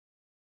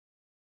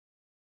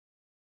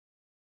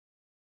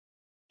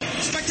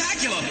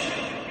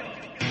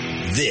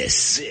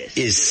This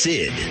is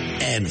Sid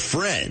and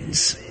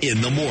Friends in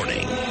the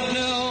morning.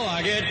 No,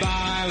 I get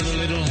by with a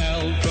little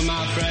help from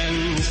my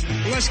friends.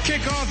 Let's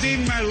kick off the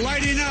evening by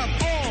lighting up.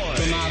 Oi!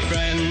 From my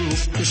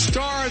friends. The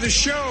star of the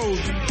show.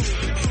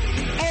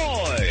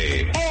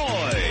 Oi!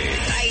 Oi!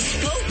 I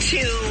spoke to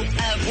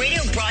a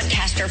radio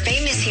broadcaster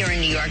famous here in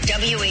New York,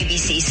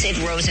 WABC, Sid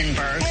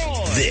Rosenberg.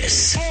 Oi!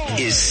 This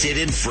is Sid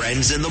and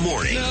Friends in the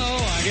morning. No,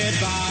 I get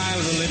by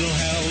with a little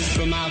help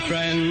from my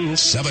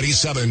friends.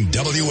 77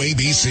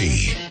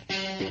 WABC.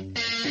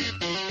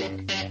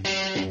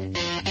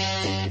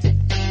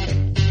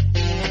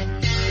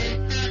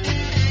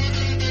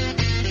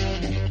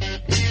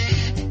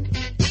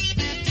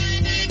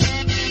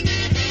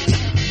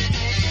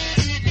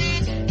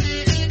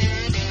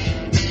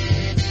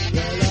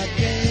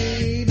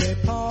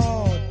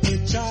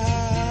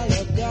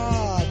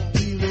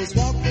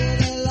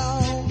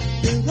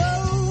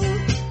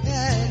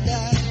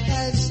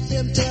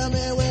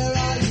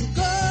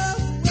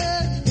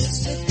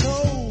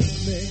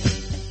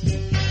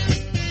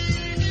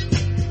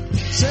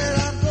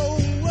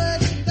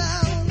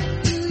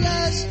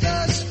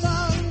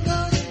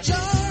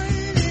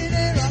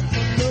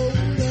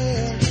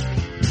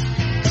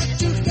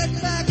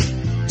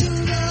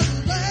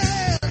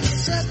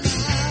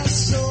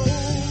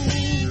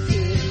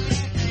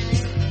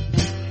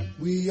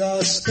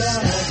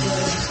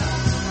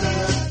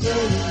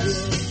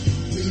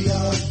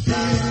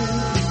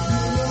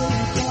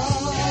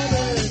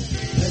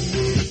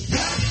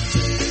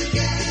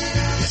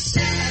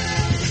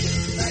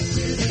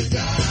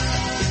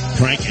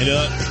 Crank it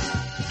up.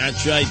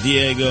 That's right,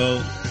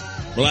 Diego.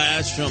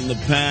 Blast from the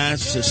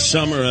past, the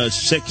summer of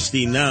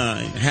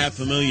 69.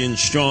 500,000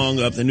 strong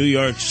up the New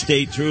York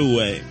State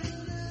Thruway.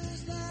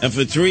 And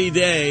for 3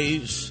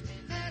 days,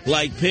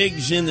 like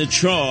pigs in the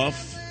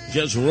trough,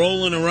 just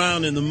rolling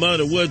around in the mud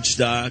of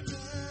Woodstock,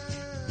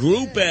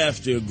 group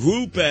after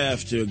group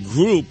after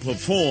group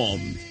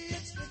performed.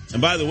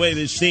 And by the way,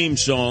 this theme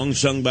song,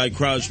 sung by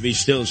Crosby,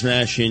 Stills,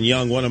 Nash &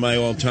 Young, one of my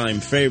all-time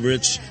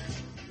favorites,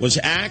 was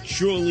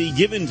actually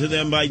given to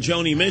them by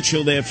Joni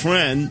Mitchell, their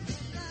friend,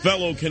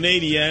 fellow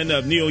Canadian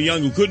of Neil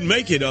Young, who couldn't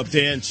make it up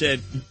there, and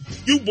said,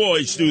 "You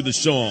boys do the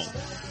song.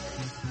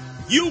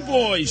 You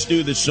boys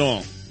do the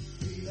song."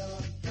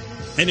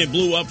 And it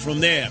blew up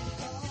from there.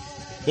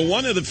 But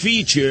one of the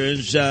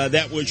features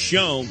that was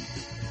shown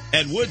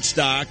at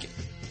Woodstock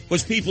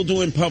was people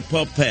doing puff,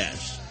 puff,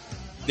 pass.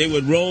 They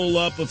would roll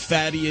up a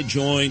fatty, a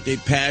joint.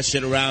 They'd pass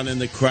it around in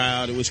the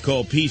crowd. It was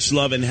called Peace,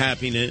 Love, and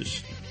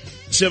Happiness.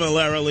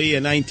 Similarly,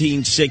 in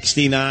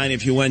 1969,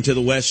 if you went to the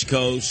West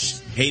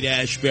Coast,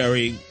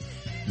 Haight-Ashbury,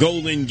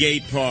 Golden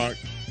Gate Park,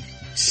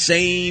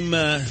 same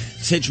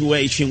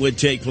situation would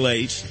take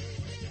place.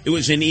 It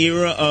was an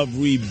era of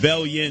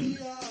rebellion,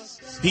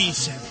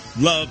 peace,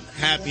 love,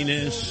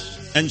 happiness,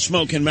 and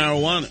smoking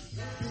marijuana.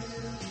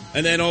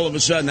 And then all of a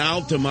sudden,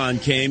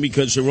 Altamont came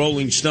because the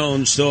Rolling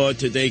Stones thought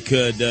that they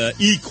could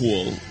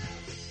equal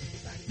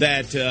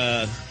that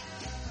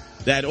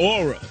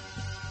aura.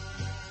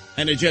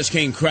 And it just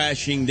came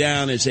crashing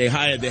down as they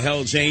hired the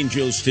Hells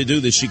Angels to do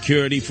the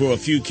security for a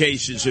few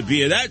cases of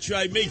beer. That's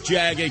right, Mick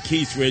Jagger,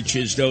 Keith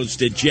Richards, those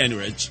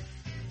degenerates.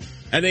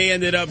 And they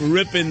ended up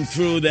ripping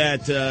through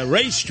that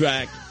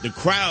racetrack, the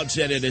crowds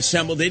that had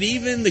assembled, and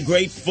even the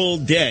Grateful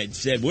Dead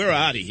said, "We're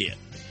out of here.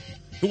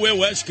 We're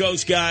West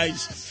Coast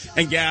guys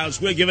and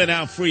gals. We're giving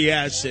out free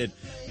acid.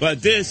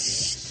 But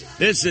this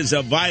is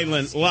a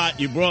violent lot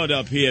you brought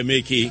up here,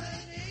 Mickey."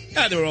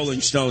 The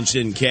Rolling Stones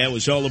didn't care. It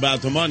was all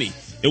about the money.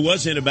 It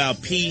wasn't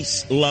about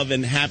peace, love,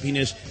 and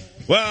happiness.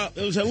 Well,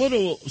 there was a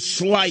little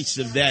slice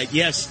of that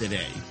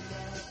yesterday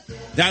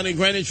down in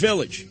Greenwich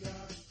Village.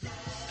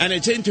 And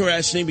it's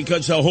interesting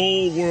because the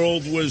whole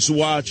world was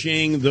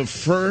watching the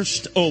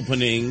first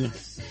opening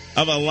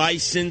of a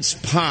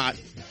licensed pot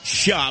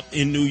shop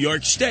in New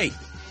York State.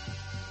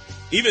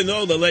 Even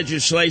though the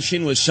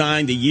legislation was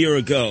signed a year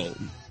ago,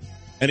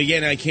 and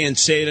again, I can't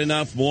say it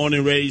enough, born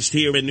and raised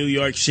here in New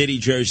York City,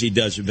 Jersey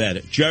does it better.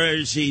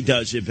 Jersey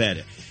does it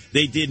better.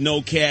 They did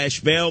no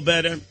cash bail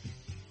better,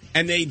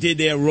 and they did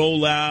their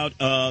rollout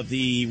of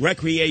the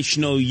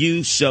recreational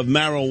use of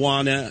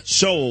marijuana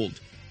sold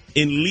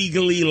in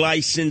legally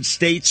licensed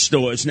state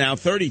stores. Now,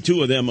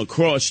 32 of them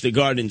across the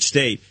Garden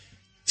State.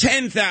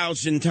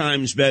 10,000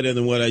 times better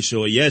than what I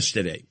saw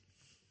yesterday.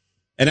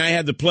 And I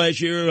had the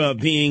pleasure of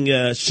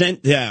being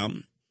sent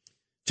down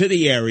to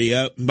the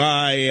area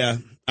by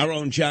our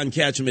own John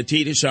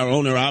Catsimatidis, our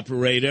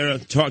owner-operator,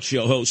 talk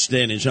show host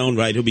in his own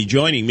right, who'll be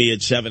joining me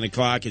at 7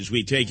 o'clock as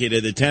we take you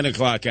to the 10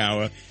 o'clock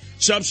hour,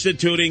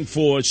 substituting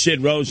for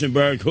Sid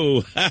Rosenberg,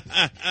 who,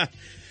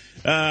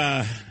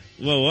 well,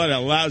 what a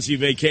lousy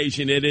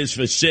vacation it is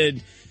for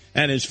Sid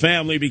and his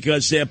family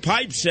because their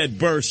pipes had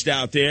burst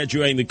out there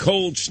during the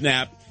cold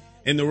snap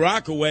in the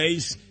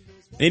Rockaways.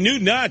 They knew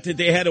not that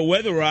they had to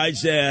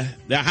weatherize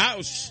the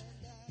house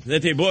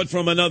that they bought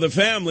from another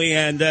family,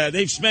 and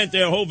they've spent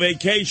their whole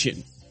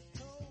vacation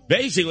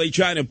basically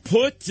trying to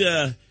put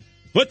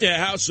their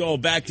house all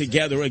back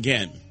together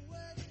again.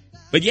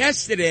 But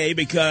yesterday,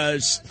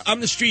 because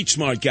I'm the street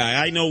smart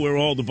guy, I know where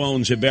all the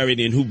bones are buried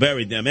and who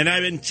buried them. And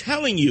I've been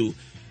telling you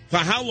for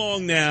how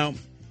long now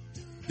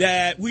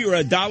that we were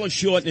 $1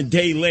 short and a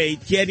day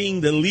late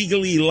getting the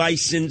legally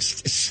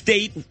licensed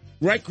state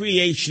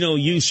recreational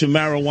use of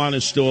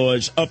marijuana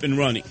stores up and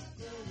running.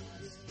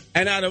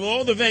 And out of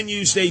all the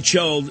venues they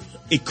chose,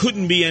 it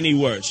couldn't be any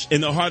worse.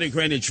 In the heart of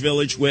Greenwich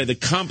Village, where the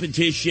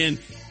competition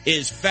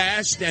is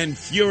fast and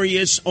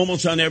furious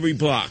almost on every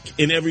block,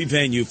 in every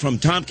venue, from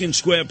Tompkins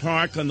Square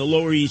Park on the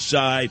Lower East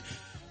Side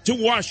to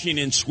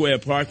Washington Square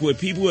Park, where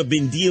people have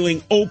been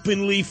dealing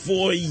openly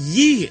for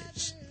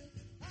years.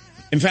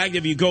 In fact,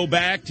 if you go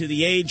back to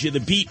the age of the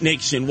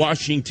beatniks in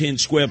Washington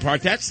Square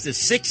Park, that's the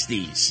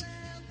 60s.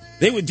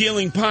 They were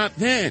dealing pot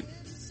then.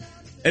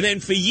 And then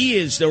for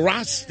years, the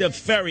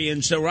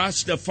Rastafarians, the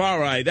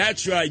Rastafari,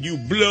 that's right, you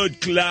blood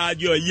clot,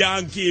 you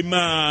Yankee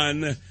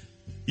man.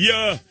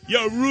 You're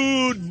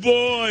rude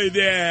boy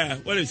there.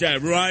 What is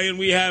that, Ryan,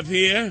 we have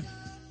here?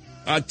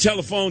 Our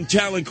telephone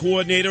talent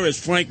coordinator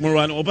is Frank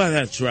Moran. Oh, but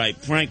that's right.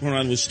 Frank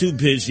Moran was too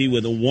busy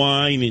with a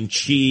wine and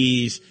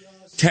cheese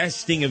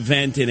testing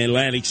event in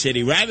Atlantic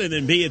City rather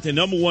than be at the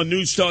number one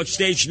news talk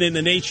station in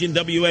the nation,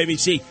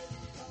 WABC.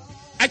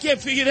 I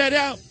can't figure that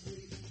out.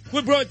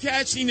 We're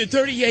broadcasting to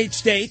 38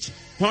 states,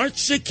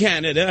 parts of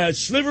Canada, a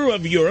sliver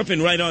of Europe,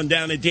 and right on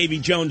down to Davy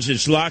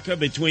Jones's locker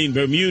between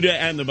Bermuda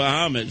and the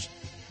Bahamas.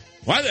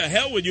 Why the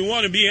hell would you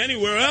want to be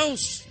anywhere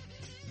else?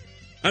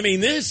 I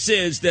mean, this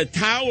is the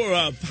tower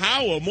of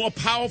power, more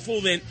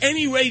powerful than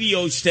any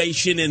radio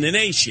station in the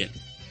nation.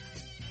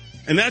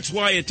 And that's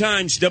why at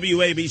times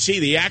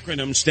WABC, the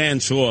acronym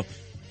stands for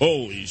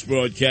Always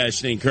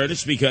Broadcasting,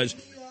 Curtis, because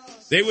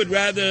they would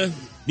rather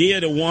be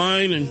at a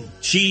wine and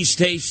cheese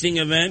tasting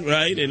event,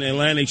 right, in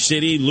Atlantic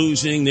City,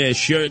 losing their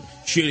shirt,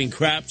 shooting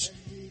craps.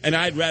 And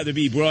I'd rather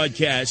be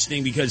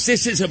broadcasting because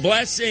this is a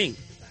blessing.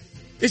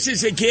 This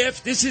is a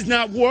gift. This is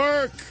not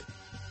work.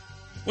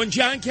 When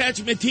John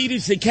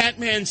Catsimatidis, the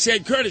Catman,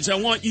 said, Curtis, I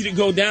want you to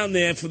go down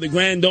there for the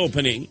grand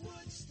opening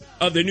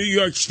of the New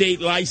York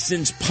State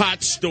licensed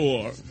pot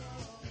store,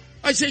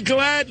 I said,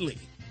 gladly.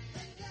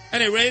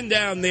 And I ran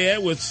down there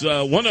with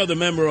one other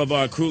member of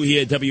our crew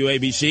here at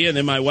WABC, and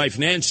then my wife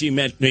Nancy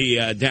met me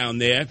down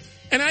there.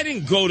 And I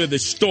didn't go to the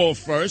store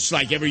first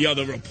like every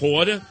other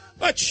reporter.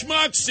 But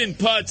schmucks and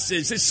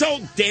putzes is so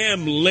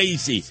damn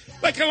lazy.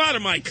 Like a lot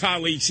of my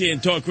colleagues here in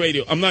talk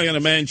radio. I'm not going to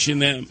mention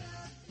them.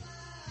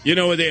 You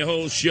know what their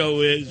whole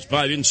show is?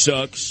 Biden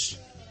sucks.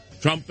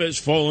 Trump has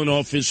fallen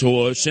off his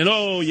horse. And,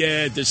 oh,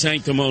 yeah, the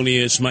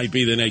sanctimonious might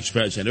be the next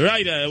president.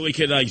 Right? We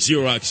could, like,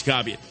 Xerox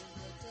copy it.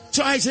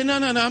 So I said, no,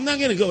 I'm not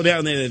going to go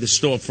down there to the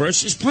store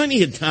first. There's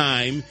plenty of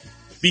time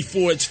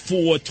before it's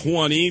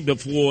 4:20,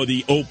 before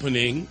the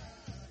opening.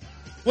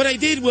 What I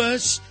did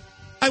was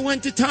I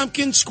went to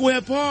Tompkins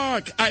Square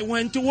Park. I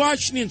went to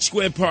Washington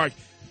Square Park,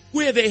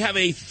 where they have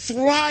a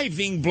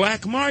thriving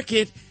black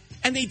market,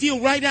 and they deal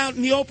right out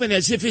in the open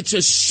as if it's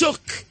a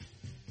souk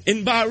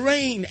in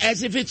Bahrain,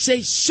 as if it's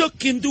a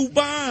souk in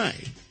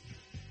Dubai.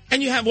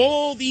 And you have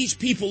all these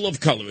people of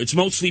color, it's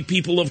mostly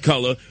people of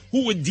color,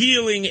 who are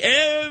dealing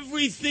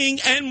everything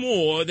and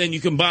more than you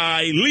can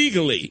buy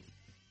legally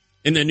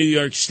in the New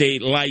York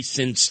State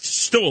licensed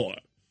store.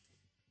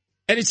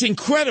 And it's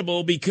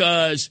incredible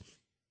because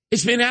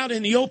it's been out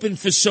in the open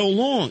for so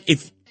long.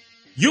 If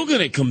you're going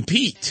to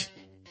compete,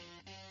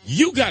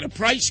 you got to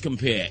price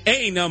compare.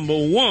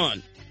 Number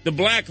one, the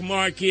black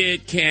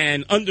market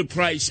can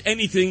underprice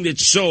anything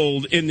that's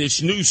sold in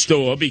this new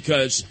store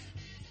because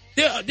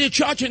they're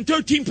charging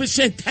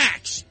 13%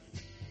 tax.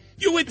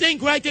 You would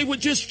think, right, they would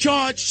just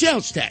charge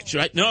sales tax,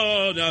 right?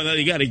 No,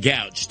 they got to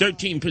gouge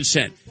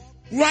 13%.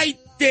 Right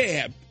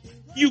there,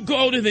 you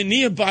go to the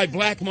nearby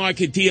black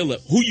market dealer,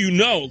 who you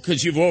know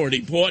because you've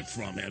already bought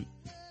from him.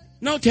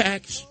 No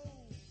tax.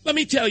 Let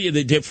me tell you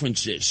the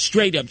differences,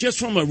 straight up, just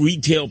from a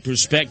retail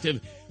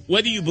perspective.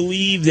 Whether you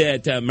believe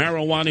that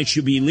marijuana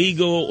should be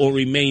legal or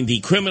remain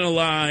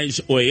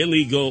decriminalized or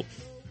illegal,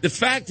 the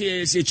fact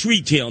is it's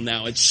retail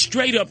now. It's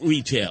straight up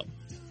retail.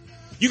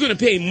 You're going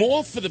to pay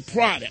more for the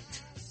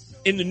product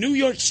in the New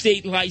York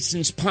State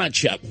licensed pot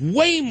shop,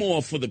 way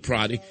more for the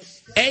product.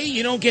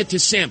 You don't get to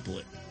sample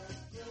it.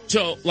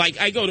 So, like,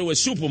 I go to a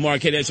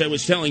supermarket, as I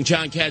was telling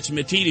John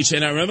Catsimatidis,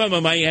 and I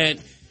remember my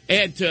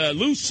Aunt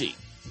Lucy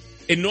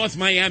in North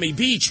Miami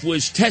Beach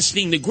was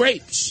testing the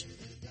grapes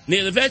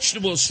near the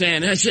vegetable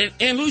stand. And I said,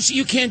 Aunt Lucy,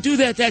 you can't do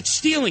that. That's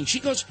stealing. She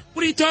goes,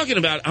 what are you talking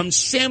about? I'm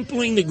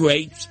sampling the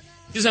grapes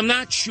because I'm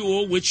not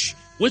sure which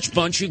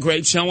bunch of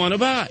grapes I want to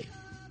buy.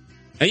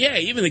 And yeah,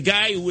 even the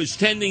guy who was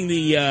tending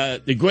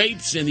the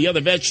grapes and the other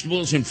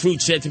vegetables and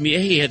fruit said to me,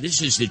 hey,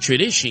 this is the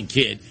tradition,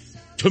 kid.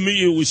 To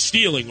me, it was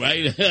stealing,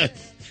 right?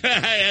 I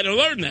had to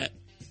learn that.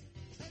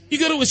 You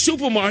go to a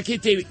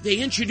supermarket, they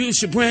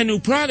introduce a brand new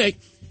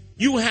product.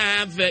 You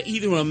have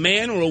either a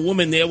man or a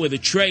woman there with a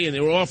tray, and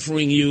they're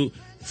offering you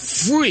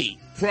free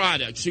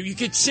product. So you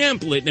could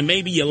sample it, and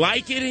maybe you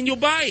like it, and you'll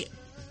buy it.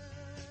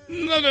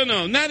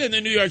 No. Not in the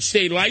New York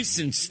State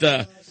licensed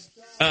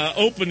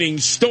opening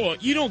store.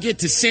 You don't get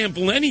to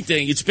sample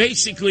anything. It's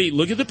basically,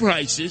 look at the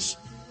prices.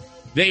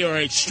 They are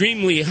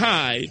extremely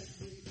high,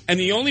 and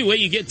the only way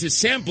you get to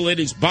sample it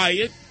is buy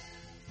it,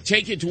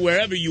 take it to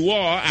wherever you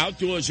are,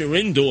 outdoors or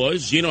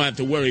indoors. You don't have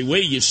to worry where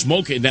you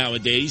smoke it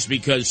nowadays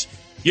because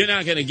you're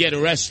not going to get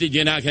arrested.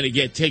 You're not going to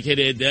get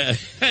ticketed.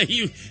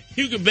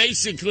 You can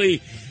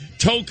basically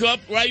toke up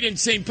right in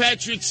St.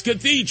 Patrick's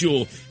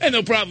Cathedral, and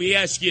they'll probably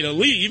ask you to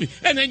leave,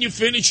 and then you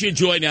finish your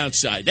joint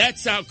outside.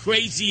 That's how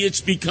crazy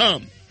it's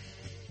become.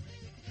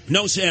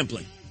 No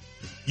sampling.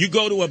 You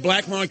go to a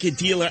black market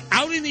dealer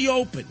out in the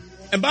open.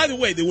 And by the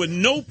way, there were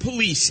no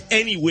police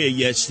anywhere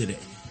yesterday.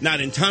 Not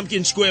in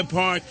Tompkins Square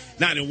Park,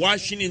 not in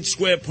Washington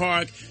Square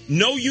Park.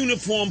 No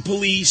uniformed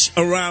police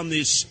around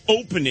this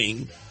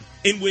opening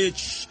in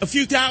which a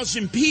few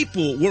thousand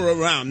people were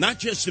around. Not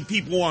just the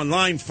people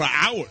online for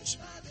hours,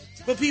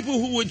 but people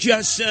who were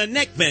just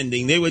neck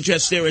bending. They were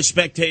just there as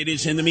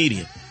spectators in the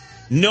media.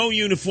 No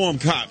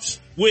uniformed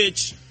cops,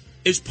 which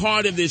is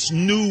part of this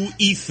new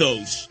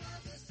ethos.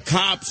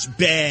 Cops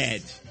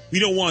bad. We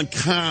don't want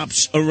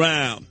cops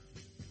around.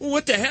 Well,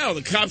 what the hell?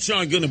 The cops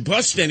aren't going to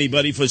bust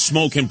anybody for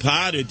smoking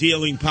pot or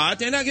dealing pot.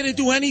 They're not going to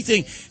do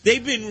anything.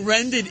 They've been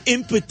rendered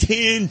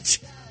impotent.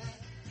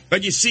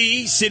 But you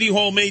see, City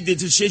Hall made the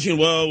decision,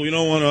 well, we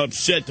don't want to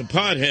upset the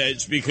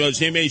potheads because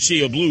they may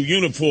see a blue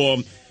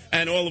uniform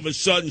and all of a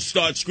sudden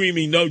start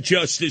screaming, no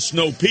justice,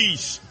 no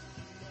peace.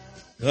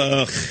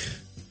 Ugh.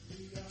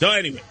 So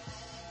anyway,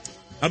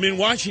 I'm in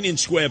Washington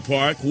Square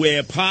Park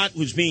where pot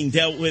was being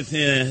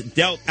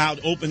dealt out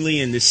openly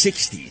in the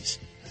 60s.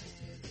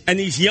 And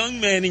these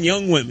young men and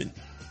young women,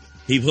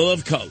 people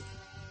of color,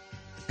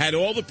 had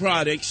all the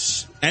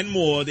products and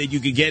more that you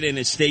could get in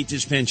a state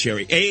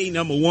dispensary. A,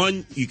 number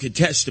one, you could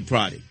test the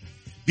product.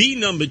 B,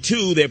 number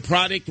two, their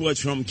product was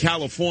from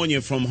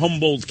California, from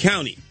Humboldt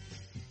County,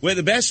 where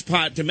the best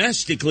pot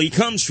domestically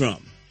comes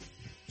from.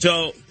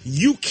 So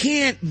you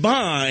can't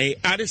buy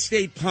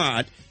out-of-state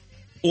pot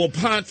or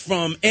pot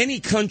from any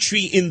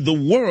country in the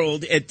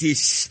world at these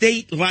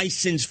state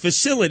licensed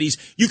facilities.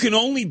 You can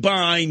only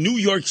buy New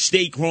York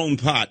state-grown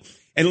pot.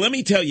 And let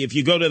me tell you, if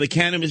you go to the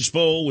Cannabis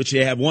Bowl, which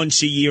they have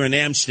once a year in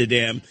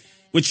Amsterdam,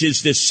 which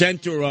is the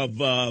center of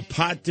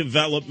pot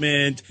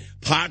development,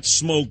 pot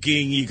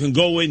smoking, you can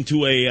go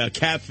into a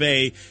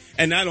cafe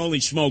and not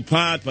only smoke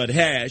pot but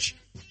hash.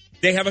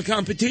 They have a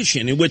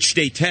competition in which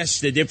they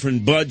test the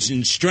different buds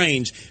and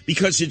strains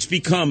because it's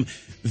become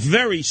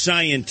very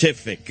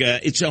scientific.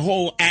 It's a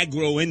whole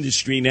agro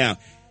industry now.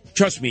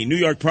 Trust me, New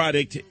York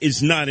product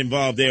is not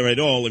involved there at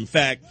all. In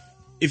fact,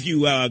 if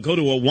you go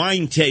to a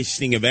wine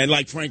tasting event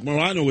like Frank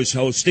Morano is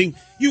hosting,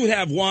 you would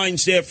have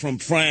wines there from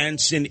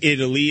France and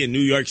Italy and New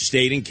York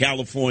State and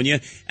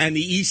California and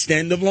the East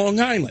End of Long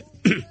Island.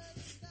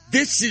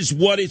 This is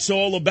what it's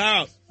all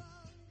about.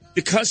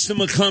 The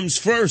customer comes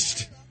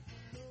first.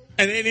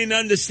 And they didn't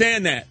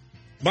understand that.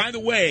 By the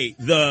way,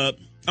 the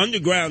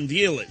underground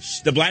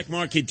dealers, the black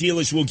market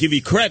dealers will give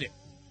you credit.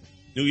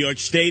 New York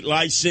State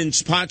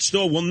licensed pot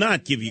store will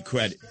not give you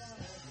credit.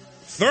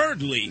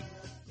 Thirdly,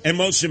 and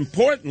most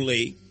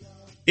importantly,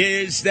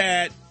 is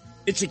that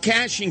it's a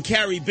cash and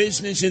carry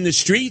business in the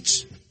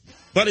streets,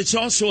 but it's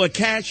also a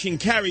cash and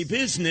carry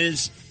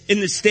business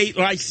in the state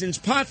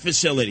licensed pot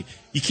facility.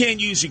 You can't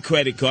use a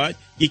credit card.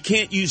 You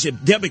can't use a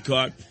debit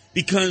card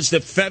because the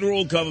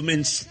federal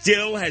government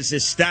still has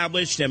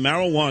established that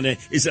marijuana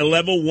is a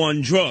level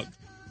 1 drug,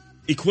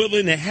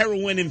 equivalent to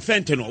heroin and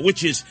fentanyl,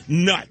 which is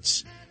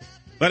nuts.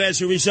 But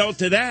as a result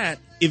of that,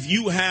 if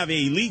you have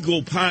a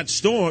legal pot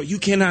store, you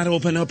cannot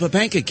open up a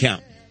bank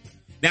account.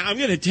 Now, I'm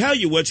going to tell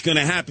you what's going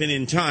to happen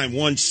in time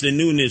once the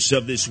newness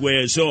of this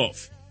wears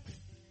off.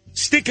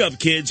 Stick-up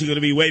kids are going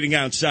to be waiting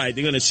outside.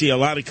 They're going to see a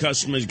lot of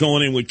customers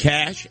going in with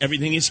cash.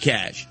 Everything is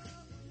cash.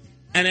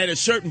 And at a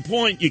certain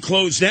point, you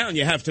close down.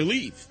 You have to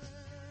leave.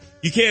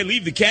 You can't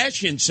leave the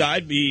cash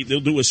inside. They'll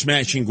do a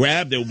smash and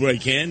grab. They'll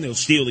break in. They'll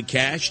steal the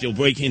cash. They'll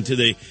break into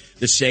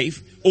the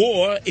safe.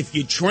 Or if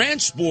you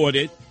transport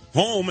it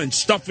home and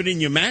stuff it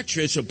in your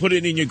mattress or put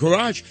it in your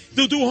garage,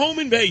 they'll do a home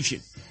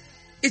invasion.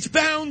 It's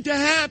bound to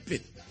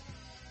happen.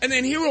 And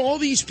then here are all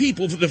these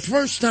people for the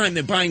first time.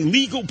 They're buying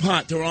legal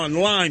pot. They're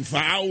online for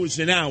hours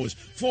and hours,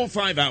 4 or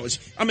 5 hours.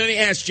 I'm going to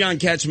ask John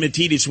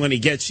Catsimatidis when he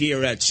gets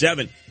here at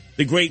 7,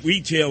 the great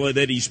retailer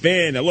that he's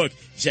been. Now, look,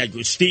 he's had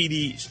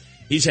Gristedes.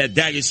 He's had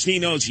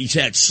D'Agostino's. He's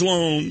had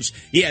Sloan's.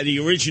 He had the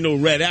original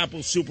Red Apple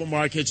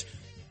supermarkets.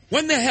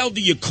 When the hell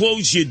do you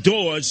close your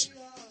doors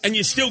and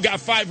you still got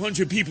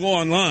 500 people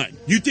online?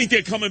 You think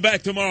they're coming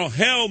back tomorrow?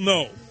 Hell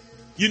no.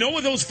 You know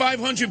where those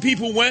 500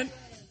 people went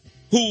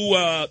who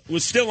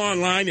was still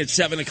online at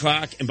 7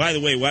 o'clock? And by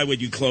the way, why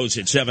would you close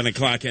at 7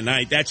 o'clock at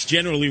night? That's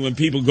generally when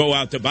people go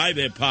out to buy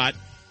their pot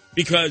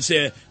because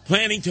they're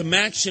planning to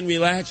max and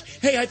relax.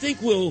 Hey, I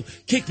think we'll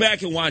kick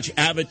back and watch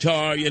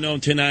Avatar,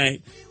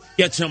 tonight.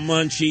 Get some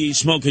munchies,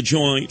 smoke a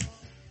joint,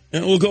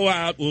 and we'll go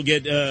out. We'll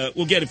get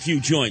a few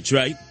joints,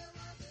 right?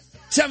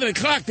 7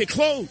 o'clock, they're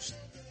closed.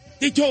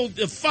 They told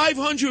the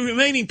 500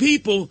 remaining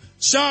people,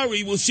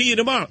 sorry, we'll see you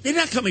tomorrow. They're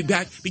not coming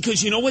back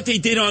because you know what they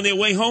did on their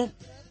way home?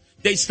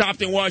 They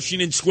stopped in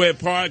Washington Square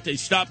Park. They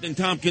stopped in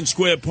Tompkins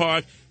Square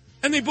Park.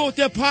 And they bought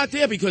their pot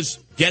there because,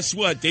 guess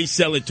what? They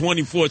sell it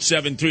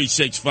 24/7,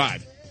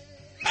 365.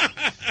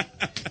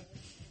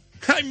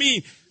 I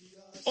mean,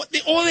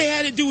 all they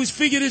had to do was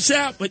figure this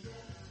out, but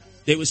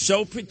they were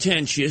so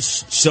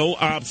pretentious, so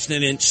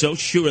obstinate, so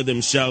sure of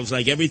themselves,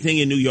 like everything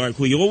in New York.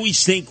 We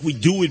always think we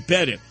do it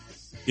better.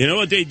 You know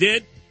what they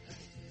did?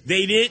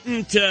 They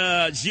didn't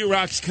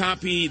Xerox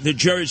copy the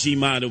Jersey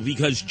model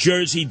because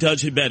Jersey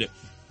does it better.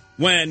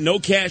 When no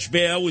cash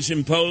bail was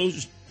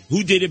imposed,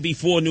 who did it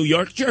before New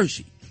York?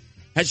 Jersey.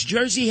 Has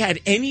Jersey had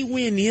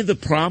anywhere near the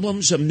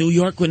problems of New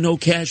York with no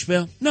cash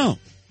bail? No.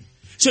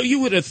 So you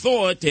would have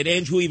thought that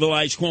Andrew Evil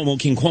Eyes Cuomo,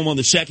 King Cuomo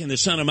II, the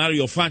son of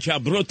Mario Faccia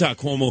Bruta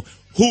Cuomo,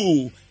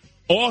 who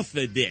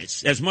authored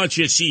this, as much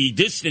as he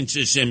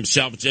distances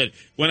himself, said,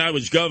 when I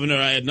was governor,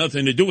 I had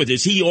nothing to do with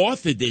this. He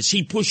authored this.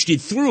 He pushed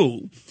it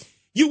through.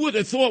 You would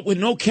have thought with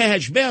no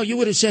cash bail, you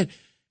would have said,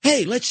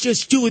 hey, let's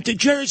just do it the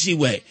Jersey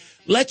way.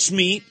 Let's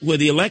meet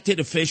with the elected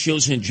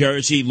officials in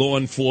Jersey, law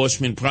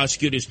enforcement,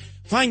 prosecutors,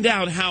 find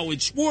out how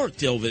it's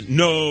worked over.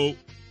 No,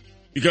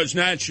 because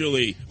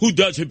naturally, who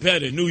does it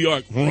better? New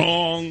York,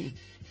 wrong.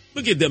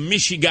 Look at the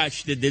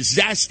Mishigash, the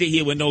disaster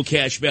here with no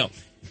cash bail.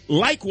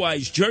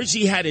 Likewise,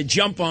 Jersey had a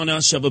jump on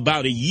us of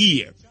about a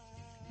year.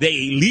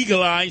 They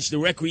legalized the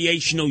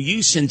recreational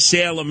use and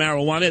sale of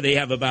marijuana. They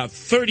have about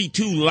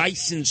 32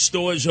 licensed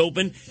stores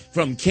open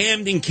from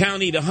Camden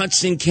County to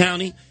Hudson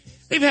County.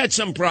 They've had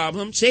some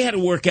problems. They had to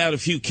work out a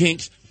few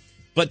kinks.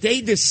 But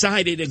they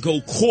decided to go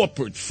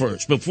corporate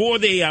first. Before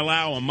they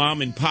allow a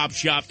mom and pop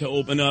shop to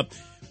open up,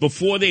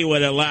 before they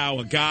would allow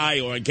a guy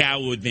or a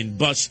gal who had been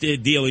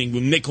busted dealing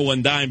with nickel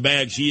and dime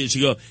bags years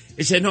ago,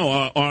 they said, no,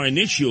 our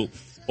initial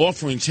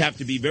offerings have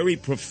to be very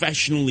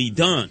professionally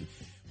done.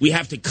 We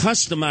have to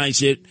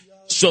customize it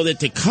so that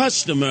the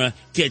customer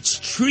gets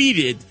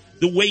treated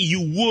the way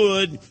you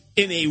would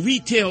in a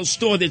retail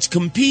store that's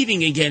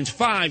competing against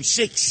 5,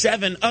 6,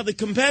 7 other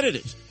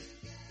competitors.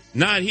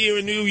 Not here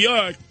in New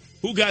York.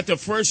 Who got the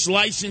first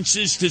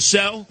licenses to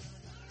sell?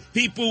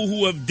 People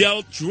who have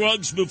dealt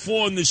drugs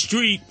before in the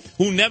street,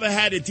 who never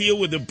had to deal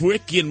with a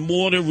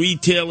brick-and-mortar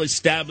retail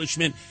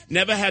establishment,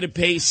 never had to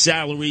pay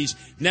salaries,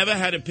 never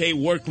had to pay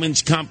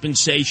workman's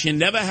compensation,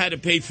 never had to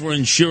pay for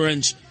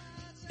insurance.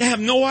 They have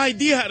no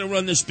idea how to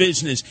run this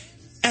business.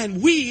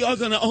 And we are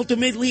going to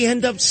ultimately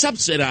end up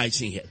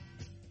subsidizing it.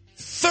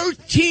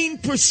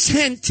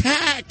 13%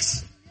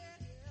 tax.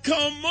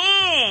 Come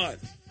on.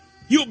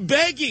 You're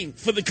begging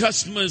for the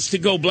customers to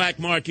go black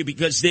market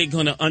because they're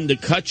going to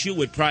undercut you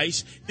with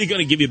price. They're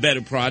going to give you a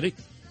better product.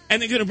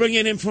 And they're going to bring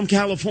it in from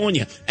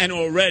California. And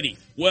already,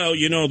 well,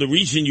 you know, the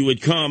reason you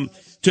would come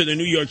to the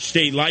New York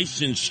State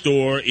license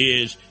store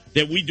is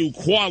that we do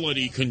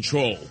quality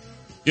control.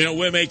 You know,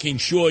 we're making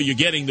sure you're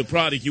getting the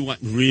product you want.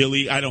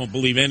 Really? I don't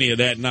believe any of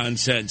that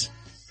nonsense.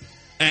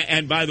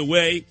 And by the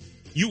way,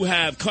 you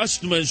have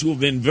customers who have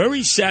been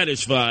very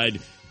satisfied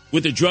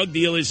with the drug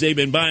dealers they've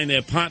been buying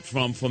their pot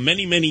from for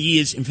many, many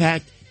years. In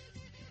fact,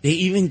 they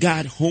even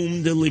got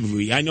home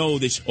delivery. I know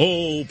this,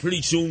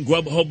 pretty soon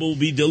Grubhub will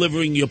be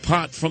delivering your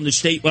pot from the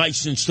state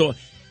license store.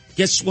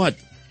 Guess what?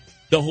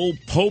 The whole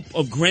Pope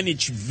of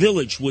Greenwich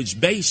Village was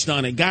based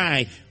on a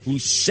guy who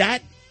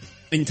sat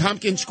in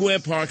Tompkins Square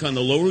Park on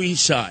the Lower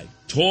East Side.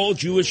 Tall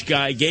Jewish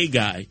guy, gay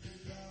guy,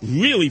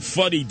 really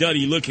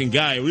fuddy-duddy looking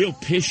guy, a real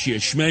pisher,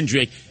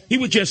 schmendrick. He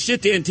would just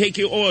sit there and take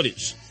your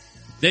orders.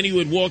 Then he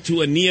would walk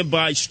to a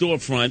nearby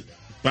storefront,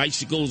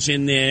 bicycles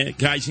in there,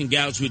 guys and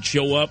gals would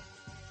show up,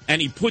 and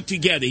he'd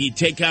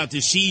take out the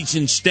seeds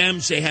and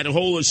stems, they had a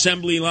whole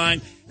assembly line,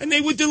 and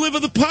they would deliver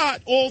the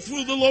pot all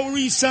through the Lower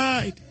East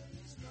Side.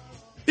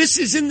 This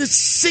is in the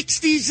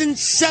 60s and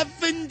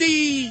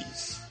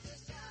 70s.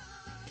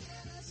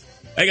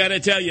 I got to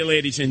tell you,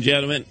 ladies and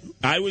gentlemen,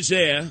 I was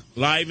there,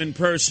 live in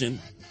person.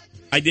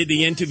 I did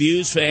the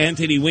interviews for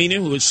Anthony Weiner,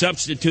 who was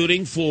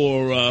substituting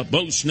for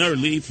Bo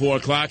Snerdley, 4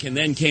 o'clock, and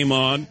then came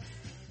on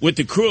with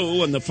the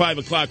crew on the 5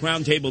 o'clock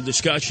roundtable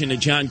discussion of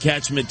John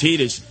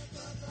Catsimatidis.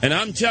 And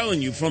I'm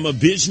telling you, from a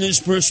business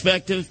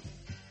perspective,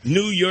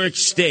 New York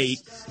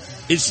State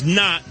is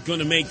not going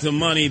to make the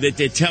money that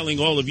they're telling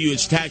all of you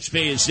as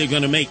taxpayers they're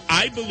going to make.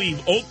 I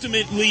believe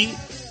ultimately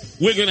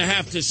we're going to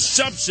have to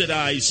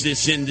subsidize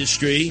this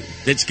industry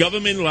that's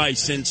government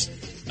licensed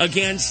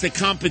against the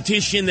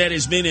competition that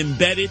has been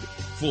embedded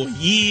for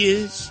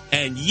years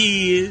and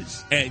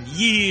years and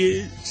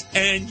years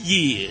and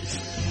years.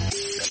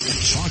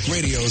 Talk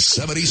Radio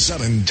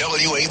 77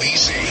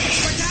 WABC.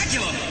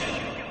 Spectacular!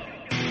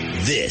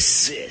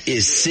 This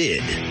is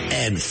Sid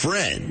and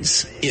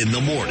Friends in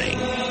the morning.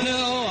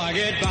 No, I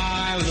get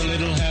by with a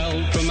little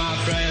help from my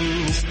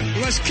friends.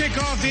 Let's kick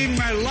off the evening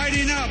by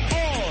lighting up.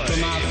 From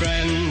my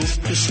friends.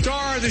 The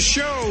star of the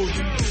show.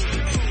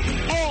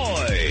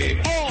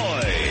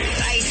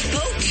 I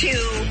spoke to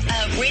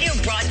a radio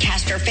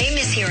broadcaster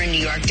famous here in New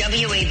York,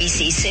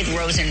 WABC, Sid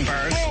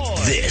Rosenberg.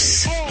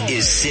 This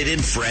is Sid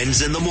and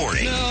Friends in the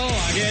morning. No,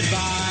 I get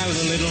by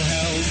with a little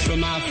help from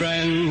my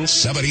friends.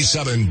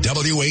 77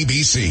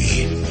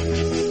 WABC.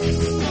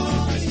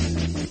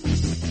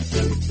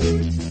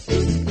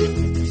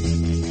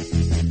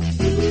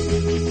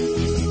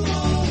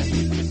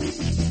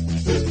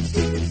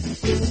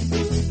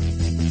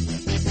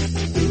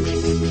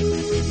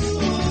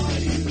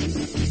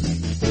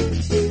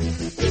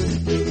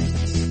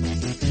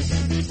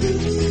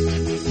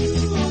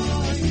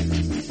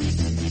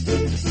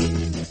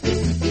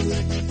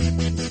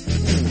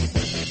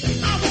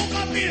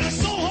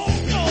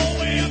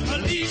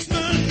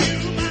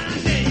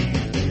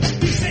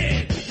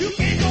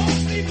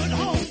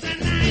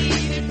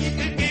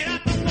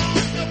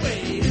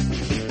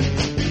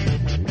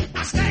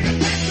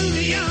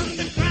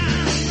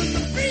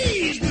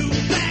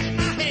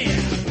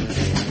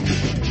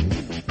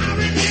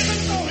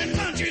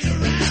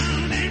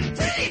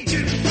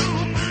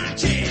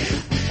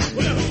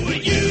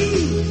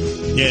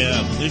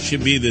 This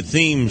should be the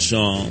theme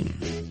song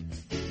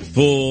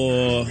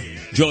for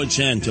George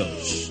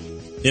Santos,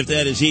 if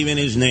that is even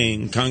his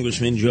name,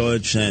 Congressman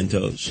George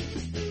Santos.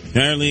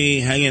 Apparently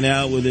hanging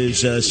out with his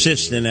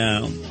sister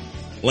now.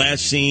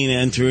 Last seen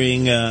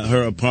entering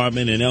her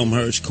apartment in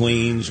Elmhurst,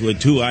 Queens,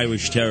 with 2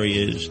 Irish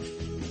Terriers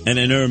and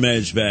an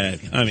Hermes bag.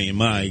 I mean,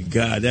 my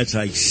God, that's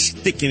like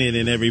sticking it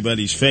in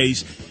everybody's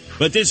face.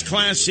 But this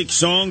classic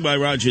song by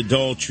Roger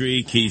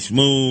Daltrey, Keith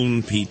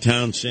Moon, Pete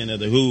Townsend of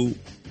The Who,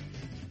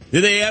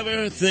 did they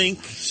ever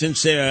think,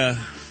 since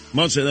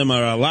most of them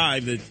are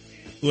alive, that it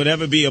would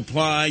ever be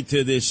applied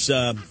to this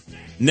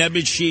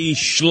nebbishy,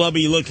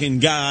 schlubby-looking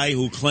guy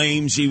who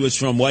claims he was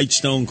from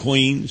Whitestone,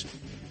 Queens?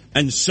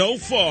 And so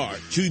far,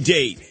 to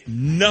date,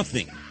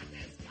 nothing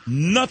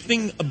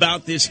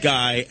about this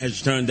guy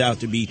has turned out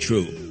to be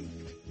true.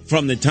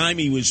 From the time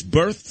he was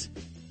birthed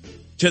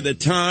to the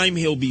time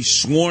he'll be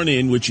sworn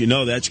in, which you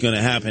know that's going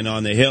to happen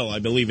on the Hill. I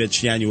believe it's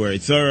January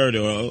 3rd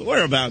or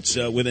whereabouts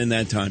within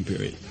that time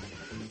period.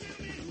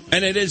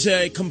 And it is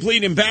a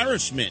complete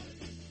embarrassment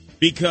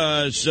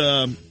because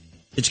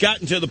it's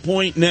gotten to the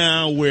point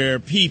now where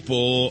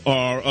people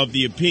are of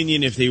the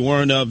opinion, if they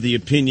weren't of the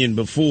opinion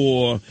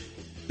before,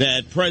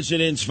 that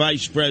presidents,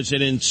 vice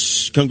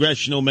presidents,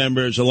 congressional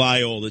members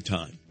lie all the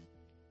time.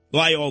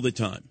 Lie all the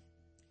time.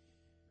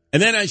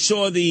 And then I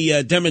saw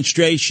the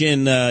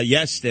demonstration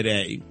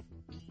yesterday,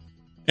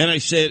 and I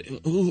said,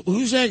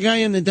 who's that guy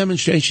in the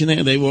demonstration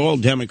there? They were all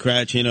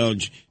Democrats, you know,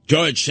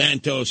 George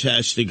Santos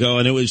has to go,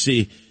 and it was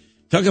the...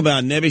 Talk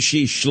about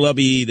nebbishy,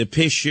 schlubby, the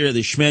pisher,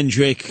 the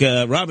schmendrick,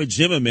 Robert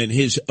Zimmerman,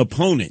 his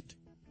opponent,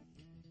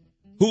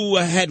 who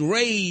had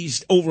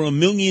raised over $1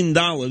 million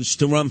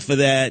to run for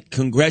that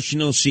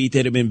congressional seat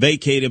that had been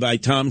vacated by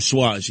Tom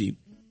Suozzi,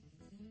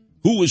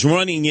 who was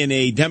running in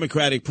a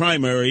Democratic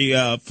primary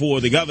for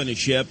the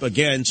governorship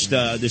against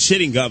the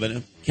sitting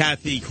governor,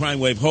 Kathy Crime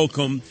Wave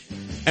Hochul,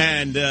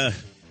 and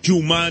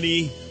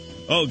Giuliani.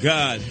 Oh,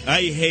 God,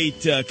 I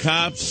hate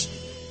cops.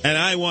 And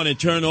I want to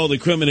turn all the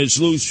criminals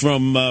loose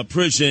from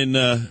prison,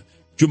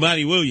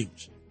 Giuliani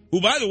Williams,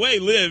 who, by the way,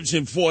 lives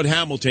in Fort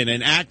Hamilton,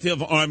 an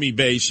active Army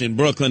base in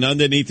Brooklyn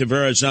underneath the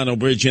Verrazano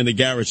Bridge in the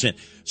Garrison.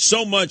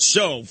 So much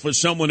so for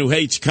someone who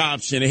hates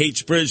cops and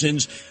hates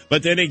prisons,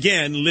 but then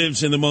again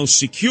lives in the most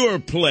secure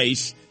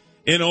place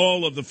in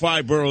all of the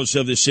 5 boroughs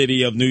of the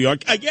city of New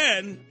York.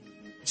 Again,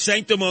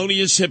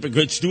 sanctimonious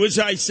hypocrites. Do as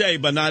I say,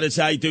 but not as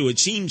I do. It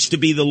seems to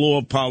be the law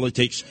of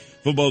politics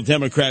for both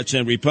Democrats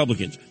and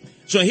Republicans.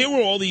 So here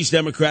were all these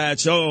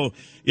Democrats,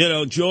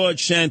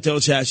 George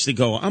Santos has to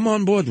go. I'm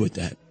on board with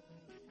that.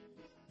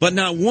 But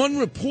not one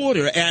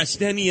reporter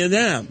asked any of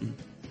them.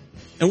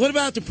 And what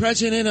about the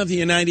President of the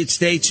United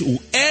States, who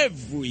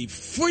every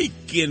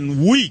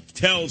freaking week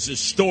tells a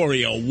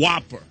story, a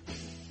whopper?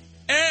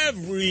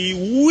 Every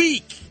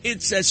week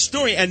it's a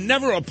story, and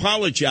never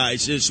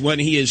apologizes when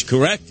he is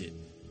corrected.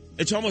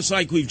 It's almost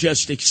like we've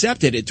just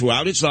accepted it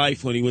throughout his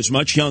life when he was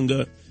much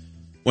younger,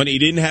 when he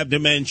didn't have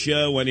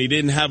dementia, when he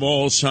didn't have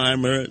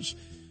Alzheimer's,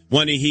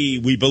 when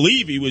we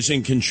believe he was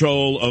in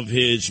control of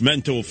his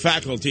mental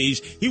faculties.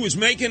 He was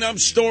making up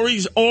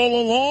stories all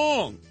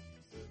along.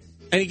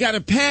 And he got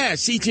a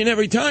pass each and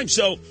every time.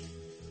 So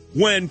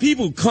when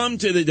people come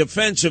to the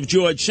defense of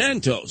George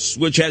Santos,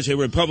 which as a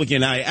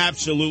Republican I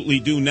absolutely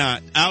do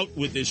not, out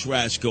with this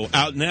rascal,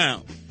 out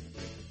now.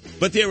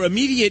 But their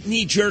immediate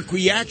knee-jerk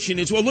reaction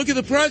is, well, look at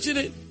the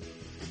president.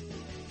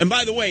 And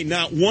by the way,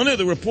 not one of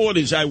the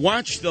reporters, I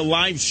watched the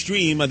live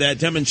stream of that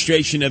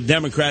demonstration of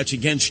Democrats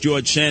against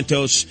George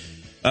Santos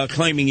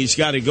claiming he's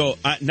got to go.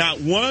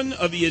 Not one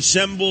of the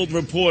assembled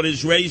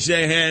reporters raised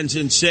their hands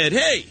and said,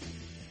 hey,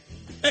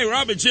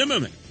 Robert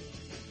Zimmerman,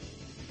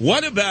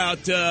 what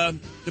about the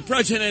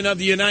President of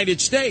the United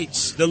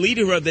States, the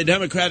leader of the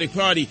Democratic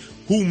Party,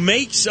 who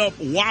makes up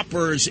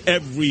whoppers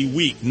every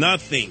week?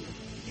 Nothing.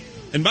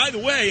 And by the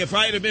way, if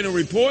I had been a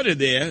reporter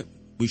there,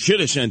 we should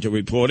have sent a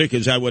reporter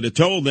because I would have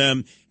told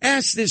them,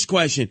 ask this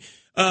question.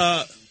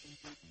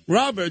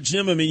 Robert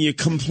Zimmerman, you're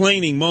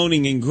complaining,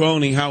 moaning, and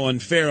groaning how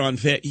unfair.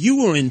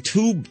 You were in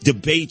 2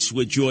 debates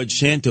with George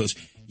Santos.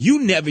 You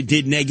never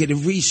did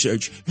negative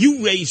research.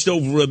 You raised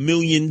over $1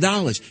 million.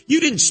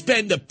 You didn't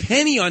spend a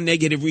penny on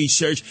negative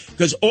research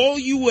because all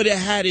you would have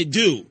had to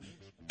do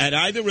at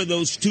either of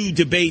those 2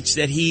 debates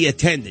that he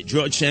attended,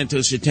 George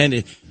Santos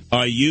attended,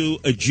 are you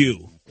a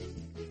Jew?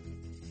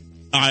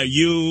 Are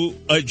you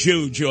a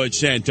Jew, George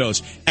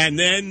Santos? And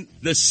then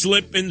the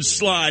slip and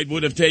slide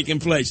would have taken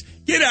place.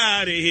 Get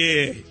out of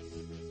here.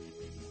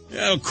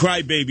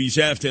 Crybabies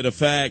after the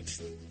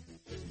fact.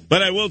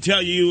 But I will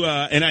tell you,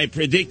 and I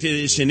predicted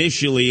this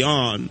initially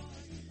on,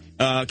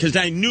 because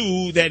I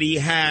knew that he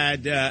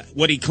had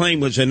what he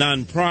claimed was a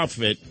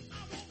nonprofit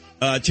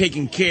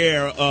taking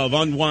care of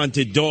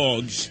unwanted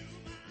dogs.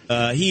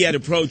 He had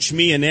approached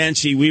me and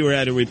Nancy. We were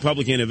at a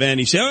Republican event.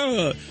 He said,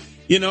 "Oh,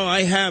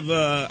 I have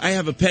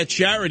a pet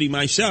charity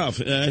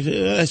myself." I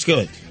said, "That's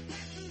good.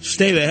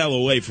 Stay the hell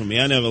away from me.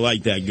 I never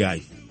liked that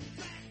guy."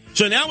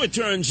 So now it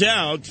turns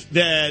out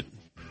that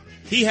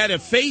he had a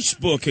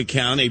Facebook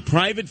account, a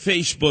private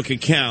Facebook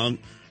account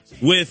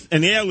with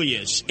an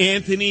alias,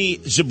 Anthony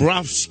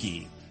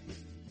Zabrowski,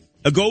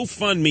 a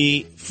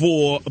GoFundMe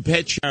for a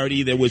pet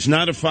charity that was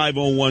not a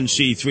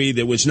 501c3,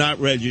 that was not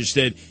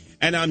registered.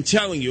 And I'm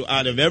telling you,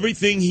 out of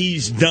everything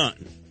he's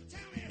done,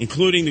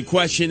 including the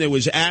question that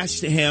was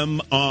asked to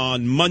him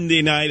on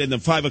Monday night in the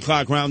 5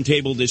 o'clock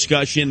roundtable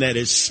discussion that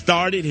has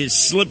started his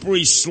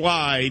slippery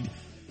slide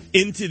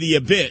into the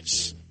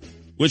abyss,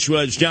 which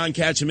was John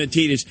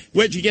Catsimatidis,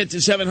 "Where'd you get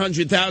the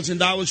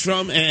 $700,000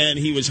 from?" And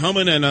he was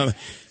humming and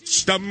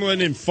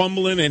stumbling and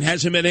fumbling and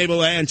hasn't been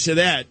able to answer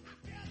that.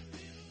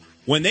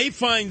 When they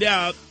find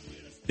out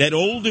that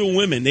older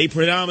women, they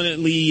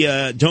predominantly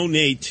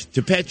donate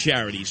to pet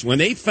charities, when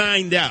they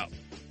find out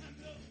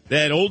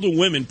that older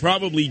women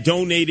probably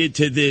donated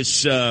to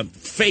this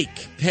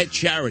fake pet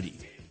charity,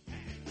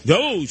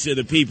 those are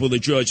the people that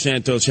George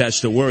Santos has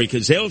to worry,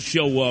 because they'll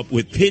show up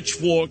with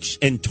pitchforks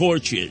and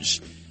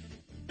torches,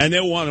 and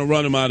they'll want to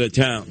run him out of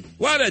town.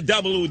 What a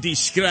double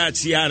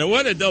disgraziata.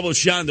 What a double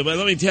shanda. But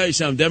let me tell you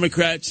something,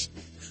 Democrats,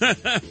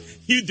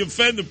 you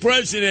defend the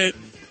president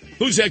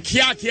who's a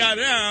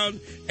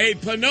around, a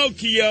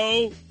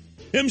Pinocchio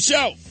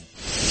himself.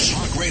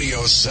 Talk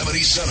Radio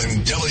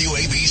 77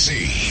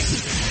 WABC.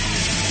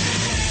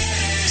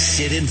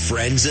 Sid and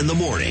Friends in the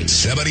morning.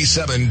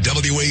 77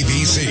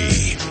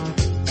 WABC.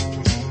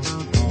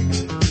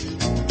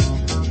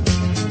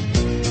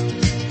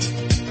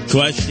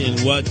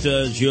 Question, what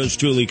does yours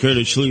truly,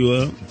 Curtis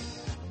Lewa,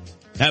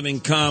 have in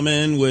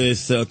common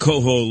with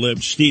coho lip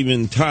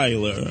Steven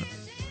Tyler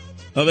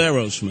of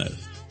Aerosmith?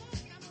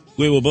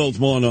 We were both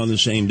born on the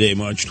same day,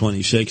 March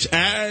 26,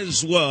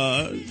 as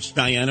was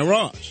Diana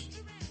Ross.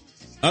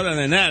 Other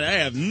than that, I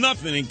have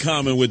nothing in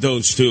common with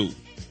those two.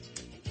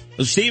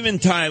 Well, Steven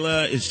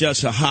Tyler is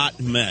just a hot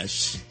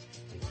mess.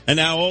 And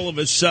now all of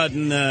a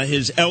sudden,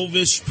 his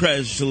Elvis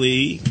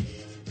Presley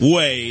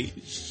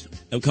ways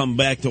have come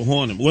back to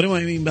haunt him. What do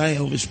I mean by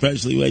Elvis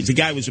Presley ways? The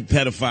guy was a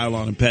pedophile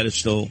on a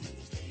pedestal,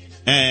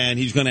 and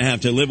he's going to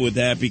have to live with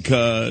that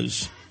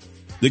because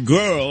the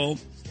girl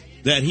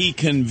that he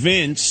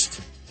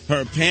convinced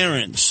her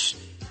parents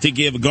to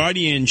give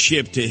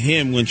guardianship to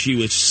him when she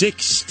was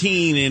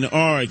 16 in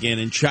Oregon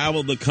and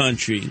traveled the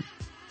country,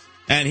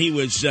 and he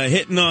was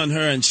hitting on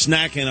her and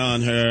snacking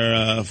on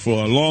her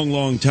for a long,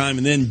 long time,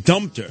 and then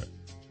dumped her.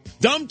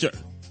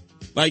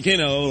 Like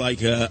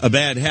a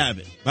bad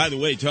habit. By the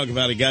way, talk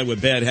about a guy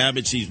with bad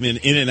habits. He's been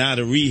in and out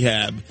of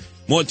rehab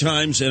more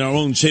times than our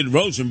own Sid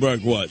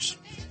Rosenberg was.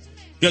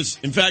 Because,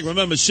 in fact,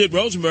 remember, Sid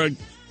Rosenberg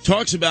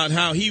talks about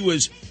how he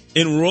was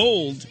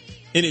enrolled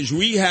in his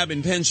rehab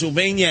in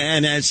Pennsylvania,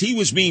 and as he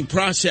was being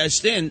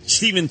processed in,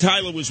 Steven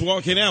Tyler was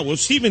walking out. Well,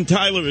 Steven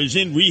Tyler is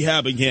in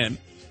rehab again.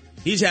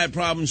 He's had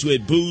problems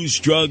with booze,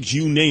 drugs,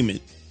 you name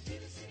it.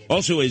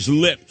 Also, his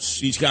lips.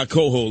 He's got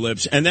coho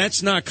lips, and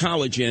that's not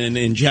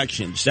collagen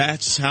injections.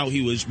 That's how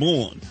he was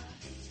born.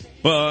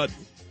 But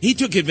he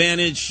took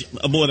advantage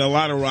of what a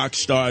lot of rock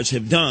stars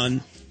have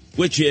done,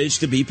 which is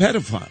to be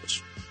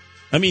pedophiles.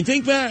 I mean,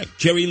 think back.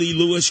 Jerry Lee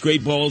Lewis,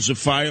 Great Balls of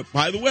Fire.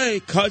 By the way,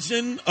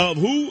 cousin of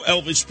who?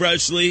 Elvis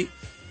Presley.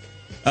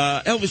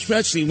 Elvis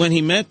Presley, when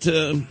he met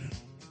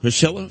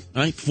Priscilla,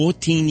 right,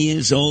 14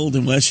 years old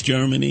in West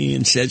Germany,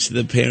 and says to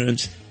the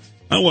parents,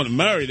 "I want to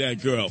marry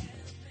that girl."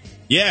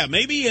 Yeah,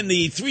 maybe in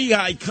the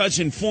three-eyed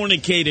cousin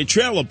fornicated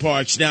trailer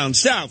parks down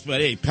south,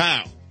 but hey,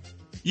 pal,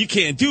 you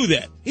can't do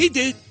that. He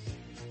did.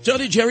 So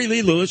did Jerry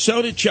Lee Lewis.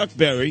 So did Chuck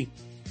Berry.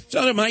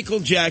 So did Michael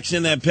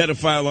Jackson, that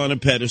pedophile on a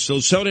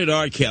pedestal. So did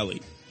R.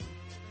 Kelly.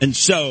 And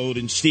so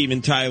did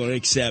Steven Tyler,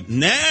 except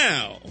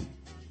now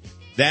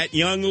that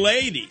young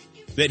lady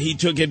that he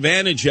took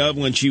advantage of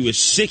when she was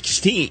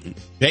 16,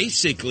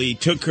 basically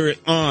took her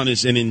on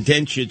as an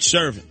indentured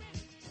servant,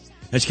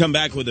 has come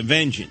back with a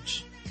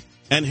vengeance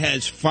and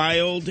has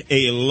filed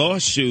a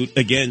lawsuit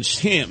against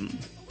him,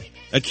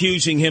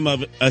 accusing him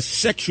of a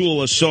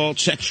sexual assault,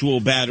 sexual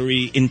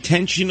battery,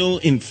 intentional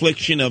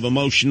infliction of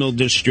emotional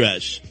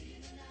distress.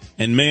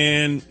 And,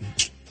 man,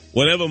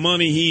 whatever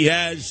money he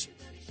has,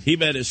 he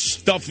better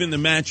stuff in the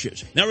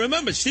mattress. Now,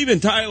 remember, Steven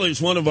Tyler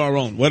is one of our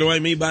own. What do I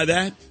mean by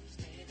that?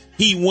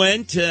 He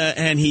went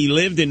and he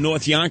lived in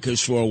North Yonkers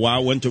for a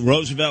while, went to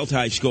Roosevelt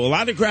High School. A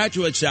lot of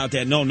graduates out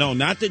there. No,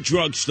 not the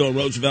drugstore,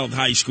 Roosevelt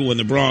High School in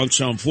the Bronx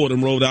on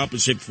Fordham Road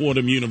opposite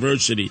Fordham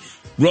University.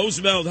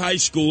 Roosevelt High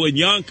School in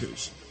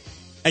Yonkers.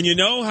 And you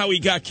know how he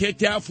got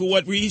kicked out for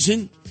what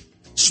reason?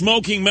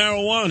 Smoking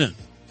marijuana.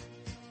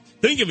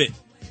 Think of it,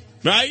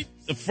 right?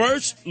 The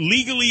first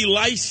legally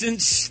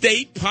licensed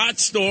state pot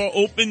store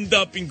opened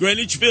up in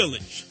Greenwich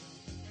Village.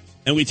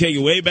 And we take it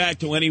way back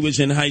to when he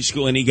was in high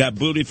school and he got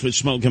booted for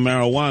smoking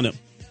marijuana.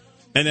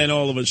 And then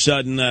all of a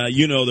sudden,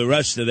 you know the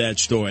rest of that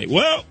story.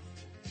 Well,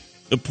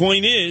 the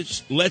point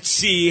is, let's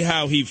see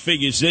how he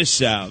figures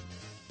this out.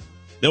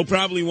 They'll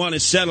probably want to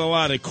settle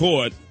out of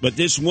court, but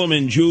this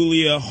woman,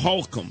 Julia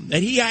Holcomb,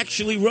 that he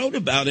actually wrote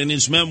about in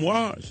his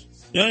memoirs.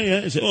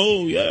 Yeah.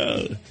 Oh,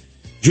 yeah.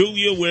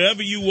 Julia,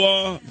 wherever you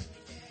are,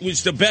 it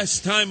was the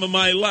best time of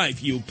my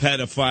life, you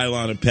pedophile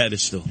on a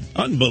pedestal.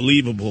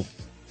 Unbelievable.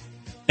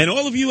 And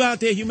all of you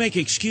out there, you make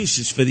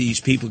excuses for these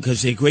people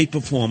because they're great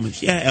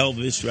performers. Yeah,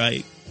 Elvis,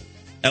 right?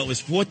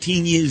 Elvis,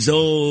 14 years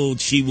old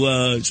she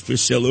was,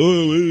 Priscilla.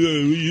 Oh,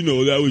 you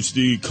know, that was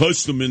the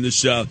custom in the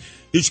South.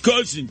 His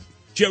cousin,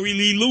 Jerry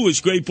Lee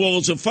Lewis, Great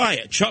Balls of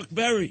Fire. Chuck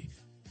Berry,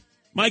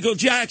 Michael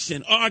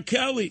Jackson, R.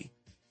 Kelly,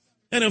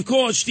 and, of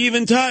course,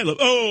 Steven Tyler.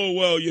 Oh,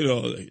 well, you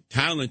know,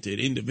 talented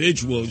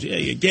individuals. Yeah,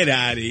 you get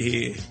out of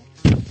here.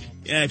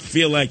 Yeah, I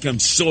feel like I'm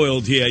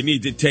soiled here. I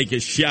need to take a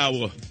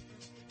shower.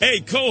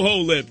 Hey, Coho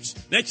Lips,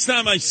 next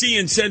time I see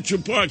you in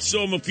Central Park,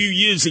 saw him a few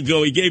years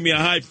ago, he gave me a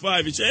high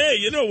five. He said, hey,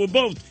 you know, we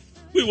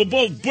were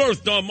both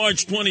birthed on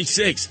March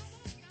 26th.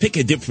 Pick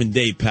a different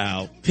day,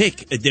 pal.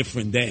 Pick a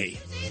different day.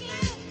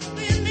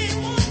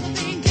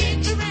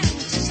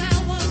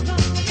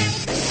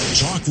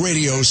 Talk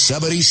Radio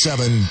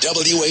 77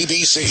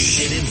 WABC.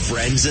 Sid and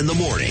Friends in the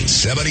morning.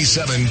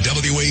 77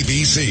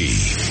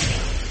 WABC.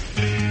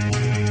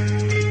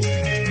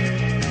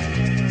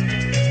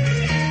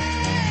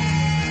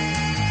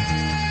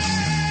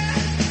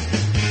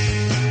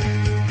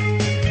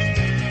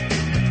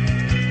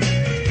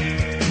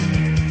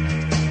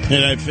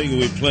 And I figure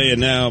we play it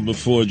now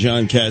before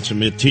John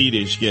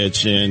Catsimatidis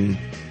gets in.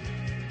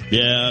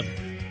 Yeah,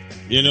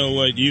 you know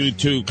what,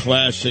 U2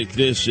 classic,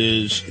 this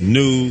is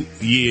New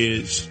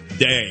Year's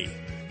Day.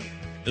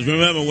 Because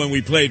remember when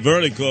we played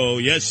Vertigo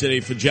yesterday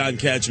for John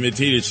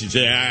Catsimatidis, he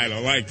said, I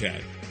don't like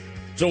that.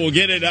 So we'll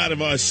get it out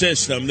of our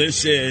system.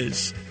 This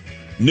is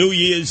New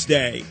Year's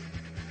Day.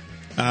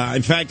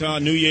 In fact,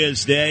 on New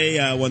Year's Day,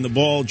 when the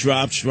ball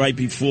drops right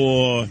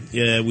before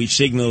we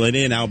signal it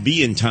in, I'll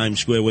be in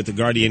Times Square with the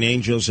Guardian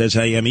Angels, as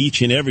I am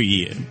each and every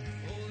year.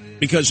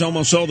 Because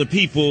almost all the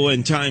people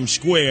in Times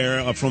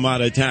Square are from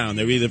out of town.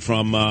 They're either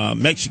from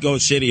Mexico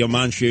City or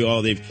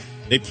Montreal.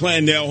 They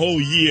plan their whole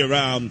year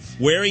around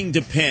wearing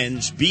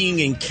Depends, being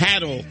in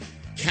cattle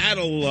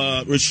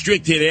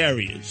restricted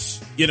areas,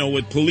 you know,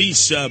 with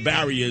police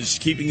barriers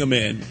keeping them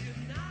in.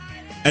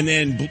 And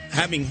then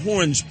having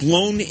horns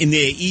blown in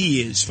their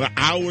ears for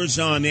hours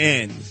on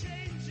end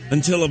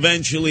until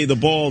eventually the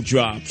ball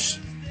drops.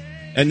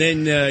 And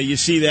then you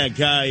see that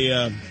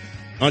guy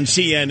on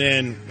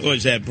CNN, what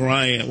was that,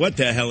 Brian? What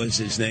the hell is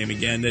his name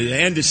again?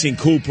 Anderson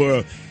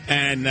Cooper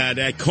and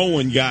that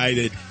Cohen guy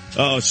that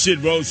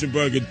Sid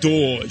Rosenberg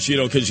adores, you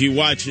know, because he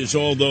watches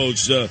all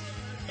those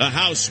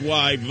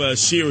housewife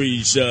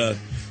series.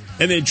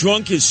 And they're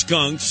drunk as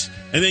skunks.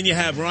 And then you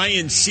have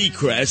Ryan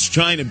Seacrest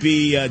trying to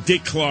be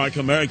Dick Clark,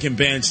 American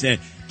Bandstand.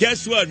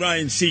 Guess what,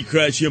 Ryan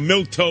Seacrest? You're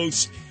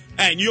milquetoast,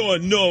 and you're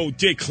no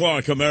Dick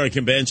Clark,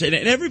 American Bandstand.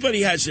 And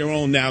everybody has their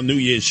own now New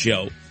Year's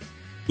show,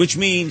 which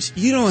means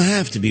you don't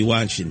have to be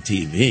watching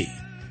TV.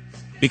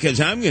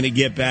 Because I'm going to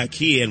get back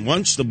here, and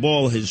once the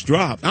ball has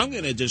dropped, I'm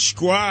going to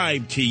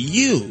describe to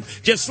you,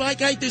 just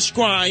like I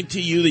described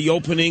to you the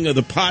opening of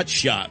the Pot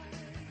Shop,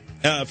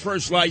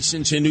 first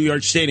license in New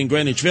York State in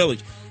Greenwich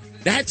Village.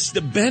 That's the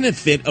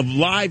benefit of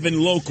live and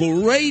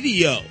local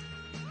radio.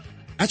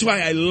 That's why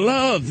I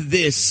love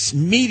this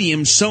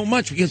medium so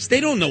much, because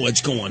they don't know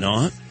what's going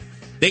on.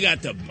 They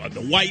got the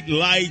white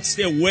lights.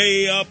 They're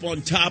way up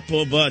on top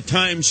of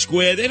Times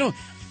Square.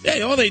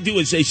 All they do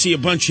is they see a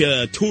bunch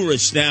of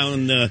tourists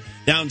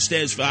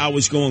downstairs for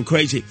hours going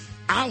crazy.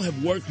 I'll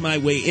have worked my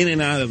way in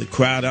and out of the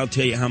crowd. I'll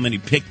tell you how many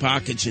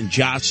pickpockets and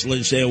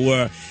jostlers there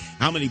were,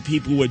 how many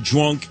people were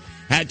drunk,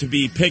 had to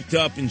be picked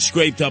up and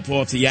scraped up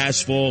off the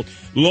asphalt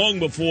long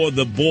before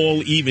the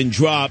ball even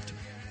dropped.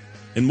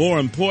 And more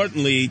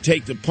importantly,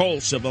 take the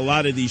pulse of a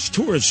lot of these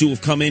tourists who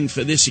have come in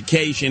for this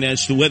occasion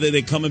as to whether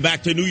they're coming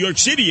back to New York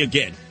City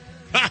again.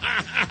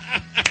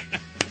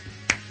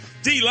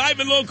 D, live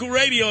and local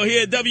radio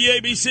here at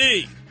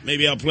WABC.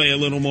 Maybe I'll play a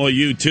little more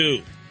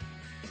U2.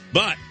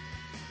 But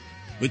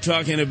we're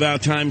talking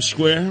about Times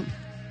Square.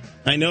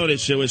 I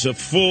noticed there was a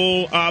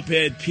full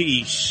op-ed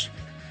piece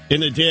in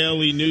the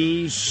Daily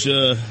News.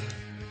 I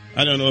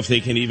don't know if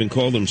they can even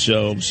call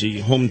themselves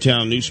the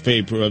hometown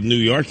newspaper of New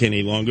York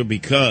any longer,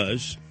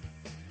 because,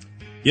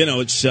 you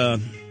know, it's so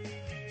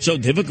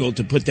difficult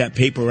to put that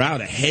paper out.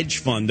 A hedge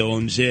fund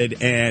owns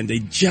it, and they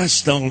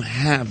just don't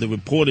have the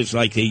reporters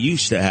like they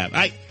used to have.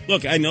 I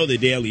know the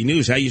Daily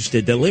News. I used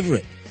to deliver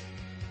it.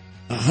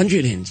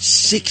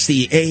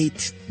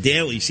 168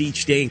 dailies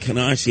each day in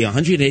Canarsie,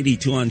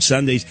 182 on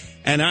Sundays,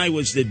 and I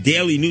was the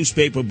Daily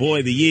Newspaper Boy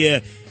of the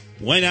Year.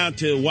 Went out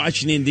to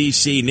Washington,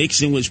 D.C.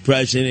 Nixon was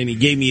president, and he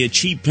gave me a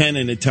cheap pen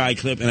and a tie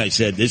clip, and I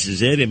said, this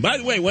is it. And by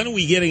the way, when are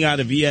we getting out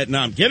of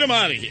Vietnam? Get him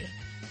out of here.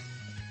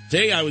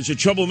 See, I was a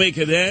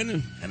troublemaker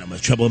then, and I'm a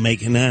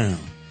troublemaker now.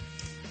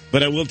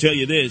 But I will tell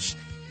you this.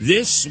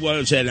 This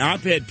was an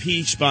op-ed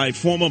piece by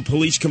former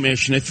police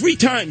commissioner 3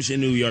 times in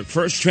New York.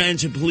 First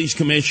transit police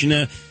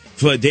commissioner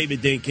for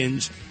David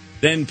Dinkins,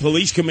 then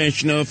police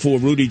commissioner for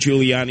Rudy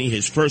Giuliani,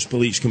 his first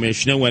police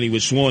commissioner when he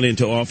was sworn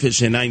into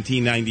office in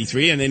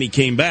 1993, and then he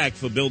came back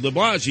for Bill de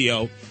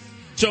Blasio.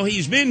 So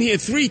he's been here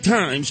 3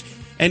 times,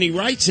 and he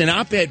writes an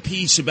op-ed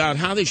piece about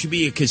how there should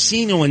be a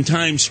casino in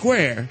Times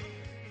Square.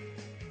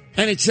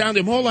 And it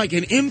sounded more like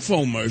an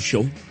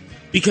infomercial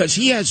because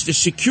he has the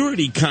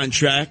security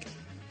contract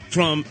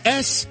from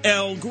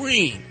S.L.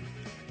 Green,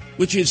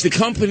 which is the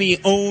company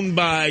owned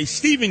by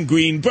Stephen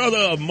Green, brother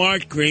of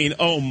Mark Green.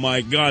 Oh,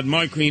 my God,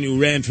 Mark Green,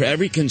 who ran for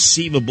every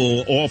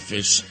conceivable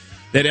office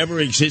that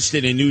ever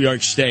existed in New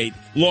York State,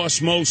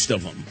 lost most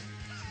of them.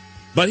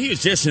 But he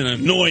was just an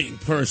annoying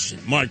person,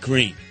 Mark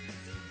Green.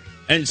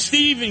 And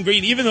Stephen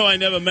Green, even though I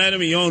never met him,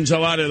 he owns a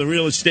lot of the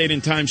real estate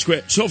in Times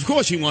Square. So, of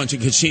course, he wants a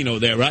casino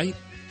there, right?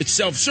 It's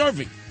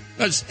self-serving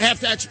because half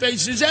that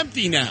space is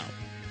empty now.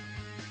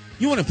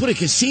 You want to put a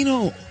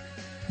casino,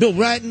 Bill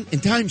Bratton,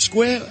 in Times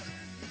Square?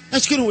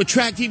 That's going to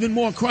attract even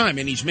more crime.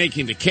 And he's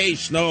making the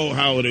case,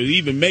 how it'll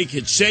even make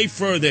it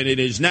safer than it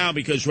is now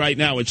because right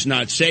now it's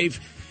not safe.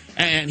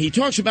 And he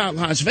talks about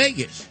Las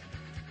Vegas.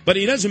 But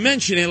he doesn't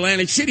mention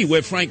Atlantic City,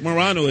 where Frank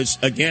Morano is,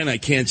 again, I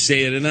can't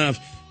say it enough,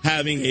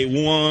 having a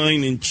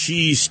wine and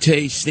cheese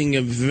tasting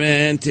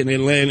event in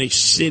Atlantic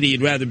City.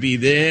 He'd rather be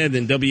there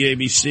than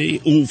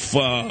WABC.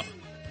 Oof.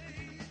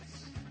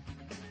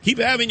 Keep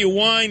having your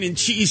wine and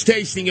cheese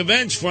tasting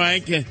events,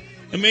 Frank.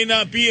 There may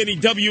not be any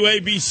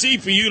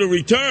WABC for you to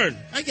return.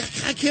 I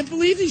can't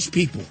believe these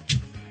people.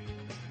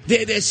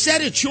 Their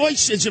set of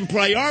choices and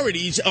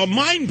priorities are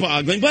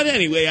mind-boggling. But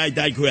anyway, I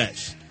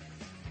digress.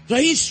 So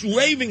he's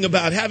raving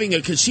about having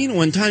a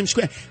casino in Times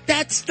Square.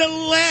 That's the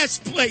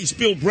last place,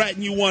 Bill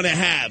Bratton, you want to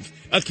have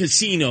a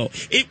casino.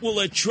 It will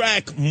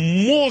attract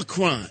more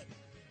crime.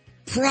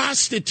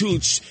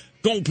 Prostitutes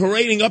go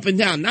parading up and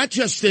down, not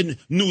just the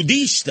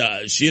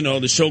nudistas,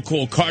 the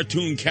so-called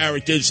cartoon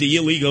characters, the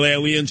illegal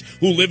aliens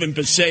who live in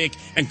Passaic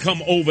and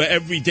come over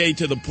every day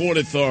to the Port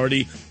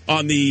Authority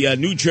on the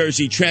New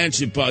Jersey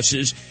transit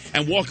buses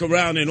and walk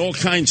around in all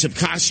kinds of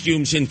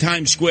costumes in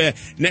Times Square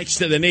next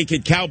to the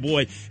naked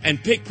cowboy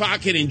and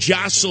pickpocket and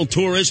jostle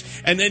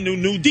tourists, and then the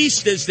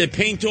nudistas that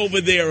paint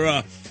over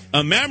their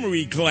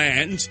mammary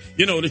glands,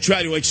 to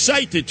try to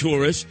excite the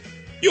tourists.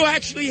 You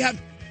actually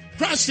have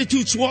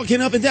prostitutes walking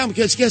up and down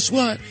because guess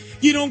what?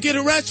 You don't get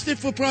arrested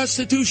for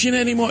prostitution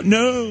anymore.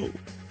 No.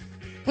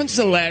 When's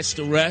the last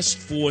arrest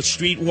for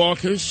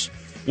streetwalkers?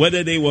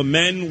 Whether they were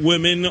men,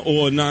 women,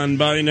 or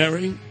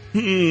non-binary?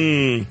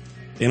 They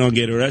don't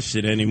get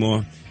arrested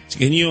anymore. So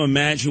can you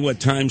imagine what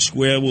Times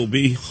Square will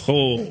be?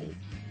 Oh,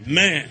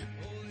 man.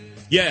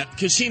 Yeah,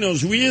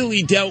 casinos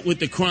really dealt with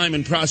the crime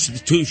and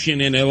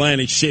prostitution in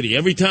Atlantic City.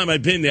 Every time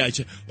I've been there, I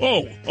say,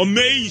 oh,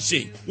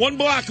 amazing. 1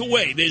 block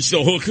away, there's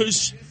the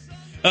hookers.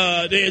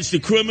 There's the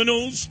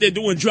criminals. They're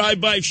doing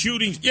drive-by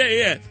shootings.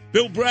 Yeah.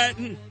 Bill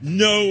Bratton,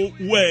 no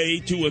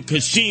way to a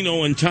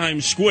casino in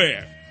Times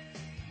Square.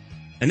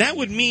 And that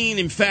would mean,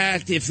 in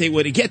fact, if they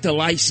were to get the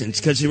license,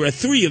 because there are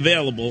 3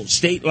 available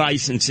state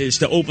licenses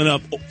to open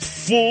up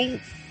full,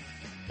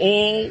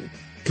 all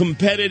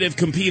competitive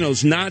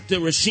casinos, not the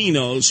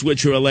racinos,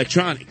 which are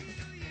electronic.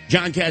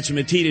 John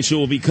Catsimatidis, who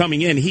will be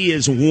coming in, he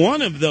is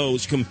one of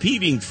those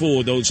competing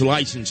for those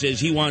licenses.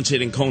 He wants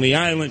it in Coney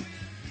Island.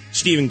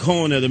 Stephen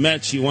Cohen of the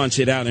Mets, he wants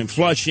it out in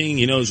Flushing.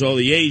 He knows all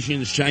the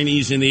Asians,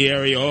 Chinese in the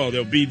area. Oh,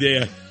 they'll be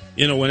there,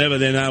 whenever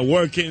they're not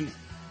working.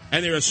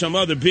 And there are some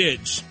other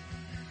bids.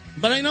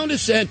 But I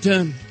noticed that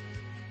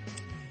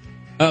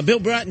Bill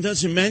Bratton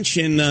doesn't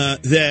mention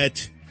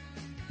that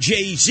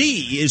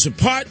Jay-Z is a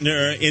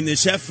partner in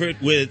this effort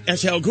with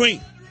S.L.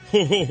 Green.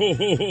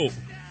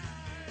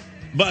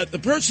 But the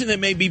person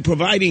that may be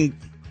providing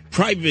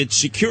private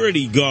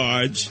security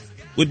guards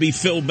would be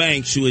Phil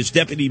Banks, who is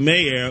deputy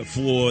mayor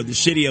for the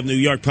city of New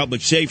York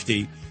Public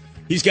Safety.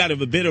 He's got a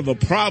bit of a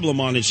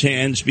problem on his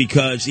hands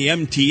because the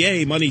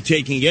MTA,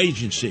 money-taking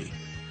agency.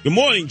 Good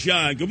morning,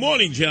 John. Good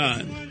morning,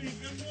 John.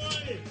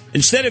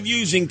 Instead of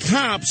using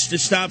cops to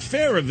stop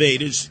fare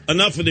evaders,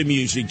 enough of the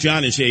music.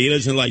 John is here. He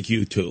doesn't like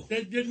you, too.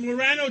 Did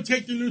Morano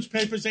take the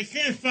newspapers? I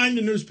can't find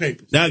the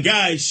newspapers. Now,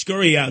 guys,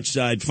 scurry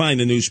outside. Find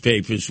the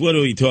newspapers. What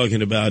are we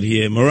talking about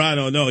here?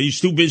 Morano, no,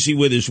 he's too busy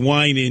with his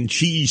wine and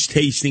cheese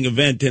tasting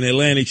event in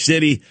Atlantic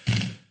City.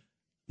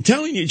 I'm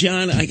telling you,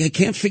 John, I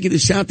can't figure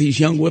this out. These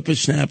young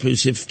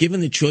whippersnappers, if given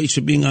the choice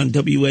of being on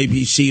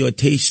WABC or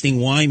tasting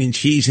wine and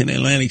cheese in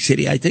Atlantic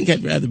City, I think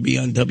I'd rather be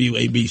on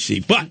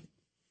WABC. But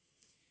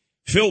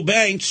Phil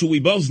Banks, who we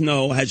both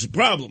know, has a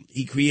problem.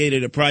 He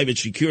created a private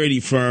security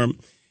firm,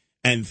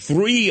 and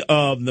 3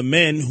 of the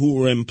men who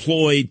were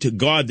employed to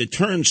guard the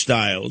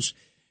turnstiles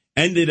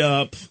ended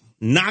up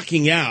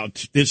knocking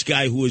out this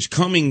guy who was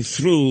coming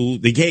through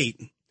the gate,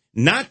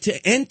 not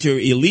to enter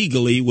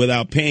illegally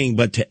without paying,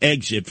 but to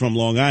exit from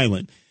Long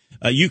Island.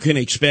 You can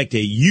expect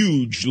a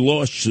huge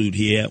lawsuit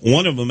here.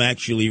 One of them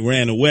actually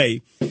ran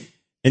away.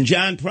 And,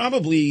 John,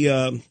 probably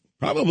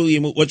Probably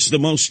what's the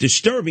most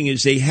disturbing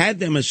is they had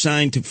them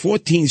assigned to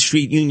 14th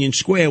Street Union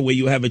Square, where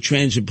you have a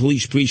transit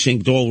police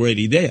precinct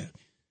already there.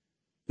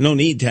 No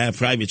need to have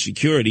private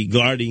security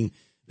guarding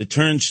the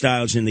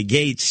turnstiles and the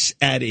gates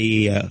at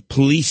a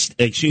police.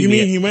 You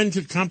mean he went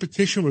into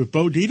competition with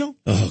Bo Dietl?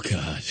 Oh,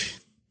 God.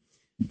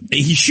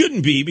 He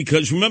shouldn't be,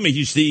 because remember,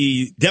 he's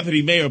the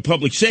deputy mayor of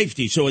public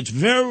safety. So it's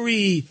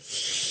very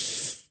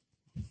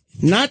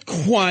not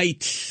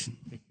quite.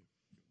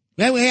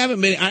 Well, we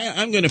haven't been.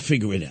 I'm going to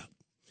figure it out.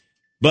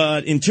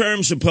 But in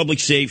terms of public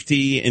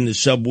safety in the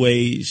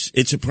subways,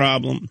 it's a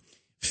problem.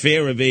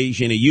 Fare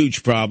evasion, a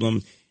huge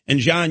problem. And,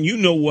 John, you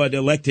know what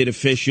elected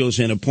officials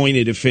and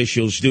appointed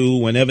officials do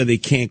whenever they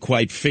can't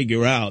quite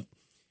figure out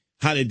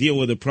how to deal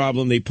with a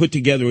problem. They put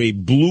together a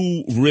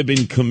blue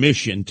ribbon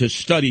commission to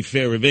study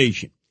fare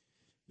evasion.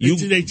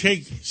 They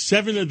take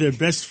 7 of their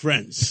best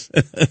friends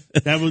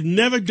that will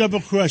never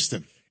double-cross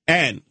them.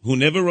 And who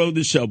never rode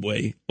the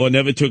subway or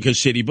never took a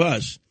city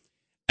bus.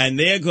 And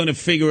they're going to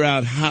figure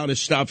out how to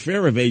stop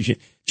fare evasion.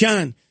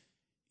 John,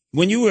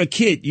 when you were a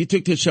kid, you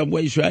took the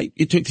subways, right?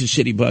 You took the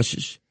city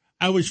buses.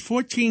 I was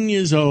 14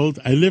 years old.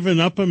 I live in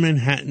Upper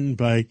Manhattan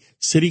by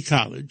City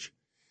College.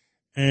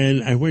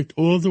 And I went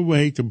all the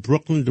way to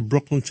Brooklyn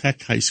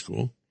Tech High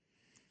School.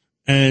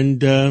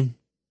 And, it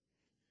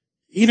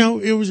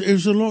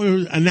was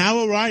an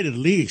hour ride at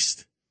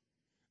least.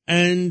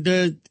 And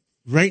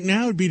right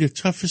now it'd be the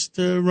toughest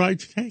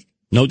ride to take.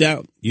 No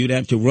doubt. You'd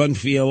have to run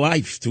for your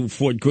life through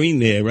Fort Greene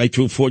there, right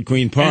through Fort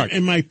Greene Park.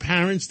 And my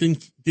parents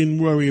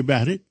didn't worry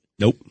about it.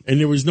 Nope. And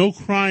there was no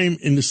crime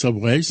in the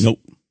subways. Nope.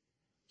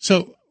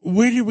 So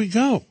where did we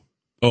go?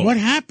 Oh, what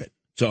happened?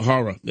 It's a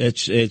horror.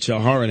 It's a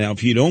horror now.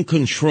 If you don't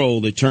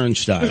control the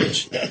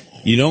turnstiles,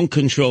 you don't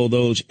control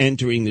those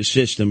entering the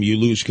system, you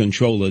lose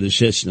control of the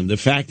system. The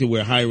fact that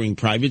we're hiring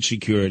private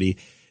security,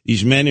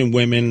 these men and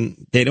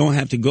women, they don't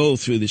have to go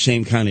through the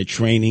same kind of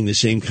training, the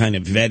same kind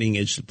of vetting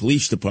as the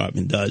police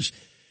department does.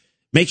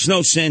 Makes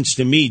no sense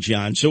to me,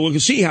 John. So we'll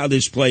see how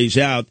this plays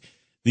out.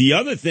 The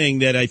other thing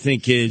that I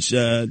think is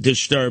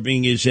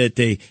disturbing is that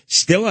they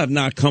still have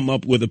not come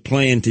up with a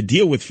plan to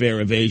deal with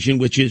fare evasion,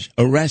 which is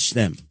arrest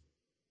them.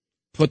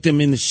 Put them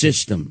in the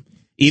system,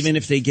 even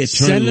if they get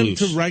turned loose.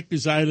 Send them to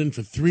Rikers Island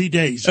for 3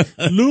 days.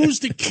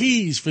 Lose the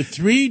keys for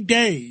 3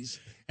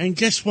 days. And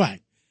guess what?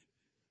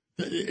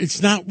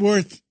 It's not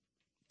worth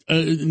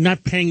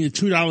not paying the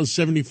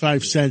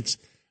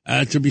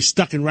 $2.75 to be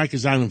stuck in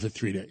Rikers Island for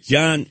 3 days.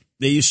 John,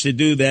 they used to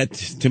do that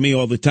to me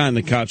all the time,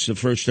 the cops, the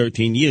first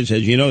 13 years.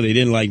 As you know, they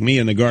didn't like me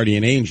and the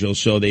guardian angel,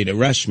 so they'd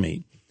arrest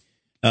me.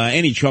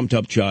 Any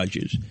trumped-up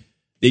charges.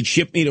 They'd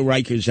ship me to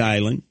Rikers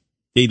Island.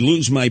 They'd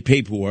lose my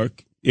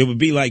paperwork. It would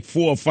be like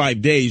 4 or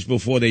 5 days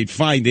before they'd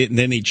find it, and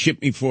then they'd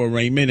ship me for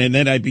arraignment, and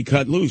then I'd be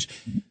cut loose.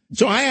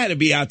 So I had to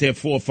be out there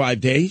 4 or 5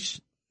 days.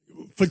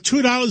 For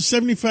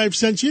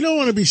 $2.75, you don't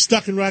want to be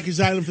stuck in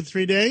Rikers Island for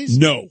 3 days?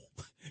 No.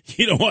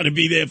 You don't want to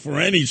be there for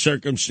any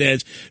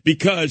circumstance,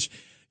 because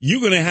you're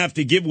going to have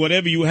to give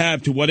whatever you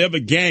have to whatever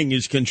gang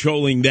is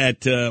controlling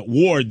that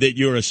ward that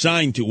you're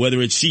assigned to,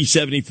 whether it's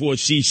C-74,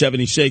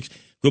 C-76,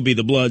 could be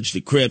the Bloods, the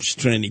Crips,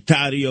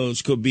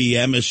 Trinitarios, could be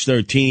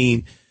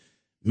MS-13.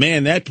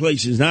 Man, that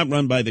place is not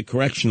run by the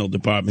correctional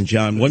department,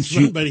 John. It's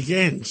run by the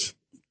gangs.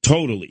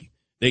 Totally.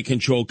 They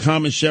control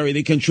commissary.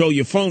 They control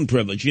your phone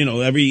privilege. You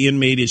know, every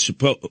inmate is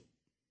supposed...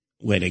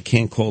 Wait, I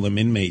can't call them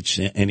inmates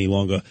any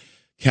longer.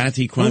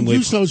 Kathy Crime Wave... Don't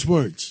use those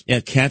words. Yeah,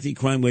 Kathy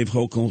Crime Wave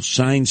Hochul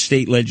signed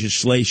state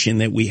legislation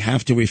that we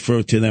have to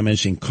refer to them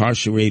as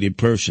incarcerated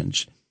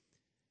persons.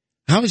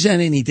 How is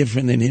that any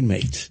different than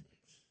inmates?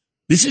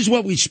 This is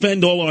what we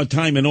spend all our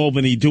time in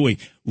Albany doing.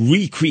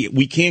 Recreate.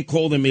 We can't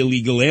call them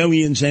illegal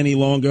aliens any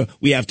longer.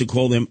 We have to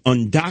call them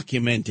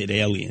undocumented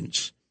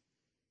aliens.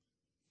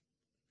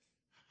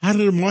 How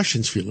do the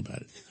Martians feel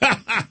about it?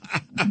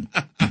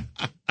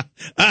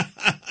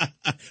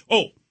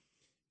 Oh,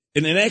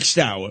 in the next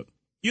hour,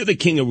 you're the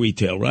king of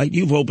retail, right?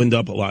 You've opened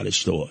up a lot of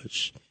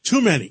stores.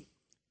 Too many.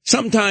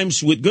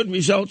 Sometimes with good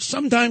results,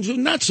 sometimes with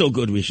not so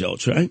good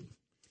results, right?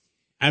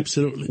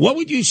 Absolutely. What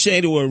would you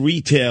say to a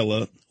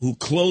retailer who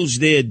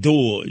closed their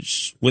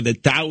doors with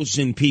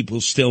 1,000 people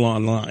still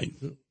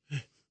online?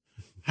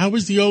 How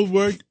was the old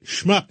word?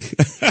 Schmuck.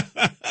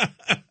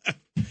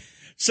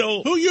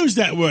 So who used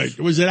that word?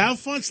 Was it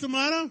Alphonse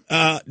D'Amato?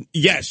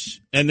 Yes.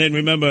 And then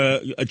remember,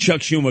 Chuck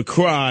Schumer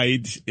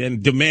cried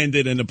and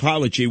demanded an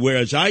apology,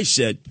 whereas I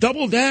said,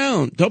 double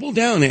down,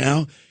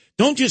 Al.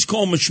 Don't just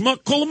call him a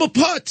schmuck, call him a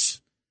putz.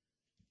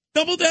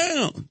 Double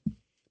down.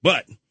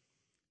 But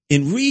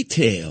in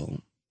retail,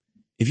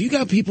 if you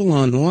got people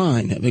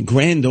online have a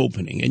grand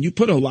opening, and you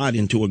put a lot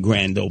into a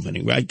grand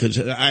opening, right? Because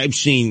I've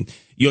seen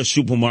your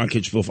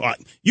supermarkets before.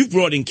 You've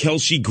brought in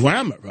Kelsey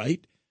Grammer,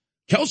 right?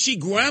 Kelsey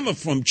Grammer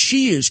from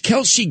Cheers,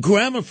 Kelsey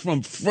Grammer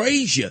from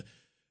Frasier.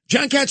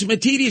 John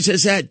Catsimatidis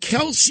has had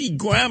Kelsey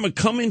Grammer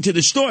come into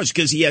the stores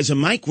because he has a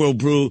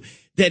microbrew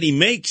that he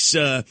makes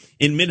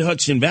in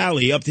Mid-Hudson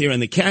Valley up there in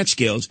the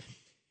Catskills.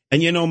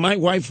 And, you know, my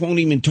wife won't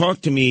even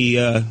talk to me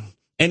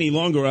any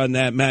longer on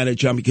that matter,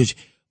 John, because,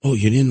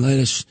 you didn't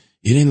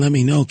let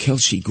me know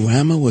Kelsey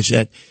Grammer was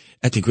at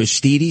at the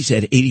Christidis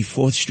at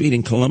 84th Street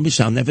in Columbus.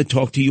 I'll never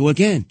talk to you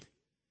again.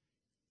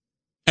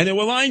 And there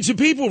were lines of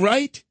people,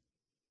 right?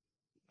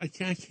 I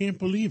can't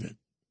believe it.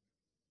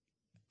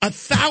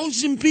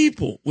 1,000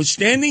 people were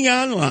standing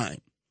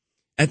online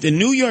at the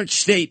New York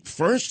State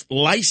first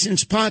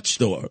licensed pot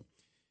store.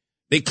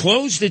 They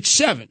closed at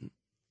 7,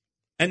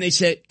 and they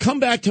said, come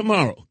back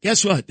tomorrow.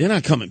 Guess what? They're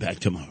not coming back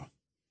tomorrow.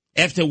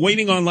 After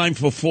waiting online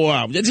for 4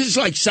 hours. This is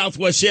like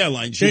Southwest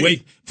Airlines. You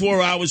wait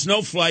 4 hours,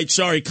 no flight.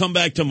 Sorry, come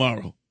back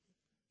tomorrow.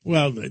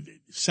 Well,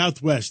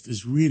 Southwest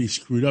is really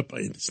screwed up, I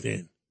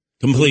understand.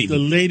 Completely.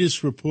 The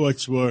latest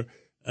reports were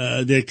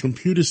their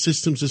computer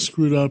systems are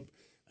screwed up.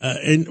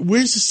 And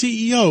where's the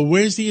CEO?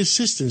 Where's the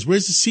assistants?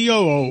 Where's the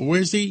COO?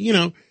 Where's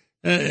the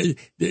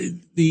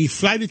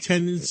flight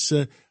attendants?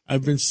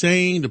 I've been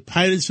saying, the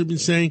pilots have been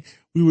saying,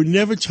 we were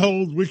never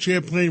told which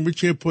airplane,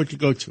 which airport to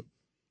go to.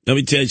 Let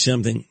me tell you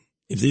something.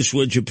 If this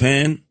were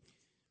Japan,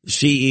 the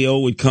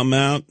CEO would come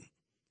out.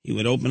 He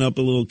would open up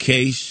a little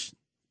case.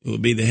 It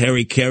would be the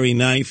Harry Carey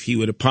knife. He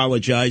would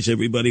apologize.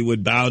 Everybody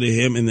would bow to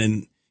him. And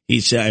then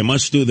he'd say, I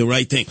must do the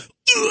right thing.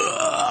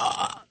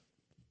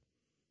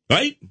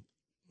 Right?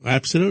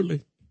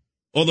 Absolutely.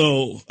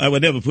 Although I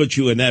would never put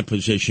you in that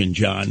position,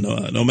 John,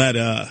 no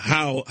matter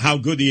how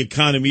good the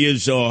economy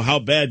is or how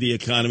bad the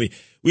economy.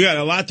 We got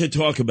a lot to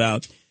talk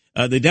about.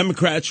 The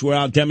Democrats were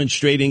out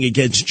demonstrating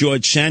against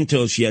George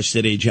Santos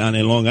yesterday, John,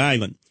 in Long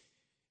Island.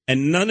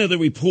 And none of the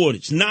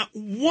reporters, not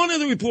one of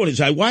the reporters,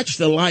 I watched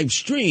the live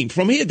stream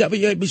from here,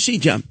 WABC,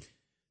 John.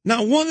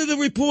 Not one of the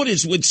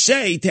reporters would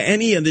say to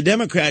any of the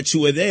Democrats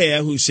who were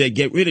there who said,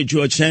 get rid of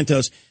George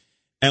Santos.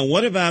 And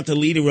what about the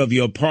leader of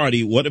your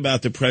party? What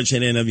about the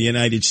president of the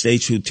United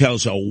States who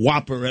tells a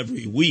whopper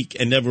every week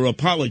and never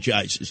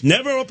apologizes?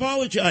 Never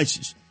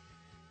apologizes.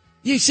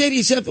 You say to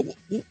yourself,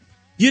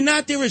 you're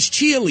not there as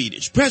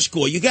cheerleaders, press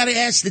corps. You got to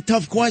ask the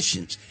tough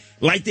questions.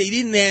 Like they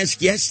didn't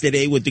ask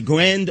yesterday with the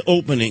grand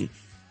opening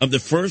of the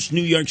first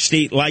New York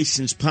State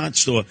licensed pot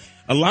store.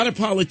 A lot of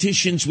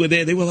politicians were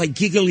there. They were like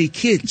giggly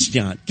kids,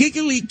 John.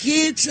 Giggly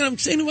kids. And I'm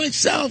saying to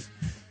myself,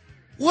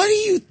 what are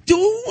you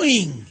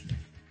doing?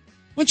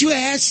 Once you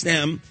ask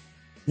them,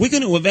 we're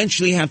going to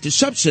eventually have to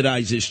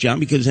subsidize this, John,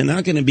 because they're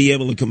not going to be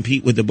able to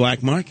compete with the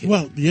black market.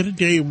 Well, the other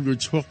day we were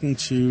talking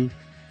to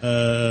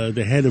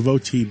the head of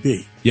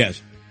OTB.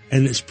 Yes.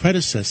 And his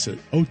predecessor,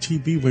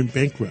 OTB, went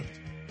bankrupt.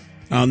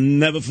 I'll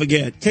never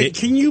forget.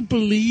 Can you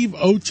believe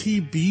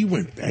OTB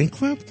went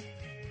bankrupt?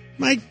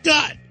 My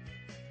God.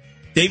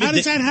 How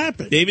does that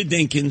happen? David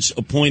Dinkins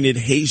appointed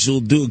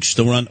Hazel Dukes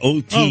to run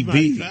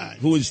OTB,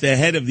 who is the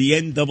head of the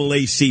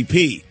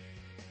NAACP.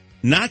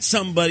 Not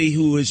somebody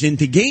who is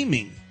into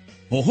gaming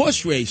or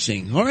horse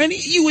racing or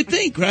any, you would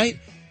think, right?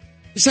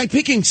 It's like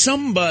picking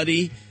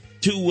somebody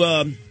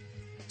to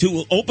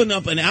open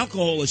up an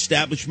alcohol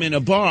establishment, a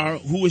bar,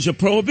 who is a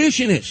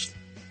prohibitionist.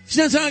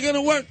 That's not going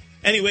to work.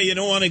 Anyway, you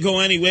don't want to go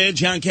anywhere.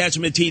 John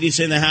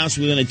Catsimatidis in the house.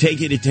 We're going to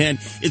take it at 10.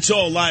 It's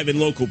all live and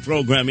local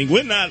programming.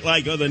 We're not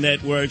like other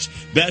networks.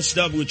 Best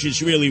of, which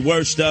is really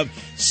worst of.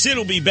 Sid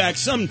will be back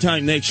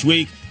sometime next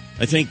week.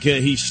 I think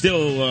he's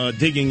still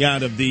digging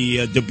out of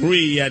the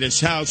debris at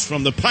his house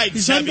from the pipes.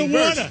 He's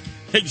underwater.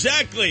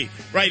 Exactly.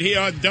 Right here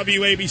on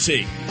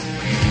WABC.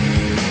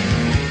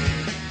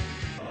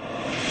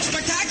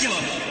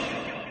 Spectacular.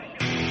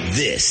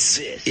 This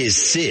is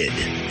Sid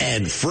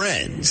and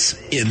Friends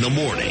in the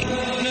morning.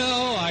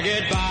 No, I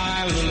get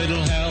by with a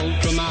little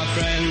help from my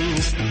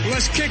friends.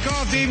 Let's kick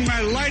off the evening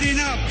by lighting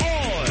up.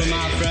 From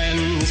my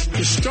friends.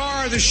 The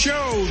star of the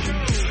show.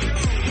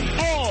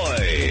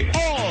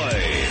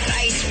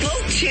 I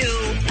spoke to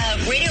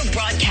a radio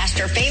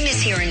broadcaster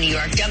famous here in New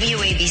York,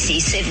 WABC,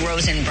 Sid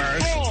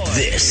Rosenberg.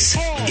 This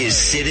is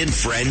Sid and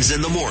Friends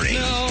in the morning.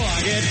 No,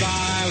 I get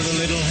by with a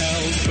little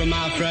help from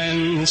my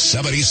friends.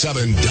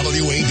 77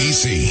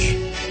 WABC.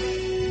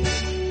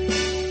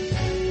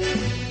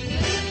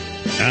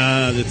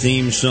 The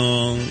theme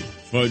song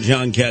for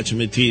John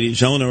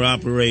Catsimatidis,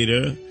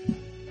 owner-operator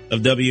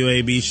of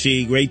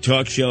WABC, great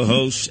talk show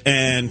host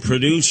and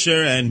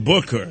producer and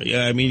booker.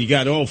 Yeah, I mean, you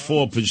got all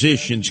four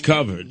positions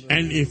covered.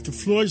 And if the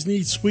floors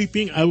need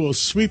sweeping, I will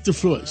sweep the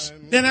floors.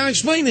 Then now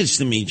explain this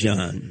to me,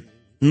 John.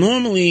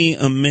 Normally,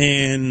 a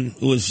man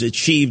who has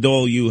achieved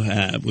all you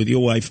have with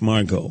your wife,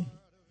 Margot,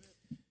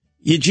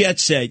 you jet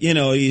set,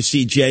 you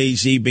see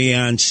Jay-Z,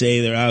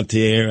 Beyonce, they're out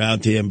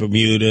there in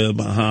Bermuda,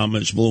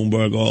 Bahamas,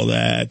 Bloomberg, all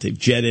that. They've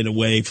jetted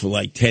away for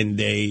like 10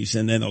 days,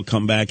 and then they'll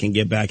come back and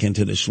get back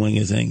into the swing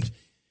of things.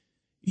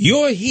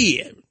 You're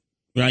here,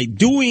 right,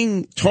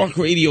 doing talk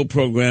radio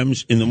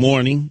programs in the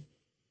morning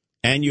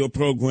and your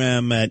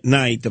program at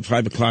night, the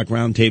 5 o'clock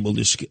roundtable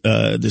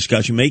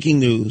discussion, making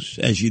news,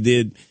 as you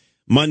did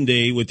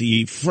Monday with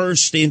the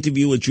first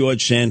interview with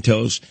George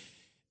Santos.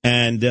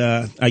 And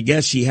I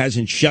guess he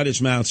hasn't shut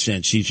his mouth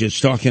since. He's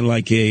just talking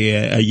like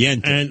a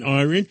yenta. And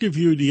our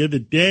interview the other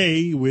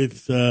day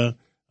with the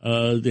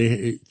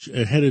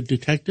head of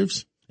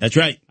detectives. That's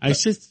right.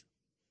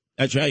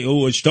 That's right.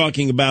 Who was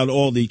talking about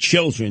all the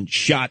children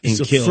shot and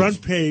killed. It's the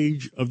front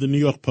page of the New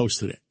York Post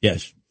today.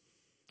 Yes.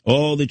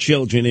 All the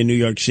children in New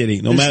York City.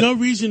 There's no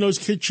reason those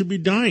kids should be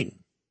dying.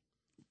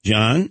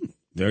 John,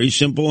 very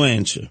simple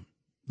answer.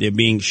 They're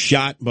being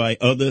shot by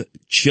other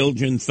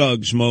children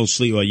thugs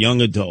mostly, or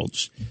young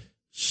adults.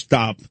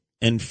 Stop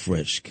and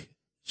frisk.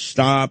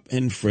 Stop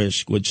and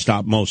frisk would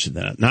stop most of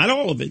that. Not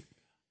all of it.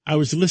 I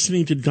was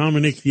listening to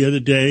Dominic the other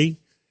day,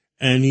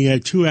 and he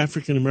had 2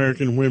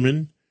 African-American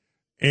women,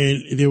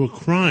 and they were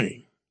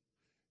crying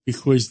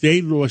because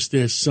they lost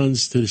their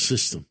sons to the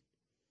system.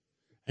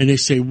 And they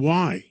say,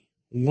 why?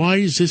 Why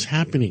is this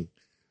happening?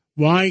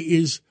 Why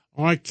is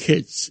our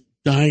kids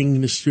dying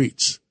in the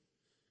streets?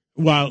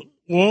 While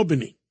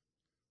Albany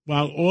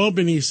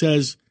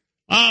says,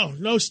 oh,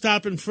 no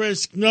stop and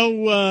frisk,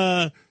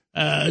 no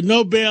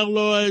bail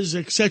laws,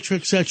 etc.,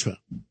 etc.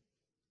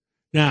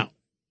 Now,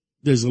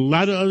 there's a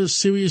lot of other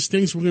serious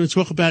things we're going to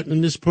talk about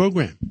in this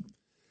program.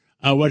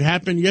 What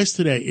happened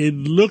yesterday, it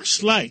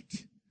looks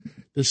like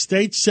the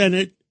state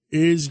Senate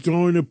is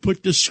going to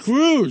put the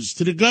screws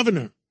to the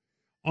governor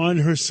on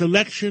her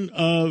selection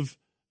of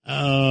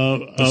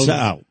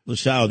LaSalle,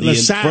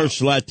 the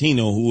first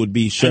Latino who would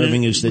be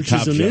serving as the top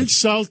judge. Which is an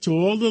insult to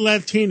all the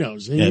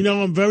Latinos. And you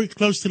know I'm very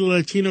close to the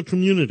Latino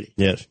community.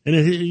 Yes. And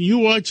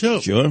you are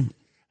too. Sure.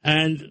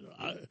 And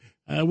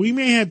we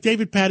may have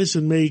David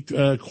Patterson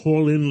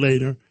call in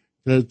later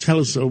to tell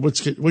us what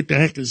the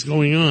heck is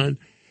going on.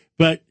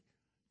 But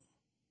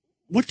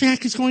what the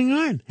heck is going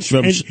on?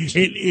 And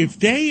if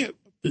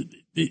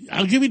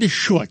I'll give you the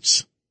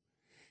shorts.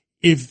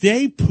 If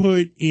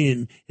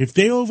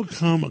they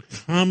overcome a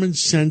common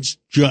sense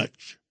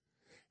judge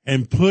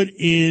and put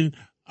in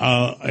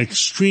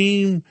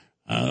extreme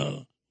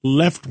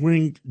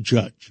left-wing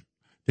judge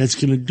that's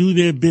going to do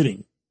their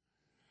bidding,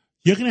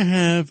 you're going to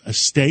have a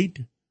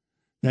state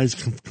that's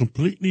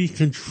completely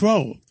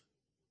controlled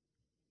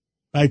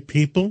by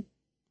people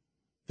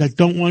that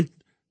don't want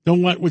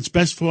what's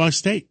best for our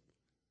state.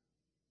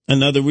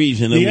 Another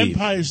reason to leave. The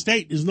Empire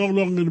State is no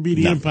longer going to be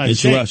the Empire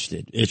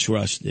State. It's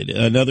rusted.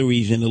 Another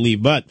reason to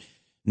leave. But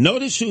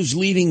notice who's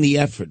leading the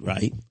effort,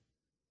 right?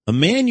 A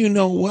man you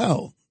know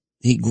well.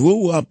 He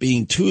grew up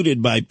being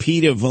tutored by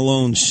Peter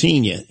Vallone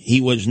Sr. He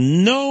was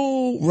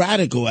no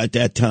radical at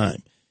that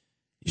time.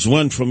 He's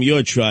one from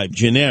your tribe,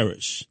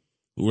 Generis,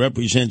 who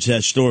represents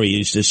that story.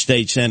 He's the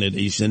state senator.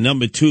 He's the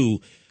number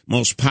 2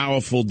 most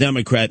powerful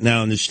Democrat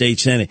now in the state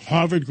Senate.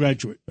 Harvard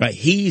graduate. Right.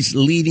 He's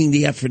leading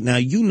the effort. Now,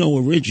 you know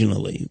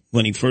originally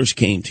when he first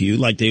came to you,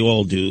 like they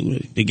all do,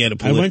 to get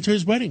a I went to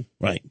his wedding.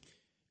 Right.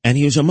 And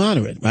he was a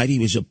moderate, right? He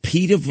was a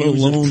Peter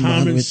Vallone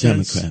moderate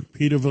Democrat.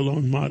 Peter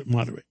Vallone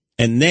moderate.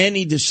 And then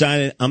he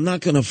decided, I'm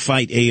not going to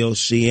fight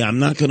AOC. I'm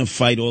not going to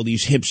fight all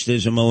these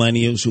hipsters and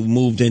millennials who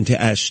moved into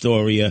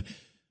Astoria.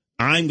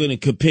 I'm going to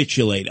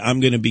capitulate.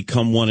 I'm going to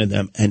become one of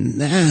them. And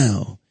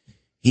now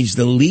he's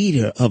the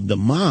leader of the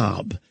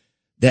mob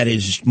that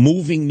is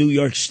moving New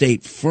York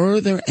State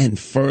further and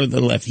further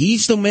left.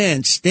 He's the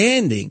man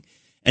standing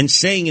and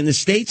saying in the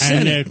state Senate.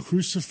 And they're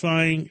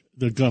crucifying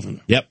the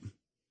governor. Yep.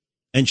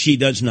 And she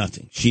does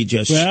nothing. She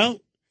just... Well,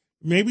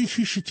 maybe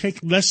she should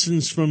take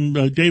lessons from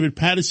David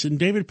Patterson.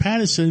 David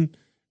Patterson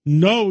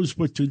knows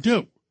what to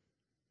do.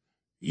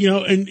 You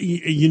know, and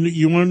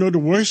you want to know the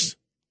worst?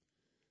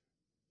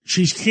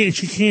 She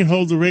can't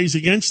hold the raise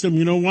against him.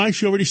 You know why?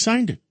 She already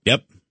signed it.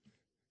 Yep.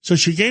 So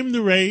she gave him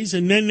the raise,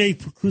 and then they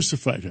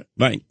crucified her.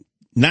 Right.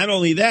 Not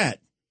only that,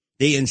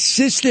 they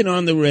insisted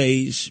on the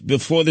raise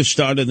before the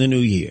start of the new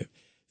year.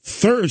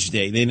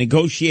 Thursday, they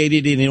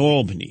negotiated it in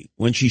Albany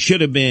when she should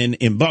have been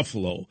in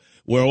Buffalo,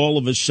 where all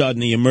of a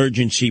sudden the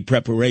emergency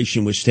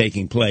preparation was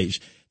taking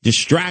place.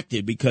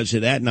 Distracted because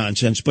of that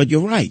nonsense. But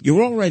you're right.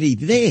 You're already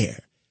there.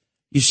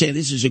 You say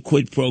this is a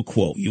quid pro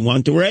quo. You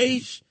want the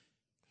raise?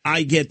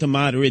 I get the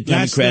moderate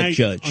Democrat Last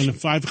judge. night on the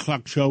 5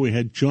 o'clock show, we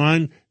had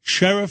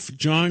Sheriff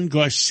John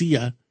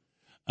Garcia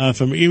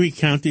from Erie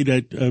County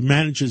that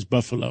manages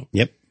Buffalo.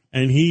 Yep.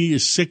 And he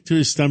is sick to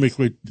his stomach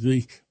with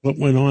what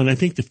went on. I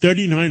think the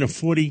 39 or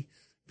 40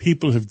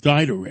 people have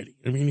died already.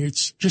 I mean,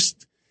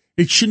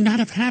 it should not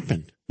have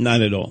happened.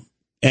 Not at all.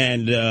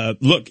 And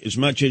look, as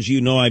much as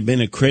you know, I've been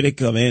a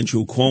critic of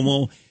Andrew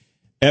Cuomo.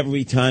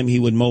 Every time he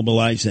would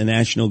mobilize the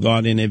National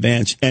Guard in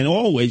advance, and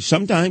always,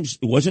 sometimes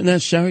it wasn't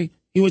necessary,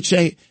 he would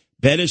say,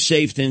 better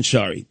safe than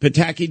sorry.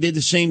 Pataki did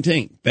the same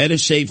thing. Better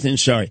safe than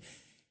sorry.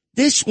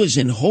 This was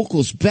in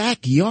Hochul's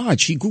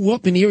backyard. She grew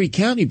up in Erie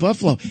County,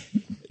 Buffalo.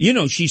 You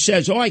know, she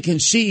says, I can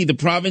see the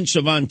province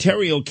of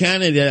Ontario,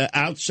 Canada,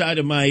 outside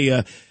of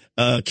my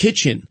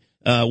kitchen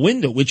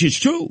window, which is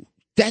true.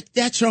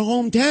 That's her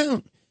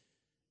hometown.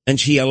 And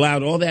she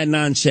allowed all that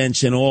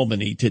nonsense in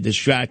Albany to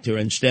distract her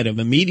instead of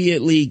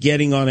immediately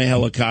getting on a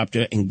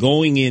helicopter and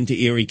going into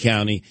Erie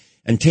County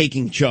and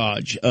taking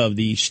charge of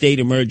the state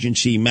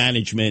emergency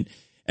management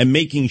and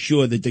making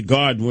sure that the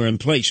Guard were in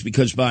place.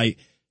 Because by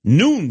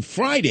noon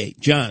Friday,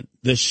 John,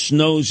 the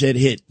snows had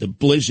hit, the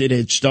blizzard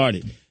had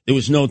started. There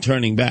was no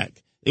turning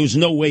back. There was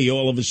no way you're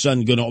all of a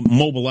sudden going to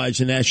mobilize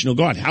the National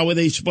Guard. How are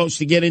they supposed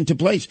to get into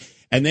place?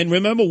 And then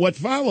remember what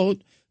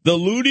followed, the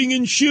looting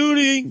and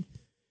shooting.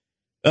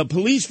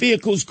 Police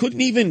vehicles couldn't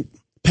even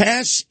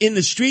pass in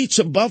the streets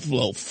of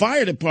Buffalo.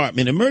 Fire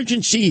department,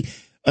 emergency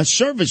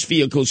service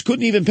vehicles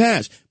couldn't even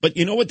pass. But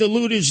you know what the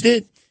looters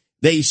did?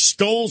 They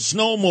stole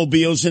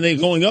snowmobiles, and they're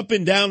going up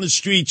and down the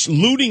streets,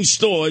 looting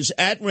stores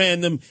at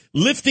random,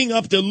 lifting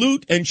up the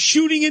loot and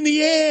shooting in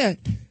the air.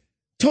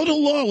 Total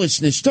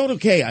lawlessness, total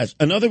chaos.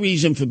 Another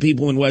reason for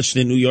people in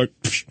Western New York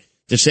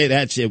to say,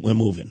 that's it, we're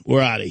moving. We're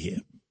out of here.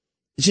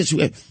 It's just,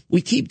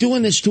 we keep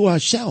doing this to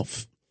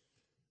ourselves.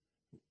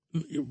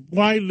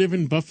 Why live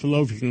in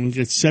Buffalo if you can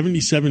get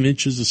 77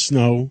 inches of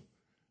snow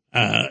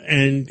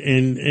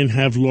and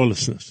have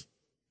lawlessness?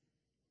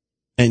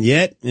 And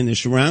yet, in the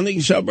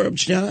surrounding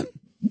suburbs, John,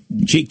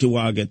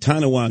 Cheektowaga,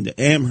 Tonawanda,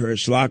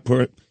 Amherst,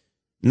 Lockport,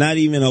 not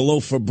even a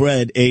loaf of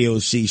bread,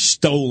 AOC,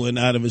 stolen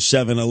out of a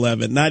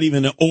 7-Eleven. Not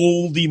even an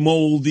oldie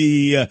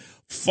moldy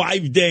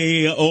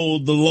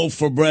 5-day-old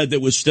loaf of bread that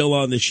was still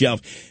on the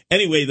shelf.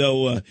 Anyway,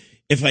 though,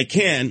 if I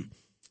can,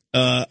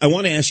 I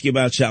want to ask you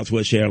about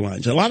Southwest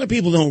Airlines. A lot of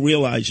people don't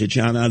realize it,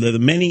 John, out of the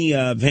many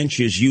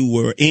ventures you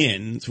were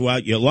in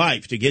throughout your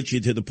life to get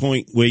you to the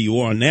point where you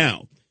are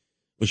now,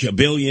 was a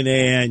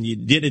billionaire, and you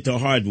did it the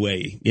hard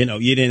way. You know,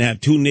 you didn't have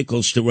two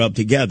nickels to rub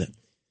together.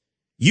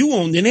 You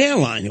owned an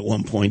airline at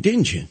one point,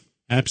 didn't you?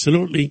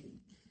 Absolutely.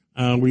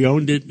 We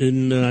owned it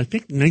in, I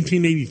think,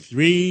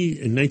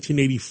 1983 and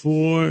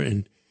 1984,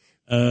 and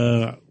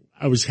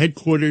I was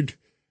headquartered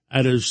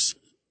out of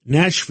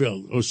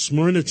Nashville, or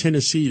Smyrna,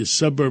 Tennessee, a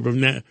suburb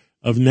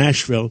of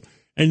Nashville.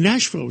 And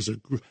Nashville was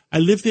I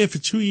lived there for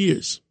 2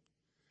 years,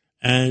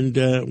 and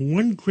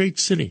one great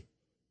city.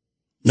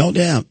 No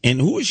doubt.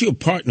 And who was your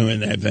partner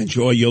in that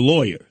venture, or your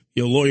lawyer?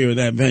 Your lawyer in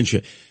that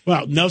venture?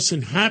 Well,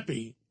 Nelson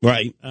Happy,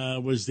 right,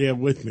 was there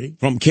with me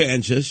from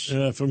Kansas.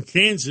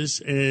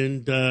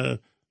 And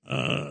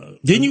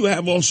didn't you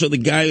have also the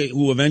guy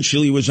who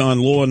eventually was on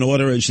Law and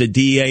Order as the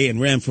DA and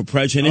ran for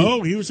president?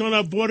 Oh, he was on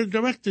our board of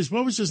directors.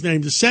 What was his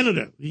name? The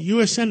senator, the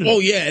U.S. senator. Oh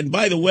yeah, and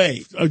by the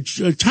way,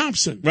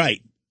 Thompson,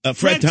 right,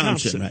 Fred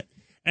Thompson, right.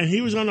 And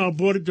he was on our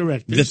board of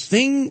directors. The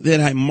thing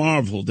that I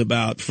marveled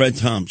about Fred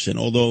Thompson,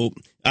 although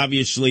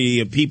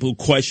obviously people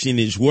question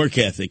his work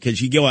ethic, because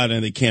you go out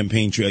on the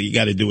campaign trail, you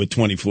got to do it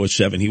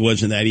 24/7. He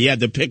wasn't that. He had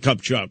the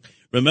pickup truck.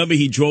 Remember,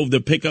 he drove the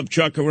pickup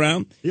truck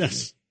around?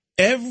 Yes.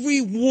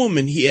 Every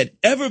woman he had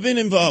ever been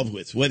involved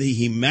with, whether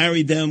he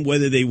married them,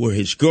 whether they were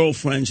his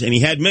girlfriends, and he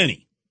had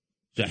many.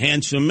 He's a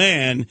handsome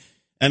man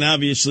and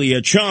obviously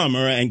a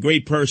charmer and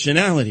great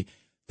personality.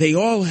 They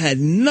all had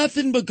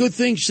nothing but good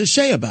things to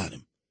say about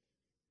him.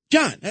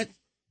 John,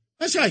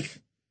 that's like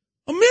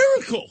a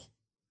miracle.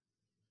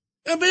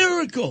 A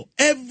miracle.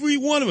 Every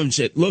one of them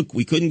said, look,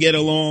 we couldn't get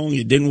along.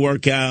 It didn't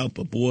work out.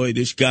 But, boy,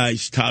 this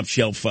guy's top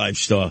shelf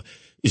 5-star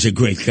is a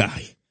great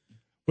guy.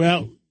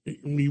 Well,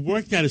 we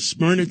worked out of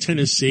Smyrna,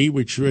 Tennessee,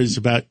 which was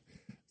about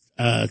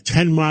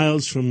 10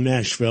 miles from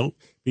Nashville,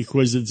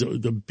 because it's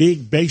the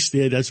big base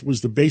there. That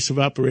was the base of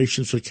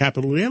operations for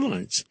Capital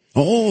Airlines.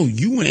 Oh,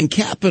 you went in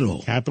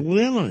Capital. Capital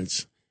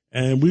Airlines.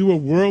 And we were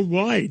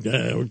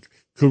worldwide.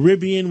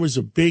 Caribbean was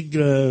a big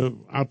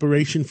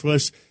operation for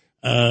us.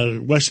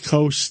 West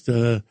Coast,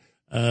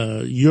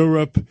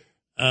 Europe.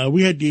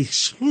 We had the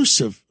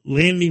exclusive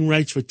landing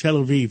rights for Tel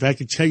Aviv. I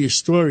could tell you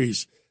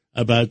stories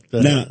about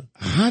now,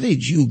 how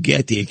did you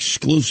get the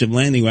exclusive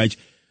landing rights?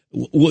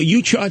 Were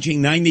you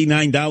charging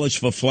 $99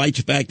 for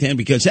flights back then?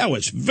 Because that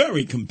was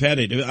very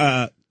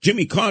competitive.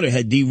 Jimmy Carter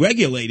had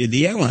deregulated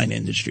the airline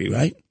industry,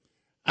 right?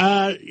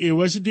 It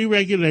was a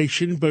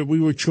deregulation, but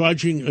we were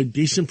charging a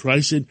decent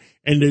price, and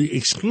the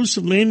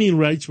exclusive landing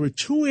rights were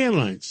two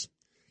airlines: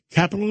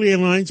 Capital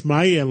Airlines,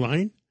 my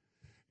airline,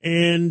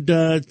 and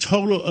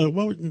Total.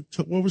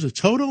 What was it?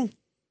 Total?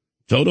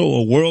 Total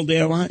or World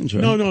Airlines?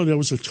 Right? No, there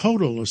was a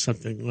Total or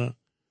something.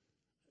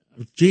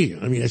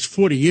 It's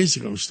 40 years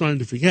ago. I'm starting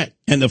to forget.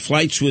 And the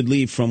flights would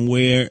leave from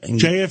where?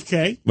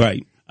 JFK.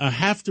 Right.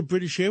 Half the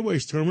British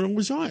Airways terminal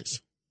was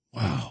ours.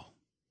 Wow.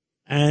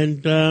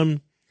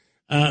 And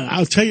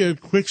I'll tell you a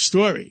quick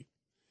story.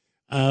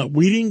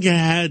 We didn't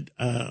get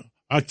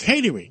our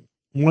catering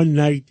one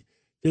night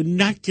did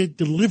not get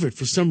delivered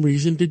for some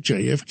reason to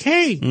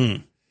JFK.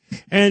 Mm.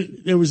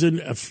 And there was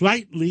a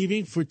flight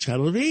leaving for Tel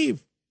Aviv.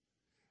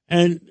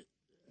 And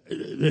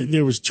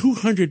there was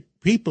 200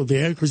 people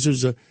there because there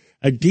was a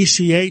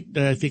DC-8.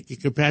 I think the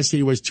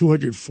capacity was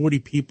 240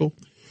 people.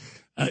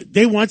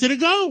 They wanted to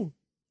go.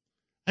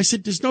 I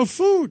said, there's no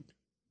food.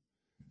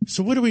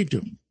 So what do we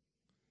do?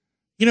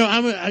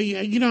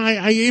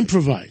 I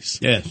improvise.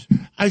 Yes.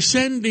 I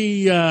send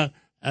the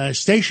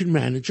station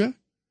manager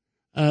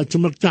to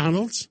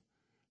McDonald's,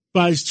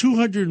 buys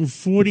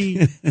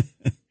 240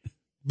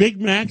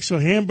 Big Macs or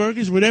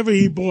hamburgers, whatever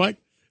he bought,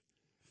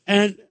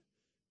 and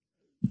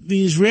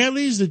the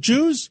Israelis, the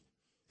Jews,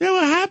 they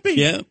were happy.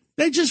 Yeah.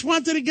 They just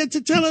wanted to get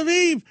to Tel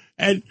Aviv.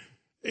 And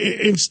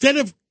instead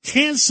of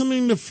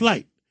canceling the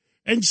flight,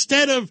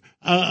 instead of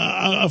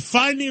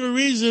finding a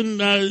reason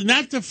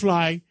not to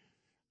fly,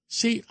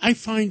 see, I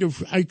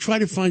try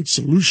to find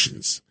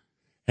solutions.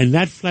 And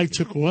that flight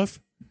took off.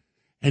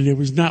 and there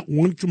was not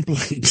one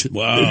complaint.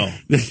 Wow.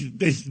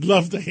 They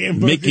loved the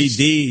hamburgers.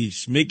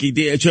 Mickey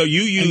D's. So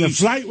you used... And the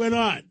flight went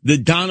on. The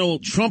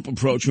Donald Trump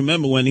approach.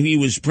 Remember, when he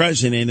was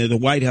president of the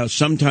White House,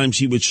 sometimes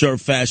he would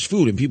serve fast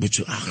food, and people would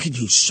say, how could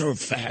you serve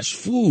fast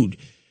food?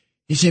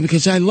 He said,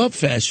 because I love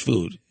fast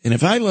food. And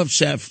if I love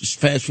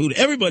fast food,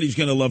 everybody's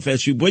going to love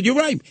fast food. But you're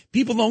right.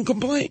 People don't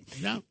complain.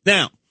 No.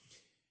 Now,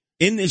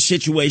 in this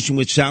situation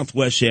with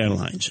Southwest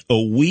Airlines,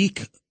 a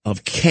week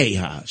of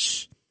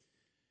chaos,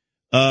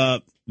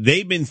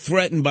 they've been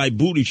threatened by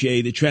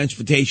Buttigieg, the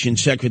transportation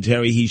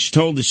secretary. He's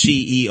told the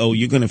CEO,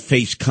 you're going to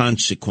face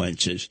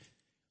consequences.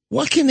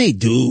 What can they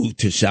do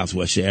to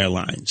Southwest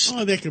Airlines?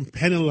 Oh, they can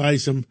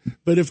penalize them.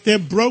 But if they're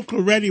broke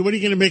already, what are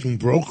you going to make them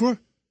broker?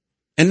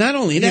 And not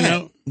only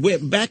that,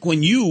 back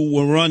when you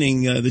were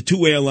running the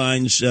two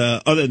airlines,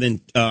 other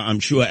than, I'm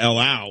sure, El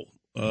Al,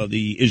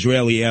 the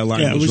Israeli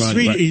airline was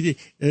running.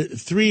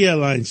 Three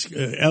airlines.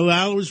 El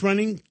Al was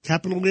running,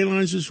 Capital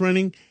Airlines was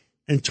running,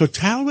 and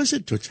Total, was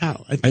it?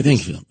 Total. I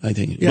think so.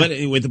 Yeah. But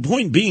anyway, the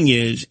point being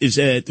is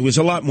that there was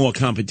a lot more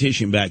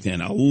competition back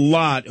then, a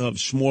lot of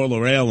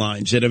smaller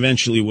airlines that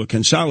eventually were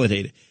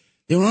consolidated.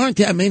 There aren't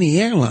that many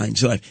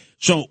airlines left.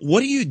 So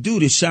what do you do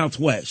to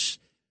Southwest?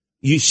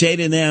 You say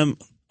to them,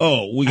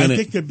 I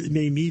think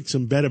they need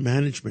some better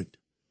management.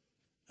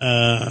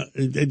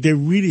 They're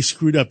really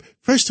screwed up.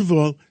 First of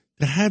all,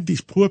 to have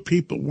these poor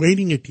people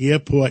waiting at the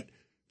airport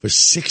for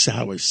 6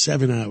 hours,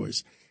 7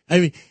 hours. I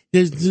mean,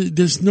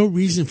 there's no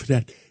reason for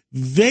that.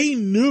 They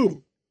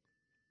knew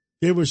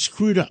they were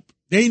screwed up.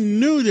 They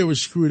knew they were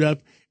screwed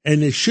up,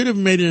 and they should have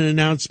made an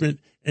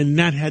announcement and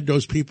not had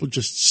those people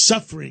just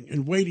suffering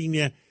and waiting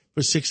there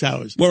for 6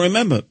 hours. Well,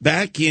 remember,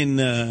 back in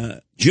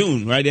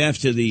June, right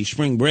after the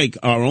spring break,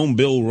 our own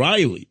Bill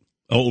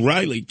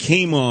O'Reilly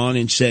came on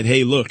and said,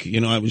 hey, look,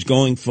 I was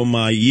going for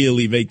my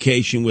yearly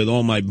vacation with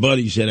all my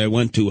buddies that I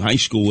went to high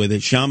school with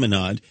at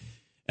Chaminade,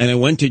 and I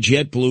went to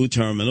JetBlue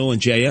Terminal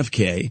and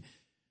JFK,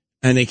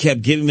 and they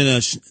kept giving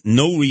us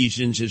no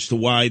reasons as to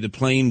why the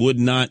plane would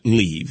not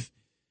leave.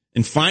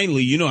 And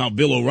finally, you know how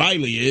Bill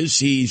O'Reilly is.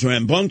 He's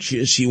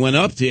rambunctious. He went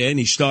up there and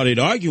he started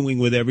arguing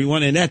with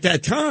everyone. And at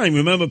that time,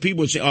 remember,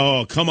 people would say,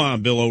 oh, come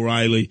on, Bill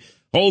O'Reilly,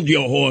 hold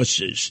your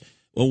horses.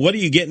 Well, what are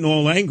you getting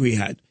all angry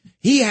at?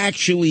 He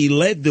actually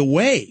led the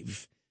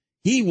wave.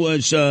 He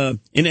was, in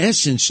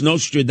essence,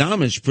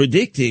 Nostradamus,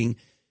 predicting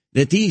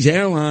that these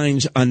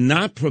airlines are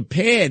not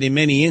prepared in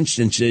many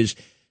instances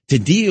to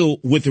deal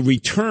with the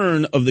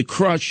return of the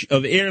crush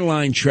of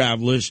airline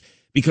travelers,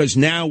 because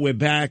now we're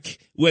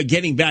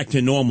getting back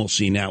to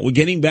normalcy now. We're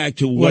getting back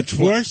to what's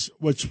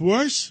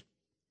worse,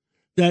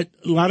 that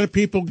a lot of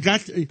people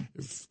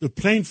the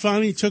plane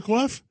finally took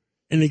off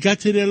and they got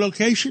to their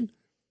location,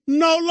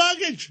 no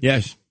luggage.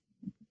 Yes.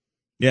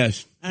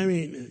 I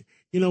mean,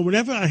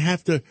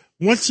 whenever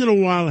once in a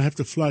while I have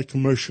to fly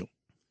commercial.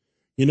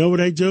 You know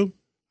what I do?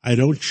 I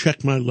don't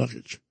check my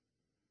luggage.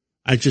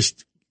 I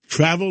just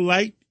travel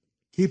light,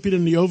 keep it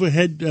in the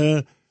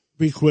overhead,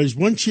 because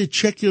once you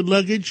check your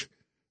luggage,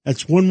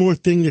 that's one more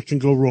thing that can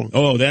go wrong.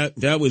 Oh,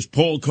 that was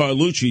Paul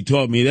Carlucci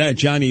taught me that.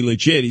 Johnny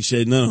Legit, he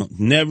said, no,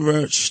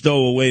 never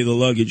stow away the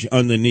luggage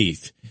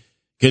underneath.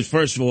 Because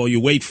first of all, you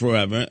wait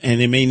forever,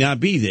 and it may not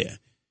be there.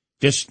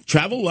 Just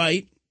travel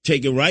light,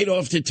 take it right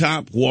off the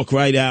top, walk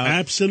right out.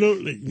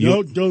 Absolutely.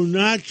 Do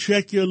not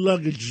check your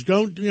luggage.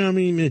 Don't,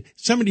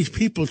 some of these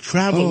people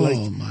travel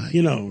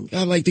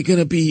God, like they're going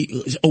to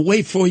be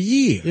away for a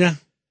year. Yeah.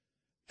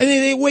 And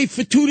then they wait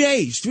for 2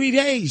 days, 3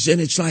 days, and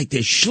it's like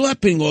they're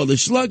schlepping all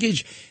this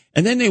luggage.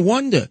 And then they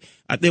wonder.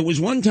 There was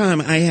one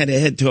time I had to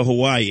head to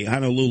Hawaii,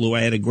 Honolulu.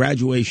 I had a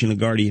graduation of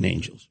Guardian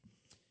Angels.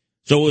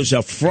 So it was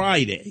a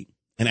Friday,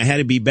 and I had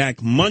to be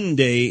back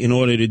Monday in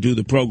order to do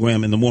the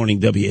program in the morning,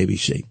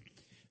 WABC.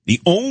 The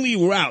only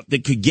route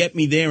that could get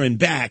me there and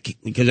back,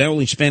 because I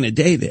only spent a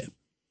day there,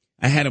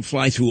 I had to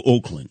fly through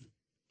Oakland.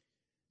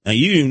 Now,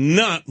 you do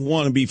not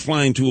want to be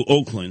flying through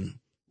Oakland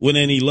with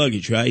any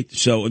luggage, right?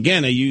 So,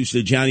 again, I used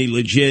the Johnny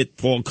Legit,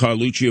 Paul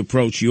Carlucci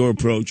approach, your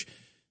approach.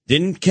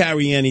 Didn't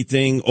carry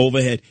anything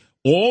overhead.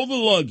 All the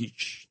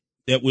luggage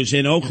that was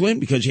in Oakland,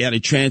 because he had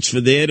to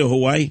transfer there to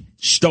Hawaii,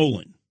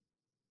 stolen.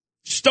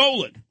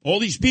 All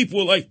these people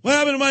were like, what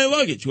happened to my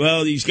luggage?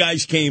 Well, these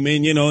guys came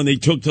in, and they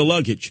took the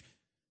luggage.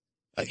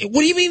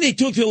 What do you mean they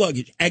took the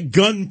luggage? At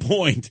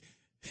gunpoint.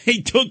 They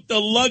took the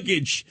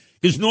luggage.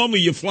 Because normally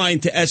you're flying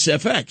to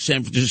SFX,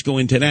 San Francisco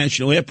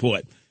International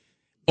Airport.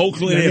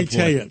 Oakland Airport. Let me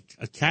tell you,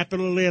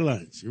 Capital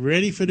Airlines. You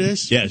ready for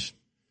this? Yes.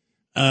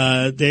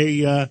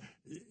 The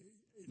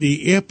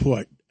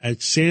airport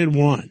at San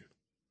Juan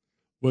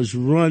was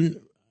run.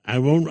 I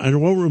won't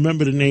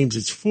remember the names.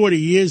 It's 40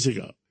 years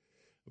ago,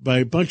 by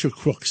a bunch of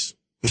crooks.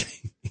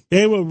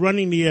 They were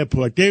running the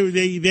airport. They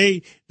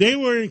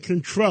were in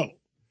control.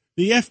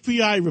 The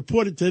FBI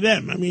reported to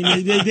them. I mean,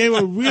 they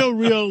were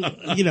real,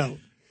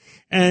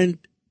 and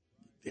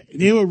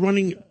they were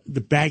running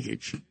the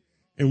baggage.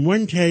 And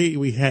one day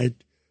we had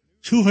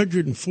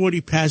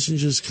 240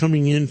 passengers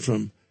coming in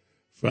from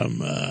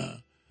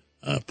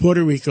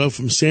Puerto Rico,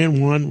 from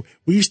San Juan.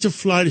 We used to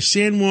fly to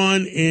San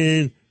Juan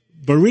and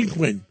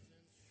Borinquen.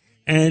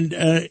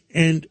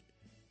 and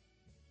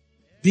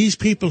these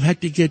people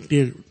had to get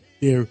their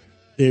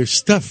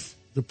stuff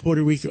to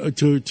Puerto Rico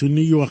to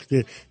New York.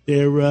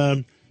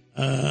 Their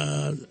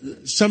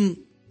some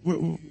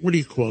what do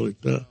you call it?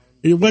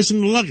 It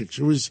wasn't luggage.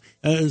 It was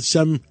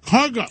some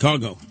cargo.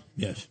 Cargo,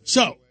 yes.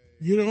 So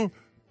the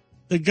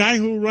guy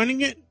who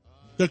running it,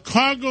 the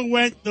cargo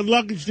went, the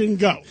luggage didn't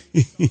go.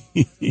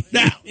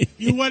 Now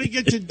you want to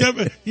get to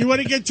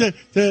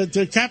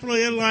Capital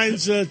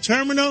Airlines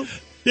terminal.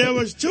 There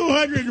was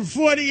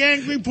 240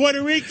 angry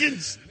Puerto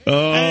Ricans.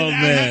 Oh, and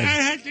man.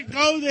 I had to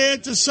go there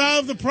to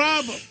solve the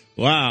problem.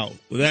 Wow.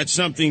 Well, that's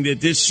something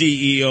that this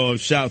CEO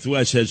of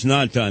Southwest has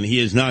not done. He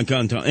has not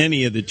gone to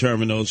any of the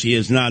terminals. He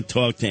has not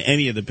talked to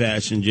any of the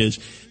passengers.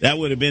 That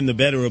would have been the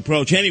better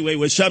approach. Anyway,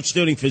 we're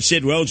substituting for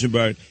Sid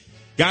Rosenberg.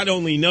 God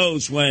only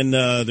knows when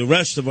the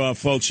rest of our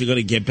folks are going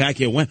to get back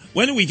here. When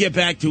do we get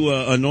back to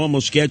a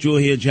normal schedule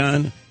here,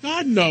 John?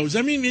 God knows.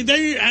 I mean, are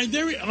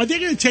they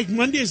going to take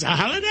Monday as a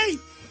holiday?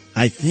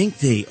 I think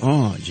they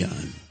are,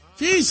 John.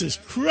 Jesus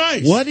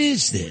Christ. What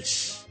is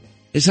this?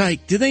 It's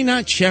like, do they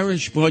not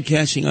cherish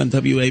broadcasting on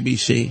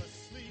WABC?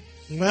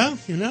 Well,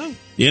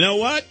 You know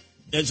what?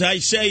 As I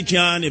say,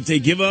 John, if they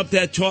give up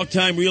that talk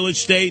time real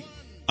estate,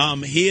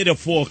 I'm here to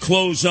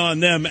foreclose on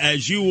them,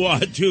 as you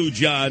are too,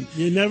 John.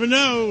 You never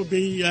know. It'll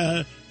be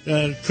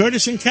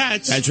Curtis and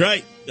Katz. That's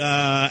right.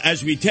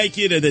 As we take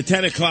you to the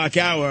 10 o'clock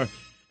hour,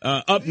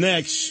 up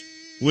next,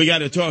 we got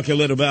to talk a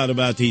little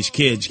about these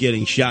kids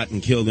getting shot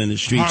and killed in the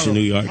streets of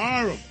New York.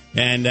 Horrible.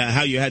 And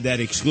how you had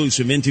that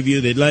exclusive interview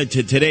that led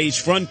to today's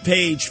front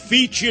page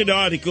featured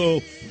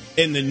article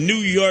in the New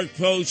York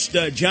Post.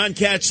 John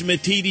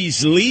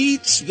Catsimatidis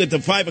leads with the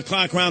 5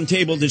 o'clock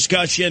roundtable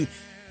discussion.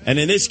 And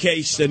in this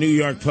case, the New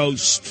York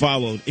Post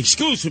followed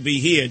exclusively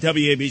here at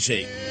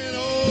WABC.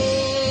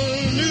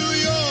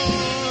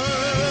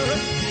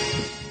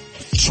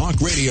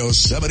 Talk Radio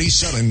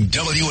 77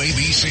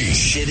 WABC.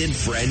 Sid and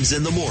Friends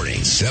in the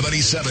morning.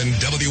 77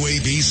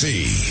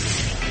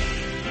 WABC.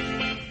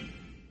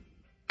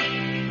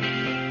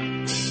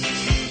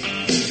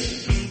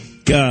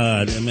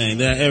 God, I mean,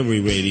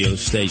 every radio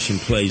station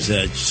plays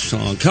that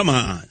song. Come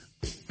on.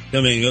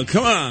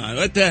 Come on.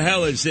 What the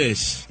hell is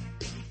this?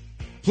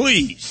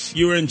 Please,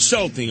 you're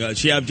insulting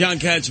us. You have John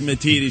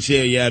Catsimatidis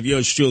here. You have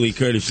yours truly,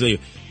 Curtis Lee.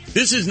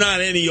 This is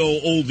not any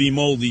old oldie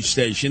moldy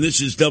station.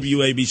 This is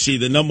WABC,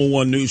 the number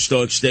one news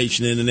talk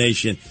station in the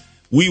nation.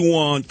 We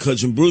want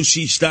Cousin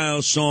Brucey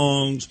style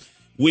songs.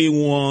 We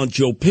want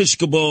Joe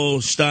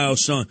Piscopo style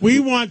songs. We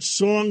want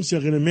songs that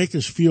are going to make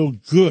us feel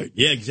good.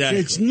 Yeah, exactly.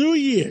 It's New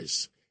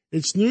Year's.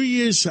 It's New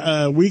Year's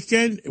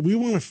weekend. We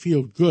want to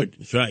feel good.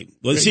 That's right.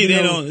 Well, see,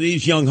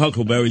 these young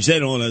huckleberries, they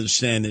don't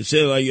understand this.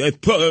 They're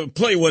like,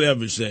 play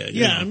whatever's there.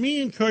 Yeah,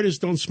 me and Curtis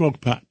don't smoke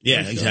pot.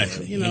 Yeah,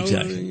 exactly.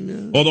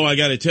 Exactly. Although I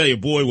got to tell you,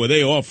 boy, were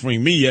they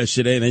offering me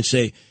yesterday, and they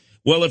say,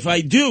 well, if I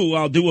do,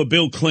 I'll do a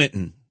Bill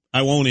Clinton.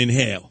 I won't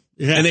inhale.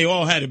 Yeah. And they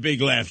all had a big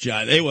laugh,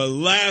 John. They were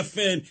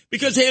laughing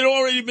because they had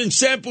already been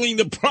sampling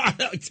the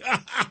product.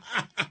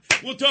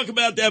 We'll talk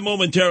about that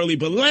momentarily,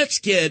 but let's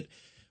get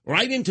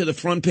right into the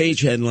front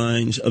page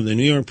headlines of the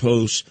New York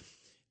Post,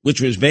 which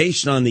was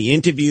based on the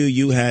interview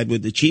you had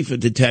with the chief of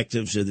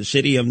detectives of the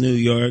city of New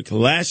York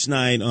last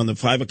night on the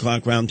 5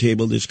 o'clock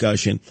roundtable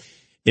discussion.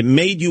 It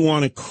made you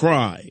want to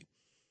cry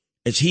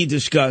as he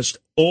discussed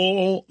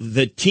all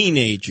the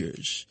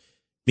teenagers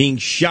being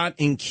shot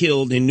and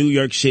killed in New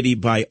York City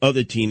by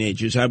other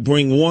teenagers. I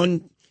bring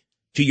one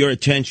to your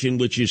attention,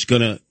 which is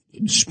going to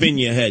spin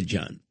your head,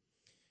 John.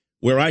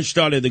 Where I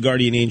started the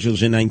Guardian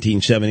Angels in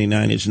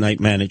 1979 as night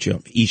manager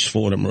of East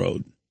Fordham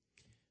Road,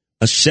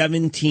 a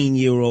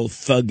 17-year-old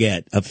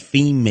thugette, a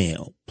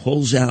female,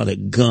 pulls out a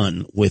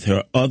gun with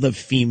her other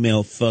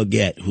female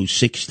thugette who's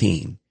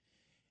 16,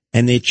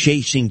 and they're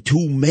chasing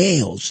two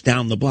males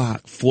down the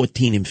block,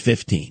 14 and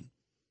 15,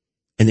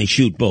 and they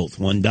shoot both.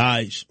 One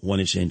dies, one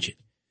is injured.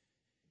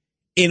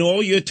 In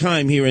all your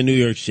time here in New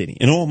York City,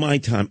 in all my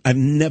time, I've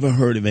never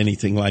heard of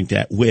anything like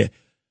that, where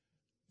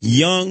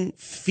young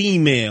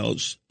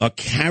females are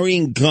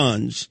carrying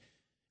guns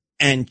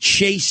and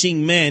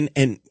chasing men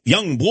and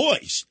young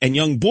boys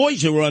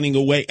are running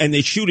away and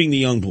they're shooting the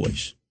young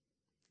boys.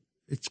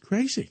 It's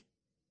crazy.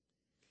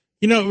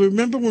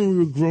 Remember when we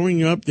were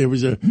growing up, there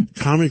was a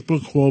comic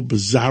book called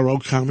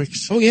Bizarro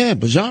Comics? Oh, yeah,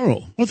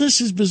 Bizarro. Well,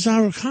 this is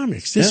Bizarro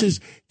Comics.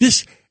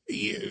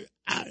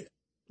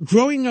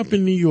 Growing up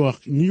in New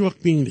York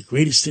being the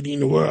greatest city in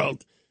the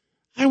world,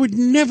 I would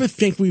never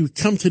think we would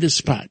come to this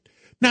spot.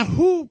 Now,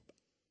 who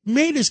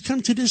made us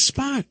come to this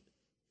spot?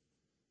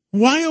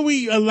 Why are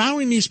we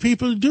allowing these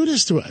people to do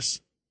this to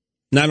us?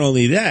 Not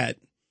only that,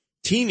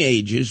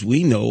 teenagers,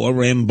 we know, are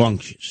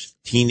rambunctious.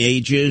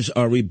 Teenagers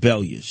are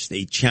rebellious.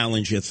 They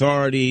challenge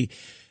authority.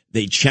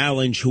 They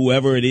challenge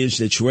whoever it is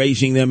that's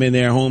raising them in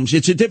their homes.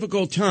 It's a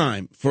difficult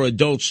time for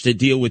adults to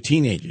deal with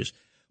teenagers,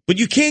 but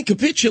you can't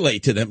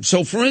capitulate to them.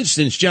 So, for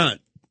instance, John,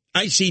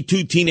 I see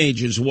two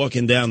teenagers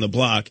walking down the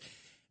block,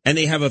 and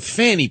they have a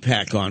fanny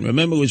pack on.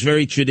 Remember, it was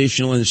very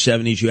traditional in the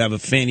 70s. You have a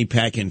fanny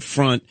pack in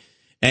front,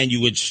 and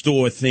you would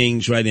store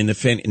things right in the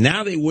fence.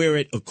 Now they wear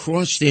it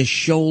across their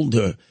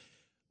shoulder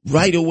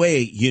right away.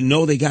 You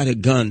know they got a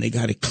gun. They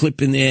got a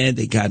clip in there.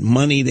 They got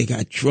money. They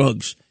got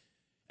drugs.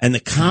 And the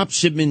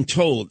cops have been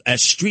told,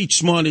 as street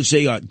smart as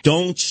they are,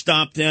 don't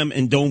stop them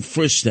and don't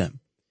frisk them.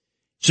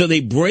 So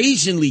they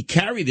brazenly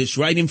carry this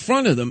right in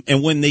front of them.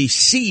 And when they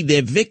see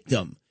their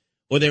victim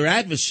or their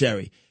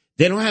adversary,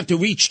 they don't have to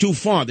reach too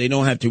far. They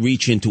don't have to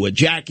reach into a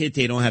jacket.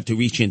 They don't have to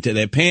reach into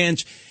their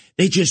pants.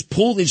 They just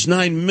pull this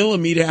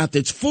 9mm out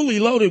that's fully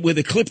loaded with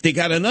a clip. They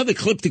got another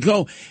clip to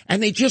go,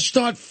 and they just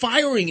start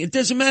firing. It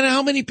doesn't matter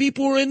how many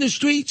people are in the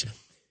streets.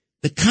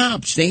 The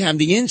cops, they have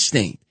the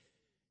instinct.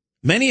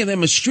 Many of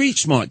them are street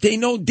smart. They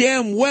know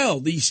damn well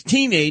these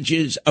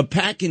teenagers are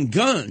packing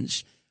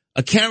guns,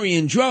 are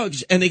carrying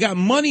drugs, and they got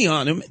money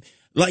on them.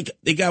 Like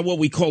they got what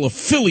we call a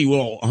Philly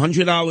roll,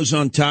 $100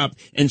 on top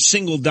and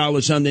single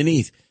dollars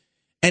underneath.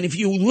 And if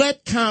you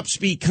let cops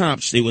be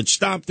cops, they would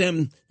stop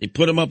them. They'd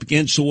put them up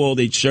against the wall.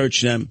 They'd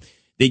search them.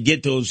 They'd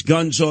get those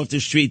guns off the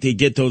street. They'd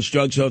get those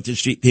drugs off the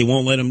street. They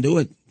won't let them do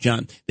it,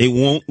 John. They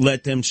won't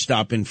let them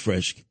stop and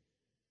frisk.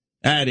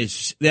 That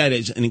is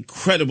an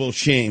incredible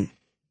shame,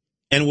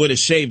 and would have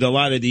saved a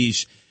lot of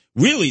these.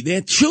 Really,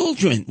 they're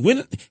children.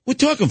 We're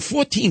talking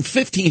 14,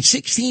 15,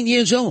 16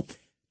 years old.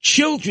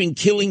 Children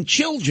killing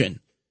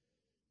children.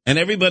 And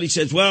everybody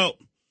says, well,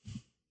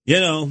 you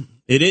know,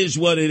 it is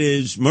what it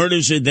is.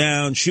 Murders are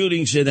down.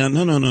 Shootings are down.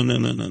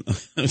 No.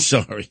 I'm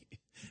sorry.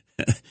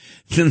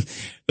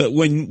 But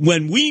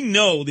when we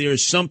know there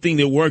is something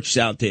that works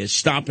out there,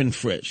 stop and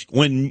frisk,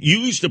 when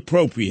used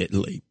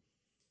appropriately,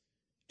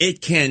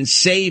 it can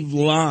save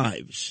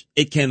lives.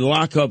 It can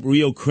lock up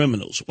real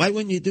criminals. Why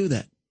wouldn't you do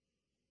that?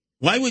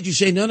 Why would you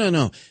say,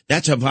 no,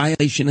 that's a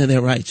violation of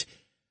their rights?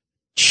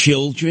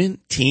 Children,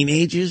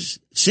 teenagers,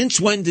 since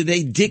when do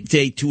they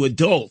dictate to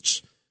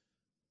adults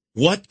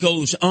what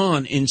goes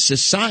on in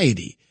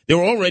society? They're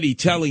already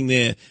telling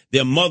their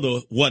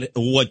mother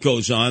what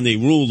goes on. They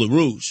rule the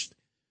roost.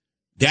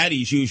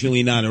 Daddy's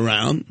usually not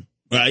around,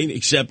 right?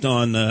 Except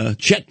on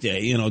check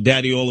day. You know,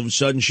 daddy all of a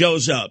sudden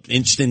shows up,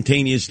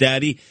 instantaneous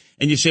daddy.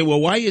 And you say, well,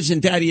 why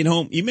isn't daddy at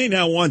home? You may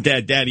not want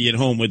that daddy at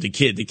home with the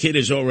kid. The kid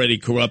is already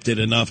corrupted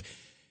enough.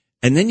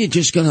 And then you're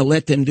just going to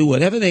let them do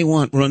whatever they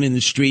want, running the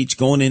streets,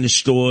 going into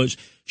stores,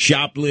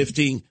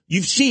 shoplifting.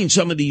 You've seen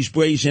some of these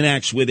brazen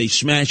acts where they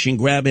smash and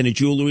grab in a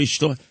jewelry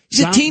store.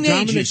 These are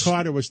teenagers. Dominic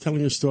Carter was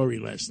telling a story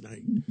last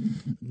night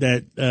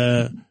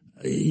that,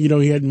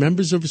 he had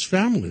members of his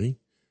family.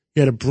 He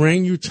had a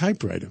brand new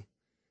typewriter,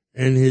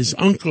 and his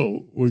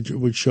uncle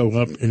would show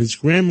up, and his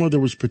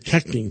grandmother was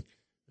protecting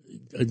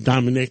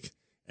Dominic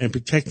and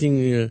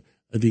protecting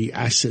the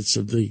assets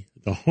of the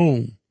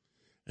home.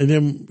 And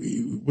then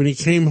when he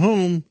came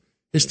home,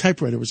 his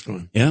typewriter was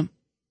gone. Yeah.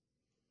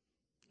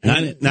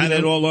 Not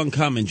at all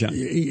uncommon, John.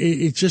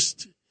 It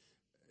just,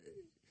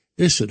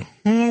 listen,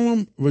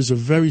 Harlem was a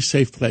very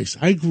safe place.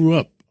 I grew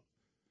up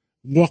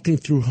walking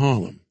through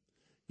Harlem.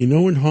 You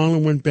know when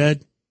Harlem went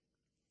bad?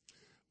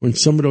 When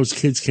some of those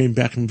kids came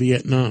back from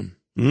Vietnam.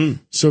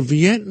 So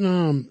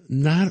Vietnam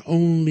not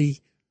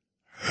only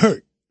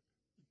hurt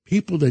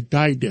people that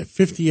died there,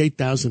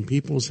 58,000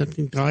 people,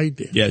 something died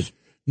there. Yes.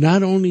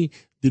 Not only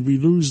did we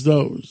lose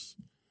those,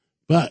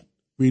 but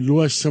we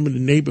lost some of the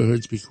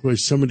neighborhoods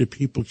because some of the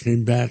people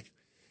came back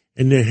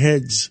and their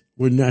heads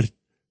were not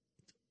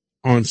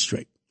on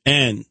straight.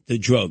 And the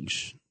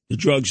drugs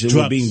that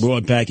were being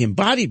brought back in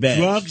body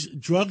bags.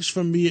 Drugs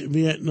from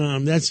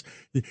Vietnam.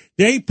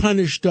 They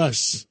punished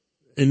us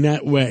in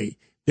that way.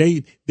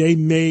 They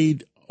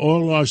made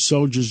all our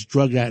soldiers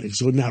drug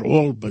addicts, or not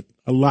all, but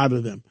a lot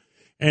of them.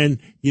 And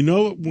you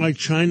know why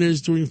China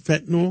is doing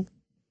fentanyl?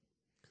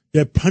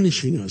 They're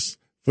punishing us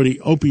for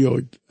the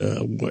opioid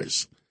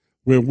wars,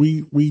 where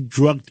we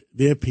drugged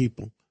their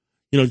people.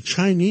 You know,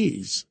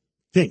 Chinese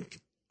think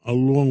a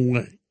long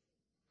way.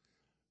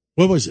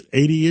 What was it,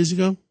 80 years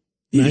ago?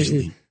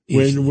 Easily.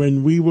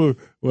 When we were,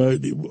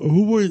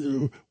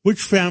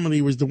 which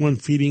family was the one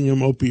feeding them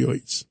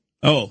opioids?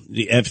 Oh,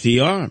 the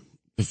FDR,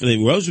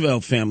 the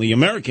Roosevelt family,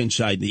 American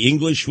side. The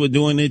English were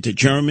doing it, the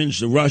Germans,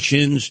 the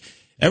Russians,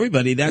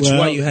 everybody. That's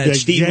why you had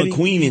Steve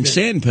McQueen in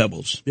Sand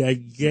Pebbles. They're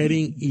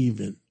getting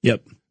even.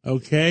 Yep.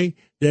 Okay?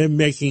 They're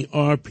making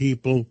our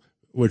people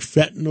with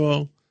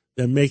fentanyl.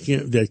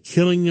 They're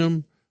killing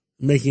them,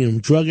 making them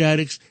drug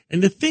addicts.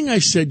 And the thing I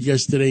said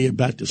yesterday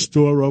about the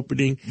store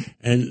opening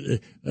and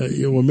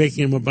we're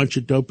making them a bunch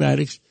of dope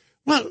addicts.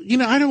 Well,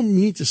 I don't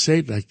mean to say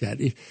it like that.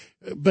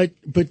 But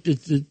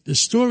the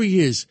story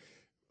is,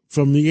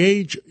 from the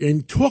age,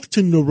 and talk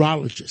to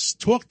neurologists,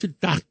 talk to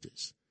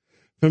doctors,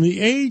 from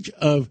the age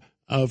of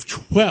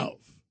 12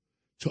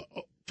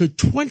 to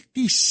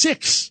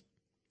 26,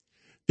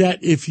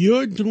 that if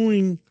you're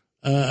doing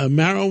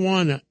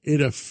marijuana,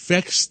 it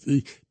affects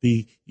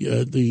the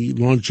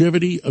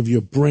longevity of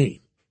your brain.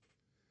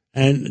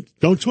 And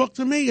don't talk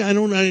to me.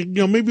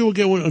 Maybe we'll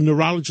get a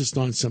neurologist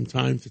on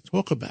sometime to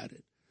talk about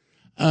it.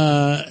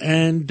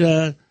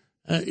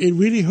 It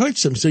really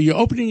hurts them. So you're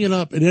opening it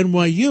up at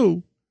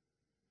NYU.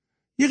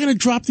 You're going to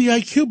drop the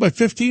IQ by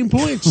 15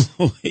 points.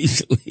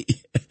 Easily.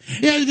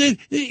 Yeah,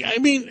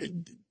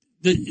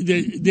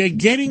 they're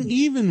getting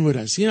even with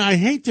us. I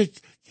hate to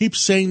keep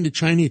saying the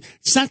Chinese.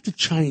 It's not the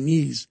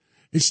Chinese.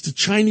 It's the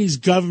Chinese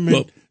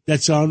government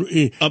that's on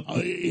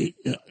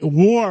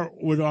war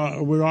with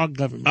our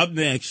government. Up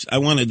next, I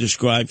want to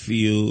describe for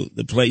you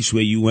the place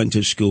where you went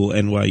to school,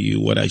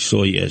 NYU, what I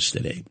saw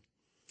yesterday.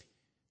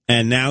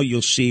 And now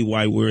you'll see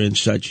why we're in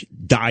such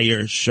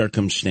dire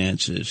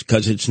circumstances,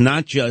 because it's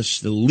not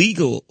just the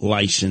legal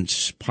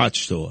license pot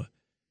store.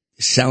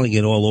 Selling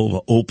it all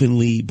over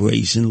openly,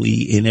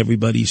 brazenly, in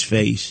everybody's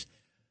face.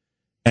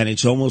 And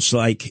it's almost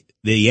like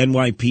the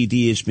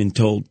NYPD has been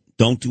told,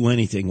 don't do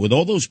anything. With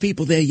all those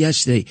people there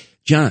yesterday,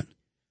 John,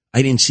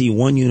 I didn't see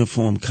one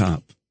uniformed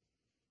cop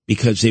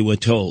because they were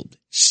told,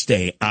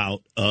 stay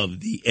out of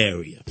the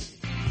area.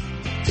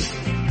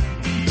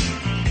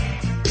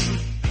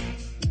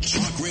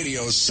 Talk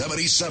Radio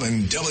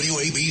 77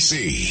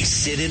 WABC.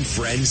 Sid and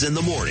Friends in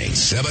the morning.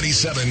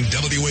 77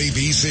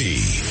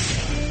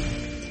 WABC.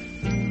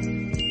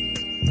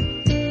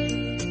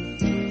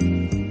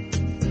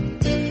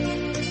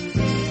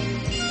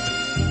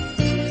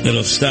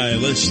 Little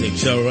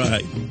stylistics, all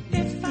right.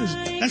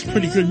 That's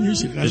pretty good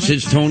music. This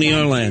is Tony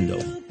Orlando.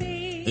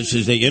 This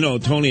is,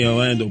 Tony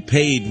Orlando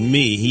paid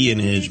me, he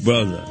and his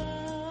brother,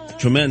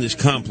 tremendous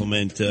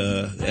compliment,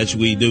 as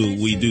we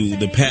do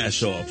the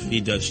pass off.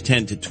 He does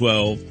 10 to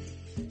 12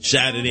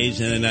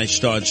 Saturdays, and then I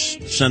start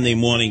Sunday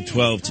morning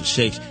 12 to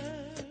 6.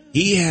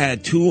 He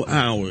had 2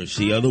 hours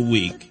the other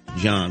week,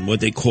 John, what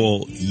they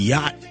call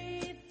yacht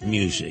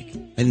music.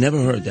 I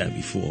never heard that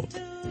before.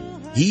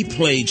 He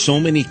played so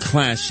many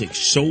classics,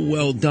 so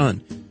well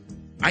done.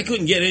 I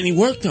couldn't get any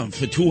work done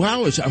for 2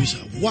 hours. I was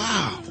like,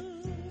 wow.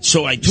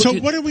 So I took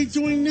it. What are we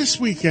doing this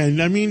weekend?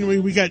 I mean,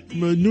 we got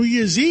New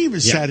Year's Eve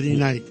is Saturday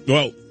night.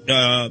 Well,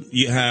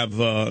 you have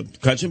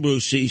Cousin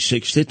Brucey,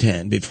 6 to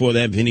 10. Before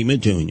that, Vinny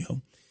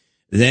Medugno.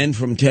 Then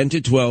from 10 to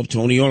 12,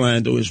 Tony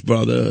Orlando, his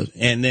brother.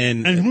 And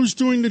then... And who's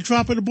doing the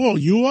drop of the ball?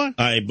 You are?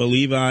 I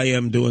believe I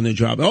am doing the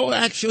drop. Oh,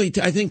 actually,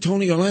 I think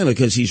Tony Orlando,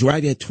 because he's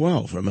right at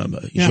 12,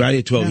 remember? He's right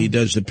at 12. Yeah. He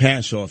does the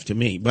pass off to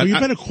me. But you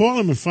better call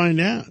him and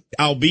find out.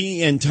 I'll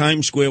be in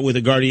Times Square with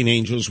the Guardian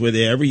Angels. We're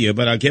there every year,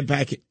 but I'll get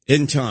back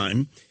in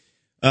time.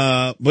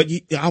 But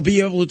I'll be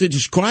able to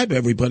describe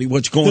everybody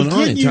what's going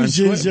on in Times Square. The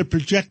good news is they're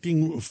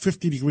projecting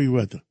 50-degree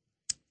weather.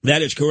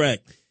 That is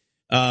correct.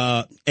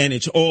 And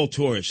it's all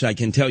tourists. I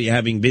can tell you,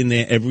 having been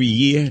there every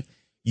year,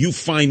 you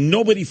find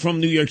nobody from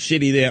New York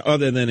City there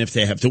other than if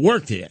they have to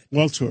work there.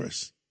 Well,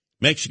 tourists.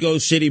 Mexico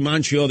City,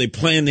 Montreal, they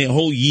plan their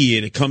whole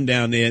year to come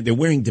down there. They're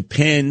wearing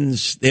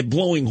Depends. They're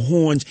blowing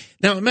horns.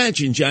 Now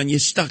imagine, John, you're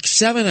stuck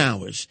 7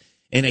 hours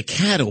in a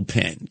cattle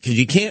pen because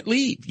you can't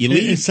leave. You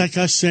leave. It's like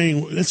us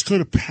saying, let's go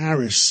to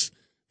Paris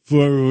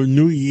for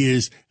New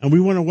Year's, and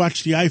we want to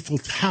watch the Eiffel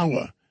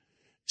Tower.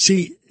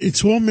 See,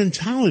 it's all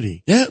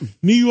mentality. Yeah.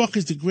 New York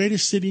is the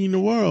greatest city in the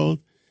world,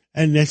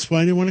 and that's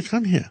why they want to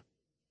come here.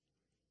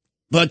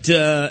 But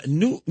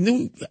New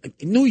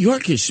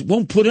Yorkers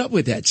won't put up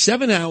with that.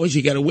 7 hours,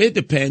 you got to wear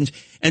Depends,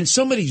 and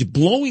somebody's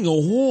blowing a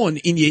horn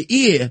in your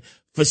ear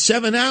for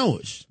 7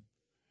 hours.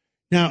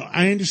 Now,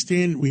 I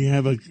understand we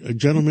have a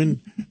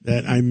gentleman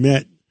that I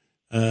met.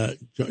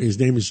 His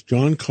name is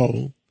John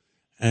Cole,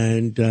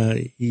 and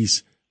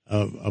he's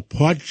a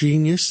part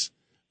genius,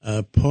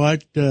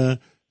 part...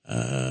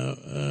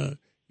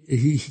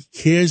 he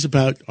cares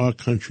about our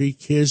country,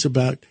 cares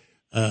about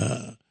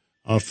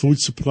our food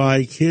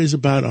supply, cares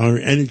about our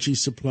energy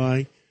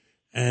supply,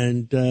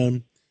 and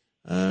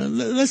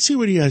let's see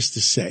what he has to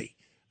say.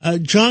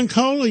 John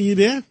Cole, are you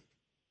there?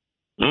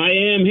 I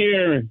am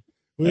here,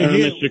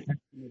 Mr.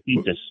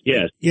 Katsimatidis.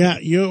 Yes. Yeah,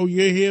 you're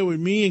here with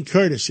me and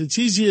Curtis. It's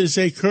easier to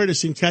say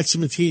Curtis and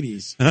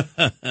Katsimatidis.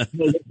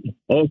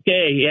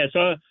 Okay, yeah.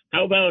 So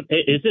how about,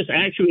 is this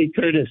actually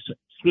Curtis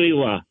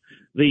Sliwa?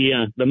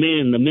 The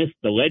man, the myth,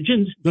 the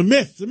legend? The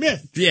myth.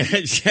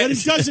 Yes. But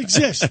it does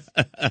exist.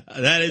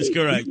 That is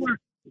correct.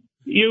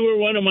 You were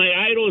one of my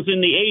idols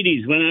in the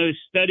 80s when I was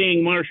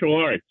studying martial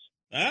arts.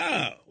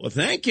 Ah, well,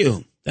 thank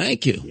you.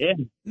 Yeah.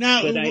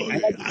 Now,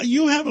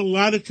 you have a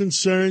lot of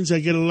concerns. I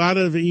get a lot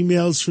of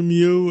emails from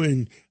you,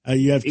 and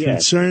you have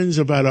concerns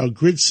about our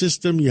grid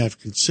system. You have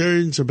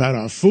concerns about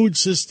our food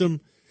system.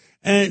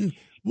 And,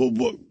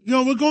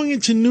 we're going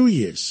into New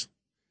Year's.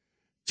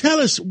 Tell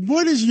us,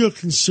 what is your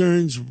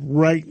concerns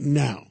right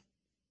now?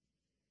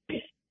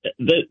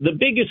 The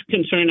biggest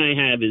concern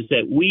I have is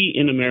that we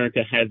in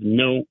America have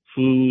no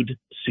food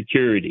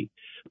security.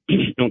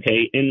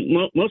 Okay,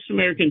 and most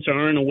Americans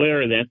aren't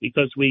aware of that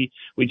because we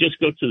just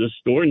go to the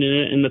store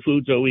and the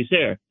food's always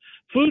there.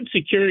 Food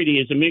security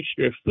is a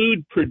mixture of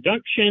food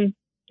production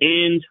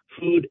and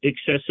food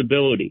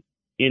accessibility.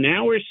 In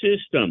our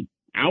system,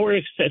 our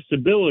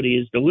accessibility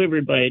is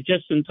delivered by a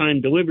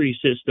just-in-time delivery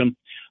system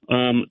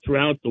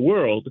throughout the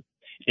world.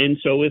 And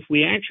so if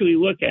we actually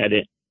look at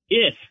it,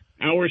 if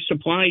our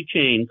supply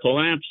chain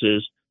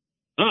collapses,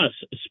 us,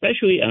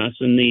 especially us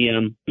in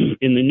the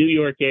New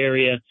York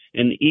area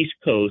and the East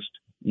Coast,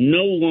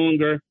 no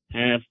longer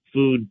have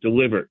food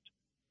delivered.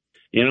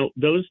 You know,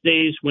 those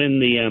days when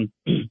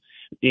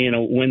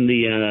when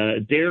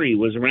the dairy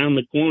was around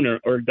the corner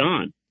or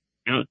gone.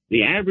 Now,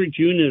 the average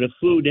unit of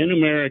food in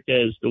America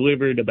is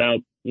delivered about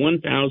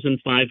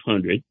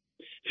 1,500.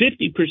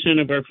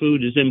 50% of our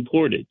food is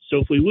imported. So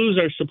if we lose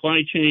our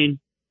supply chain,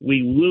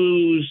 we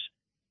lose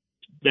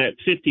that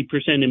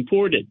 50%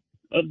 imported.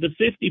 Of the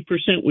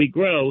 50% we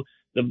grow,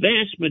 the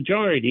vast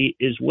majority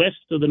is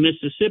west of the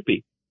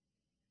Mississippi,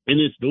 and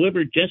it's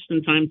delivered just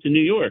in time to New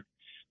York.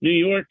 New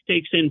York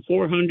takes in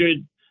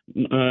 400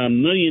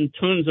 million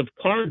tons of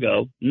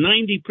cargo,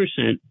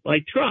 90% by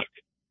truck.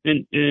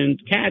 And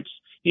Katz,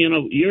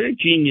 you're a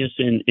genius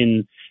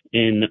in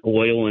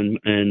oil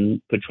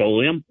and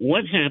petroleum.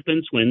 What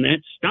happens when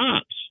that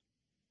stops?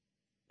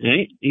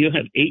 Right? You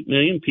have 8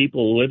 million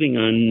people living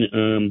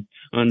in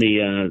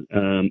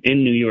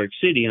New York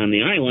City on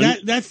the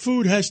island. That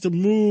food has to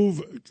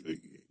move,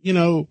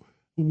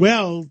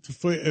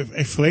 for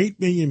 8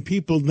 million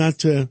people not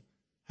to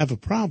have a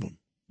problem.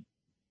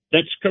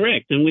 That's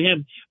correct, and we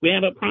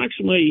have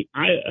approximately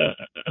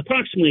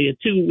a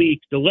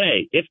 2-week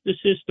delay. If the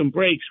system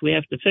breaks, we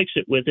have to fix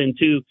it within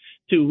two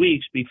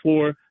weeks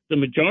before the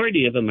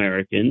majority of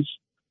Americans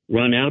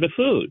run out of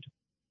food.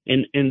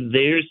 And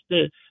there's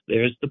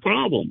the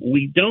problem.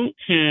 We don't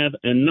have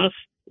enough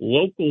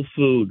local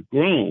food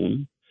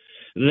grown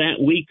that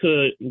we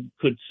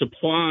could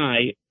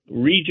supply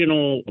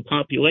regional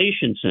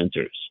population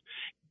centers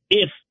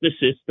if the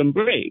system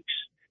breaks.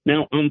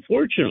 Now,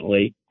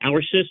 unfortunately,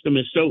 our system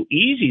is so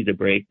easy to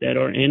break that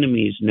our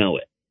enemies know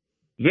it.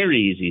 Very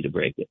easy to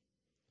break it.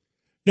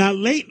 Now,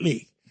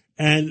 lately,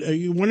 and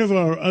one of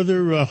our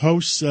other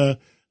hosts,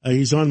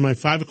 he's on my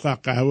 5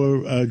 o'clock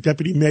hour,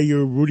 Deputy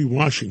Mayor Rudy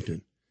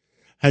Washington,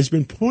 has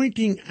been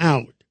pointing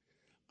out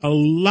a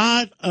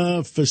lot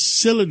of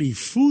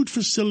food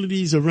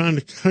facilities around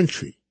the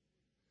country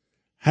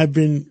have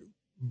been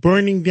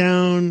burning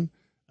down,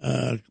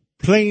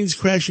 planes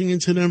crashing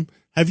into them.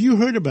 Have you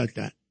heard about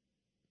that?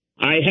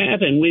 I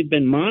have, and we've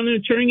been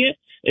monitoring it.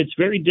 It's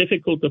very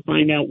difficult to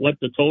find out what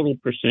the total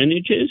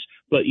percentage is,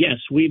 but yes,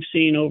 we've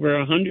seen over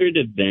 100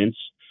 events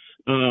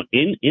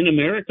in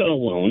America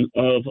alone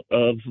of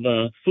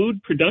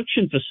food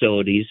production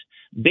facilities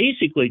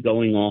basically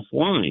going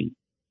offline.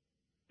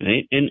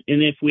 Right? And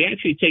if we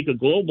actually take a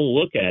global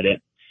look at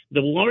it,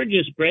 the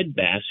largest bread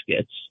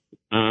baskets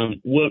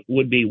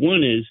would be,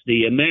 one is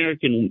the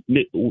American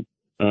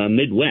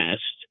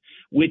Midwest,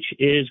 which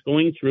is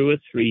going through a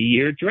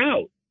 3-year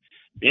drought.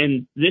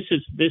 And this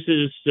is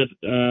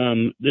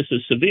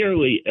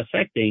severely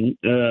affecting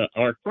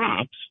our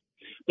crops.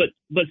 But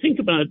think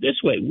about it this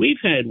way: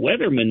 we've had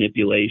weather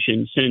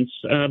manipulation since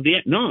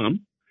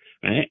Vietnam,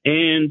 right?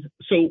 And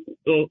so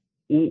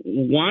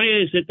why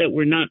is it that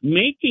we're not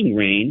making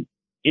rain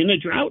in a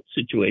drought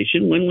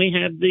situation when we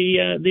have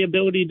the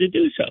ability to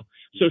do so?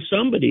 So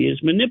somebody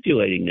is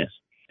manipulating this.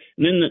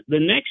 And then the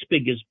next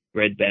biggest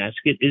bread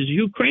basket is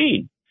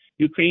Ukraine.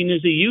 Ukraine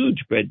is a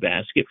huge bread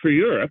basket for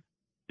Europe.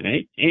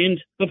 Right? And,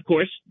 of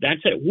course,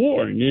 that's at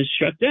war and is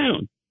shut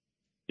down.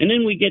 And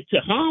then we get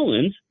to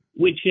Holland,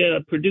 which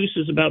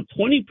produces about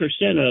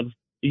 20% of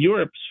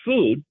Europe's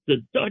food. The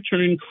Dutch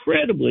are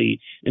incredibly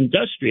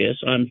industrious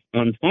on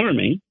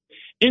farming.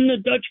 And the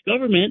Dutch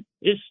government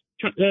is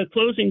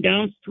closing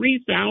down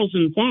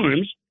 3,000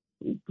 farms,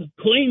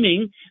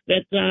 claiming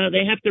that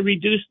they have to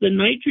reduce the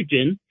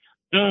nitrogen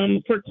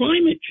for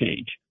climate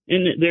change.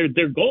 And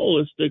their goal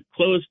is to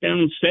close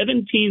down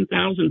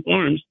 17,000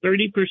 farms,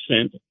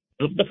 30%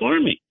 of the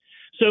farming.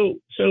 So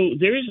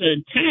there's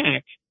an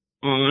attack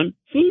on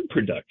food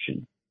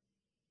production.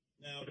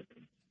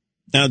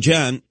 Now,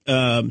 John,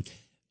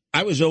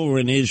 I was over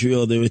in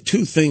Israel. There were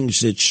two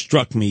things that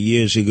struck me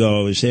years ago.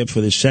 I was there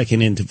for the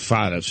Second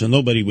Intifada, so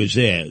nobody was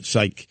there. It's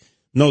like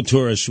no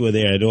tourists were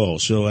there at all.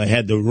 So I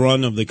had the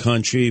run of the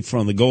country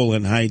from the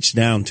Golan Heights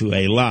down to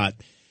Eilat.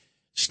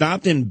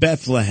 Stopped in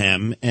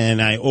Bethlehem,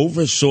 and I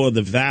oversaw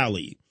the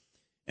valley.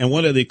 And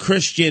one of the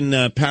Christian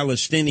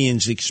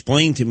Palestinians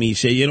explained to me, he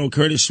said,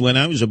 Curtis, when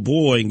I was a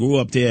boy and grew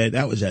up there,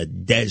 that was a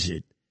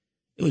desert.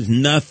 It was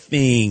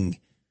nothing.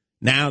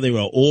 Now there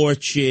are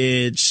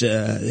orchards.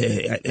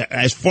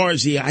 As far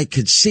as the eye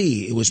could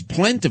see, it was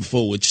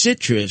plentiful with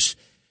citrus.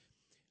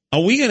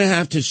 Are we going to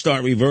have to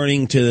start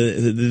reverting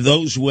to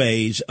those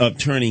ways of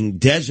turning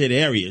desert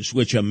areas,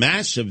 which are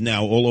massive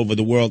now all over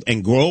the world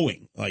and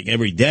growing like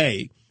every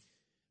day,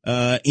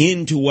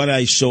 into what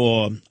I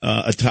saw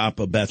atop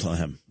of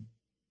Bethlehem?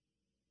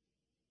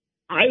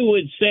 I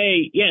would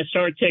say, yes,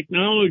 our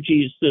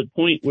technology is to the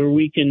point where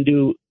we can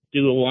do a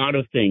lot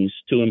of things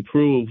to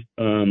improve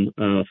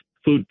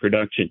food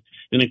production.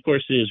 And, of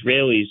course, the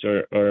Israelis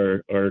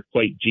are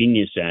quite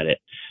genius at it,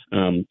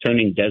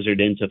 turning desert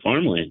into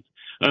farmland.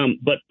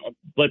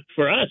 But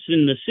for us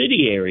in the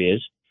city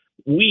areas,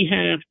 we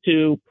have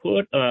to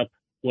put up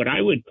what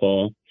I would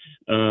call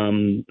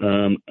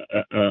a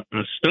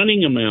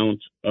stunning amount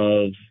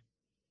of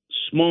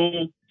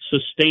small,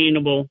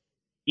 sustainable,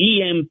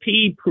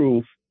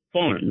 EMP-proof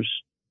farms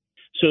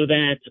so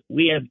that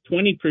we have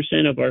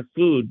 20% of our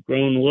food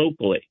grown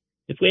locally.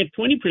 If we have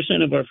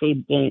 20% of our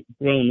food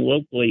grown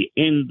locally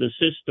and the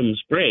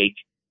systems break,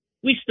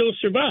 we still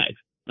survive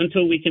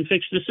until we can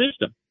fix the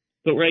system.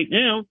 But right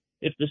now,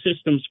 if the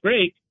systems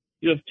break,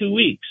 you have 2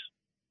 weeks.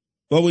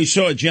 Well, we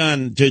saw,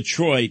 John,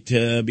 Detroit,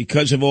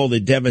 because of all the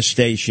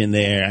devastation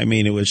there. I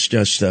mean, it was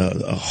just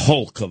a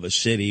hulk of a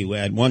city.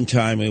 At one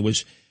time, it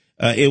was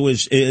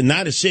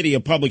not a city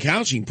of public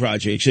housing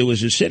projects. It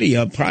was a city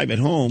of private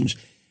homes,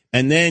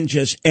 and then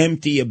just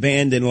empty,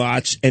 abandoned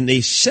lots. And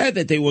they said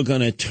that they were going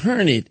to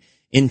turn it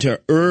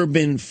into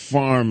urban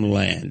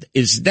farmland.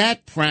 Is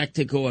that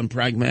practical and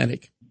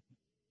pragmatic?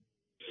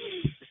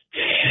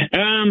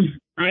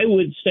 I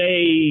would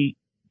say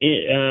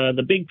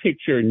the big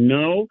picture,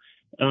 no.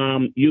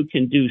 You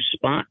can do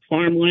spot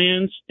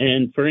farmlands,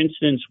 and for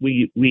instance,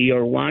 we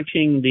are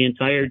watching the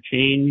entire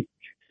change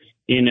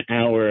in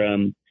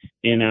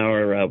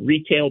our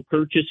retail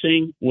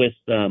purchasing with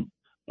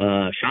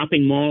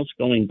shopping malls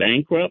going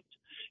bankrupt.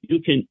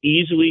 You can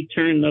easily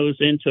turn those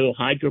into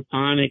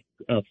hydroponic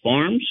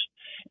farms,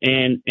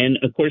 and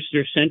of course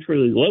they're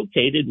centrally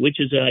located, which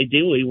is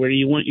ideally where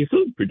you want your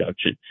food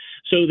production.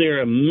 So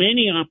there are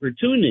many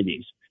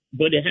opportunities,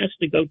 but it has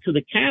to go to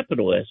the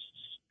capitalists.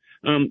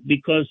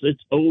 Because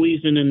it's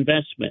always an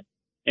investment.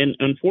 And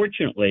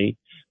unfortunately,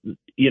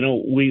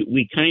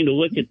 we kind of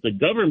look at the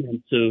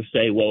government to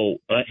say, well,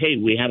 hey,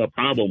 we have a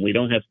problem. We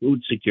don't have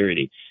food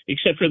security.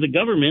 Except for the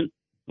government,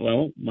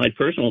 well, my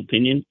personal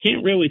opinion,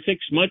 can't really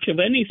fix much of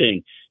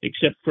anything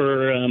except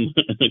for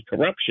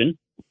corruption.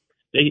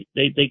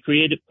 They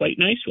create it quite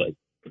nicely.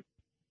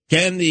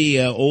 Can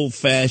the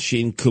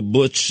old-fashioned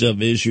kibbutz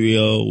of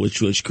Israel, which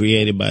was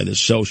created by the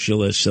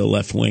socialists, the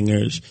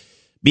left-wingers,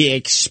 be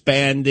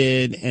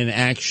expanded and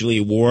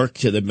actually work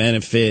to the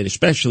benefit,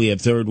 especially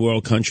of third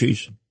world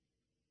countries?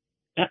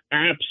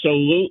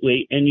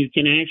 Absolutely. And you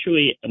can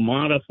actually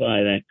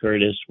modify that,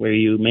 Curtis, where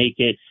you make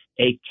it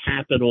a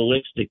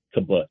capitalistic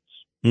kibbutz.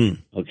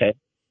 Okay?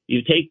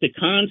 You take the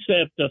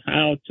concept of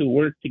how to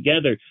work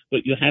together,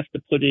 but you have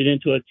to put it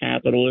into a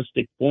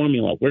capitalistic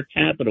formula. We're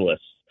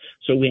capitalists,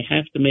 so we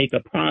have to make a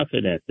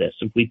profit at this.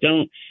 If we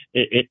don't,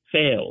 it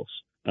fails.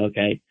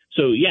 Okay?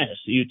 So, yes,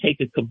 you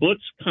take a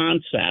kibbutz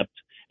concept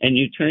and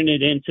you turn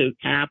it into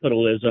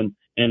capitalism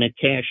and a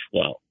cash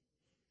flow.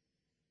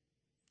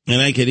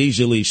 And I could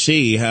easily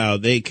see how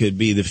they could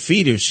be the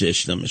feeder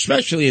system,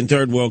 especially in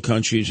third world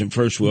countries and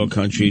first world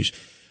countries,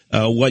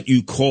 what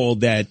you call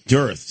that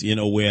dearth,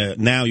 where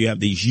now you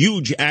have these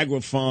huge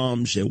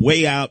agri-farms, they're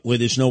way out where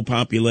there's no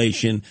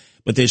population,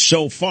 but they're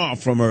so far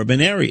from urban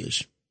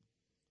areas.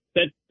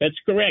 That's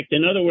correct.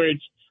 In other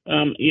words,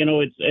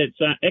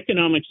 it's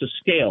economics of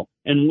scale,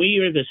 and we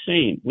are the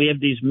same. We have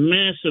these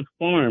massive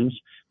farms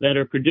that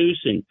are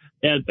producing.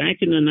 Back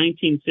in the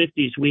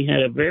 1950s, we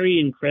had a very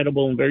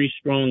incredible and very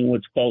strong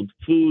what's called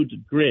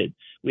food grid.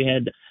 We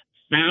had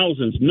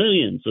thousands,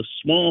 millions of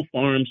small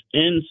farms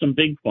and some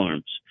big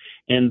farms,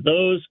 and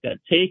those got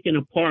taken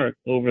apart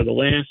over the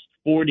last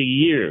 40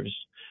 years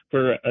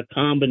for a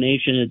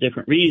combination of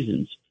different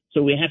reasons.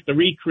 So we have to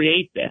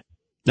recreate that.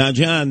 Now,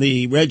 John,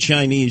 the Red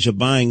Chinese are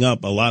buying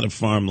up a lot of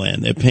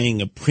farmland. They're paying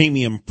a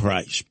premium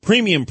price,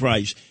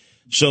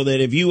 so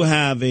that if you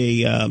have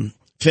a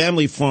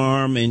family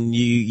farm and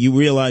you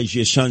realize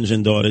your sons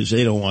and daughters,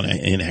 they don't want to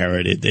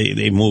inherit it.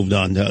 They moved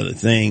on to other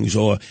things,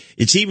 or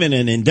it's even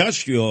an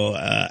industrial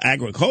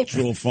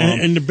agricultural farm.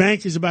 And the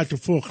bank is about to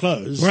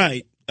foreclose.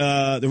 Right.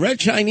 The Red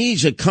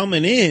Chinese are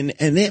coming in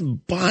and they're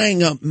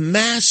buying up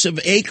massive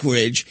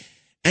acreage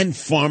and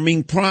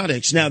farming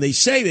products. Now, they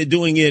say they're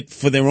doing it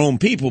for their own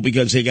people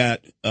because they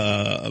got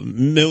a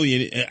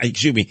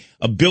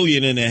 1.5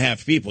 billion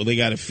people. They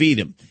got to feed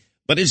them.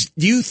 But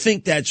do you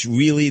think that's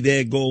really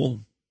their goal?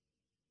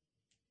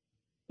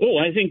 Oh,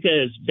 I think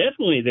that is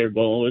definitely their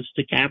goal, is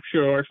to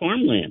capture our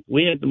farmland.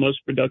 We have the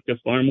most productive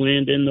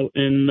farmland in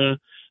the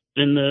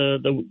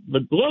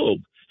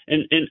globe,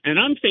 and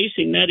I'm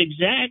facing that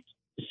exact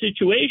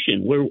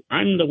situation where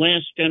I'm the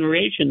last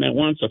generation that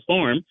wants a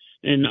farm,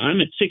 and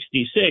I'm at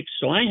 66,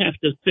 so I have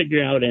to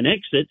figure out an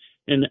exit,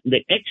 and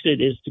the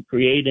exit is to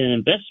create an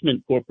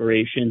investment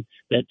corporation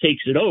that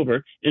takes it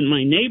over, and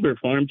my neighbor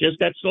farm just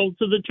got sold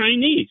to the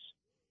Chinese.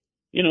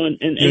 Your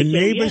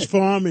neighbor's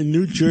farm in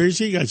New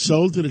Jersey got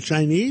sold to the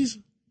Chinese?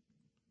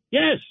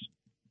 Yes.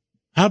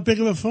 How big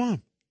of a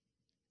farm?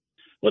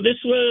 Well,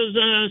 this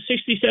was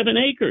 67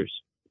 acres.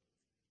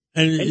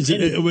 And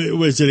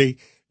was it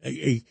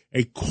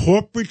a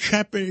corporate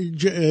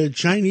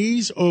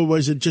Chinese, or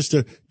was it just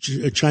a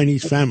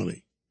Chinese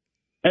family?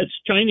 That's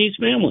Chinese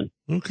family.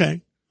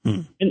 Okay.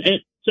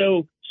 And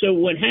so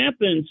what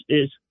happens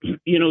is,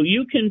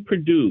 you can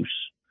produce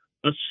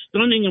a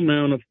stunning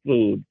amount of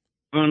food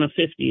on a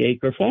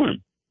 50-acre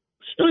farm.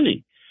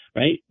 Stunning,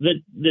 right?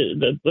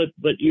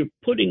 But you're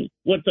putting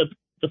what the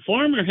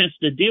farmer has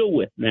to deal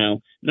with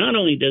now. Not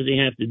only does he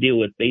have to deal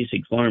with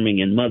basic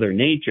farming and Mother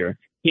Nature,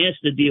 he has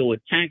to deal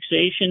with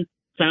taxation,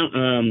 how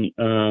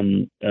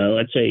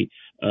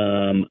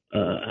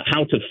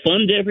to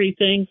fund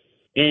everything,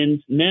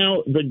 and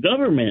now the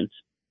government,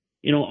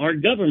 our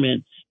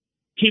government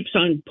keeps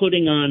on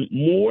putting on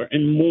more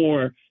and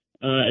more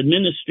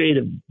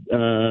administrative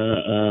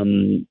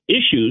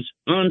issues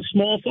on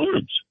small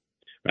farms,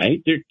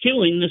 right? They're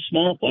killing the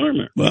small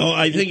farmer. Well,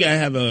 I think I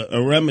have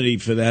a remedy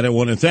for that. I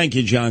want to thank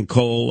you, John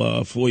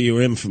Cole, for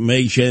your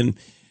information.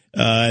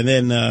 And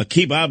then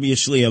keep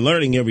obviously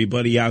alerting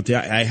everybody out there.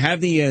 I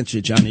have the answer,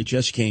 John. It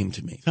just came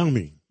to me. Tell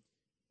me.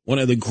 One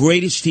of the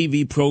greatest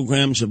TV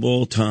programs of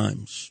all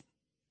times.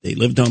 They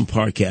lived on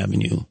Park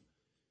Avenue.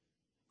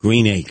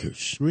 Green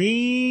Acres.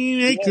 Green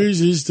Acres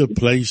is the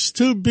place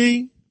to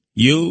be.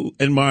 You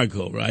and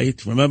Margot,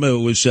 right? Remember, it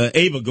was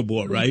Ava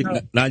Gabor, right?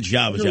 Not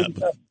Java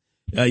Java.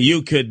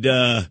 You could,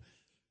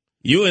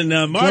 you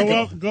and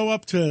Margot. Go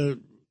up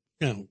to,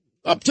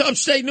 Up to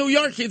upstate New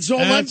York, it's all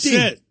that's empty.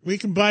 it. We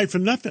can buy it for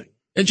nothing.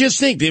 And just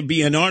think, there'd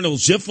be an Arnold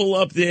Ziffel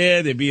up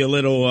there. There'd be a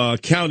little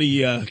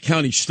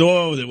county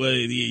store where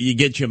you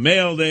get your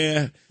mail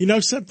there. You know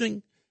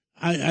something?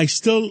 I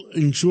still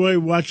enjoy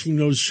watching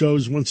those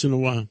shows once in a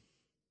while.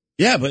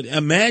 Yeah, but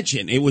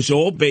imagine, it was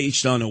all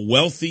based on a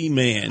wealthy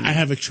man. I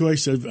have a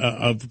choice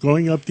of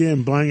going up there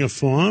and buying a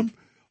farm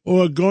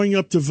or going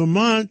up to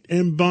Vermont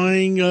and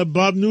buying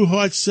Bob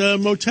Newhart's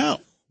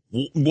motel.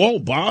 Whoa,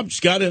 Bob's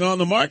got it on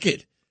the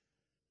market.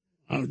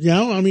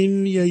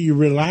 You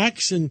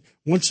relax, and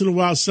once in a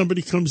while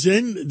somebody comes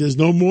in. There's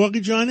no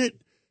mortgage on it,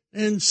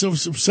 and so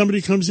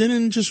somebody comes in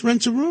and just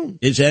rents a room.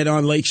 Is that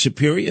on Lake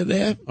Superior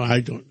there?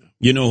 I don't know.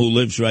 You know who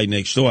lives right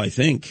next door, I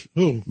think?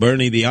 Who?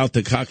 Bernie the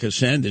Altacaca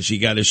Sanders. He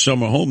got his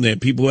summer home there.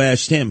 People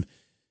asked him,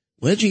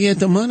 where'd you get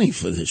the money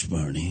for this,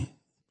 Bernie?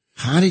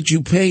 How did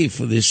you pay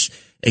for this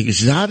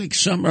exotic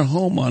summer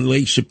home on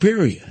Lake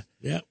Superior?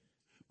 Yeah.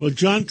 Well,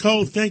 John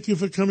Cole, thank you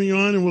for coming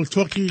on, and we'll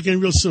talk to you again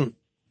real soon.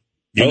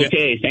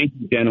 Okay, thank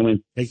you,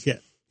 gentlemen. Take care.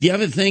 Do you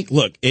ever think,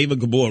 look, Ava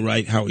Gabor,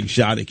 right, how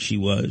exotic she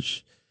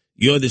was.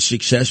 You're the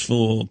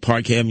successful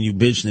Park Avenue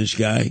business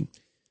guy.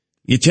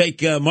 You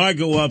take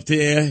Margot up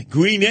there,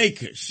 Green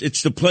Acres.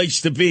 It's the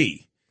place to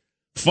be.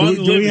 Fun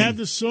do living. We have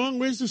the song?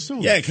 Where's the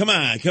song? Yeah, come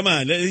on.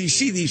 You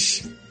see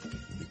these...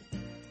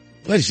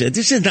 What is that?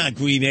 This is not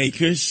Green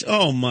Acres.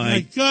 Oh,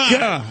 my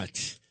God.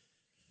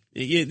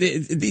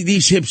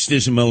 These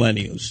hipsters and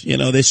millennials,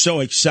 they're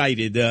so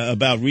excited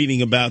about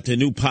reading about the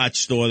new pot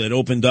store that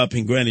opened up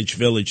in Greenwich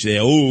Village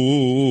there.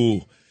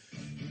 Ooh.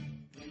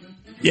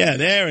 Yeah,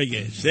 there it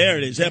is. There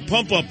it is.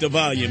 Pump up the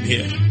volume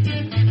here.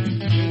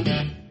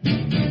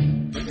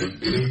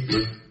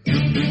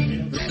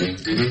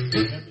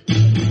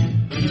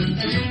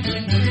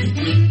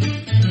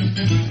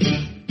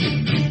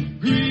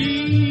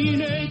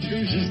 Green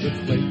Acres is the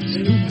place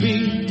to be.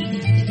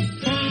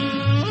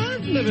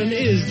 Farm living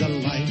is the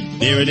life.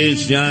 There it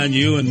is, John.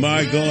 You and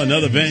Margot,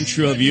 another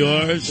venture of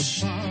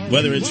yours,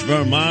 whether it's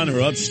Vermont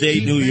or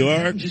upstate New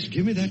York. Just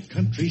give me that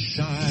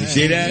countryside. You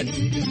see that?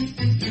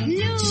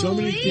 So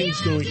many things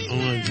going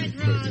on,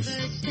 Curtis.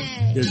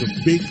 There's a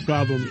big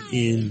problem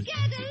in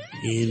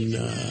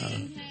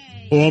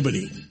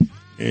Albany,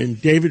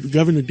 and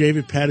Governor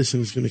David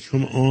Paterson is going to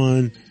come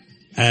on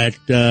at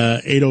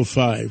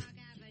 8:05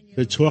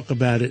 to talk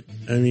about it.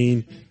 I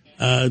mean,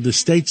 the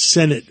state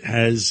Senate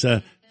has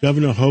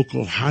Governor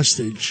Hochul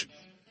hostage,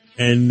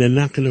 and they're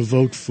not going to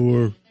vote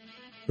for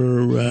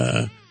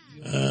her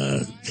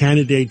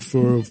candidate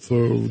for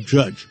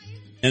judge.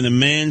 And the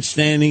man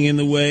standing in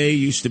the way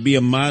used to be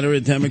a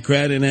moderate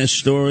Democrat in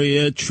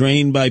Astoria,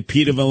 trained by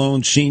Peter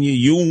Vallone Sr.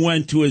 You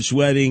went to his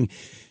wedding,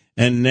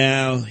 and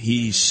now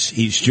he's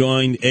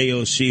joined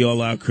AOC,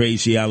 All Out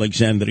Crazy,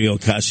 Alexandria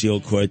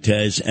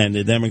Ocasio-Cortez, and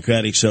the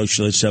Democratic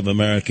Socialists of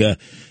America,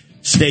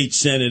 State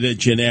Senator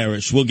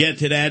Gianaris. We'll get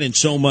to that and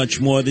so much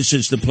more. This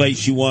is the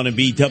place you want to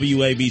be,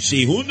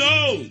 WABC. Who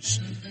knows?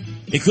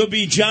 It could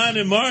be John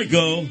and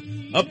Margot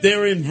up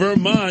there in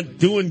Vermont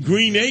doing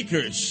Green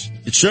Acres.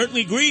 It's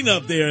certainly green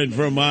up there in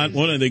Vermont,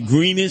 one of the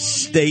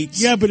greenest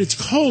states. Yeah, but it's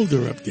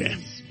colder up there.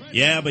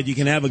 Yeah, but you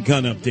can have a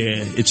gun up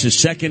there. It's a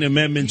Second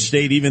Amendment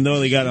state, even though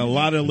they got a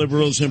lot of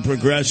liberals and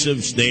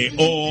progressives. They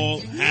all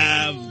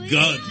have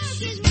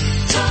guns.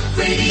 Talk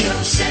Radio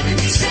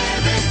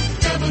 77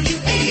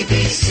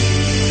 WABC.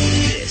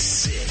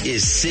 This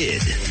is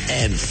Sid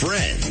and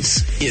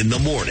Friends in the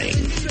morning.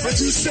 But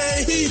you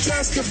say he's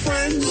just a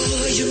friend.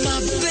 Oh, you're my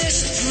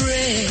best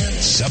friend.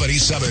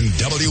 77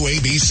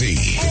 WABC.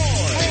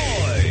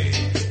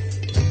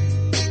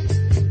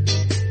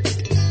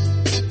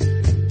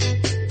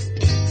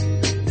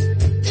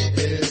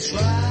 It's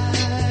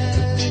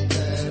right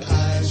that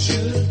I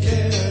should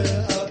care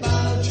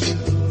about you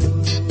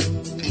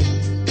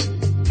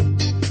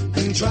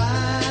and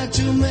try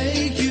to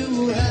make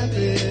you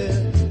happy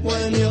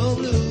when you're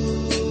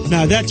blue.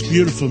 Now, that's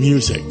beautiful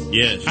music.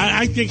 Yes.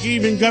 I think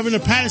even Governor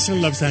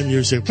Patterson loves that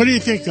music. What do you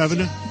think,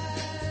 Governor?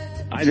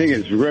 I think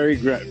it's very,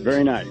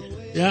 very nice.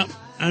 Yeah.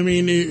 I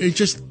mean, it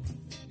just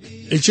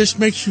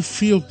makes you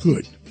feel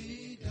good.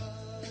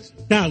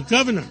 Now,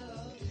 Governor,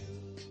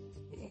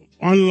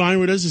 on the line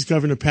with us is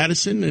Governor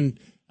Patterson. And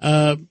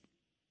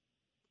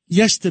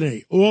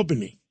yesterday,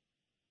 Albany,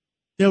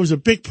 there was a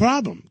big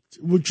problem.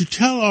 Would you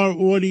tell our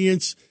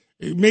audience,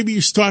 maybe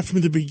you start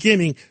from the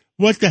beginning,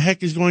 what the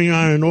heck is going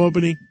on in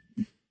Albany?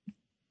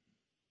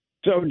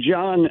 So,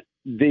 John,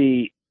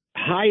 the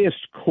highest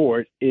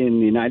court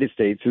in the United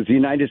States is the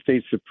United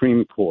States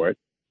Supreme Court,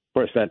 Of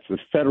course, that's the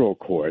federal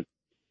court.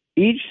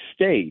 Each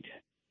state,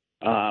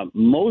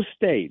 most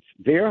states,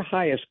 their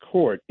highest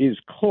court is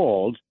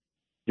called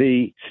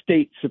the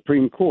state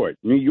Supreme Court.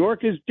 New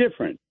York is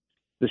different.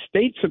 The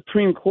state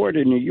Supreme Court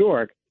in New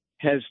York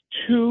has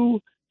two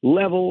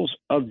levels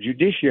of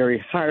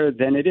judiciary higher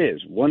than it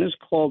is. One is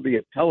called the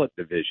appellate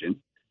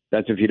division.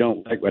 That's if you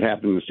don't like what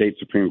happened in the state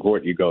Supreme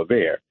Court, you go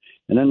there.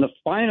 And then the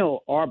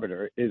final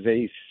arbiter is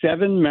a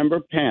 7-member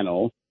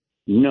panel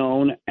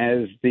known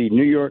as the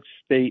New York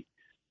State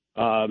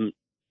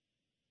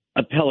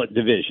Appellate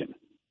Division.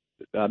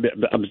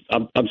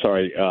 I'm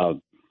sorry,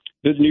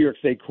 the New York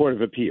State Court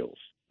of Appeals.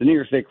 The New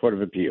York State Court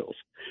of Appeals.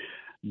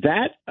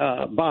 That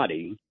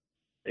body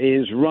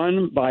is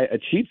run by a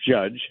chief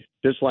judge,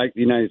 just like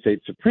the United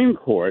States Supreme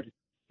Court.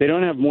 They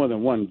don't have more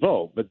than one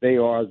vote, but they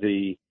are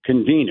the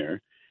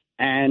convener.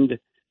 And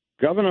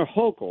Governor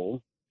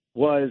Hochul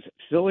was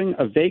filling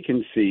a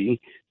vacancy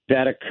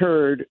that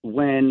occurred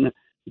when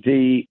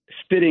the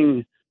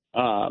sitting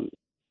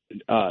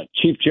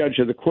chief judge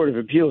of the Court of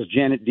Appeals,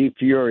 Janet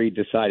DiFiore,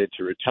 decided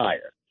to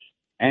retire.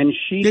 And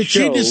Did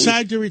she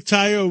decide to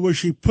retire, or was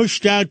she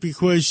pushed out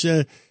because,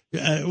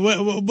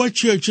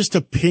 what's your just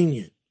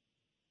opinion?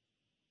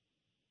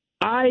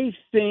 I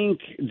think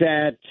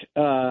that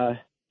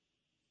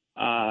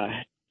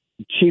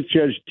Chief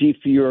Judge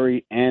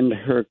DiFiore and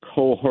her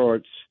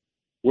cohorts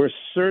were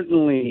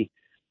certainly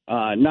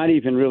not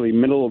even really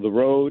middle of the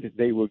road.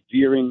 They were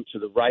veering to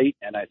the right,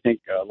 and I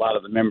think a lot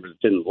of the members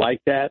didn't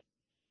like that.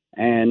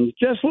 And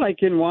just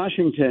like in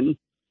Washington,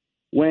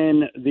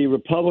 when the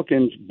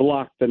Republicans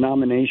blocked the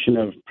nomination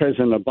of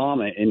President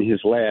Obama in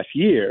his last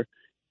year,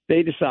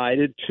 they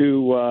decided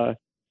to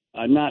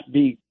not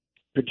be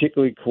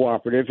particularly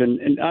cooperative.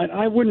 And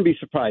I wouldn't be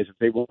surprised if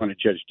they wanted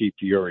Judge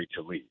DiFiore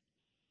to leave.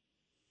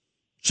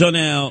 So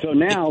now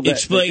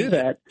explain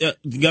that,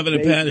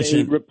 Governor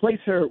Patterson. They replace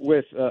her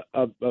with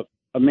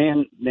a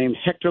man named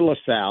Hector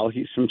LaSalle.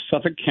 He's from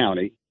Suffolk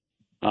County.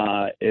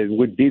 It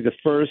would be the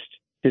first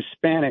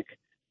Hispanic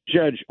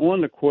judge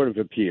on the Court of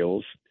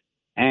Appeals.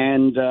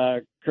 And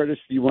Curtis,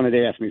 you wanted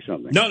to ask me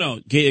something. No.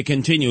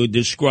 Continue.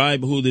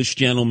 Describe who this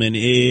gentleman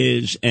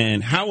is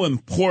and how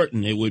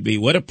important it would be.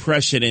 What a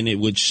precedent it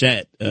would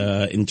set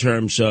in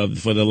terms of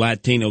for the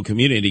Latino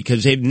community,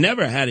 because they've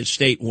never had a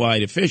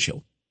statewide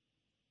official.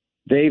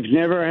 They've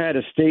never had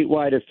a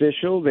statewide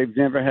official. They've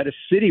never had a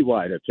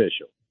citywide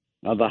official.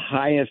 The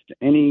highest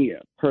any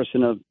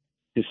person of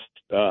his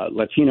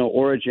Latino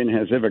origin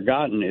has ever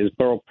gotten is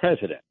borough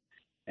president.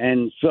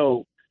 And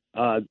so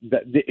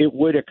it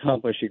would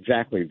accomplish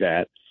exactly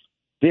that.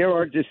 There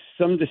are just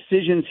some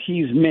decisions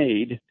he's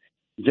made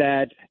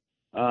that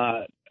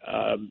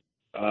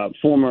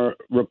former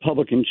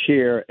Republican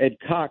Chair Ed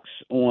Cox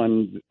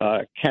on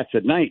Cats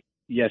at Night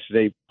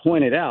yesterday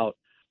pointed out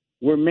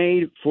were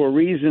made for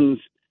reasons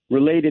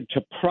related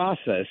to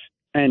process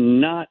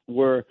and not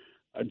were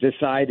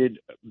decided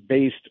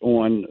based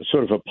on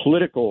sort of a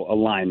political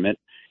alignment.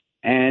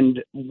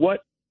 And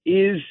what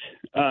is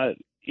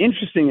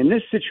interesting in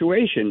this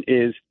situation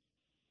is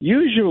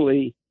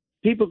usually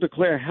people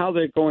declare how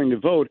they're going to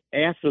vote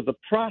after the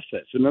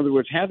process. In other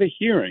words, have a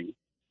hearing,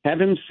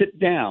 have him sit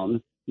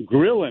down,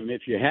 grill him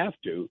if you have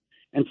to,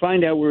 and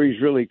find out where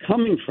he's really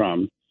coming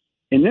from.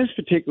 In this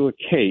particular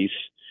case,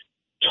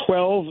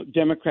 12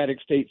 Democratic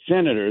state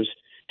senators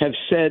have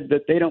said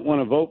that they don't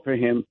want to vote for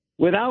him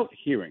without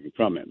hearing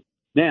from him.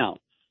 Now,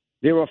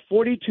 there are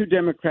 42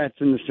 Democrats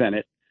in the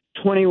Senate,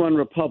 21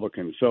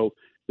 Republicans. So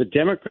the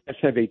Democrats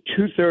have a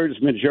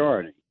 2/3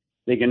 majority.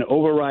 They can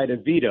override a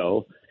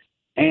veto.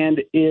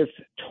 And if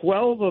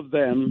 12 of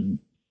them,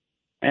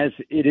 as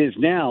it is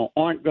now,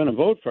 aren't going to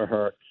vote for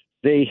her,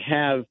 they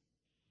have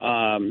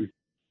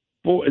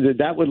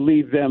that would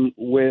leave them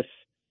with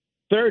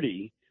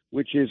 30,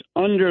 which is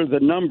under the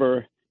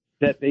number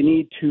that they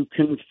need to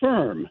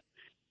confirm.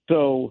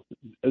 So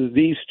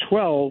these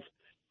 12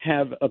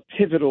 have a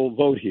pivotal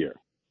vote here.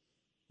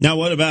 Now,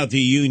 what about the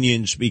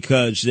unions?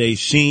 Because they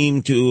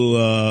seem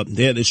to,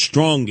 they're the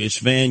strongest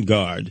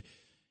vanguard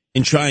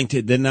in trying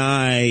to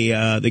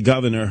deny the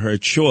governor her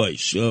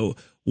choice. So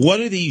what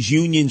do these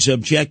unions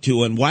object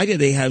to, and why do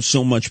they have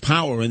so much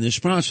power in this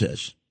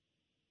process?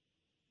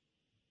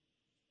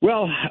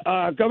 Well,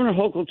 Governor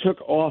Hochul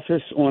took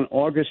office on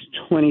August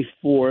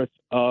 24th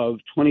of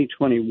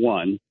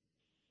 2021.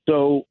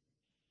 So,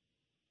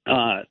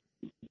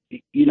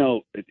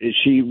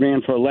 she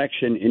ran for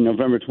election in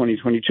November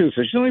 2022.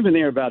 So she's only been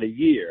there about a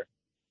year.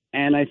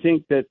 And I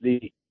think that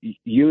the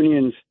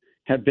unions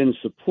have been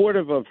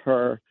supportive of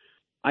her.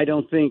 I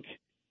don't think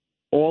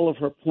all of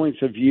her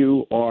points of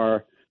view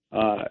are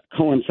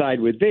coincide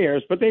with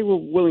theirs, but they were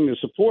willing to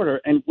support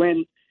her. And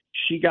when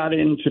she got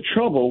into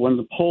trouble, when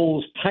the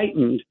polls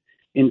tightened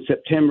in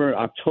September,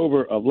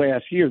 October of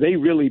last year, they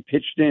really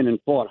pitched in and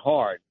fought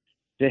hard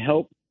to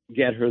help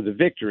get her the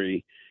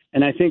victory.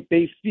 And I think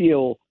they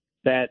feel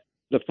that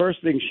the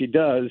first thing she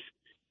does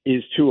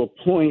is to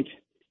appoint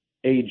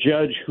a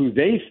judge who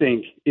they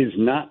think is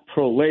not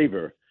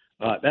pro-labor.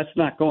 That's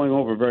not going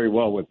over very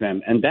well with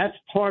them. And that's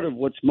part of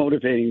what's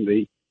motivating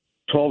the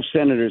 12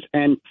 senators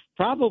and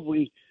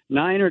probably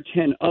 9 or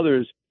 10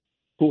 others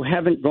who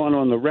haven't gone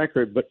on the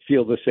record but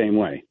feel the same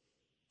way.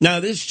 Now,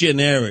 this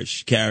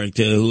Gineris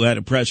character who had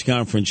a press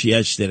conference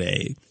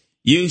yesterday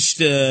used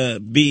to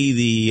be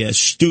the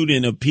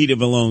student of Peter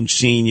Vallone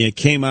Sr.,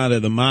 came out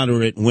of the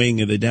moderate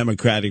wing of the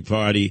Democratic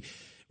Party,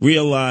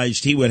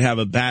 realized he would have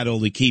a battle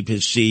to keep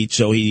his seat,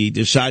 so he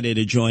decided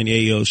to join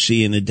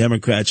AOC and the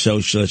Democrat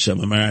Socialists of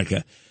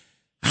America.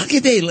 How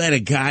could they let a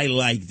guy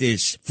like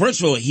this? First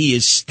of all, he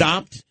has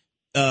stopped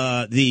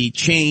the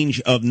change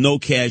of no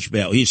cash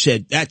bail. He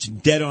said that's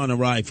dead on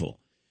arrival.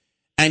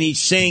 And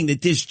he's saying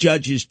that this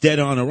judge is dead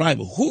on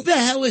arrival.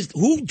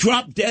 Who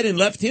dropped dead and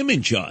left him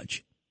in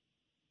charge?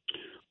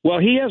 Well,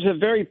 he has a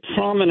very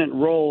prominent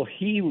role.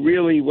 He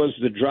really was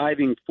the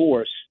driving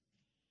force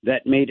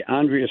that made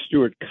Andrea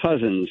Stewart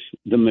Cousins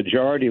the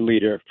majority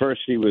leader.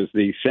 First, she was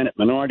the Senate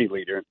minority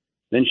leader.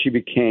 Then she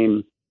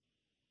became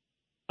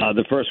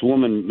the first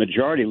woman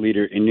majority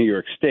leader in New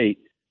York State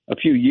a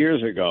few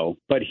years ago.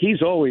 But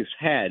he's always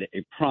had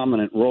a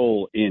prominent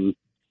role in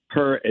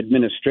her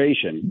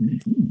administration,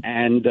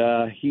 and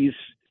he's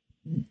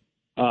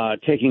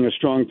taking a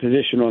strong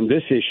position on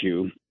this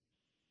issue.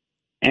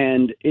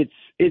 And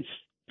it's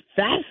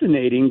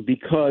fascinating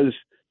because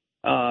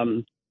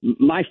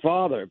my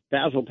father,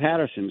 Basil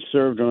Patterson,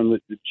 served on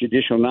the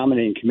Judicial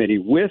Nominating Committee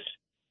with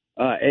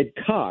Ed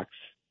Cox.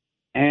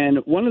 And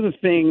one of the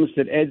things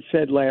that Ed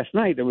said last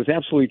night that was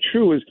absolutely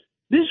true is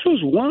this was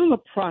one of the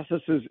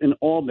processes in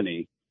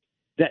Albany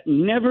that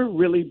never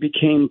really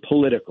became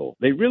political.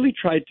 They really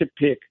tried to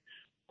pick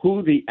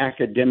who the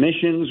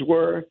academicians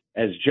were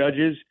as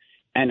judges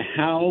and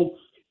how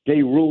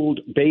they ruled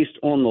based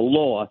on the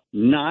law,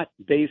 not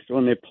based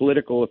on their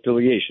political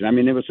affiliation. I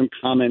mean, there were some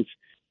comments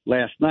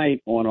last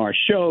night on our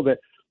show that,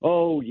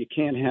 oh, you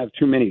can't have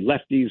too many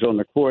lefties on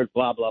the court,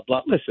 blah, blah,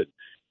 blah. Listen,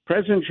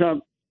 President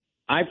Trump,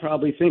 I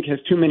probably think, had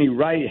too many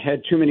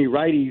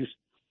righties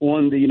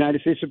on the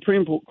United States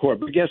Supreme Court.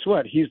 But guess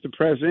what? He's the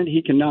president.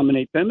 He can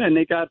nominate them, and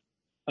they got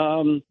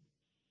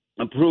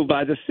approved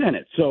by the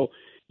Senate. So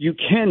you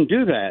can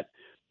do that.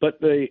 But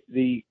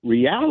the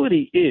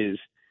reality is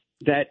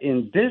that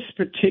in this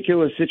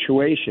particular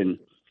situation,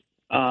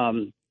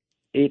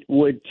 it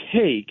would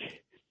take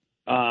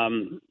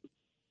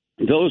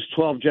those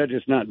 12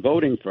 judges not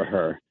voting for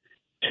her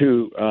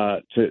to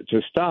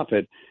stop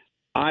it.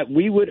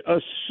 We would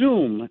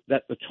assume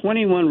that the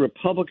 21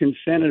 Republican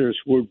senators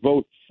would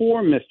vote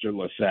for Mr.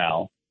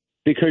 LaSalle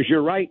because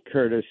you're right,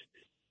 Curtis.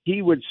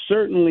 He would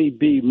certainly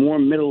be more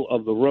middle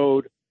of the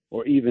road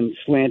or even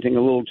slanting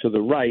a little to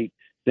the right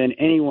than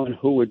anyone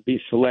who would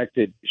be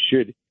selected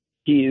should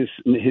his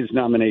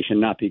nomination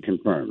not be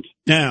confirmed.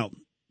 Now,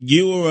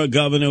 you were a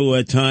governor who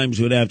at times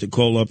would have to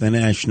call up the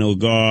National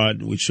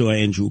Guard. We saw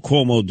Andrew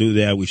Cuomo do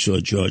that. We saw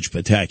George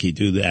Pataki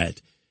do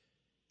that.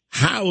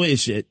 How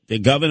is it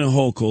that Governor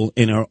Hochul,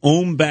 in her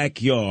own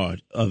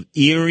backyard of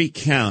Erie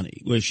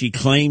County, where she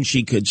claimed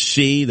she could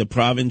see the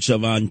province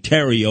of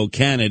Ontario,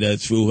 Canada,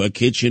 through her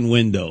kitchen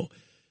window,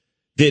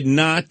 did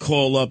not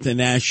call up the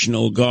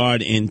National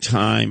Guard in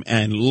time?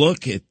 And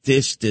look at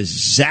this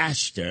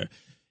disaster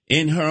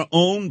in her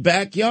own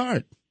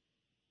backyard.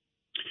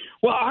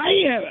 Well, I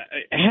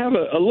have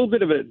a little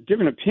bit of a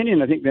different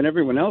opinion, I think, than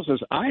everyone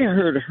else's. I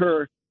heard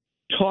her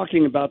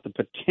talking about the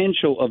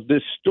potential of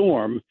this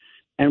storm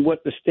and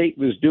what the state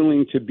was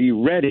doing to be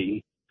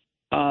ready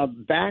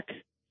back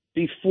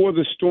before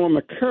the storm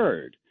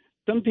occurred.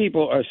 Some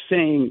people are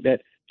saying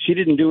that she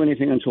didn't do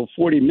anything until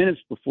 40 minutes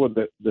before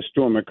the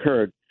storm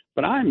occurred.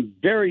 But I'm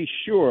very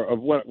sure of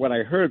what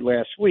I heard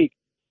last week.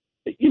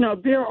 You know,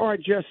 there are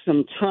just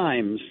some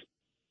times,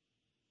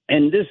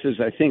 and this is,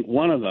 I think,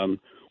 one of them,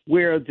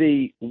 where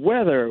the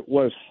weather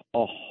was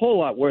a whole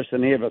lot worse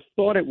than they ever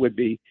thought it would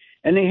be.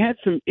 And they had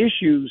some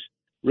issues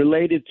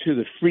related to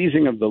the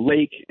freezing of the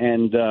lake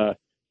and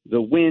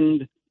the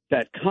wind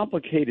that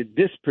complicated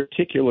this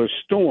particular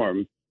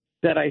storm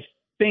that I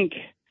think,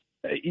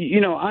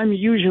 I'm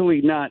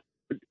usually not,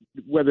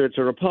 whether it's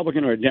a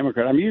Republican or a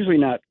Democrat, I'm usually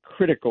not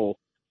critical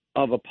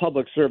of a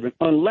public servant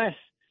unless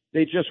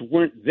they just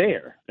weren't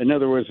there. In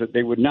other words, that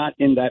they were not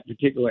in that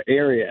particular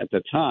area at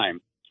the time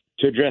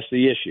to address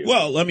the issue.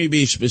 Well, let me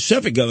be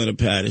specific, Governor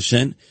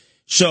Patterson.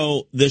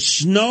 So the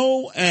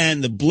snow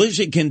and the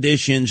blizzard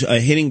conditions are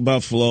hitting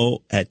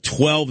Buffalo at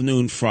 12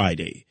 noon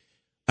Friday.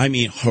 I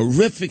mean,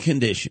 horrific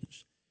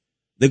conditions.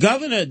 The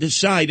governor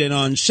decided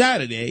on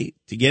Saturday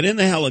to get in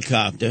the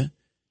helicopter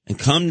and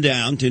come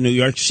down to New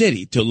York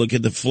City to look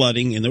at the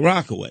flooding in the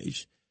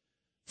Rockaways.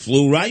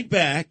 Flew right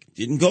back,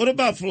 didn't go to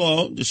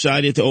Buffalo,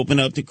 decided to open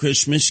up the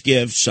Christmas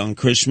gifts on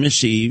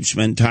Christmas Eve,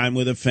 spend time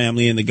with her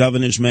family in the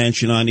governor's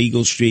mansion on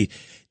Eagle Street.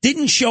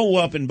 Didn't show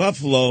up in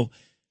Buffalo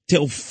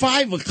till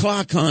 5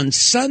 o'clock on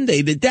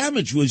Sunday. The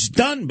damage was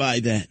done by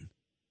then.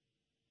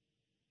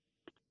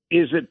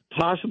 Is it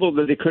possible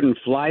that they couldn't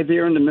fly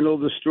there in the middle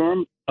of the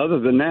storm? Other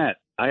than that,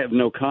 I have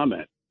no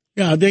comment.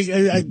 Yeah,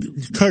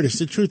 Curtis,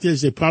 the truth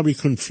is they probably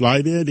couldn't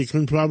fly there. They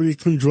probably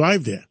couldn't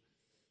drive there.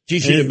 She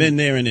should have been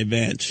there in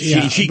advance.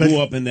 Yeah, she grew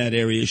up in that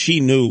area. She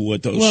knew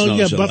what those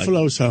snows are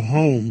Buffalo's like. her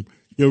home.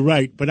 you're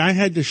right. But I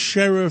had the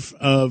sheriff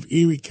of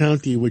Erie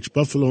County, which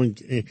Buffalo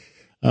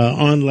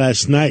on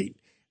last night,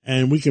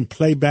 and we can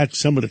play back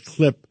some of the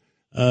clip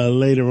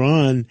later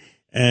on.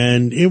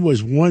 And it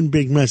was one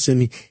big mess.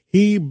 And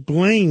he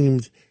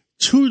blamed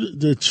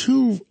the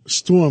two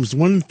storms,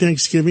 one in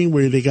Thanksgiving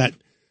where they got,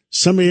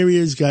 some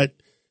areas got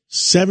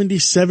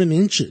 77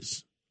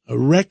 inches, a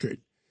record.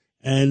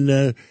 And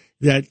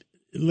that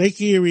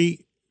Lake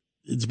Erie,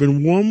 it's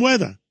been warm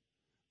weather.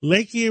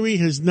 Lake Erie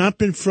has not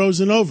been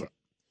frozen over.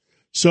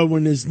 So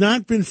when it's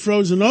not been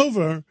frozen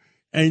over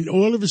and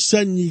all of a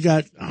sudden you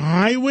got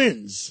high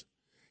winds,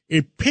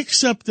 it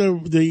picks up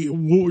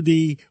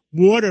the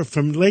water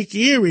from Lake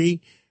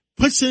Erie,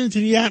 puts it into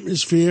the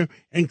atmosphere,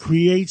 and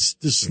creates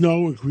the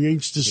snow and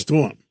creates the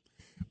storm.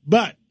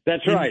 But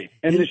that's right.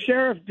 And the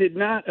sheriff did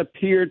not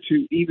appear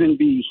to even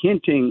be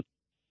hinting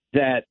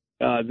that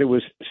there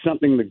was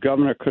something the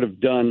governor could have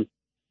done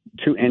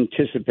to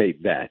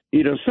anticipate that.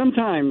 You know,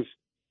 sometimes,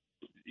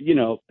 you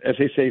know, as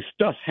they say,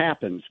 stuff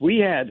happens. We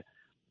had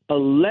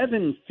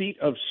 11 feet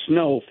of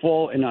snow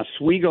fall in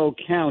Oswego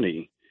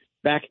County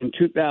back in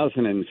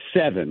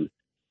 2007.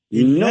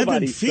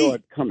 Nobody saw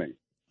it coming.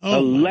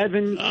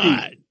 11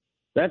 feet.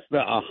 That's the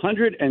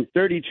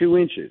 132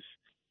 inches.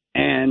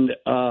 And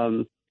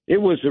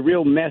it was a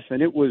real mess,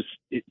 and it was,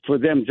 for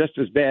them, just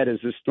as bad as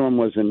the storm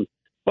was in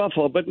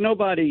Buffalo. But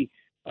nobody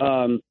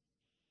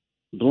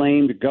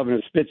blamed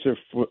Governor Spitzer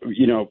for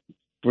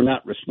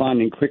not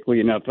responding quickly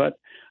enough. But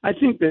I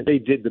think that they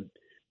did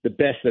the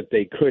best that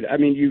they could. I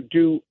mean, you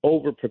do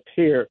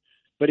over-prepare.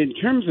 But in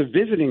terms of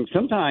visiting,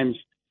 sometimes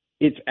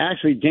it's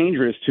actually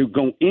dangerous to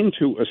go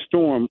into a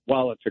storm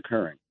while it's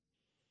occurring.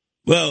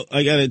 Well,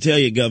 I got to tell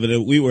you,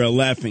 Governor, we were a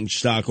laughing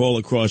stock all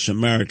across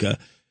America.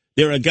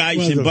 There are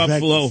guys in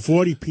Buffalo.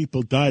 40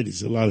 people died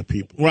is a lot of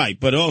people. Right,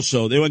 but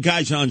also there were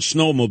guys on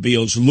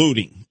snowmobiles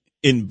looting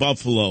in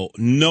Buffalo.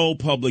 No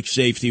public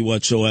safety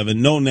whatsoever,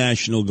 no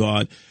National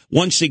Guard.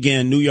 Once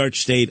again, New York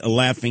State, a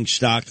laughing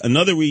stock.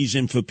 Another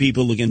reason for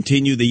people to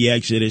continue the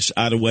exodus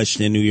out of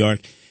Western New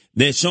York.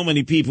 There's so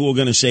many people who are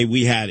going to say,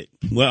 we had it.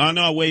 We're on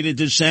our way to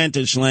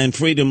DeSantis land,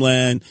 Freedom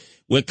Land.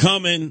 We're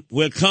coming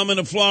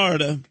to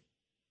Florida.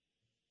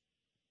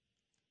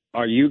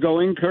 Are you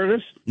going,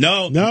 Curtis?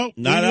 No, not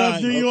we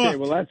love New York. Okay,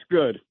 well, that's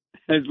good.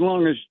 As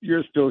long as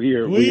you're still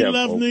here. We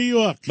love New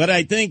York. But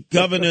I think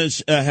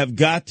governors have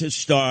got to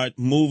start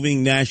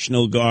moving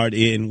National Guard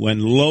in when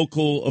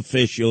local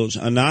officials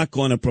are not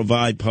going to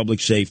provide public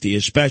safety,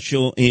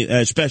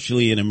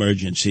 especially in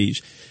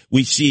emergencies.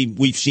 We've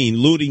seen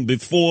looting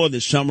before the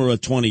summer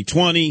of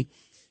 2020.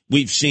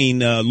 We've seen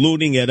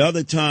looting at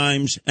other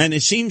times. And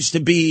it seems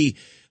to be,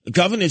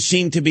 governors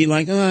seem to be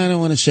like, I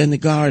don't want to send the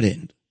Guard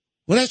in.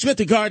 Well, that's what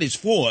the Guard is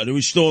for, to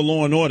restore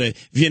law and order.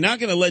 If you're not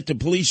going to let the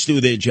police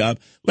do their job,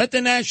 let the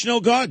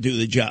National Guard do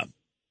the job.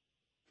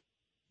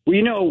 Well,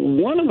 you know,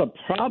 one of the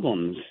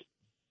problems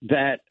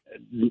that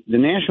the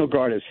National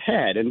Guard has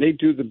had, and they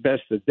do the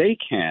best that they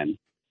can,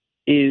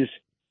 is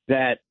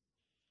that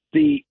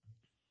the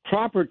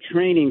proper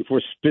training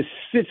for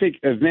specific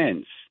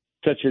events,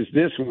 such as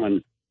this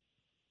one,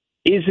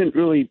 isn't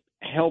really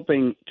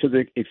helping to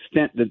the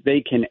extent that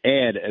they can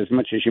add as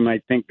much as you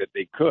might think that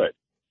they could.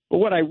 But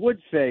what I would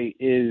say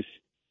is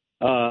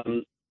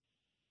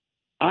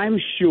I'm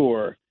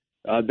sure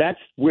that's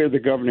where the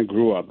governor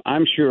grew up.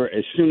 I'm sure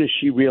as soon as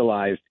she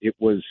realized it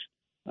was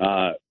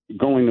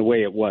going the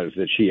way it was,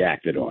 that she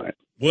acted on it.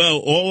 Well,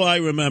 all I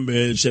remember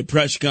is a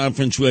press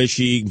conference where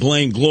she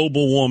blamed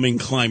global warming,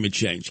 climate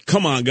change.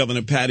 Come on,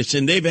 Governor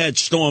Patterson. They've had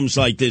storms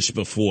like this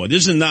before.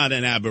 This is not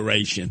an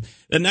aberration.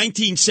 In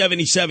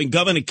 1977,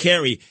 Governor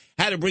Carey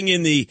had to bring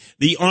in the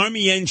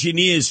Army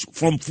engineers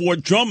from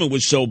Fort Drum. It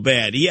was so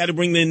bad. He had to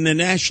bring in the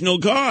National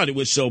Guard. It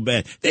was so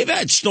bad. They've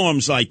had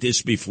storms like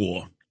this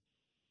before.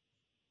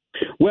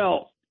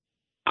 Well,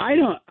 I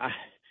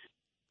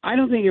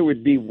don't think it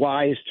would be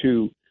wise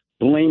to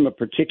blame a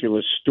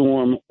particular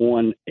storm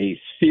on a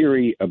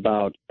theory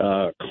about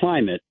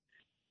climate.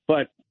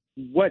 But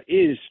what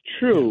is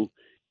true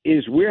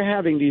is we're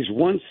having these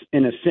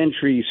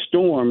once-in-a-century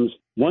storms,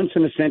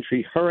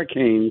 once-in-a-century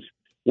hurricanes,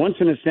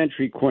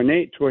 once-in-a-century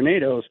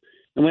tornadoes,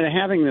 and we're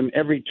having them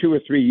every 2 or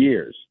 3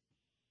 years.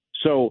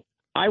 So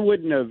I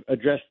wouldn't have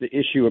addressed the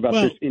issue about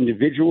this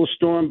individual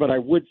storm, but I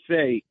would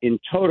say in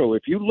total,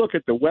 if you look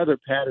at the weather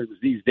patterns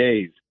these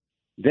days,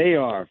 they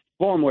are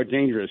far more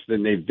dangerous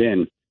than they've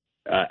been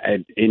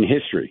in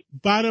history.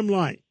 Bottom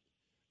line,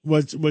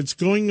 what's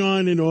going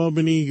on in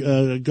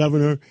Albany,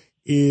 Governor,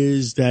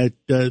 is that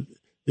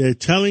they're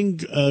telling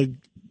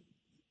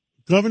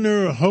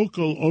Governor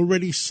Hochul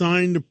already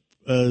signed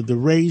the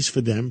raise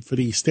for them for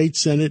the state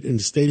Senate and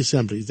the state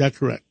Assembly. Is that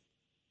correct?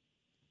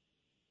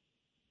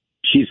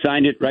 She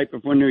signed it right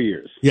before New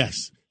Year's.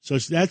 Yes. So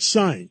that's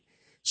signed.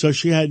 So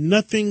she had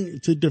nothing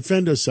to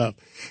defend herself.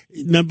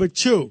 Number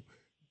two,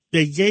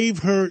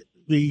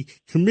 the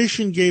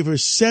commission gave her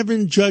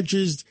 7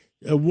 judges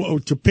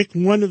to pick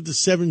one of the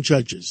 7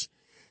 judges.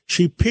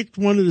 She picked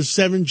one of the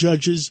 7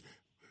 judges,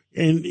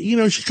 and, you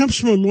know, she comes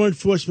from a law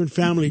enforcement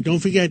family. Don't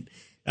forget,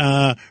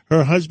 her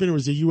husband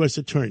was a U.S.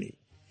 attorney.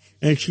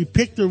 and she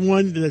picked the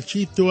one that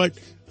she thought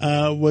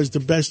was the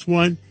best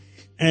one.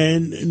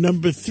 And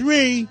number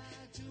 3,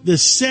 the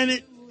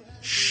Senate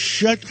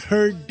shut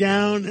her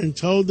down and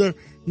told her,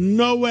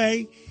 no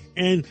way.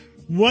 And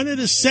one of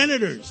the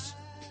senators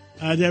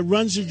that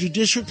runs the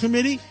Judicial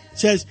Committee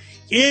says,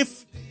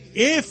 if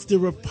the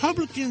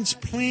Republicans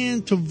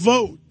plan to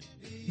vote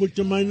with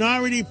the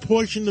minority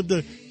portion of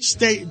the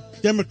state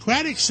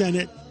Democratic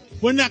Senate,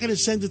 we're not going to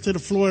send it to the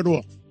floor at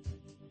all.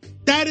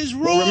 That is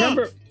wrong.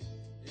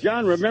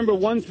 Well, remember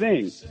one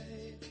thing.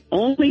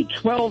 Only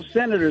 12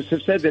 senators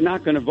have said they're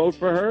not going to vote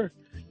for her.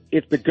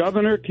 If the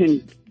governor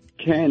can.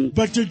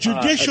 But the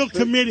Judicial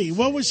Committee,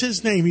 what was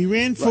his name? He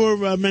ran for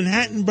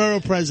Manhattan Borough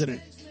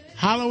President.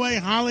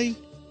 Holly?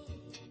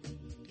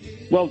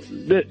 Well,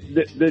 the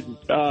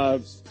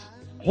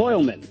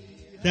Hoylman.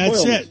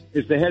 That's Hoylman it.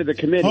 Is the head of the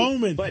committee.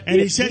 Hoylman.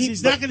 And he says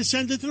he's not going to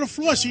send it to the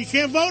floor, so you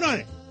can't vote on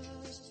it.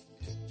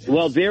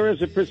 Well, there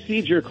is a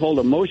procedure called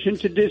a motion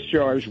to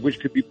discharge, which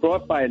could be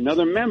brought by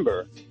another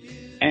member.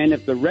 And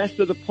if the rest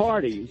of the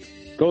party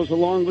goes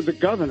along with the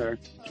governor,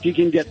 she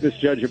can get this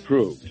judge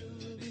approved.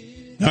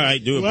 All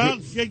right, Well,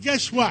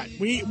 guess what?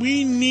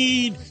 We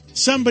need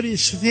somebody to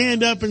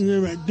stand up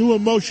and do a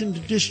motion to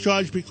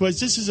discharge, because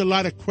this is a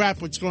lot of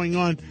crap what's going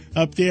on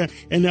up there,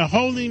 and they're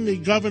holding the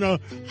governor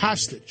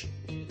hostage.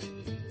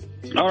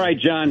 All right,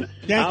 John.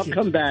 Thank you.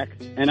 Come back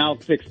and I'll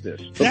fix this.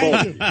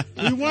 Thank you.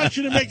 We want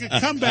you to make a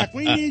comeback.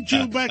 We need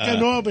you back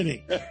in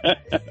Albany.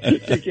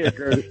 Take care,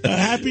 Curtis.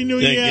 Happy New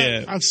Take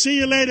Year. care. I'll see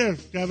you later,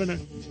 Governor.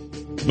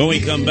 When we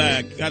come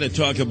back, got to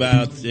talk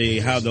about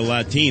how the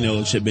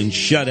Latinos have been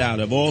shut out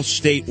of all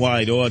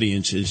statewide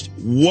audiences.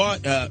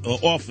 What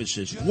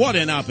offices? What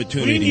an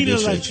opportunity We need a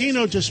this is.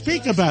 Latino to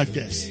speak about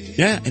this.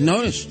 Yeah, and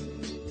notice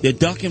they're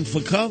ducking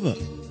for cover.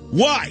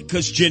 Why?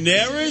 Because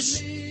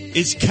Generis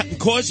is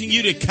causing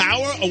you to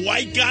cower? A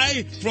white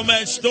guy from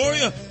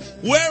Astoria?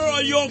 Where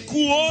are your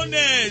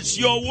cuones,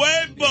 your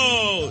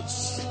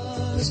huevos?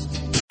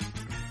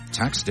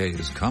 Tax day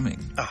is coming.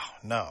 Oh,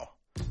 no.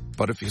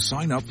 But if you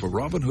sign up for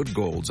Robinhood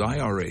Gold's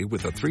IRA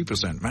with a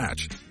 3%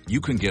 match, you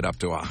can get up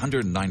to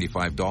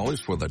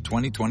 $195 for the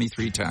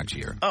 2023 tax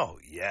year. Oh,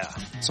 yeah.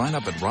 Sign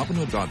up at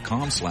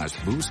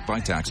Robinhood.com/boost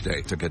by tax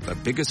day to get the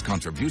biggest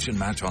contribution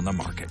match on the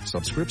market.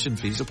 Subscription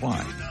fees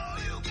apply.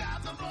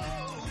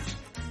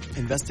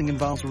 Investing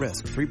involves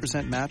risk.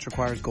 3% match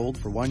requires gold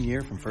for 1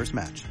 year from first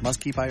match. Must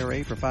keep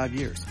IRA for 5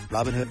 years.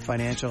 Robinhood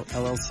Financial,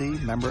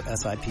 LLC, member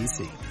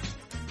SIPC.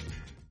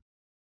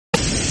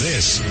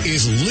 This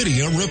is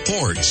Lydia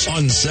Reports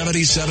on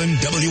 77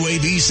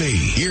 WABC.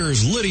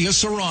 Here's Lydia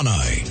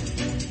Serrani.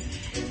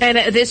 And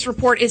this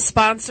report is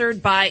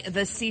sponsored by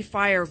the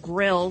Seafire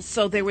Grill.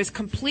 So there was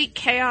complete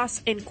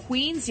chaos in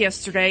Queens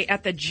yesterday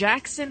at the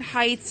Jackson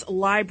Heights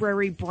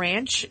Library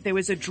branch. There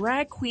was a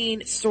drag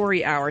queen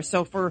story hour.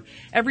 So for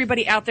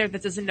everybody out there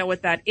that doesn't know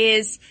what that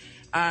is,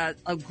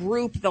 a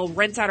group, they'll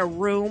rent out a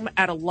room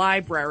at a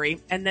library,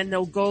 and then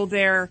they'll go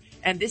there.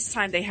 And this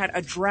time they had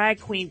a drag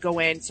queen go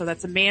in. So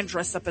that's a man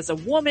dressed up as a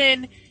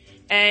woman,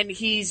 and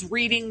he's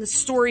reading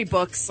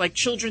storybooks, like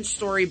children's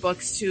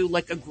storybooks, to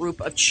like a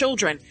group of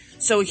children.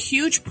 So a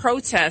huge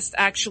protest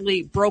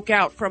actually broke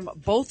out from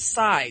both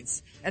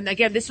sides. And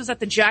again, this was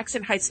at the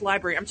Jackson Heights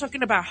Library. I'm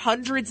talking about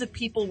hundreds of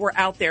people were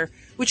out there,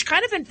 which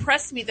kind of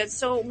impressed me that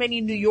so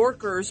many New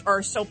Yorkers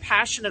are so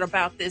passionate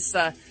about this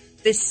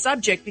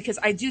subject, because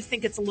I do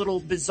think it's a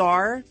little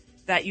bizarre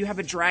that you have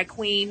a drag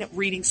queen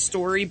reading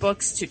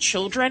storybooks to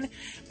children.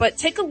 But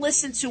take a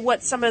listen to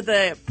what some of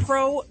the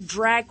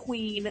pro-drag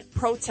queen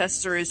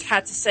protesters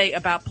had to say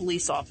about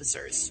police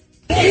officers.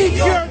 Eat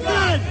your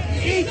gun!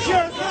 Eat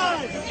your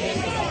gun! Eat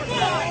your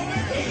gun!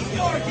 Eat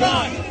your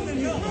gun!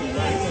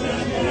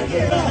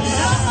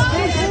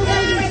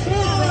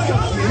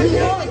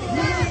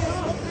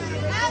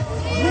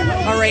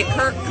 All right,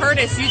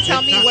 Curtis, you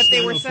tell me what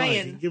they were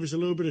saying. Give us a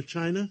little bit of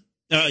China.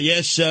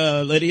 Yes,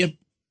 Lydia?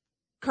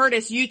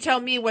 Curtis, you tell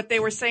me what they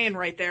were saying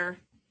right there.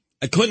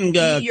 I couldn't...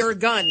 Eat your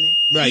gun.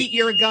 Right. Eat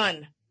your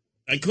gun.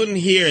 I couldn't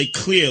hear it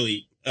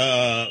clearly.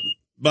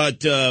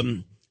 But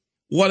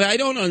what I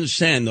don't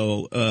understand,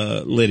 though,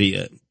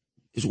 Lydia,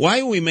 is why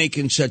are we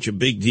making such a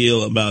big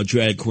deal about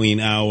Drag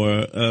Queen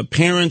Hour?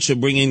 Parents are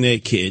bringing their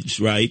kids,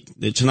 right?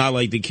 It's not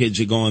like the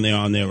kids are going there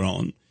on their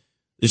own.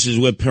 This is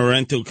with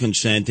parental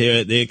consent.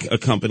 They're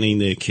accompanying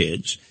their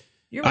kids.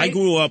 You're right. I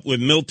grew up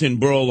with Milton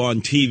Berle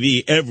on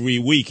TV every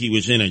week. He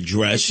was in a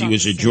dress. He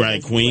was a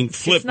drag queen.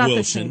 Flip Wilson. It's not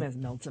the same as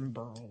Milton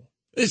Berle.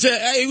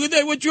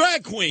 They were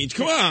drag queens.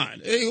 Come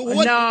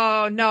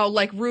on. No,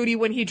 like Rudy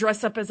when he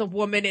dressed up as a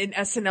woman in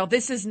SNL.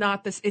 This is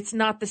not this. It's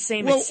not the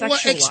same. It's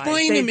sexualized.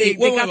 Explain to me.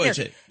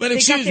 But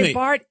excuse me.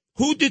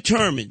 Who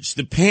determines?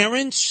 The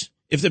parents?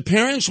 If the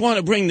parents want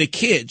to bring the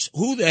kids,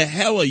 who the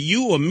hell are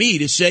you or me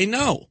to say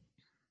no?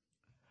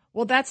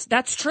 Well, that's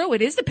true.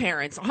 It is the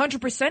parents.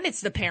 100%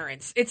 it's the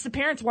parents. It's the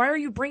parents. Why are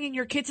you bringing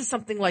your kids to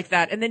something like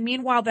that? And then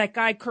meanwhile, that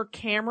guy, Kirk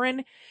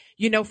Cameron,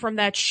 you know, from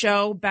that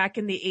show back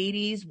in the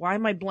 80s. Why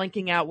am I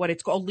blanking out what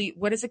it's called?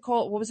 What is it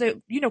called? What was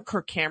it? You know,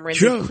 Kirk Cameron,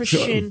 the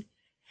Christian. Sure.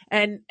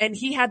 And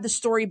he had the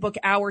Storybook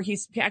Hour.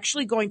 He's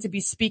actually going to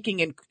be speaking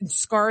in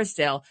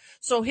Scarsdale.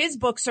 So his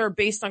books are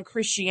based on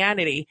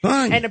Christianity.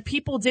 Fine. And the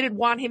people didn't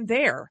want him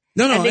there.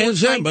 No, and they I were understand,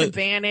 trying but to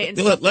ban it and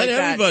let stuff like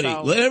everybody that.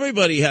 So. let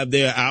everybody have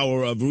their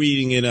hour of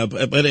reading it up.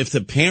 But if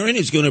the parent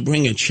is going to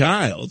bring a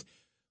child,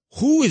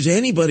 who is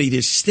anybody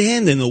to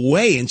stand in the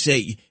way and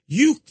say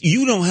you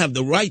don't have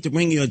the right to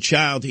bring your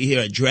child to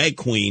hear a drag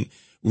queen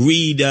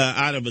read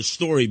out of a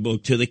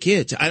storybook to the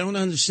kids? I don't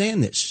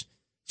understand this.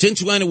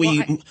 Since when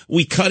are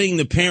we cutting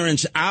the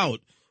parents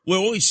out? We're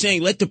always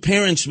saying, let the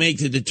parents make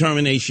the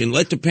determination.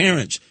 Let the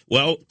parents.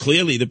 Well,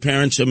 clearly the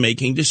parents are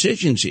making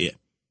decisions here.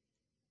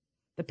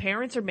 The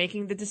parents are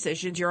making the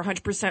decisions. You're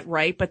 100%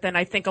 right. But then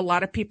I think a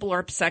lot of people are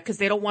upset because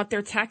they don't want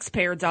their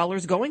taxpayer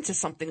dollars going to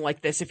something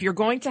like this. If you're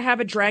going to have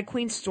a drag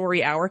queen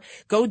story hour,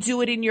 go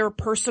do it in your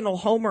personal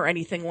home or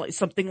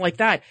something like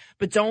that.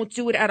 But don't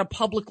do it at a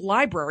public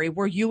library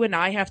where you and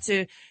I have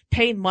to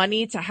pay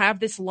money to have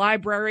this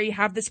library,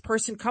 have this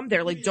person come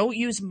there. Like, don't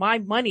use my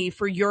money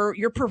for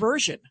your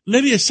perversion.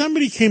 Lydia,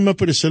 somebody came up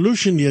with a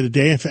solution the other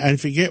day. I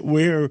forget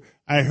where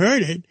I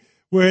heard it,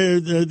 where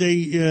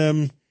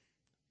they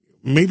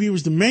maybe it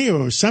was the mayor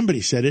or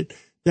somebody said it,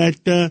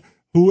 that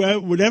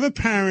whatever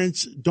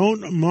parents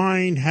don't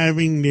mind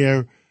having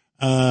their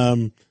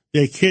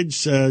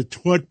kids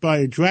taught by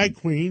a drag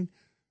queen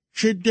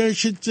should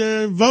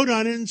vote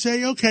on it and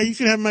say, okay, you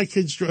can have my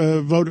kids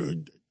vote,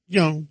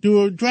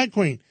 do a drag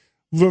queen,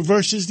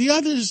 versus the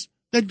others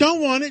that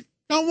don't want it.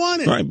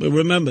 Right, but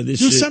remember, do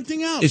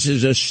something else. This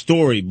is a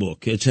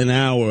storybook. It's an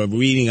hour of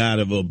reading out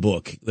of a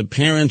book. The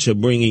parents are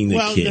bringing the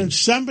kids. Then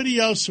somebody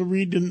else will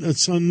read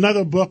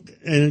another book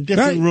in a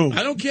different room.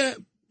 I don't care.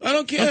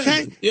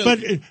 Okay, Yeah. But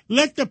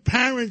let the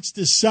parents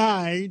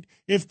decide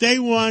if they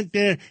want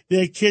their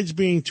kids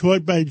being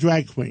taught by a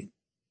drag queen.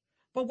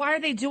 But why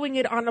are they doing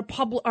it on a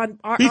public?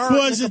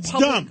 Because it's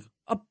dumb.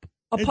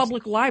 A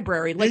public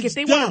library. Like, if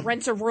they want to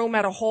rent a room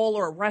at a hall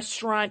or a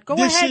restaurant, go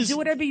ahead, do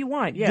whatever you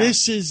want. Yeah.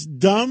 This is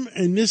dumb,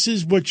 and this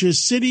is what your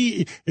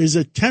city is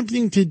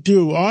attempting to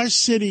do. Our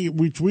city,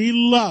 which we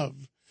love,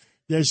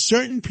 there's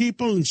certain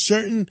people in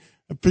certain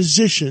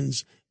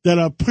positions that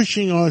are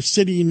pushing our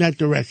city in that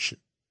direction.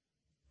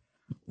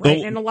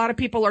 Right, and a lot of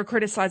people are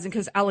criticizing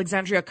because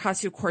Alexandria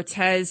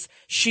Ocasio-Cortez,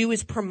 she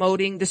was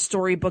promoting the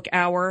Storybook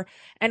Hour,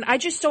 and I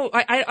just don't.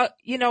 I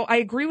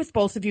agree with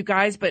both of you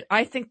guys, but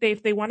I think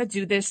if they want to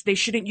do this, they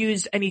shouldn't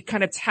use any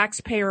kind of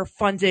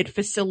taxpayer-funded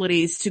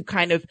facilities to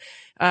kind of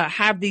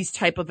have these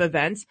type of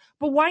events.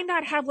 But why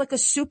not have like a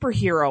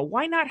superhero?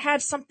 Why not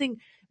have something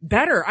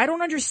better? I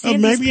don't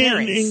understand. Maybe these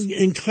parents.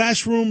 in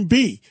Classroom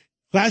B.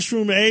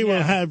 Classroom A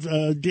will have...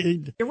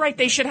 You're right.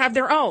 They should have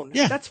their own.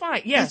 Yeah. That's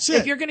fine. Yes.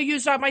 If you're going to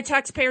use my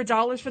taxpayer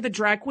dollars for the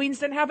drag queens,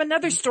 then have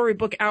another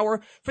Storybook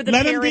Hour for the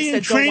parents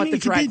that don't want the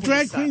drag queens. Let them be in training to be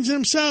drag queens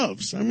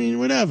themselves. I mean,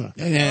 whatever.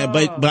 Yeah,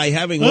 but by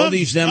having all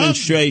these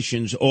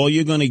demonstrations, all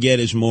you're going to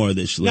get is more of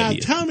this, Lydia. Now,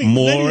 tell me,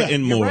 more Lydia,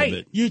 and more of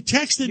it. You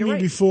texted me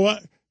before.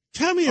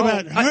 Tell me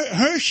about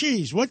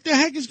Hershey's. What the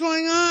heck is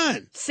going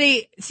on?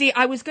 See,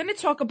 I was going to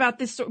talk about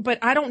this, but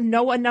I don't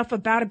know enough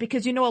about it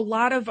because, a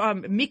lot of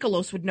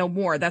Mikolos would know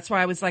more. That's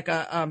why I was like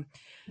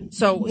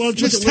Well,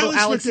 just tell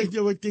us what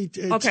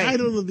the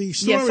title of the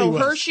story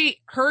was.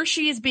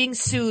 Hershey is being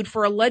sued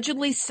for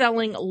allegedly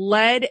selling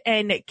lead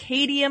and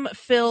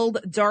cadmium-filled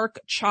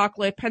dark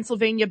chocolate.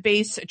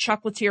 Pennsylvania-based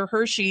chocolatier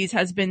Hershey's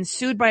has been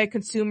sued by a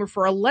consumer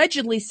for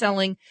allegedly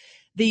selling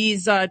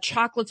these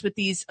chocolates with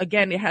these,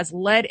 again, it has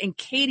lead and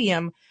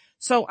cadmium.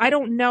 So I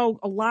don't know.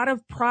 A lot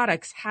of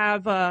products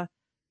have,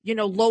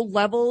 low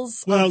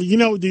levels. Well,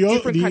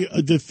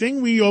 the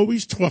thing we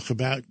always talk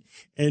about,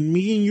 and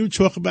me and you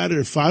talk about it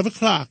at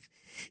 5:00,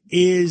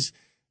 is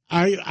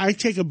I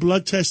take a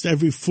blood test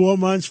every 4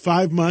 months,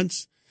 5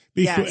 months.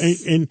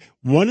 Yes. And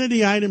one of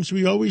the items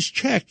we always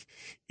check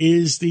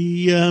is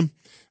the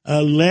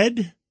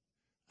lead.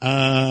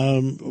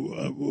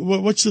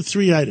 What's the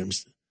three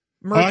items?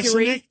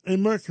 Mercury. Arsenic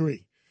and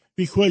mercury.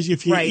 Because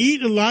if you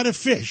eat a lot of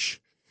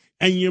fish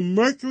and your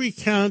mercury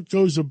count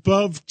goes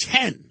above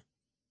 10,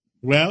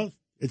 well,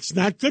 it's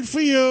not good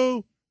for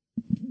you.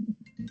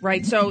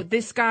 Right. So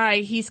this guy,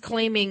 he's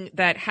claiming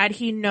that had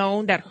he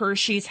known that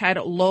Hershey's had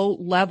low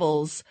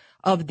levels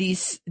of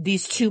these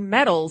two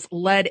metals,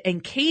 lead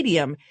and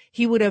cadmium,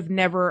 he would have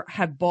never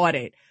have bought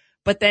it.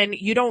 But then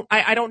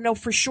I don't know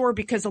for sure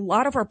because a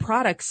lot of our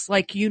products,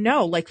 like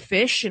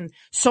fish and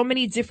so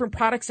many different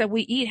products that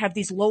we eat have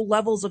these low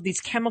levels of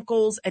these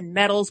chemicals and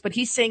metals, but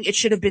he's saying it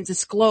should have been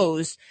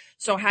disclosed.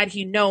 So had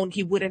he known,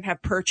 he wouldn't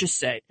have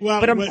purchased it. Well,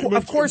 but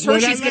of course,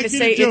 Hershey's going to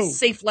say it's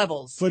safe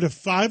levels. For the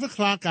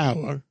 5:00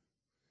 hour,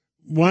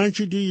 why don't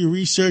you do your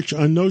research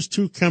on those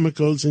two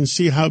chemicals and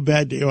see how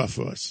bad they are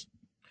for us?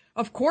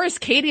 Of course,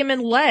 cadmium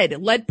and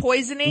lead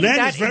poisoning.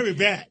 Lead is very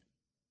bad.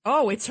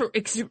 Oh, it's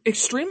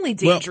extremely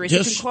dangerous.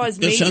 It can cause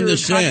major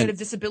cognitive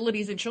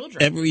disabilities in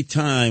children. Every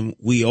time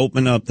we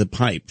open up the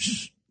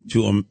pipes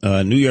to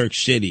New York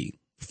City,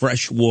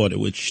 fresh water,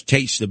 which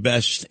tastes the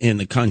best in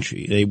the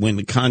country, they win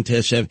the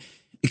contest. It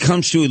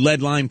comes through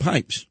lead-lined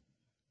pipes.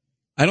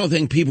 I don't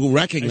think people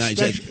recognize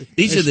that.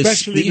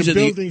 Especially these the are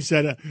buildings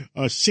that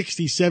are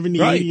 60, 70,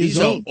 right. 80 years These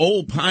old. are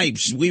old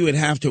pipes. We would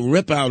have to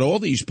rip out all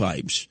these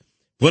pipes,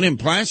 put in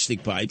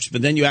plastic pipes,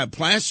 but then you have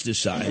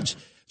plasticides.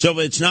 So if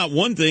it's not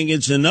one thing,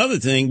 it's another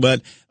thing.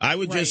 But I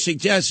would just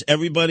suggest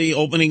everybody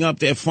opening up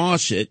their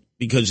faucet,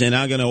 because they're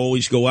not going to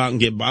always go out and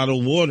get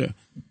bottled water.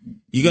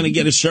 You're going to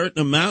get a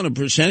certain amount of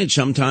percentage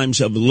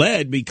sometimes of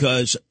lead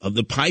because of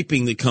the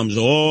piping that comes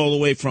all the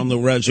way from the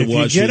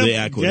reservoir to the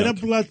aqueduct. Get a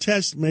blood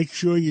test. Make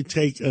sure you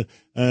take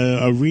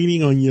a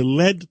reading on your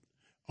lead,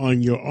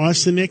 on your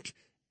arsenic,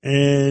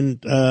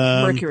 and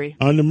mercury.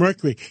 On the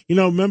mercury. You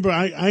know, remember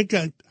I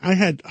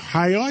had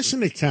high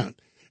arsenic count,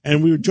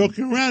 and we were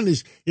joking around.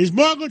 Is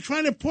Margot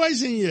trying to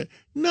poison you?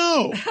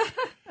 No.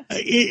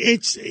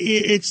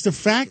 It's the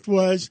fact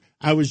was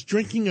I was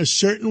drinking a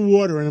certain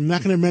water, and I'm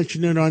not going to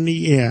mention it on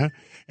the air.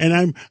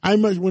 And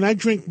when I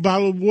drink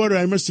bottled water,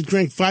 I must have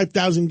drank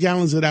 5,000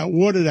 gallons of that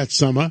water that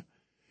summer,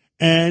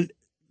 and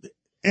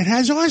it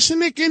has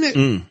arsenic in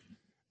it.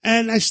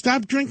 And I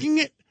stopped drinking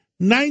it.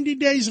 90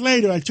 days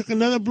later, I took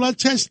another blood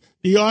test.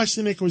 The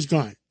arsenic was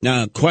gone.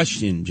 Now,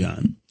 question,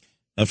 John.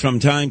 From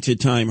time to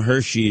time,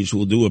 Hershey's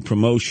will do a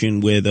promotion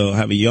where they'll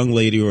have a young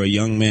lady or a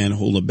young man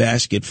hold a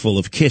basket full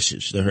of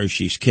Kisses, the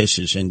Hershey's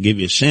Kisses, and give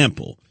you a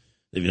sample.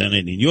 They've done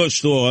it in your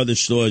store, other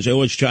stores. They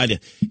always try to,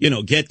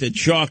 get the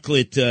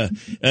chocolate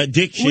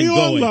addiction going. We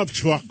all love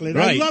chocolate.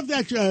 Right. I love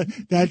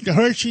that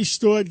Hershey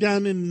store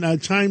down in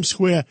Times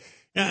Square.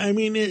 I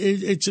mean,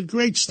 it's a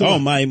great store. Oh,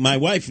 my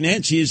wife,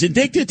 Nancy, is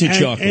addicted to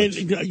chocolate.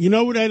 And you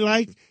know what I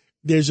like?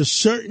 There's a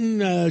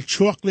certain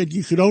chocolate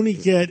you could only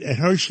get at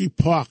Hershey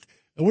Park.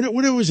 What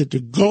was it, the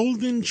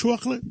golden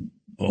chocolate?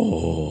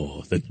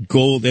 Oh, the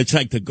gold. It's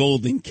like the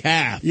golden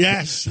calf.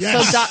 Yes.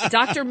 So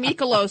Dr.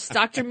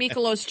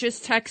 Mikolos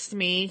just texted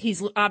me.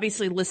 He's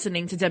obviously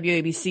listening to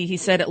WABC. He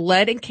said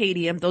lead and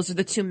cadmium, those are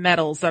the two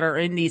metals that are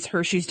in these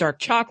Hershey's dark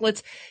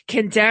chocolates,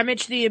 can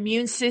damage the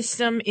immune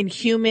system in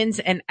humans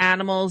and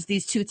animals.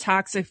 These two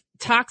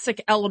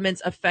toxic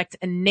elements affect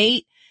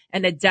innate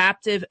and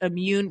adaptive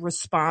immune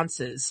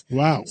responses.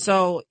 Wow.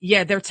 So,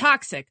 yeah, they're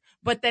toxic.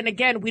 But then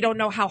again, we don't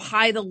know how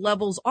high the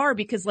levels are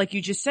because, like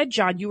you just said,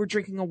 John, you were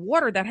drinking a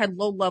water that had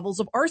low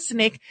levels of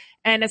arsenic.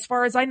 And as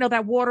far as I know,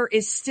 that water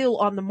is still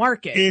on the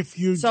market.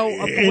 For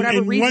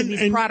whatever reason,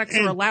 these products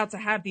are allowed to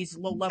have these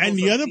low levels. And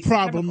the other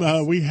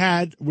problem we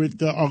had with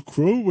our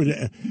crew,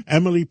 with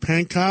Emily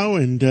Pankow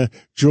and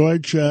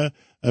George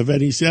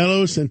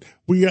Venizelos, and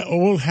we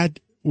all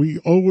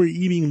were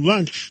eating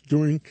lunch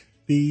during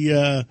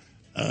when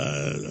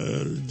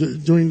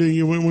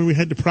we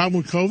had the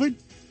problem with COVID.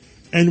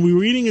 And we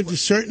were eating at a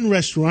certain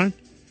restaurant,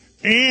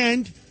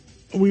 and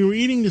we were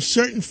eating a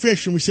certain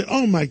fish, and we said,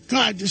 "Oh my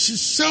God, this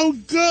is so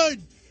good!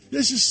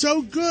 This is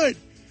so good!"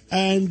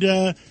 And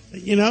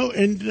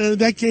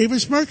that gave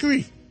us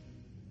mercury.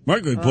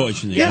 Mercury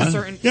poisoning. Yeah,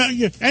 huh?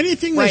 yeah.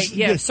 Anything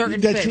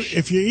certain fish.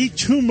 If you eat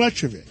too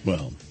much of it,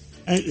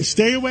 and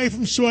stay away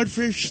from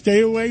swordfish. Stay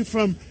away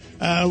from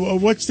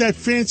what's that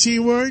fancy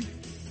word?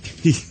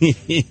 I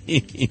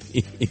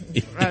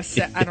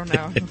don't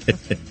know.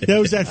 There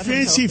was that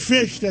fancy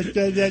fish that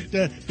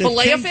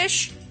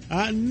Filet-O-Fish?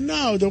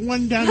 No, the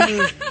one down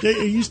there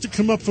that used to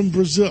come up from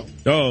Brazil.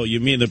 Oh,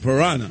 you mean the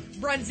piranha?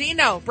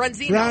 Branzino,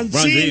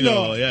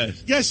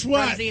 yes. Guess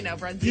what?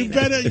 Branzino. You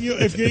better,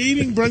 if you're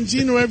eating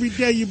Branzino every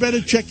day, you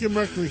better check your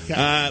mercury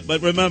count.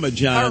 But remember,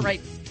 John, all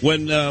right.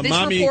 When this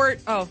mommy...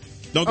 report...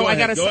 No, go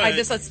ahead.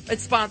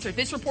 It's sponsored.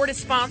 This report is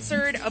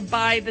sponsored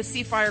by the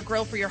Seafire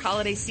Grill for your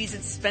holiday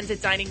season. Spend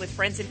it dining with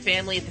friends and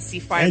family at the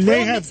Seafire and Grill.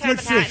 They have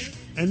good fish.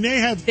 And they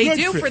have good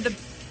fish.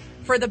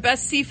 For the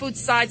best seafood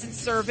sides and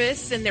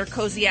service and their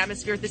cozy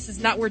atmosphere. This is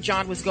not where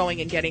John was going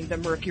and getting the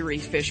mercury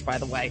fish, by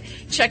the way.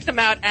 Check them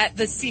out at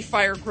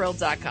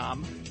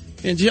theseafiregrill.com.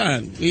 And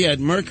John, we had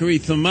mercury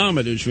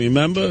thermometers,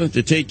 remember,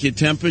 to take your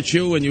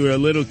temperature when you were a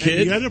little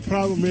kid? And the other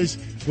problem is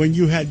when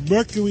you had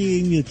mercury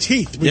in your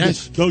teeth.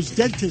 Yes. Those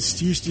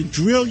dentists used to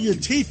drill your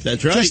teeth.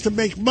 That's right. Just to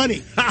make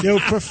money. They were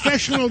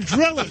professional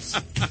drillers.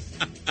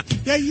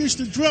 They used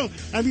to drill.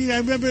 I mean, I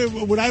remember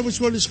when I was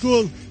going to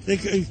school,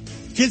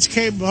 kids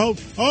came home,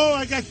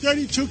 I got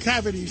 32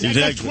 cavities.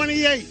 Exactly. I got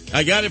 28.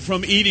 I got it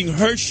from eating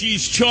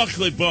Hershey's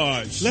chocolate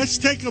bars. Let's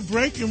take a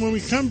break, and when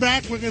we come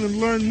back, we're going to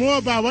learn more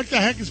about what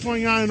the heck is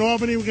going on in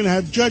Albany. We're going to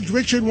have Judge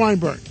Richard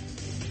Weinberg.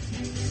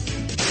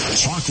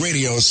 Talk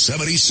Radio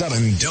 77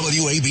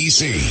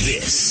 WABC.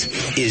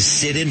 This is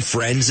Sid and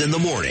Friends in the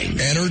Morning.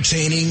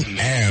 Entertaining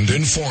and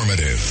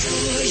informative.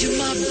 Oh, you're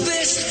my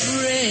best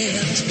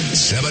friend.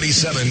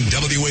 77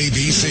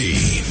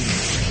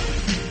 WABC.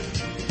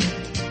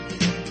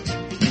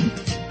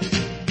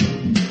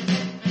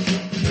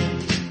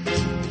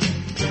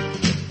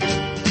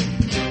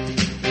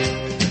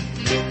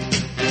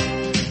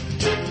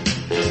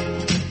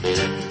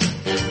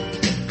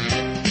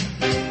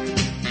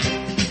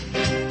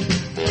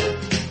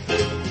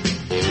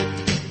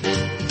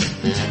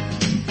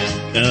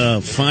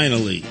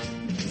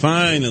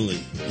 Finally,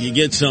 you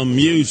get some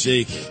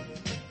music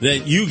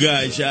that you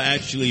guys are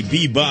actually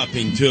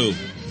bebopping to.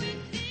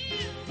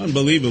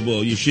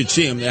 Unbelievable. You should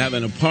see them. They're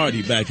having a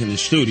party back in the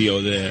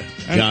studio there,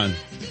 John.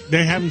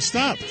 They haven't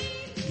stopped.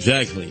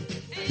 Exactly.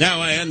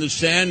 Now, I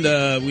understand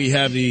we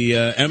have the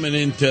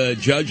eminent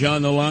judge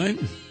on the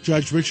line.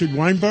 Judge Richard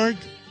Weinberg,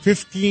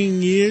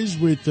 15 years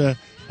with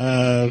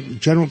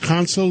General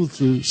Counsel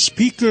to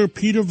Speaker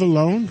Peter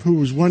Vallone, who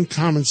was one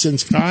common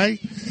sense guy,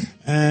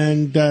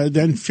 and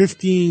then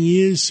 15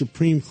 years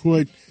Supreme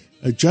Court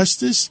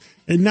Justice.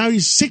 And now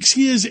he's 6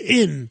 years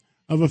in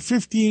of a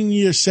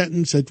 15-year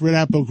sentence at Red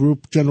Apple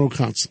Group General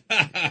Counsel.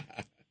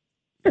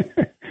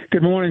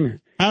 Good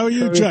morning. How are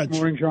you, Curtis? Judge? Good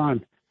morning,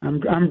 John.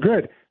 I'm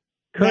good.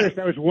 Curtis,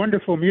 that was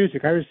wonderful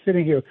music. I was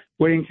sitting here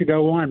waiting to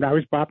go on. I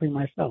was bopping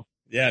myself.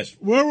 Yes.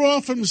 We're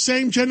all from the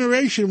same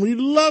generation. We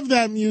love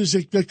that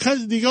music,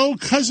 the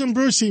old Cousin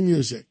Brucey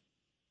music.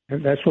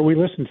 And that's what we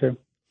listen to.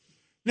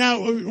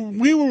 Now,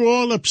 we were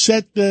all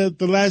upset the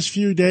last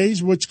few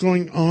days, what's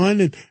going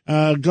on,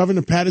 and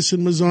Governor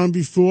Patterson was on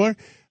before,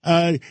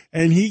 and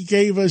he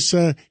gave us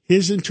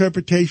his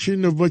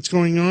interpretation of what's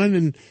going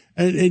on,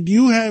 and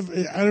you have,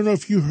 I don't know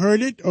if you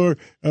heard it, or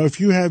if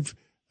you have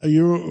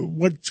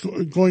what's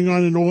going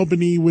on in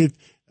Albany with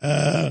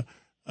the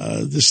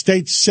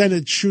state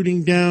Senate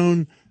shooting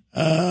down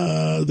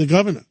the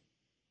governor.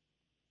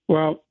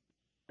 Well,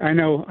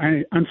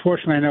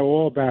 unfortunately, I know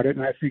all about it,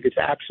 and I think it's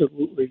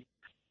absolutely,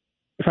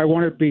 if I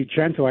want to be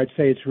gentle, I'd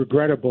say it's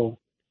regrettable.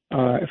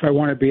 If I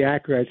want to be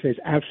accurate, I'd say it's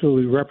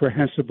absolutely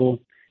reprehensible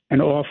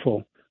and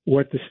awful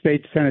what the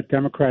state Senate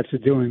Democrats are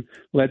doing,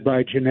 led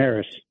by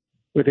Gianaris.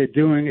 What they're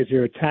doing is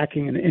they're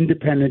attacking an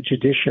independent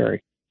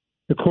judiciary.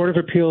 The Court of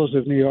Appeals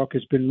of New York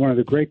has been one of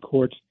the great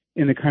courts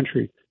in the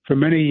country. For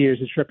many years,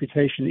 its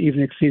reputation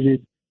even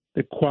exceeded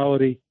the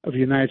quality of the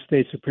United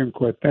States Supreme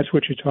Court. That's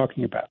what you're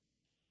talking about.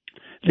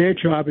 Their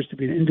job is to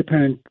be an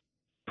independent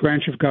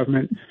branch of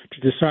government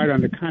to decide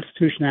on the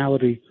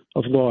constitutionality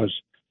of laws.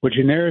 What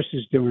Gianaris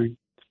is doing,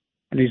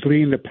 and he's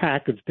leading the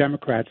pack of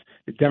Democrats,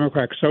 the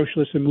Democratic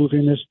Socialists are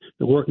moving this,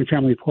 the working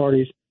family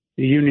parties,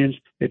 the unions,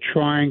 they're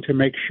trying to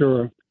make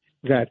sure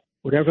that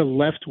whatever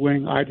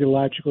left-wing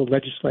ideological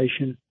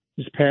legislation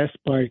is passed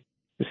by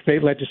the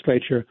state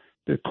legislature,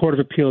 the Court of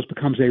Appeals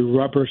becomes a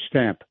rubber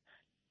stamp.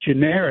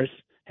 Gianaris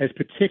has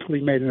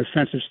particularly made an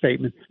offensive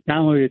statement, not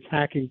only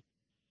attacking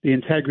the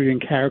integrity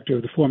and character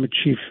of the former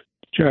Chief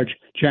Judge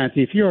Janet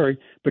DiFiore,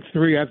 but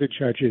three other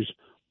judges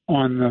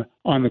on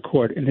the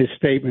court in his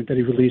statement that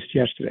he released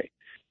yesterday.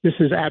 This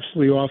is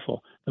absolutely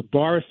awful. The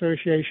Bar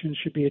Association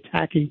should be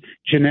attacking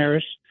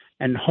Gianaris,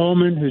 and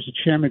Holman, who's the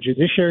chairman of the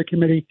Judiciary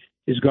Committee,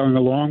 is going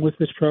along with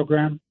this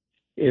program.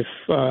 If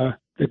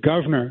the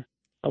governor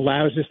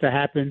allows this to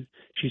happen,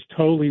 she's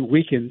totally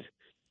weakened.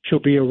 She'll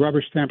be a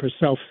rubber stamp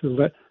herself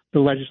to the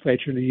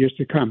legislature in the years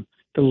to come.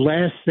 The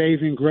last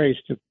saving grace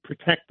to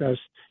protect us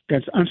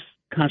against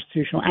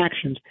unconstitutional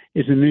actions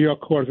is the New York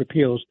Court of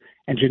Appeals,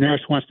 and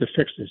Gianaris wants to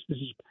fix this. This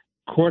is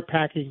court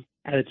packing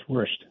at its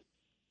worst.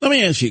 Let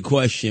me ask you a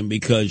question,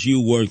 because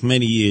you worked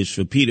many years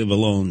for Peter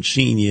Vallone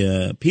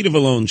Sr. Peter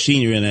Vallone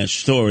Sr. in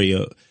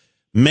Astoria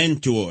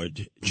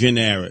mentored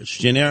Gianaris.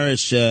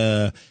 Gianaris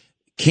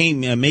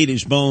made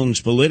his bones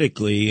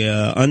politically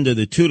under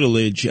the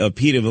tutelage of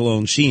Peter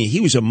Vallone Sr. He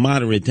was a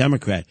moderate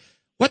Democrat.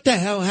 What the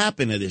hell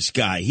happened to this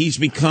guy? He's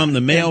become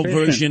the male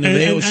version of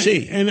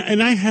AOC.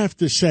 And I have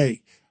to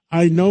say,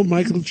 I know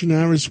Michael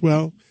Gianaris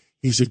well.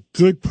 He's a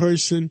good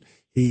person.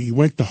 He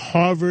went to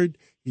Harvard.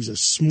 He's a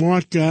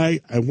smart guy.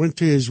 I went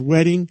to his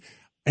wedding,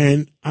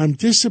 and I'm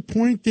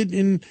disappointed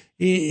in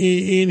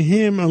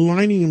him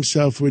aligning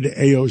himself with the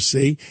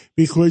AOC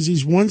because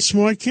he's one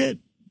smart kid.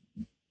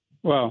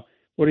 Well,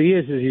 what he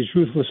is he's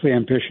ruthlessly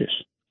ambitious.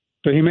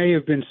 So he may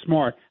have been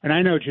smart. And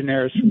I know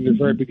Gianaris from the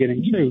very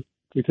beginning, too,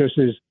 because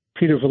as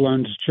Peter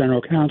Vallone's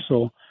general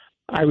counsel,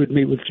 I would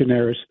meet with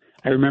Gianaris.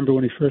 I remember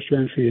when he first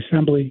ran for the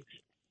Assembly,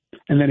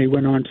 and then he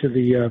went on to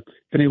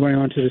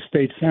the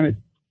state Senate.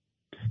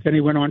 Then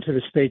he went on to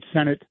the state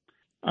Senate.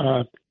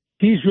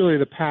 He's really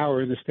the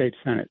power in the state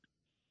Senate.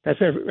 That's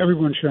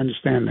everyone should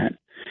understand that.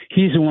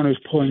 He's the one who's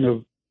pulling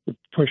the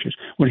pushes.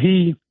 When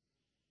he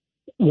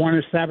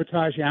wanted to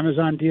sabotage the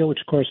Amazon deal, which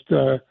cost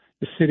the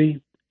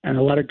city and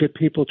a lot of good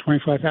people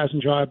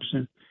 25,000 jobs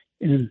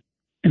in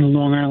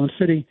Long Island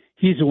City,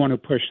 he's the one who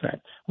pushed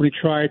that. When he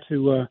tried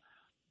to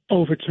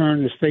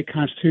overturn the state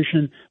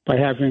constitution by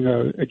having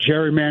a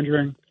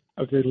gerrymandering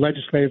of the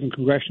legislative and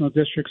congressional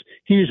districts,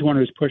 he was the one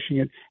who was pushing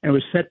it, and it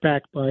was set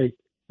back by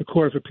the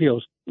Court of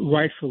Appeals,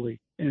 rightfully,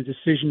 in a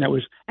decision that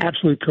was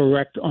absolutely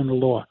correct on the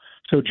law.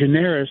 So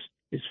Gianaris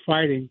is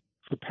fighting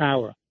for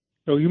power.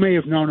 So you may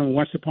have known him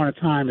once upon a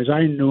time, as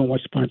I knew him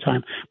once upon a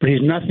time, but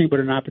he's nothing but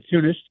an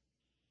opportunist.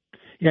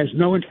 He has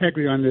no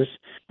integrity on this,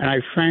 and I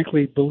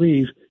frankly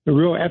believe the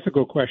real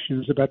ethical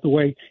questions about the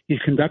way he's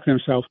conducted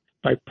himself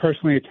by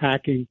personally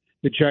attacking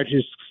the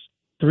judges,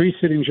 3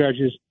 sitting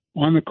judges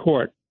on the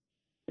court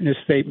in his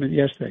statement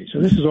yesterday. So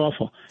this is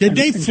awful. Did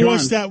they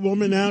force that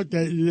woman out,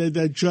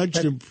 that judge?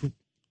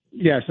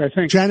 Yes, I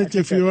think. Janet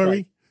DiFiore?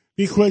 Right.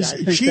 Because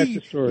and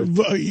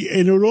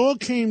it all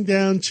came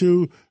down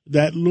to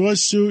that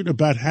lawsuit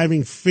about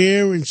having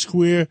fair and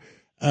square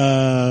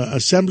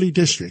assembly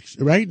districts,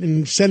 right,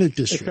 and Senate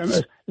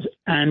districts,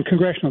 and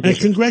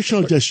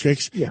congressional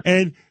districts. Yeah.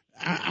 And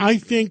I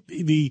think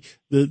the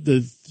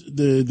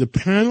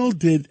panel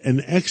did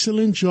an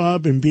excellent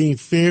job in being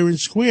fair and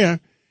square,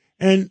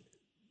 and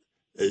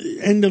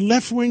the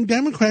left-wing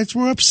Democrats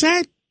were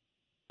upset.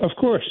 Of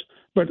course,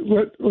 but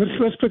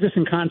let's put this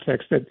in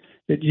context that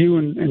you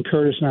and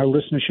Curtis and our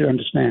listeners should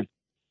understand.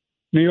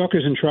 New York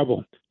is in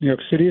trouble. New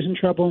York City is in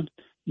trouble.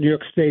 New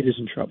York State is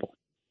in trouble.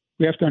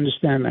 We have to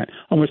understand that.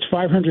 Almost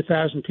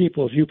 500,000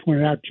 people, as you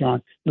pointed out,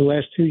 John, in the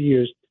last 2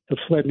 years have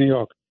fled New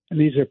York. And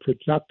these are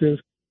productive,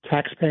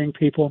 tax-paying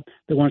people,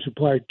 the ones who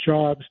provide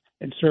jobs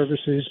and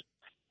services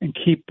and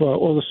keep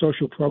all the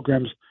social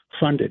programs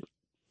funded.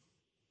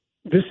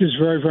 This is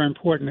very, very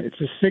important.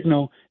 It's a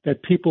signal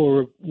that people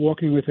are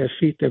walking with their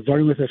feet, they're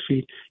voting with their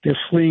feet, they're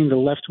fleeing the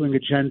left-wing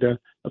agenda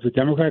of the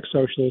Democratic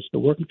Socialists, the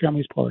Working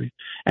Families Party,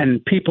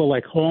 and people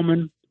like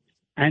Holman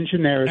and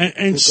Generic.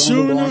 And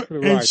sooner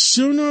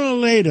or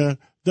later,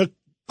 the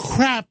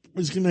crap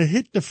was going to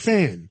hit the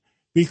fan,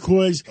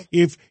 because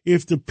if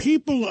the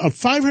people of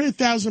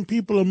 500,000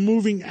 people are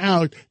moving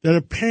out that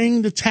are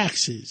paying the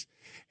taxes,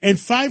 and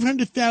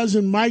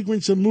 500,000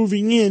 migrants are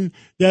moving in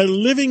that are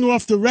living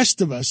off the rest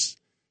of us,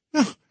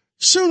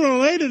 sooner or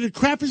later, the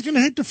crap is going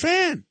to hit the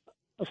fan.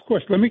 Of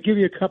course. Let me give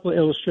you a couple of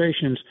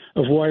illustrations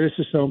of why this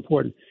is so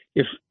important.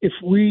 If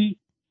we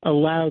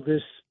allow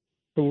this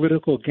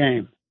political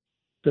game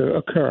to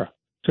occur,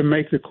 to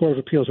make the Court of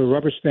Appeals a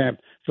rubber stamp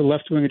for the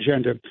left-wing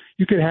agenda,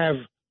 you could have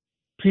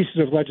pieces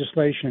of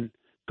legislation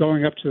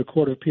going up to the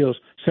Court of Appeals,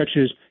 such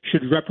as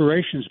should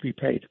reparations be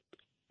paid?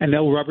 And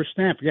they'll rubber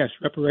stamp, yes,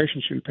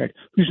 reparations should be paid.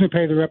 Who's going to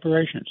pay the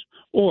reparations?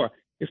 Or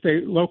if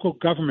local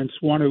governments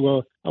want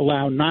to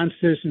allow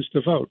non-citizens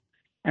to vote,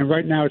 and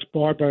right now it's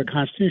barred by the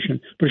Constitution,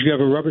 but if you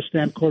have a rubber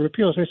stamp Court of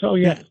Appeals, they say, oh,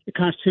 yeah, the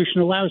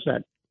Constitution allows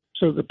that.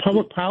 So the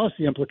public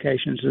policy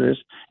implications of this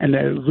and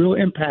the real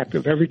impact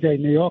of everyday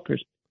New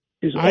Yorkers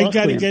is I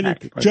got to get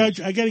it,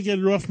 Judge, I got to get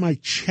it off my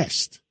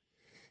chest.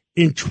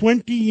 In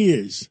 20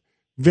 years,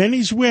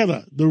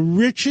 Venezuela, the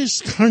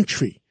richest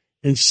country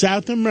in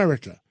South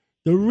America,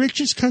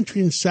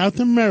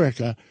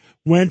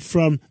 went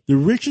from the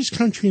richest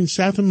country in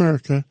South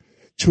America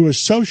to a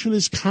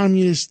socialist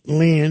communist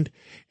land,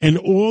 and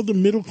all the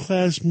middle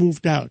class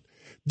moved out.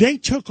 They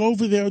took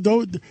over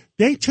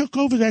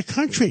that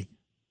country.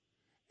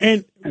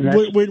 And that's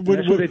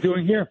what they're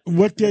doing here.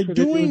 What they're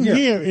doing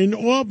here in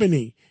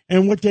Albany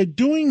and what they're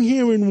doing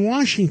here in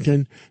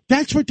Washington,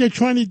 that's what they're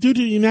trying to do to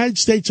the United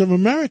States of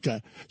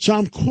America. So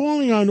I'm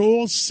calling on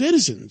all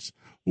citizens,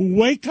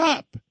 wake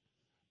up.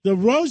 The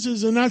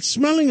roses are not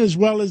smelling as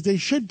well as they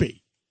should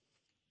be.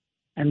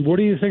 And what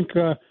do you think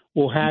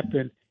will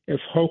happen if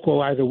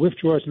Hochul either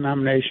withdraws the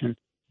nomination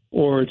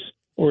or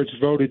it's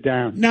voted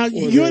down? Now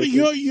you're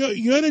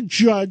the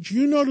judge.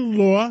 You know the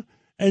law,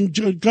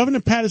 and Governor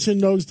Patterson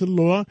knows the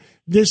law.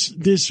 This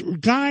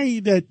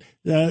guy that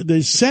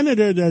the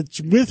senator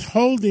that's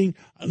withholding,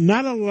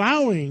 not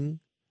allowing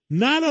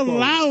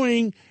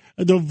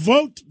the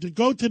vote to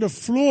go to the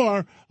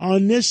floor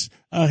on this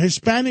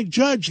Hispanic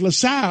judge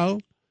LaSalle.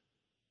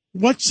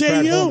 What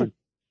say you? Holman.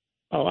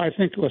 Oh, I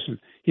think. Listen.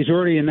 He's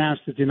already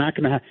announced that they're not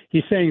going to have.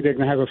 He's saying they're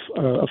going to have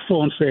a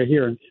full and fair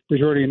hearing. But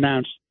he's already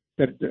announced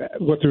that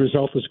what the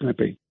result is going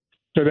to be.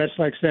 So that's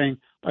like saying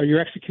your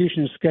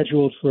execution is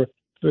scheduled for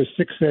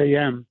 6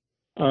 a.m.,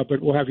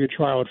 but we'll have your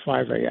trial at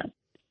 5 a.m.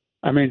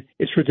 I mean,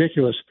 it's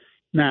ridiculous.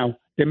 Now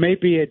there may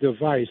be a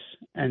device,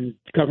 and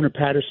Governor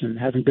Patterson,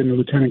 having been the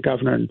lieutenant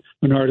governor and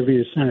minority leader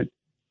of the Senate,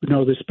 would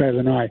know this better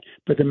than I.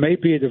 But there may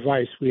be a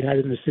device we had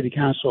in the city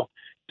council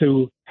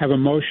to have a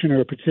motion or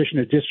a petition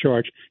of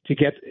discharge to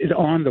get it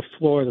on the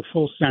floor of the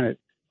full Senate,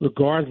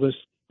 regardless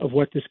of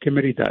what this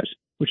committee does,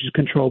 which is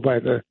controlled by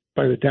the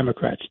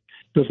Democrats.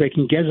 So if they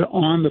can get it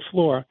on the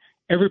floor,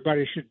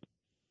 everybody should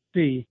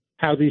see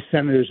how these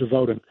senators are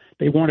voting.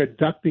 They want to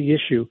duck the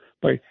issue,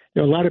 but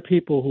there are a lot of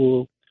people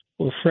who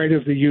are afraid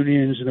of the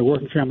unions and the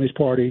Working Families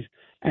Party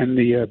and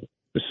the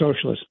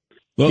socialists.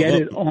 Get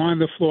it on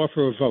the floor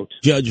for a vote.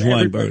 Judge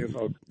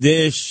Weinberg,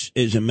 this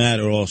is a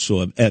matter also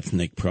of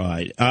ethnic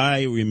pride.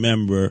 I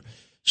remember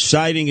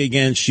siding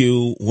against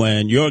you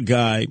when your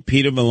guy,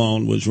 Peter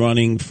Malone, was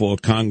running for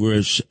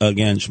Congress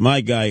against my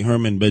guy,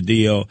 Herman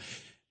Badillo,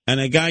 and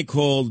a guy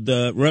called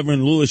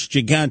Reverend Louis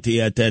Gigante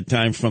at that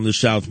time from the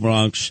South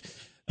Bronx.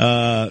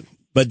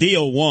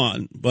 Badillo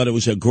won, but it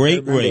was a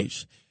great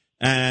race.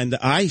 And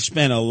I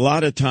spent a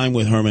lot of time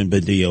with Herman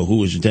Badillo, who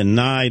was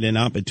denied an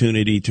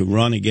opportunity to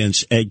run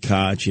against Ed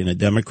Koch in a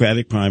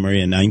Democratic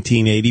primary in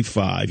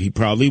 1985. He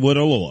probably would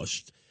have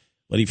lost,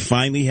 but he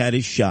finally had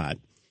his shot.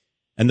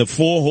 And the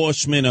four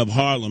horsemen of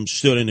Harlem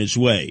stood in his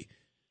way.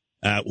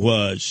 That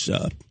was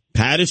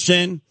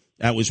Patterson,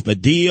 that was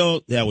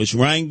Badillo, that was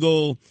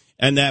Rangel,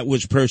 and that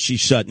was Percy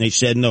Sutton. They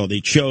said no.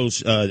 They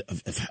chose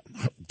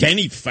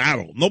Denny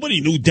Farrell.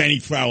 Nobody knew Denny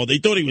Farrell. They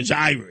thought he was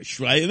Irish,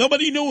 right?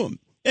 Nobody knew him.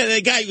 And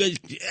the guy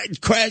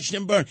crashed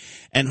and burned.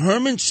 And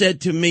Herman said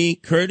to me,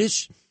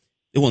 Curtis,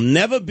 there will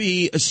never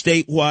be a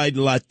statewide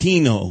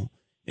Latino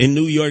in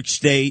New York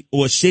State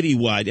or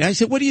citywide. And I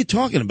said, what are you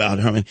talking about,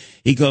 Herman?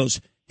 He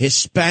goes,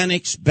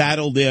 Hispanics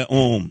battle their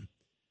own.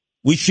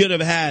 We should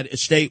have had a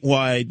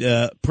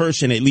statewide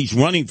person at least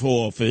running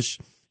for office,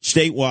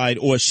 statewide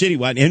or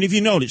citywide. And if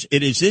you notice,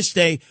 it is this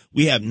day,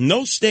 we have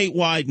no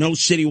statewide, no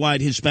citywide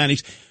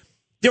Hispanics.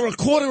 They're a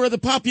quarter of the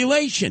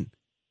population.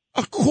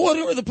 A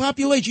quarter of the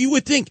population. You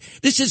would think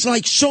this is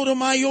like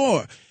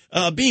Sotomayor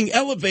being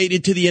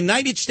elevated to the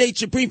United States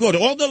Supreme Court.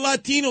 All the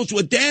Latinos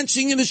were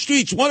dancing in the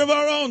streets. One of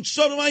our own,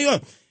 Sotomayor.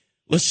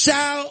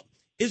 LaSalle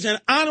is an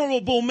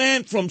honorable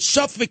man from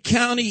Suffolk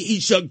County.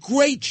 He's a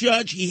great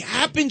judge. He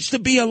happens to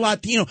be a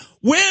Latino.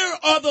 Where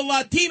are the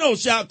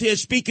Latinos out there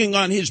speaking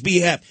on his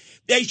behalf?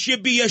 They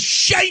should be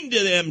ashamed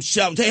of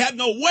themselves. They have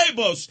no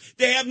huevos.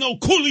 They have no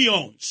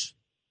culions.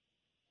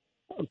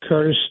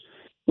 Curtis,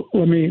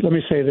 let me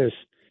say this: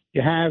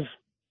 you have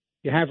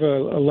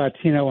a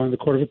Latino on the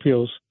Court of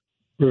Appeals,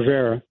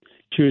 Rivera.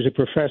 She was a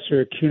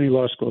professor at CUNY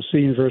Law School,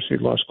 City University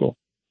Law School,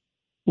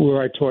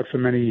 where I taught for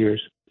many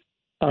years.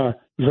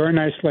 Very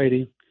nice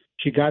lady.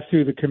 She got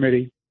through the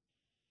committee,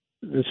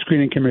 the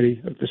screening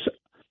committee.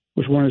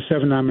 Was one of the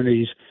 7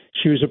 nominees.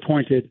 She was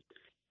appointed.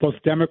 Both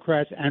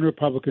Democrats and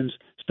Republicans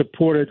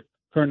supported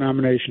her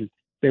nomination.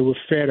 They were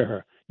fair to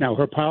her. Now,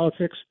 her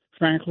politics,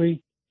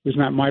 frankly, was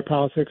not my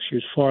politics. She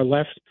was far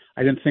left.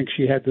 I didn't think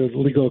she had the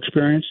legal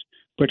experience,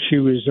 but she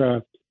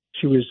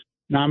was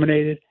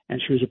nominated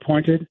and she was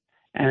appointed,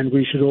 and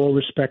we should all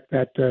respect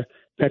that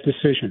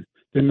decision.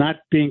 They're not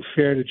being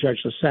fair to Judge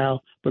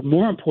LaSalle, but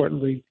more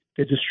importantly,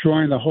 they're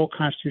destroying the whole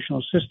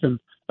constitutional system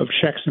of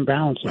checks and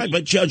balances. Right,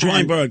 but Judge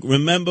Weinberg,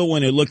 remember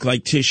when it looked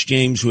like Tish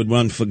James would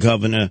run for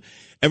governor?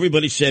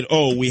 Everybody said,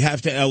 oh, we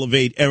have to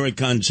elevate Eric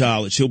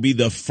Gonzalez. He'll be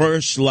the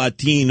first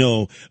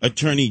Latino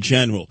attorney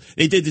general.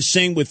 They did the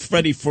same with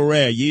Freddie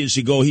Ferrer years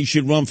ago. He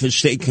should run for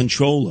state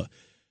controller.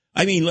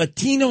 I mean,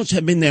 Latinos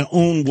have been their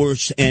own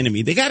worst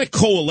enemy. They got to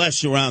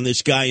coalesce around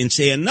this guy and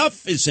say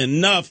enough is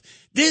enough.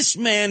 This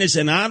man is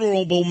an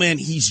honorable man.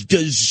 He's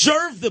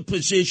deserved the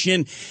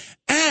position,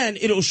 and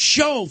it'll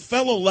show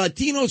fellow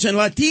Latinos and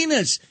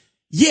Latinas,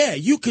 yeah,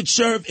 you could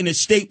serve in a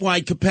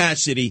statewide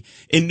capacity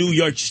in New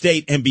York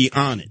State and be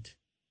on it.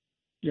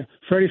 Yeah,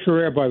 Freddie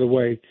Ferrer, by the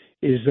way,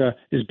 is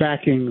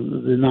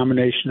backing the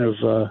nomination of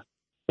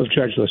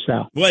Judge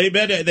LaSalle. Well,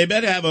 they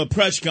better have a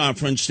press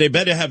conference. They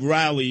better have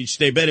rallies.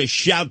 They better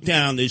shout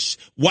down this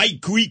white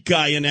Greek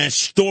guy in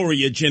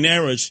Astoria,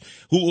 Gineris,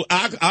 who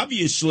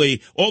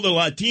obviously all the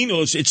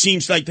Latinos, it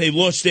seems like they've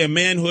lost their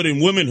manhood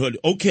and womanhood.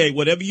 Okay,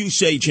 whatever you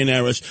say,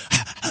 Gineris.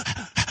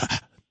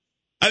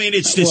 I mean,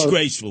 it's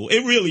disgraceful.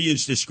 It really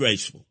is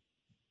disgraceful.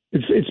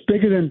 It's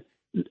bigger than.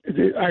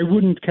 I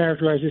wouldn't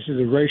characterize this as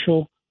a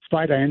racial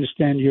fight. I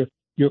understand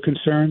your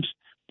concerns,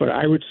 but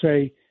I would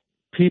say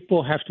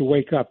people have to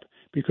wake up,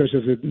 because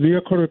if the New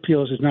York Court of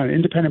Appeals is not an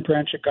independent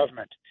branch of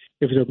government,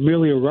 if it's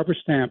merely a rubber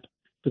stamp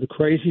for the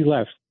crazy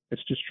left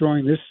that's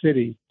destroying this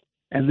city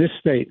and this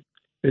state,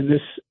 and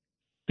this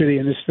city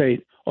and this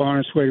state are on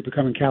its way to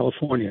becoming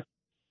California.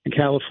 And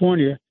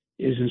California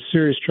is in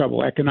serious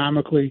trouble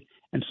economically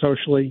and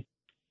socially.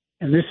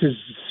 And this is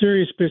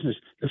serious business.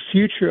 The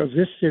future of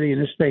this city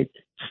and this state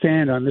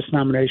stand on this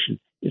nomination.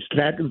 It's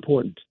that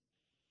important.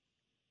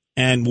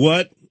 And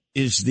what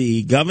is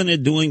the governor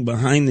doing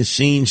behind the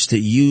scenes to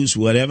use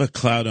whatever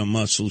clout or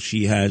muscle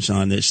she has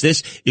on this?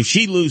 If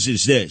she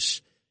loses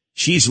this,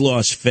 she's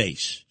lost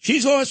face.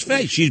 She's lost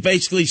face. She's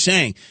basically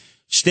saying,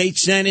 State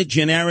Senate,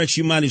 Gineris,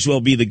 you might as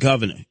well be the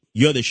governor.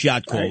 You're the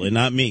shot caller,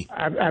 not me.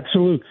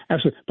 Absolutely.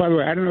 By the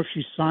way, I don't know if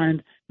she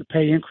signed the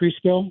pay increase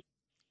bill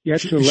yet.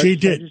 She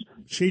did.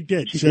 She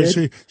did.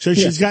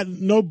 She's got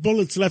no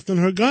bullets left in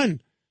her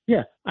gun.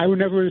 Yeah, I would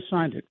never have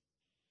signed it.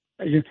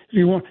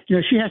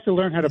 She has to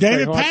learn how to play hardball.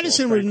 David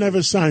Patterson would have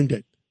never signed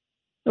it.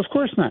 Of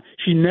course not.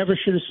 She never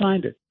should have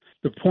signed it.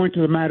 The point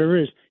of the matter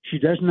is she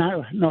does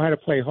not know how to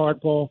play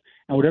hardball.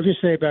 And whatever you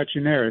say about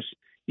Gineris,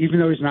 even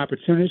though he's an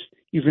opportunist,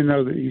 even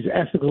though he's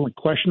ethically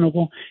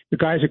questionable, the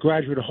guy's a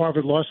graduate of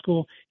Harvard Law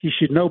School. He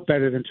should know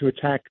better than to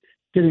attack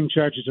sitting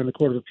judges on the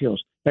Court of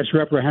Appeals. That's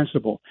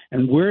reprehensible.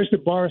 And where's the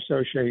bar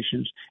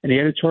associations and the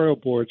editorial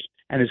boards,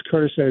 and as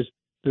Curtis says,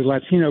 the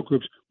Latino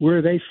groups, where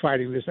are they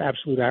fighting this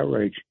absolute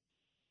outrage?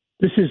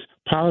 This is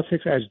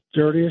politics at its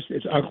dirtiest,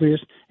 its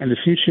ugliest, and the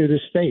future of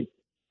this state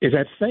is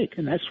at stake,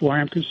 and that's why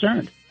I'm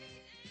concerned.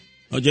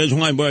 Well, Judge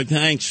Weinberg,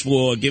 thanks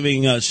for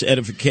giving us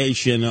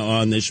edification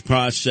on this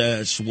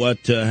process,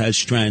 what has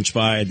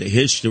transpired, the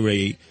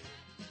history.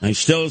 I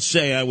still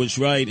say I was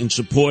right in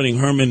supporting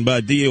Herman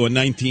Badillo in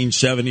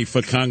 1970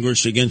 for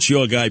Congress against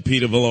your guy,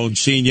 Peter Vallone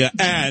Sr.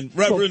 and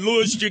Reverend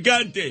Louis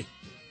Gigante.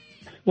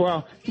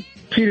 Well,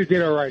 Peter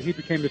did all right. He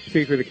became the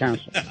Speaker of the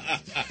Council.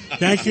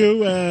 Thank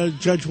you,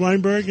 Judge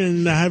Weinberg,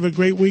 and have a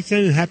great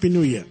weekend and Happy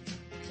New Year.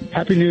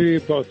 Happy New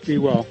Year, both. Be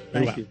well.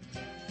 Thank you.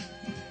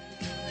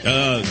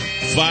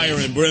 Fire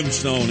and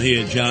brimstone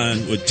here,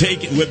 John.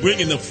 We're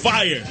bringing the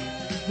fire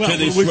to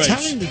this we're race.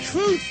 telling the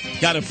truth.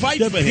 Got to fight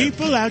for him. The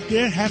people out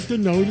there have to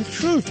know the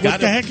truth. What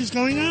the heck is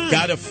going on?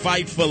 Got to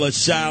fight for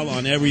LaSalle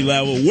on every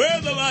level. Where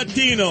are the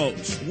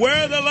Latinos?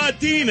 Where are the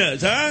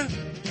Latinas, huh?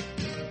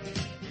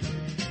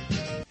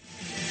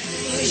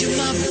 you're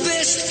my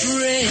best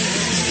friend.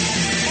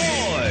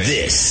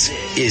 This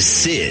is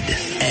Sid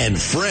and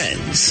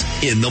Friends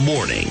in the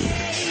morning.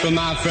 For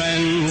my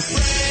friends.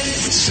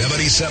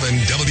 77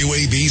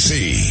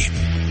 WABC.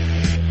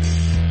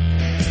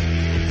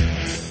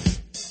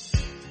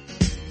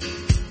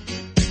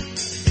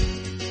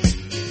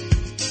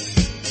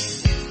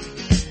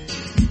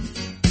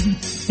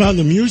 Well,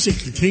 the music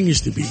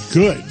continues to be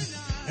good.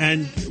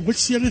 And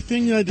what's the other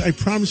thing that I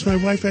promised my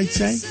wife I'd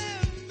say?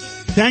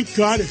 Thank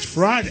God it's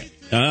Friday.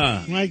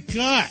 My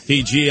God.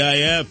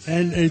 TGIF.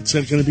 And it's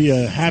going to be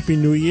a happy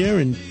new year,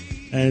 and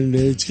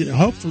it's gonna,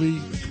 hopefully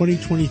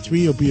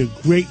 2023 will be a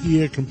great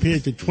year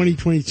compared to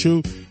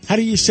 2022. How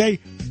do you say?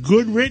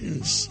 Good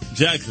riddance.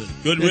 Exactly.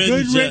 Good riddance.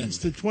 riddance. Good riddance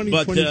to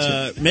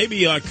 2022. But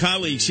maybe our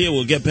colleagues here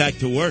will get back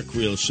to work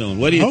real soon.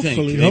 What do you think?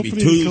 Maybe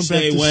hopefully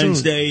Tuesday, we'll come back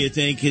Wednesday, you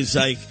think is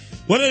like,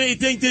 what do they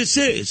think this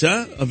is,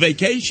 huh? A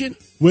vacation?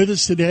 With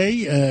us today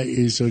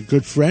is a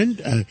good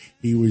friend.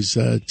 He was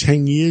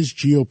 10 years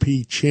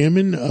GOP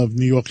chairman of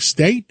New York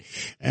State,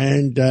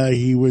 and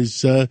he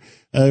was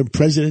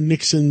President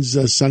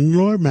Nixon's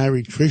son-in-law,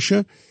 married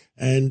Tricia,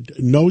 and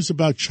knows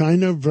about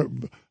China.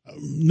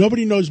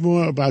 Nobody knows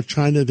more about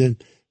China than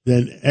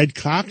Ed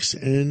Cox,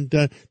 and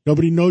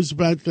nobody knows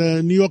about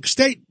New York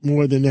State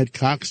more than Ed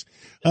Cox.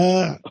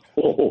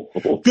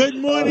 Good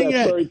morning,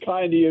 that's Ed. Very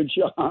kind of you,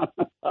 John,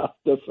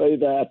 to say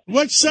that.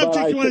 What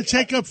subject do you want to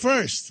take up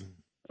first?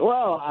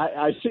 Well,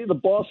 I see the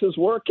boss is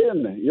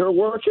working. You're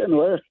working.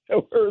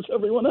 Where's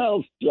everyone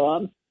else,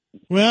 John?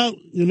 Well,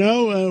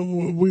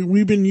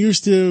 we've been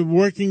used to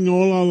working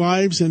all our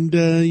lives, and,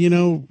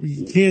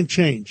 you can't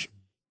change.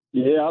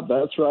 Yeah,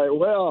 that's right.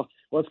 Well,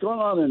 what's going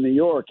on in New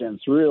York, and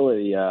it's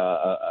really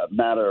a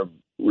matter of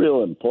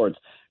real importance.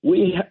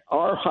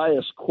 Our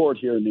highest court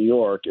here in New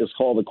York is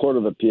called the Court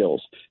of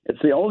Appeals.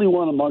 It's the only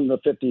one among the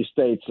 50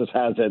 states that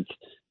has it.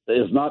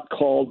 Is not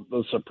called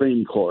the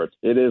Supreme Court.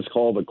 It is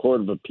called the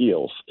Court of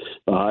Appeals,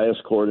 the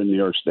highest court in New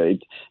York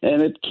State.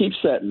 And it keeps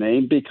that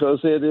name because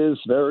it is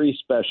very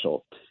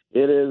special.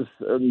 It is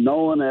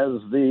known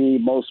as the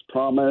most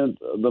prominent,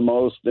 the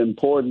most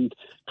important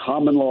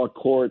common law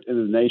court in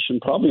the nation,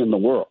 probably in the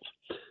world.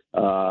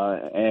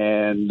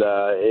 And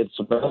it's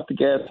about to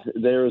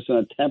there is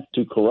an attempt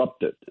to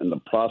corrupt it in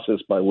the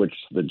process by which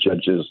the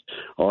judges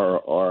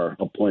are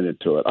appointed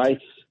to it.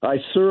 I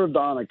served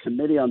on a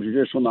committee on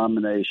judicial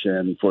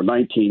nomination for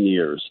 19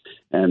 years,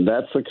 and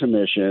that's a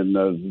commission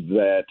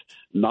that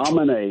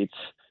nominates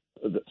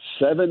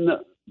 7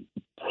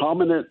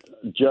 prominent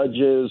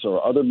judges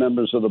or other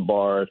members of the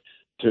bar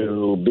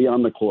to be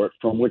on the court,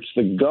 from which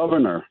the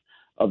governor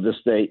of the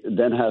state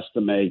then has to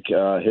make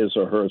his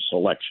or her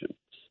selection.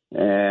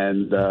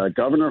 And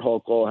Governor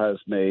Hochul has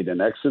made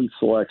an excellent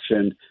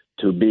selection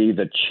to be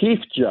the chief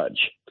judge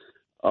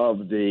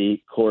of the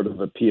Court of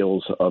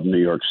Appeals of New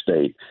York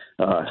State,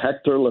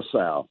 Hector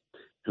LaSalle,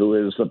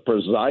 who is the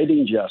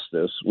presiding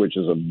justice, which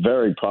is a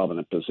very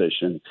prominent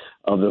position,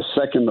 of the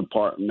Second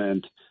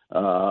Department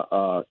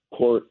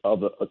Court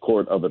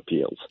of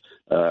Appeals,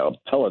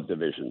 appellate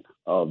division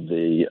of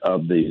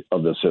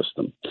the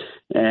system.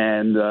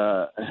 And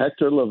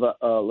Hector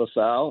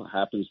LaSalle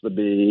happens to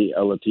be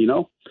a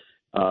Latino,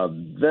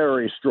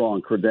 very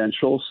strong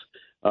credentials.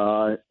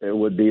 It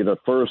would be the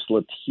first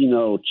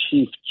Latino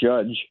chief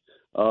judge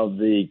of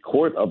the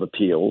Court of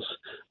Appeals,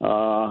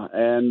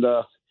 and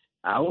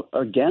out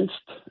against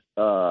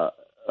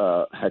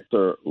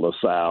Hector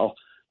LaSalle,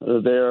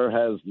 there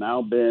has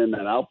now been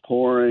an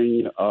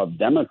outpouring of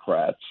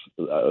Democrats,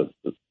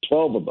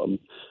 12 of them,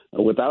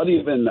 without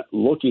even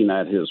looking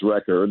at his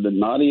record and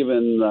not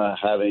even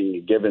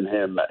having given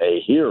him a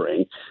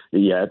hearing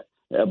yet.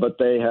 But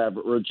they have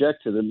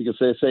rejected him because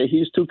they say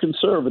he's too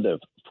conservative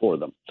for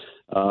them.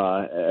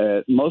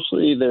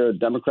 Mostly they're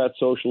Democrat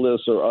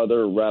socialists or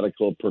other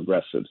radical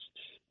progressives.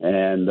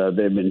 And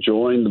they've been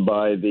joined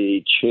by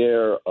the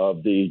chair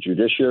of the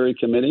Judiciary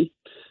Committee.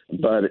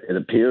 But it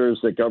appears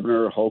that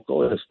Governor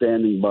Hochul is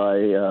standing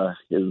by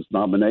his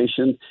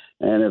nomination,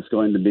 and it's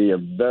going to be a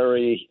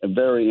very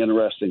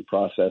interesting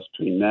process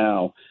between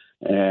now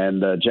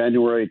and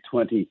January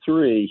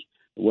 23,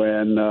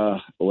 when the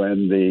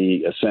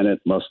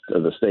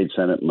state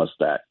Senate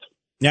must act.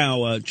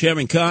 Now,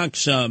 Chairman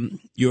Cox,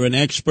 you're an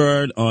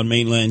expert on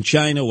mainland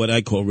China, what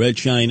I call Red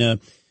China.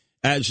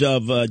 As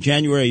of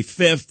January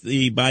 5th,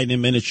 the Biden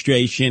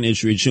administration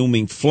is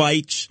resuming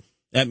flights.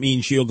 That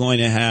means you're going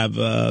to have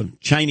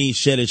Chinese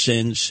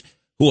citizens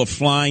who are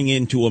flying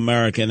into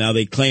America. Now,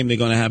 they claim they're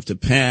going to have to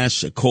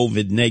pass a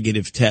COVID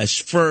negative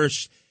test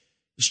first.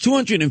 There's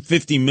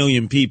 250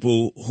 million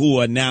people who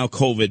are now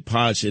COVID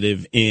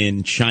positive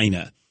in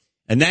China.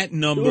 And that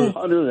number...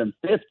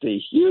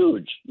 250,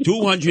 huge.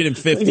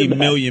 250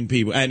 million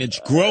people, and it's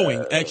growing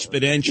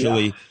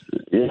exponentially.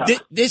 Yeah.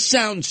 This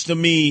sounds to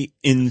me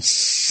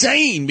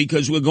insane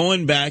because we're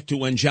going back to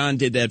when John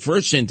did that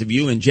first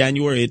interview in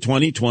January of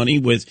 2020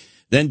 with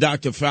then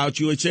Dr. Fauci,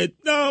 who had said,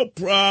 no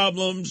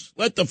problems,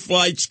 let the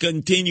flights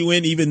continue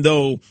in, even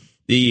though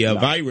the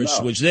virus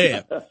was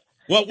there.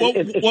 What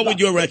would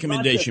your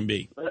recommendation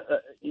be?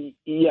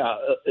 Yeah,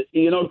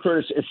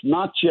 Curtis, it's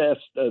not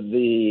just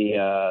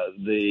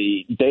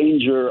the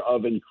danger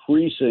of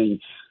increasing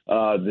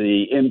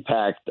the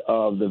impact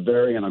of the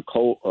variant of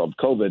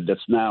COVID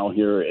that's now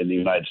here in the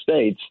United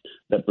States,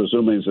 that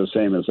presumably is the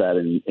same as that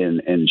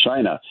in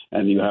China,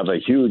 and you have a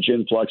huge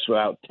influx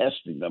without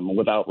testing them,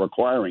 without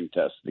requiring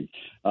testing.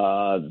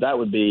 That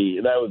would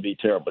be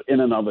terrible in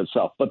and of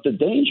itself. But the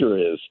danger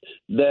is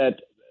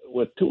that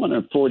with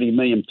 240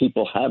 million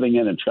people having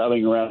it and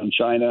traveling around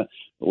China,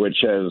 which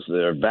has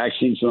their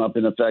vaccines not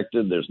been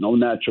affected, there's no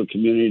natural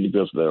community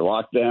because of their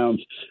lockdowns,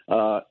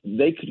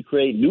 they could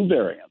create new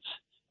variants.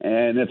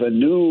 And if a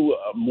new,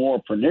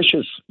 more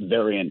pernicious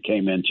variant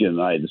came into the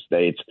United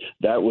States,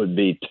 that would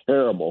be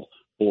terrible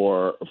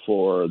for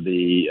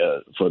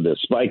the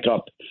spike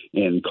up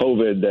in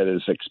COVID that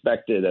is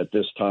expected at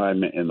this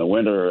time in the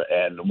winter,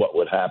 and what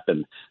would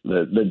happen,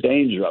 the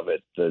danger of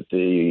it, that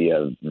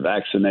the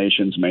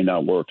vaccinations may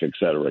not work, et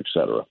cetera, et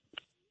cetera.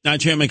 Now,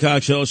 Chairman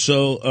Cox,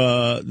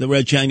 also the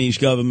Red Chinese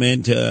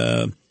government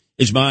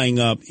is buying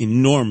up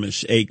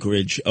enormous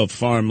acreage of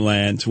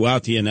farmland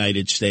throughout the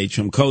United States,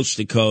 from coast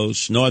to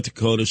coast, North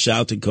Dakota,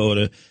 South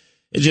Dakota.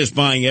 It's just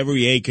buying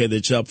every acre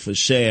that's up for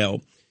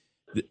sale.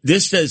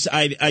 This does,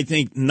 I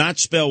think, not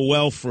spell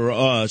well for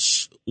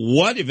us.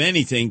 What, if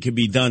anything, could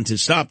be done to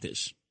stop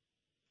this?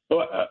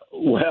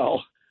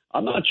 Well,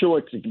 I'm not sure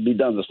what can be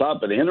done to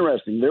stop it.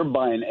 Interesting, they're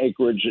buying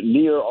acreage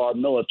near our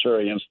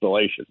military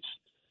installations.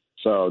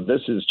 So this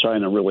is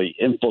China really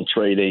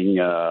infiltrating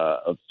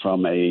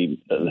from a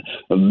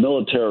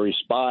military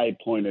spy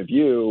point of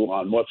view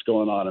on what's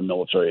going on in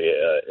military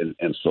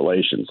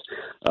installations.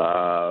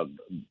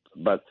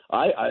 But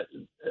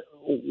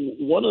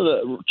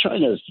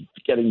China is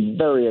getting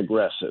very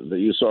aggressive.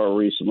 You saw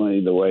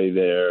recently the way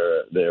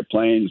their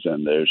planes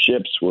and their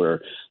ships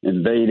were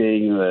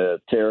invading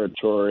the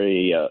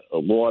territory,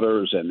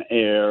 waters and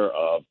air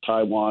of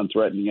Taiwan,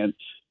 threatening it,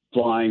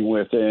 flying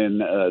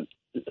within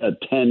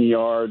 10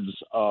 yards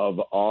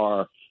of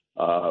our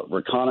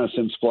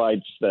reconnaissance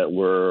flights that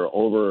were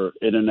over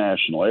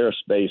international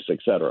airspace, et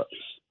cetera.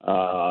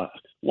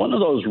 One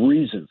of those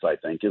reasons, I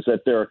think, is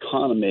that their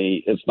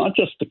economy, it's not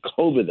just the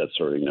COVID that's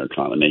hurting their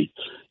economy,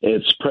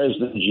 it's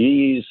President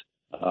Xi's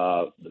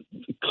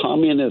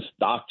communist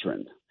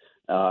doctrine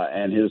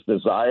and his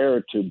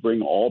desire to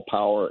bring all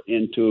power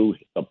into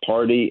the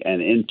party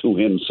and into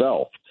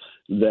himself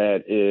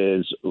that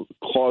is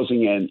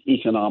causing an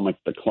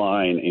economic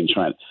decline in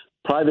China.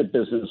 Private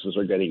businesses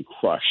are getting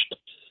crushed.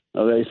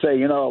 They say,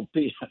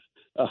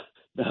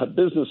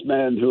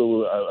 businessmen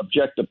who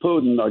object to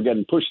Putin are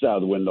getting pushed out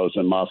of the windows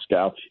in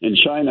Moscow. In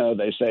China,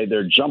 they say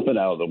they're jumping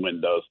out of the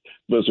windows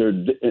because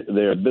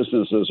their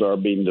businesses are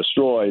being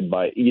destroyed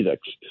by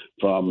edicts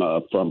from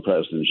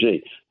President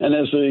Xi. And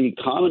as the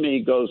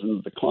economy goes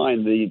into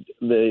decline, the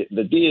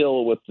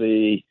deal with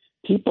the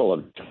people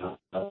of China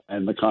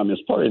and the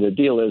Communist Party, the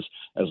deal is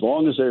as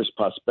long as there's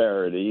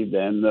prosperity,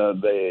 then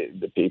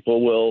the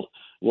people will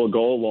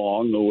go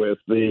along with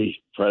the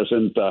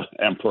present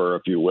emperor,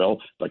 if you will,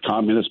 the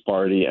Communist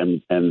Party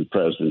and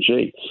President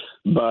Xi.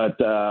 But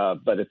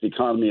if the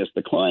economy is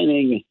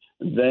declining,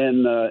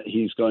 then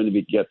he's going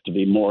to get to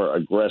be more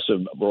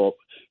aggressive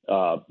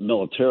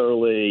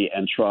militarily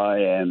and try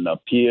and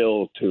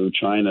appeal to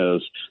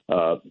China's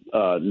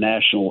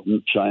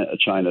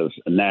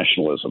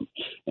nationalism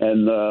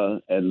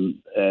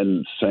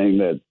and saying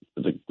that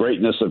the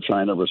greatness of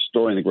China,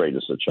 restoring the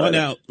greatness of China.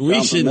 Well, now,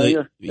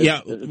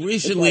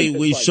 recently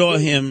we saw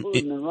him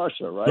in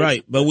Russia, right?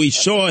 Right, but we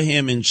saw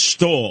him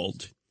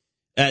installed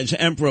as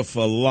emperor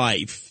for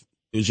life.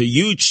 It was a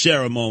huge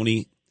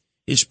ceremony.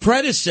 His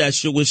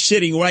predecessor was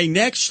sitting right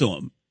next to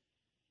him,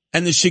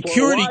 and the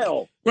security,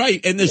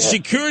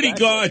 security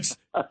guards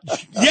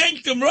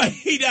yanked him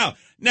right out.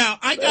 Now,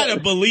 I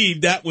gotta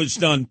believe that was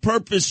done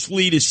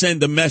purposefully to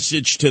send a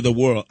message to the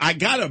world. I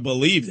gotta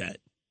believe that.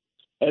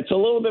 It's a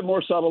little bit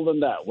more subtle than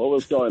that. What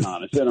was going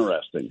on? It's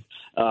interesting.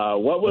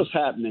 What was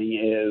happening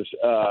is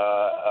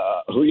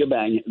Hu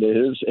Yabang,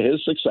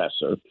 his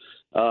successor,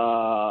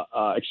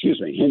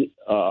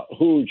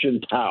 Hu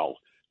Jintao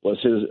was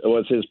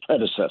his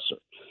predecessor.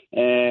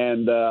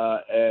 And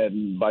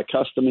by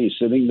custom, he's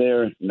sitting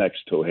there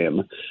next to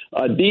him.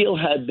 A deal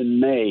had been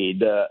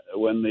made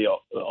when the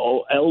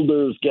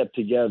elders get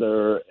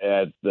together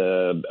at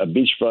a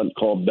beachfront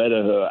called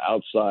Bedehe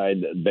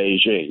outside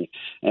Beijing,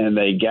 and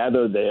they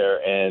gather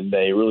there and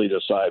they really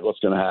decide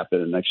what's going to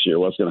happen next year,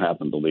 what's going to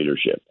happen to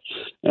leadership.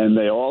 And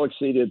they all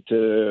acceded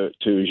to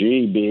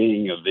Xi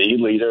being the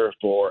leader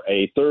for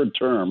a third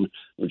term,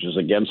 which is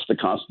against the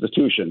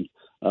Constitution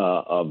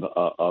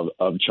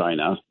of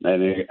China,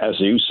 and as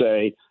you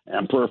say,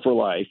 emperor for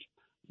life.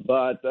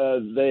 But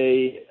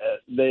they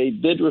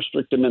did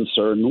restrict him in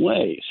certain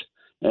ways,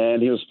 and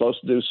he was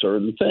supposed to do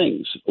certain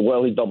things.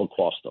 Well, he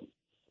double-crossed them.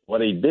 What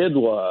he did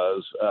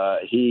was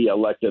he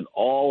elected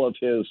all of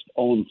his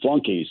own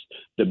flunkies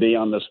to be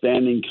on the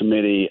standing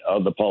committee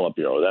of the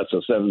Politburo. That's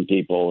the 7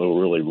 people who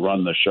really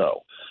run the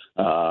show.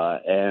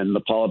 and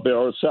the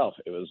Politburo itself.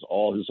 It was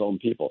all his own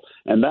people.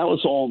 And that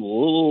was all in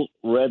little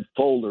red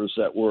folders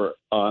that were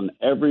on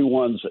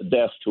everyone's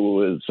desk who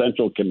was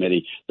Central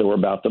Committee that were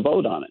about to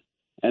vote on it.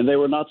 And they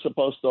were not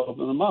supposed to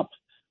open them up.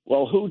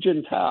 Well, Hu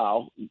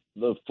Jintao,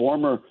 the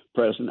former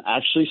president,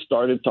 actually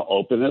started to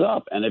open it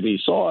up. And if he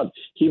saw it,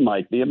 he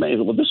might be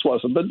amazed. Well, this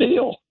wasn't the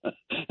deal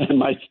and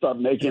might start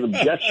making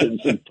objections.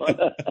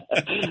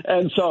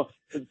 And so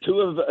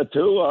two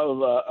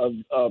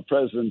of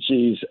President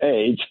Xi's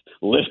aides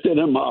lifted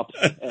him up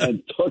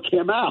and took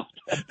him out.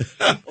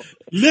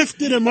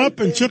 Lifted him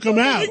up and took him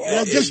out.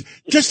 Well,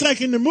 just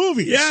like in the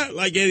movies. Yeah,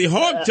 like Eddie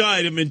Hawk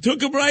tied him and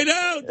took him right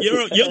out.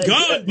 You're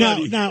gone,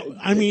 buddy. Now,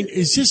 I mean,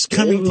 is this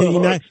coming to the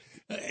United...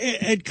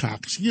 Ed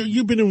Cox,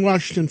 you've been in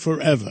Washington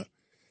forever.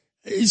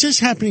 Is this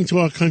happening to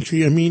our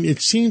country? I mean,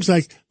 it seems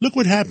like, look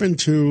what happened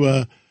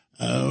to,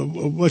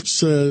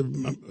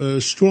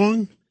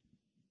 Strong?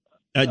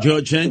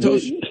 George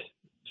Santos?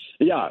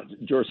 Yeah,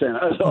 George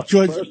Santos.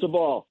 First of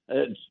all,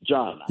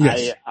 John,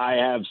 yes.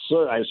 I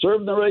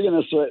served in the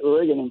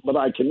Reagan, but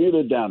I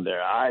commuted down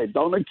there.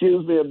 Don't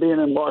accuse me of being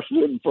in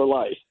Washington for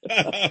life.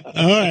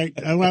 All right.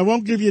 I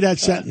won't give you that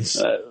sentence.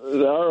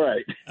 All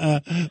right.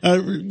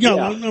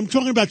 I'm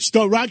talking about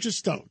Roger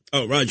Stone.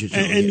 Oh, Roger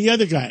Stone. And the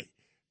other guy.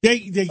 They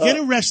get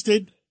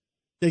arrested.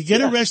 They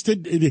get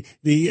arrested.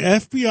 The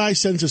FBI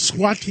sends a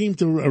SWAT team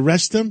to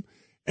arrest them.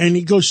 And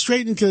he goes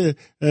straight into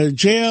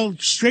jail,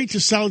 straight to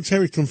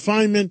solitary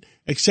confinement,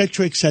 et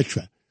cetera, et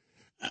cetera.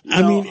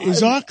 I mean,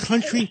 is our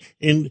country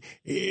in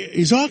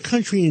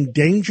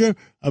danger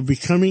of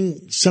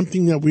becoming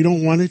something that we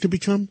don't want it to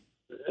become?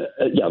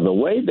 Yeah, the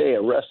way they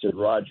arrested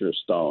Roger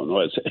Stone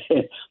was,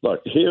 look,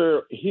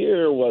 here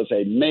was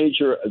a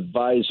major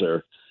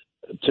advisor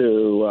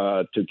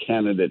to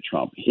candidate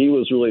Trump. He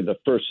was really the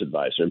first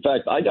advisor. In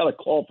fact, I got a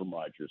call from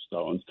Roger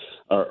Stone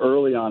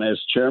early on as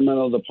chairman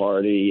of the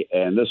party,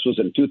 and this was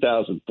in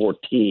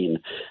 2014.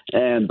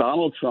 And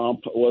Donald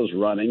Trump was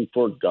running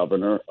for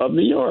governor of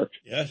New York.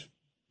 Yes.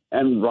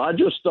 And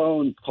Roger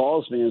Stone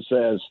calls me and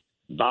says,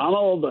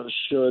 Donald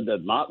should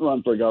not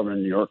run for governor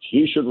of New York.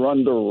 He should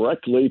run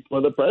directly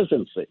for the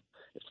presidency.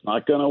 It's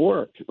not going to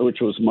work, which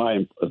was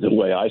the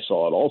way I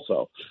saw it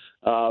also.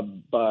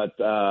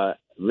 But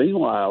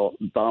meanwhile,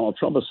 Donald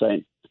Trump is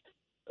saying,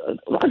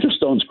 Roger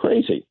Stone's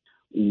crazy.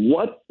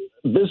 What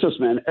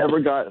businessman ever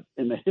got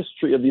in the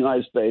history of the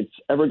United States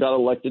ever got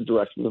elected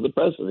directly to the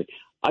presidency?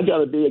 I got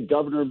to be a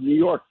governor of New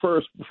York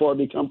first before I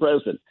become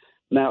president.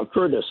 Now,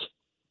 Curtis,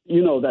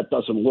 you know that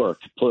doesn't work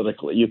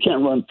politically. You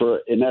can't run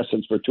in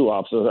essence, for two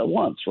offices at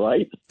once,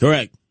 right?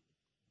 Correct.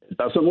 It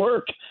doesn't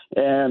work.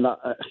 And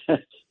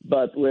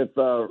but with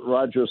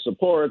Roger's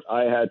support,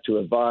 I had to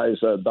advise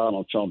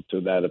Donald Trump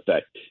to that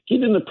effect. He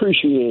didn't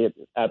appreciate it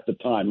at the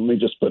time. Let me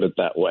just put it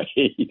that way.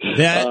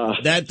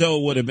 That though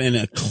would have been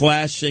a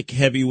classic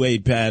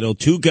heavyweight battle.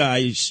 Two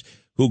guys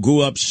who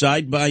grew up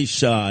side by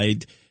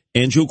side.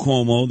 Andrew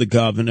Cuomo, the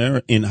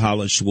governor in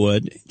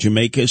Holliswood,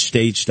 Jamaica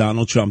Estates,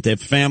 Donald Trump. Their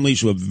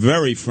families were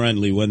very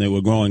friendly when they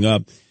were growing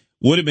up.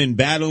 Would have been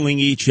battling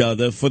each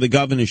other for the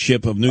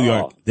governorship of New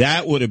York.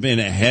 That would have been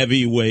a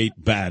heavyweight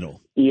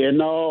battle. You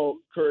know,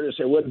 Curtis,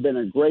 it would have been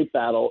a great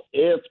battle.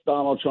 If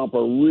Donald Trump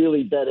were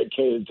really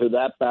dedicated to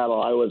that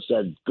battle, I would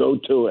have said, go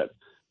to it.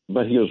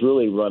 But he was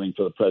really running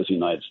for the president of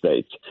the United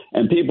States.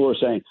 And people were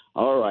saying,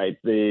 all right,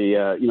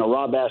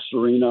 Rob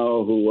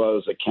Astorino, who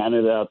was a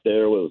candidate out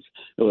there,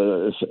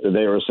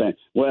 they were saying,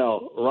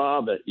 well,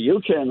 Rob,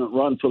 you can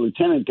run for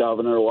lieutenant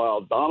governor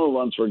while Donald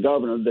runs for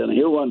governor, then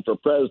he'll run for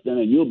president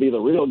and you'll be the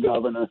real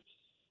governor.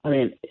 I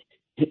mean,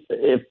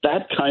 if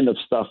that kind of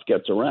stuff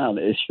gets around,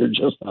 you're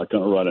just not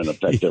going to run an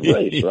effective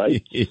race,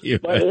 right?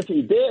 But if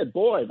he did,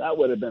 boy, that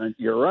would have been,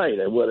 you're right,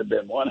 it would have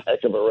been one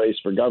heck of a race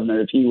for governor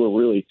if he were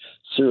really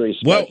serious.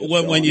 Well,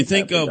 when you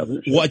think of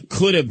what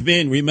could have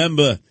been,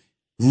 remember,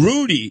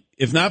 Rudy,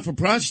 if not for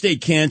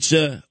prostate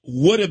cancer,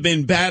 would have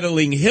been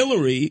battling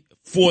Hillary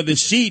for the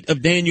seat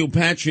of Daniel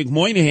Patrick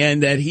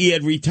Moynihan that he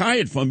had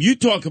retired from. You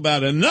talk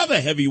about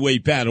another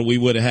heavyweight battle we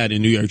would have had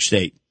in New York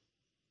State.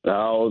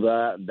 Oh,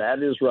 that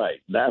is right.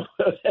 That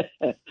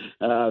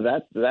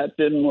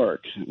didn't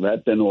work.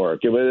 That didn't work.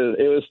 It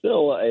was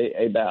still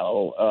a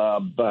battle,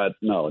 but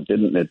no, it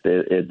didn't. It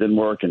didn't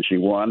work, and she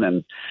won,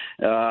 and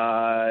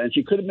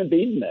she could have been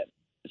beaten. Then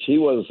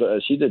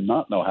she did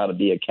not know how to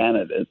be a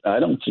candidate.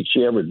 I don't think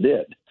she ever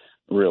did.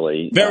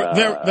 Really.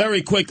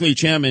 Very quickly,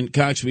 Chairman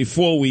Cox.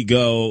 Before we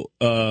go,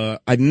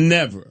 I've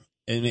never,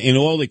 in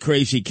all the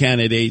crazy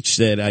candidates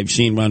that I've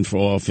seen run for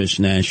office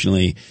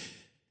nationally,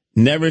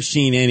 never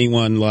seen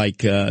anyone like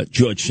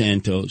George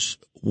Santos.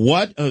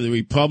 What are the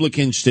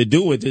Republicans to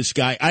do with this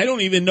guy? I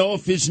don't even know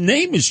if his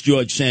name is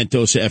George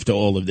Santos after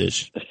all of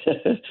this.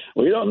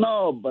 We don't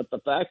know, but the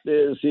fact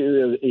is he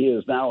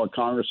is now a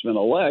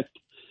congressman-elect,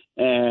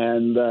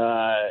 and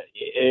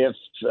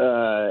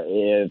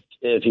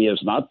if he has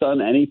not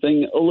done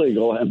anything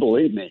illegal, and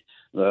believe me,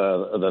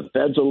 The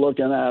feds are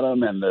looking at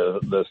him, and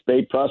the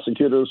state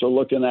prosecutors are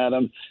looking at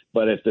him.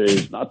 But if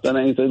there's not done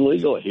anything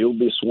illegal, he'll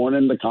be sworn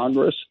into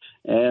Congress,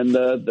 and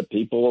the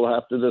people will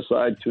have to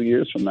decide 2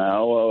 years from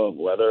now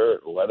whether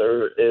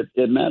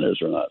it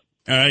matters or not.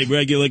 All right,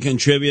 regular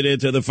contributor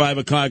to the 5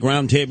 o'clock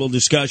roundtable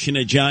discussion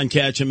at John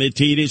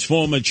Catsimatidis,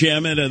 former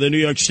chairman of the New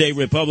York State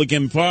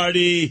Republican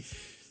Party.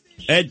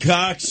 Ed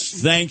Cox,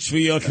 thanks for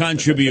your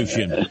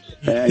contribution. And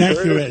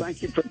Thank you, Ed.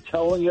 Thank you for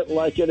telling it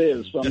like it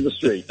is from the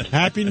street.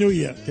 Happy New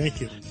Year.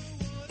 Thank you.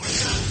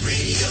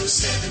 Radio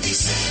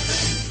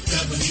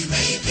 77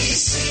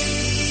 WABC.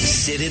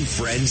 Sid and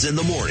Friends in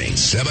the morning.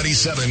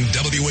 77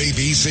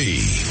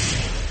 WABC.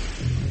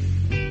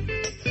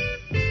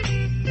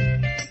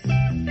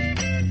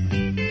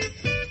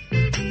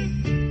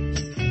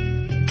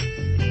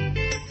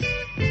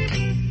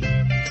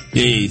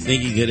 Yeah, you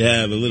think you could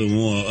have a little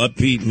more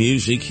upbeat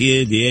music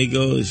here,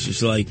 Diego? It's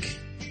just like,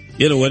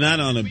 we're not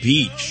on a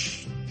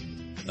beach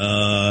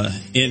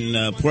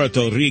in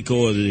Puerto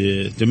Rico or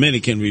the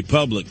Dominican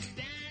Republic.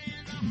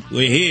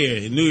 We're here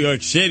in New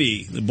York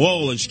City. The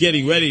ball is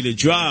getting ready to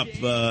drop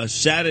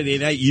Saturday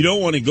night. You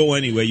don't want to go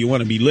anywhere. You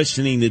want to be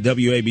listening to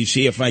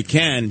WABC. If I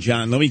can,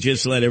 John, let me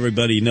just let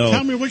everybody know.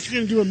 Tell me what you're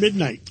going to do at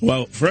midnight.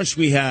 Well, first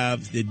we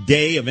have the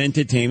day of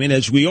entertainment,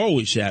 as we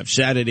always have,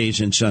 Saturdays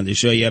and Sundays.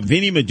 So you have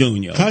Vinny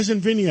Madugno. Cousin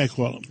Vinny, I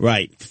call him.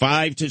 Right,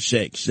 5 to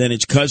 6. Then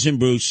it's Cousin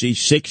Brucey,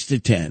 6 to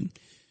 10.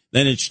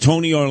 Then it's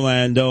Tony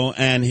Orlando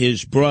and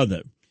his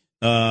brother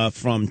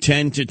from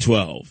 10 to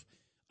 12.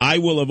 I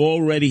will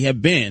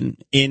have been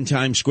in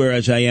Times Square,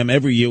 as I am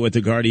every year with the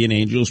Guardian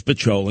Angels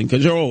patrolling,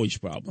 because there are always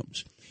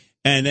problems.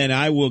 And then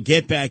I will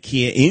get back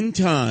here in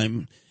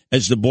time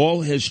as the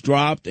ball has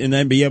dropped, and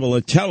then be able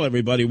to tell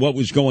everybody what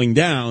was going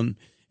down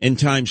in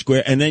Times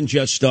Square, and then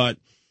just start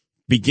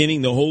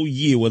beginning the whole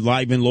year with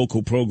live and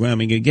local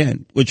programming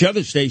again, which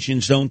other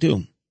stations don't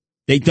do.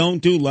 They don't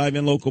do live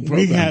and local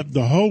programming. We have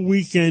the whole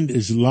weekend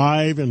is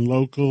live and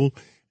local,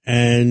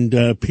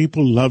 and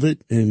people love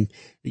it. And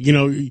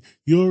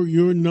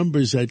your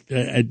numbers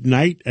at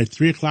night at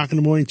 3 o'clock in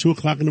the morning, 2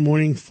 o'clock in the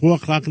morning, 4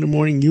 o'clock in the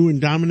morning, you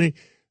and Dominic,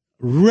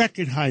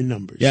 record high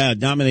numbers. Yeah,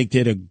 Dominic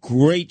did a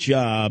great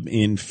job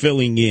in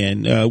filling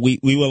in.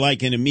 We were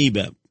like an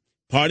amoeba.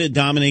 Part of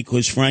Dominic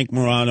was Frank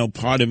Morano.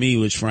 Part of me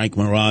was Frank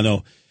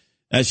Morano.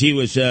 As he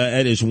was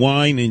at his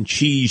wine and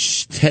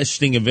cheese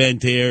testing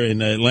event here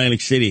in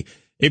Atlantic City.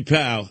 Hey,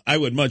 pal, I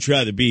would much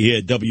rather be here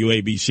at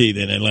WABC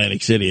than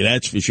Atlantic City,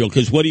 that's for sure.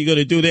 Because what are you going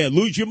to do there?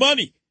 Lose your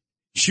money.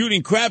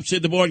 Shooting craps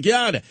at the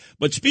Borgata.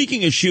 But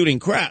speaking of shooting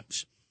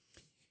craps,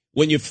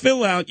 when you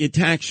fill out your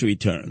tax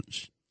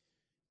returns,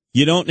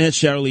 you don't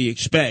necessarily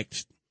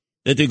expect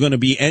that they're going to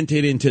be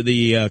entered into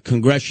the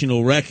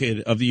congressional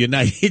record of the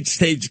United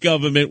States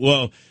government.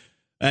 Well,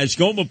 as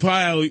Gomer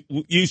Pyle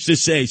used to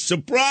say,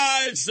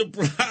 surprise,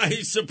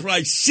 surprise,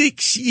 surprise.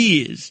 6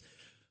 years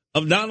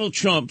of Donald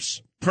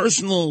Trump's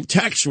personal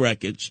tax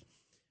records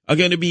are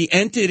going to be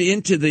entered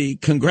into the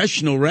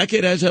congressional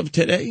record as of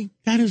today?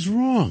 That is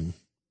wrong.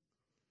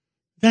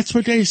 That's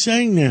what they're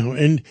saying now.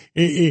 And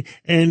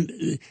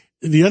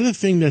the other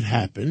thing that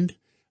happened,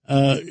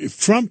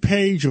 front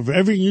page of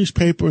every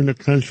newspaper in the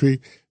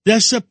country, they're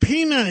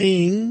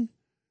subpoenaing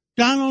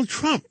Donald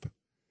Trump.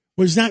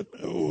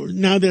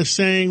 Now they're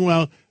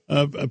saying,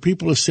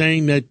 people are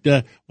saying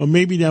that,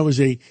 maybe that was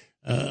a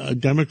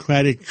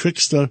Democratic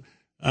trickster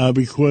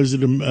because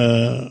of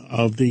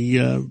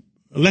the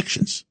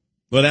elections.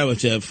 Well, that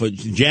was for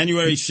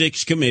January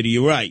 6th committee.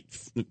 You're right.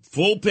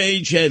 Full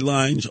page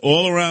headlines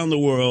all around the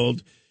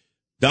world.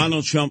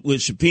 Donald Trump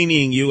was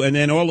subpoenaing you, and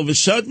then all of a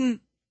sudden,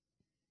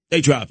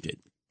 they dropped it.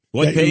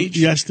 What page?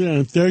 Yesterday,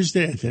 on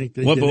Thursday, I think.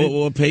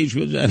 What page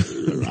was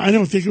that? I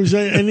don't think it was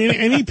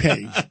any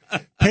page.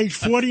 Page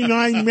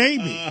 49,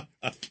 maybe.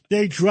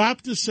 They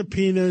dropped the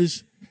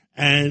subpoenas,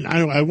 and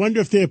I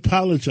wonder if they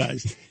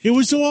apologized. It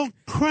was all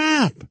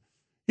crap.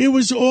 It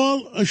was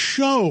all a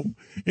show.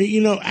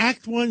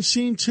 Act 1,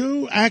 Scene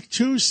 2, Act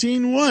 2,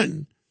 Scene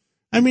 1.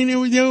 I mean,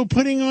 they were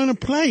putting on a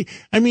play.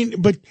 I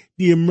mean, but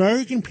the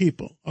American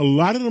people, a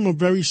lot of them are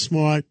very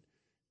smart,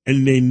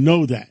 and they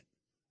know that.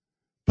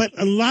 But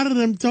a lot of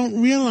them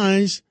don't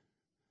realize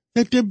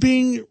that they're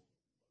being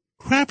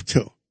crap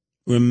to.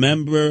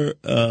 Remember,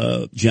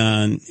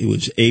 John, it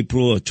was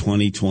April of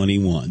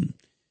 2021,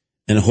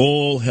 and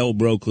whole hell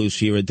broke loose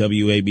here at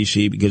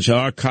WABC because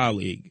our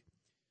colleague,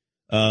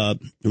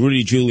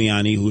 Rudy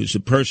Giuliani, who is the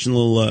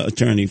personal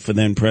attorney for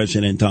then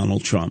President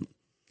Donald Trump,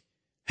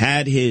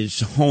 had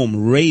his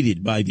home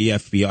raided by the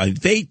FBI.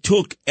 They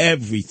took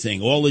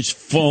everything, all his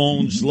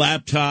phones,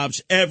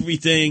 laptops,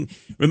 everything.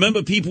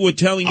 Remember, people were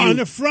telling you on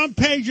the front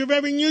page of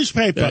every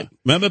newspaper.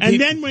 Remember, and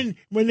then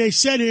when they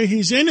said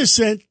he's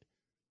innocent,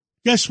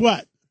 guess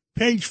what?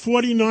 Page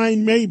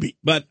 49, maybe.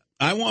 But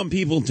I want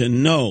people to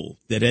know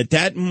that at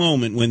that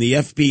moment when the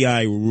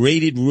FBI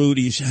raided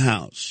Rudy's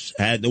house,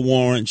 had the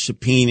warrants,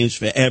 subpoenas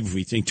for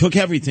everything, took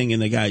everything in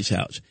the guy's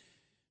house,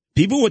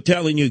 people were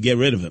telling you, get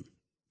rid of him.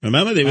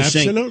 Remember, they were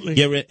saying,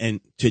 get rid. And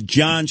to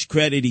John's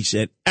credit, he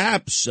said,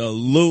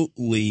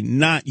 absolutely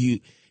not.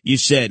 You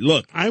said,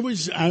 look. I'm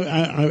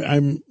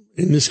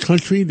in this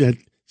country that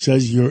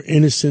says you're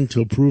innocent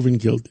till proven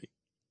guilty.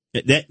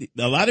 That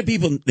a lot of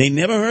people, they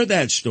never heard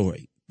that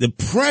story. The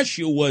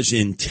pressure was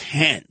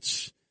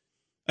intense.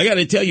 I got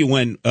to tell you,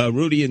 when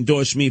Rudy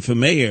endorsed me for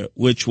mayor,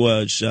 which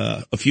was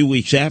a few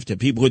weeks after,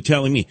 people were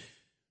telling me,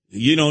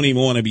 you don't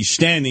even want to be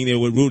standing there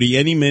with Rudy.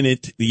 Any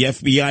minute, the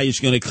FBI is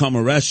going to come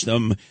arrest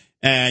him,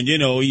 and,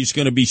 he's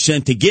going to be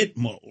sent to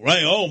Gitmo,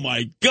 right? Oh,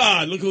 my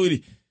God, look at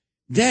it.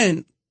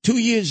 Then, 2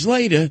 years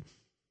later,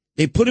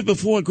 they put it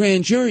before a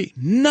grand jury.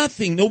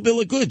 Nothing, no bill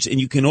of goods. And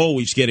you can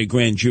always get a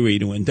grand jury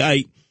to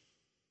indict.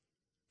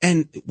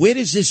 And where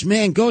does this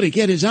man go to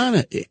get his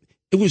honor? It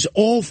was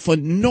all for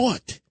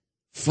naught.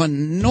 For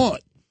naught.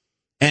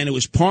 And it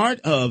was part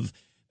of,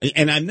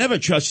 and I've never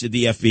trusted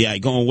the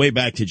FBI, going way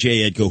back to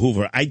J. Edgar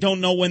Hoover. I don't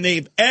know when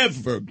they've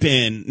ever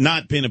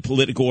not been a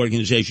political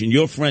organization.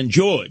 Your friend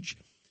George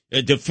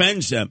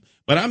defends them.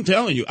 But I'm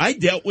telling you, I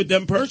dealt with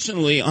them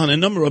personally on a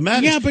number of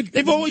matters. Yeah, but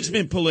they've always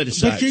been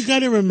politicized. But you got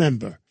to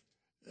remember,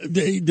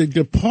 the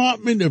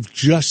Department of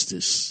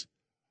Justice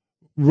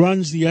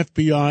runs the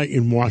FBI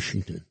in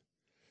Washington.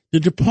 The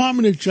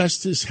Department of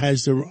Justice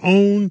has their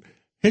own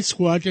hit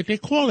squad that they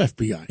call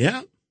FBI.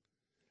 Yeah.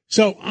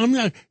 So I'm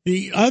not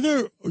the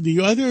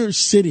other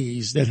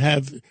cities that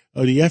have the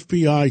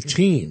FBI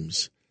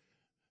teams.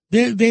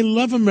 They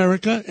love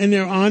America, and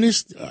they're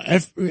honest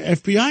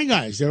FBI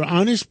guys. They're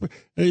honest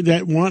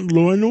that want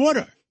law and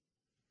order.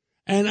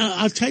 And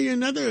I'll tell you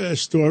another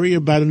story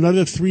about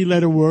another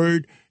three-letter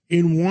word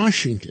in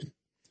Washington,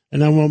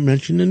 and I won't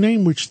mention the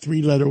name. Which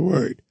three-letter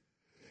word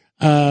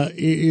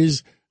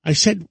is? I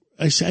said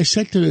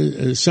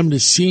to some of the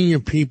senior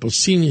people,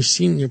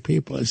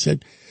 I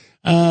said,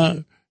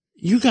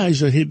 you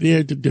guys are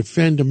there to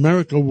defend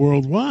America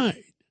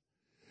worldwide.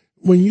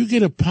 When you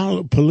get a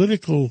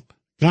political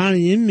guy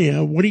in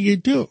there, what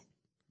do?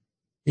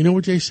 You know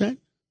what they said?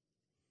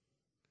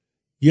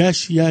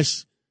 Yes,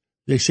 yes.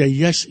 They say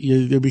yes.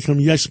 They become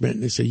yes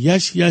men. They say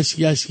yes, yes,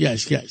 yes,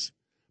 yes, yes.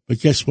 But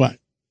guess what?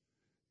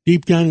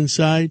 Deep down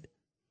inside,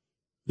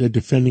 they're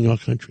defending our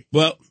country.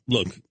 Well,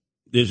 look.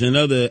 There's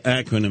another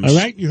acronym. All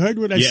right, you heard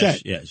what I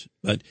said. Yes,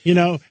 but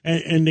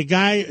and the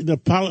guy, the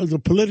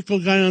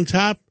political guy on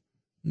top,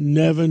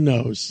 never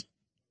knows.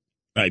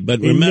 Right,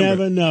 but he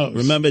never knows.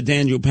 Remember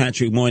Daniel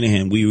Patrick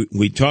Moynihan?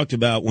 We talked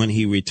about when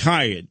he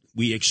retired.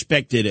 We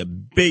expected a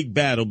big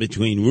battle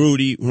between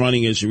Rudy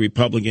running as a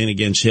Republican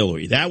against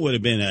Hillary. That would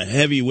have been a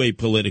heavyweight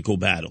political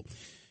battle.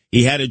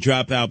 He had to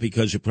drop out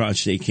because of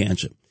prostate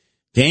cancer.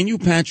 Daniel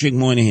Patrick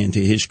Moynihan,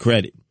 to his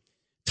credit,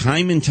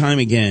 time and time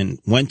again,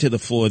 went to the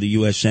floor of the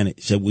U.S.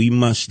 Senate, said we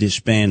must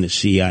disband the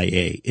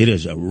CIA. It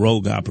is a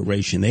rogue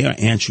operation. They are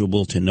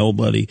answerable to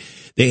nobody.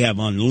 They have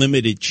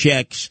unlimited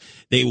checks.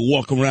 They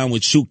walk around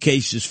with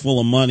suitcases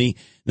full of money.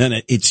 Then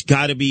it's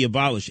got to be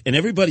abolished. And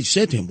everybody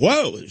said to him,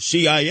 whoa,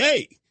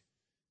 CIA.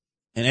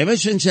 And ever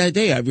since that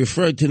day, I've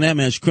referred to them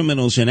as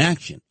criminals in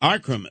action, our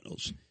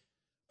criminals.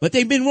 But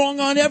they've been wrong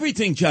on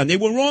everything, John. They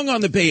were wrong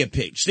on the Bay of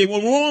Pigs. They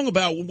were wrong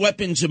about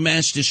weapons of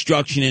mass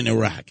destruction in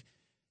Iraq.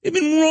 They've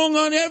been wrong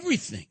on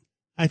everything.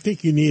 I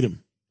think you need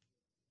them.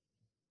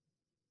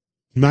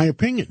 My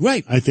opinion.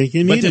 Right. I think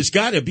you need them. But there's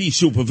got to be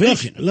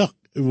supervision. Look,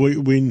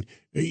 when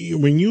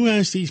you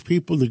ask these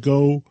people to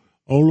go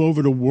all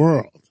over the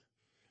world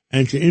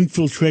and to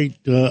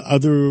infiltrate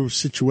other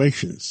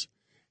situations,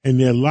 and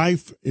their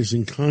life is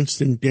in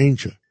constant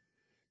danger,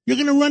 you're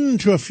going to run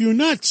into a few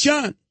nuts.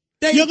 John.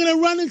 You're going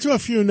to run into a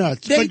few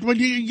nuts. But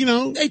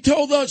they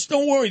told us,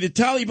 don't worry, the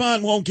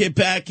Taliban won't get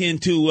back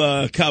into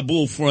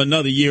Kabul for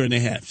another year and a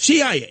half.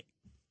 CIA.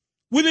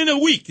 Within a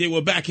week, they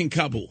were back in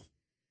Kabul,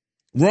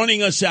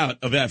 running us out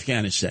of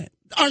Afghanistan.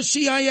 Our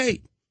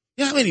CIA.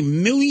 You know how many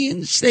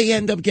millions they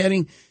end up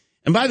getting?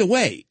 And by the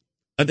way,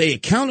 are they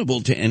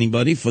accountable to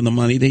anybody for the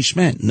money they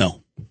spent?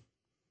 No.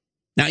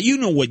 Now, you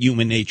know what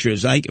human nature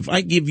is like. If I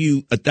give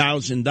you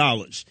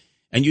 $1,000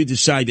 and you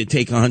decide to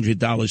take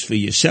 $100 for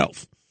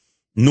yourself,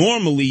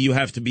 normally, you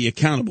have to be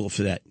accountable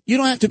for that. You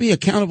don't have to be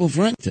accountable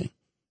for anything.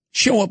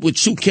 Show up with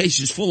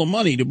suitcases full of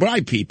money to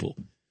bribe people.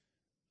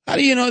 How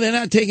do you know they're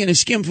not taking a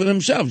skim for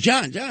themselves?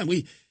 John,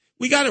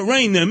 we got to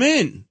rein them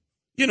in.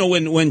 You know,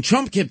 when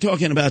Trump kept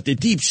talking about the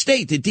deep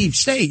state, you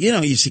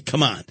said,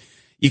 come on.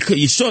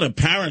 You're sort of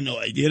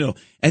paranoid,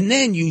 And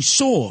then you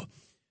saw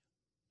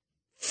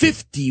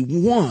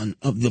 51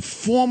 of the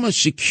former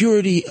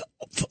security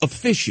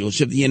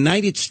officials of the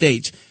United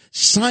States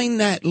sign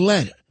that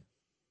letter.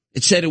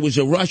 It said it was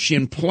a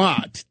Russian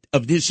plot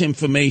of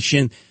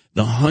disinformation,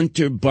 the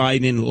Hunter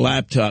Biden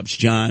laptops,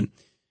 John,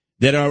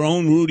 that our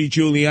own Rudy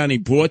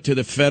Giuliani brought to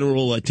the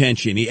federal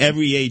attention.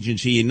 Every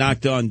agency, he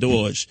knocked on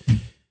doors.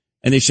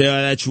 And they say,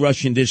 oh, that's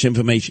Russian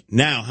disinformation.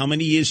 Now, how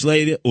many years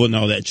later? Well,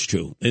 no, that's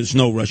true. There's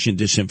no Russian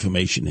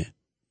disinformation there.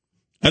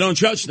 I don't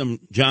trust them,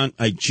 John.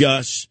 I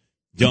just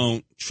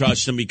don't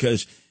trust them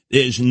because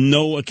there's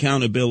no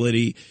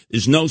accountability.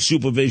 There's no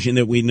supervision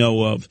that we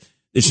know of.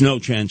 There's no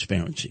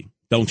transparency.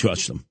 Don't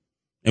trust them.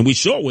 And we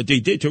saw what they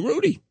did to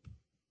Rudy.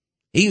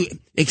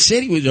 They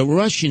said he was a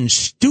Russian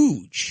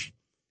stooge.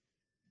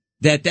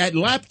 That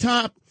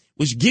laptop,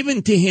 was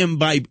given to him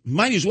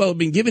might as well have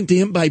been given to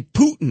him by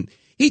Putin.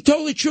 He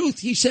told the truth.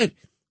 He said,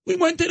 we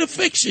went to the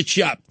fix-it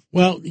shop.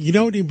 Well, you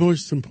know the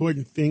most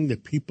important thing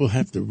that people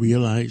have to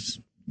realize?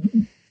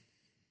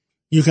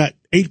 You got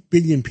 8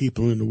 billion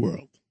people in the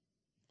world.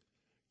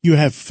 You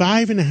have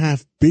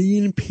 5.5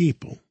 billion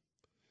people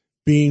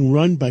being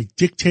run by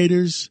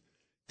dictators,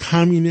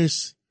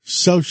 communists,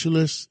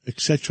 socialists,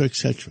 etc.,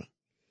 etc.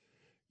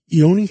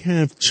 You only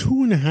have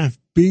 2.5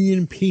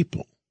 billion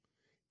people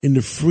in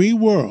the free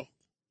world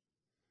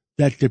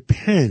that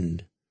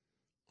depend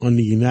on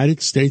the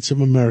United States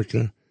of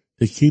America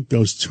to keep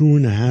those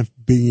 2.5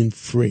 billion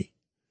free.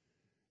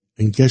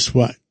 And guess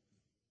what?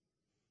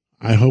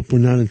 I hope we're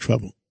not in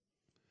trouble.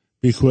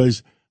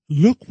 Because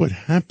look what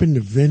happened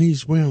to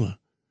Venezuela.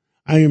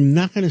 I am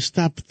not going to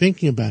stop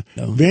thinking about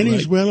it.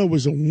 Venezuela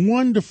was a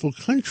wonderful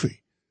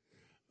country,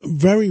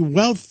 very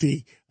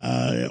wealthy,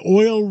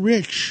 oil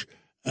rich.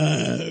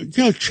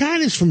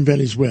 Chad is from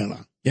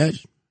Venezuela.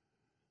 Yes.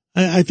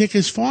 I think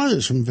his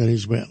father's from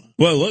Venezuela.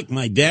 Well, look,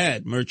 my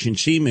dad, merchant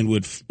seaman,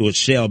 would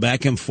sail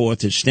back and forth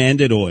to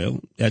Standard Oil.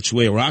 That's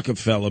where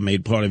Rockefeller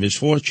made part of his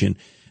fortune.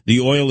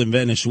 The oil in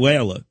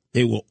Venezuela.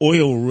 They were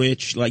oil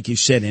rich, like you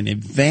said, an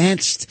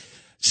advanced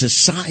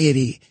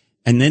society.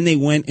 And then they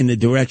went in the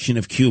direction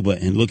of Cuba,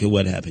 and look at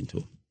what happened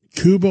to them.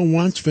 Cuba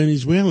wants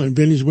Venezuela, and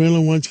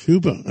Venezuela wants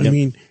Cuba. I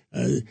mean,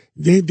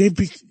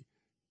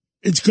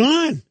 it's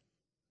gone.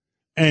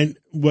 And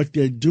what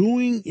they're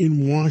doing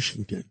in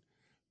Washington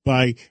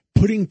by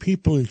putting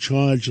people in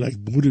charge like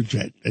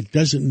Buttigieg that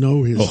doesn't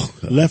know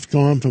his left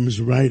arm from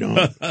his right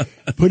arm,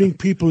 putting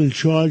people in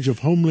charge of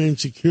Homeland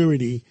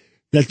Security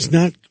that's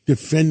not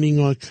defending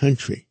our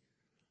country.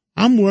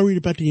 I'm worried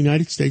about the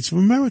United States of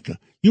America.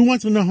 You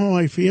want to know how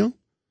I feel?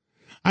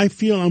 I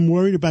feel I'm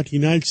worried about the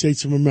United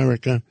States of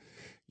America.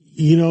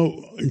 You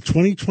know, in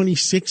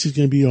 2026 is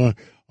going to be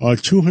our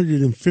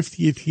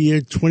 250th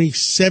year.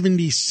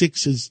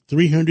 2076 is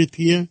 300th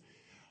year.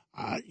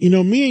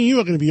 Me and you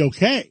are going to be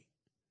okay.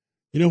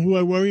 You know who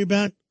I worry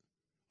about?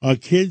 Our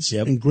kids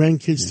and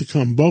grandkids to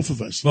come, both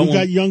of us. You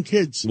got young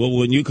kids. Well,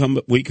 when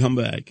we come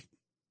back,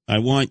 I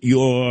want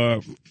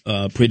your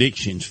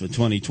predictions for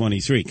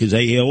 2023, because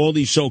I hear all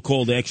these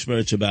so-called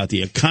experts about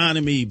the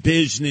economy,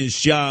 business,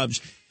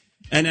 jobs,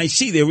 and I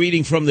see they're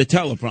reading from the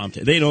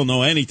teleprompter. They don't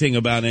know anything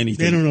about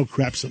anything. They don't know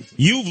crap something.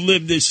 You've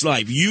lived this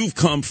life. You've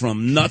come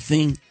from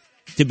nothing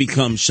to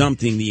become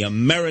something, the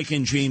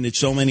American dream that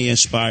so many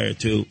aspire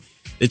to,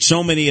 that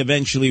so many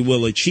eventually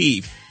will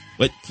achieve.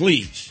 But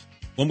please,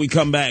 when we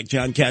come back,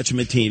 John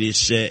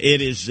Catsimatidis,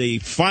 it is the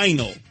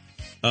final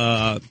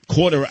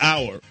quarter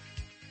hour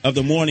of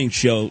the morning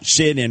show,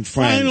 Sid and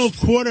Friends. Final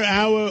quarter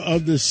hour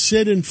of the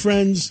Sid and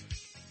Friends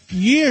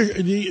year.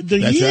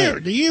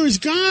 The year is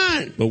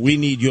gone. But we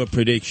need your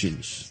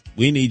predictions.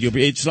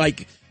 It's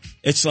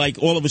like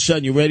all of a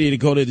sudden you're ready to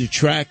go to the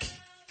track.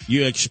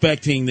 You're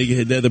expecting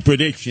the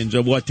predictions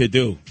of what to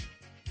do.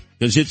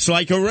 Because it's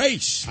like a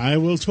race. I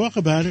will talk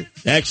about it.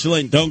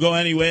 Excellent. Don't go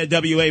anywhere.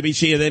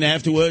 WABC. And then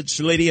afterwards,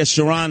 Lydia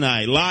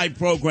Serrani. Live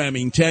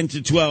programming, 10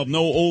 to 12.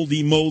 No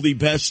oldie, moldy,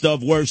 best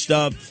of, worst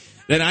of.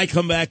 Then I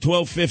come back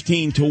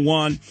 12:15 to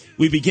 1.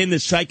 We begin the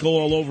cycle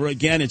all over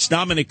again. It's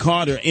Dominic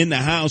Carter in the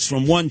house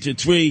from 1 to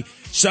 3,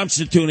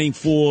 substituting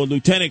for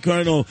Lieutenant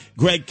Colonel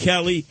Greg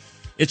Kelly.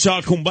 It's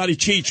our Kumbadi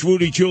Cheech,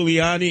 Rudy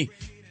Giuliani.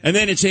 And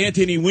then it's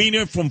Anthony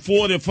Weiner from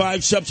 4 to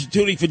 5,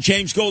 substituting for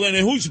James Golden.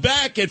 And who's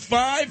back at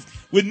 5?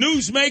 With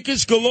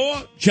newsmakers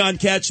galore, John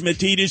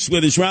Catsimatidis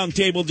with his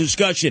roundtable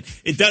discussion.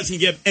 It doesn't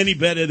get any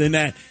better than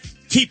that.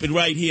 Keep it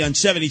right here on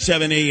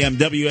 77 AM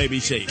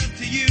WABC.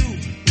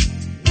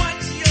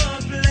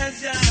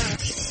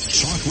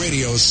 Talk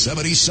Radio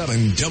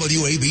 77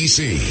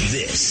 WABC.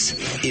 This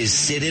is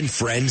Sid and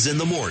Friends in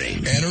the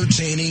Morning.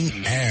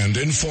 Entertaining and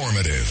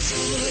informative.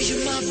 Oh,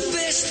 you're my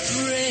best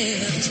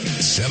friend.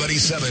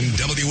 77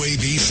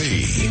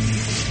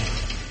 WABC.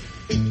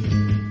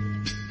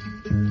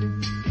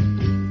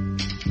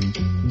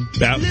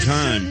 About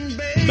time.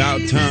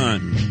 About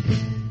time.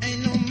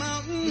 Ain't no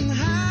mountain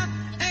high,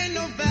 ain't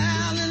no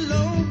valley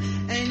low,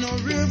 ain't no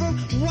river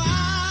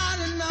wide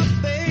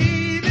enough,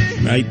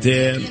 baby. Right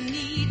there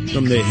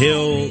from the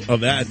hill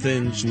of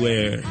Athens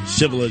where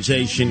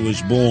civilization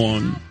was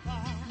born,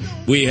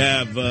 we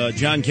have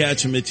John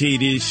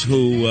Catsimatidis,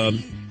 who,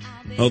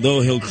 although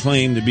he'll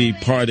claim to be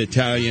part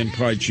Italian,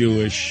 part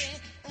Jewish,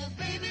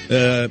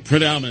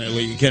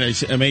 predominantly, can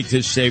I make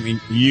this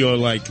statement? You're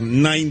like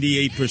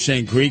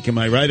 98% Greek. Am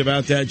I right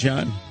about that,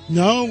 John?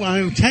 No,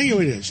 I'll tell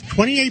you it is.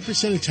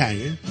 28%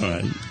 Italian. All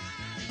right.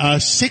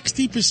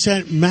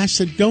 60%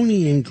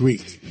 Macedonian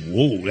Greek.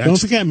 Whoa, don't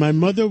forget, my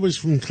mother was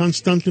from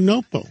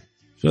Constantinople.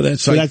 So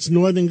that's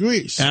northern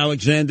Greece.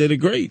 Alexander the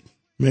Great.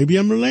 Maybe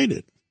I'm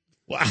related.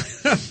 Wow.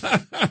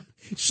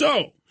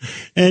 So.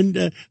 And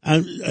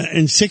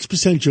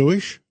 6%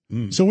 Jewish.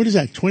 So what is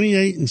that?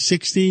 28 and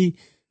 60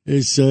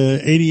 is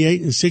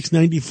 88 and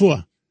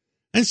 694.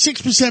 And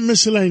 6%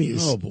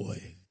 miscellaneous. Oh,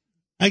 boy.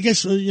 I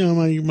guess,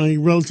 my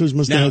relatives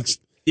must have had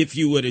if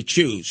you were to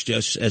choose,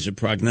 just as a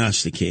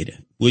prognosticator,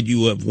 would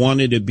you have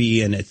wanted to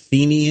be an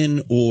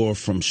Athenian or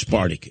from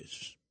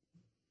Spartacus?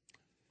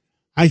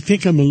 I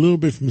think I'm a little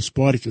bit from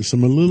Spartacus.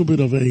 I'm a little bit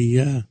of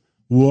a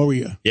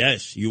warrior.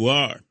 Yes, you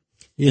are.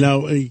 You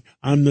know,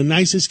 I'm the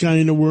nicest guy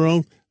in the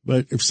world,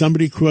 but if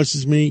somebody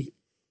crosses me,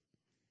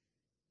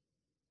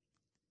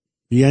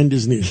 the end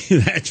is near.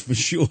 That's for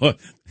sure.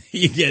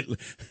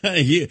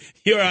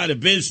 You're out of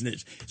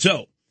business.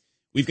 So,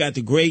 we've got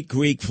the great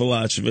Greek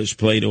philosophers,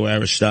 Plato,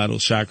 Aristotle,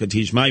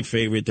 Socrates, my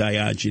favorite,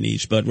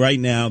 Diogenes. But right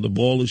now, the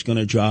ball is going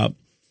to drop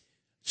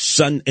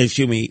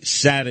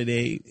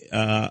Saturday.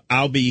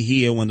 I'll be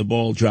here when the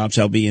ball drops.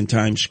 I'll be in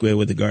Times Square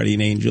with the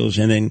Guardian Angels,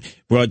 and then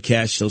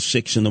broadcast till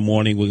 6 in the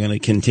morning. We're going to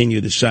continue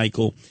the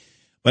cycle.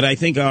 But I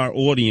think our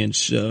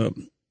audience,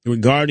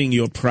 regarding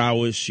your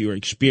prowess, your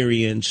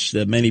experience,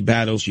 the many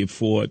battles you've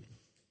fought,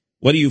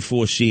 what do you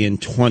foresee in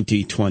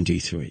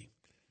 2023?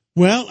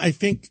 Well, I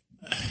think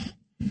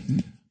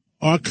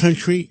our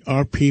country,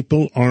 our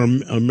people, our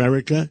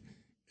America,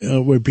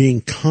 we're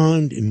being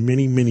conned in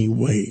many, many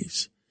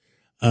ways.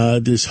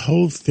 This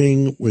whole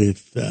thing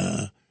with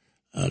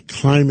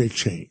climate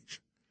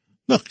change.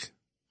 Look,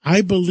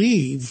 I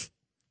believe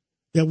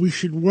that we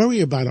should worry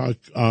about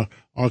our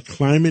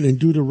climate and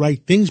do the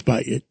right things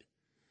by it.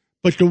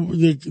 But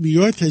the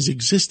Earth has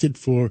existed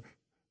for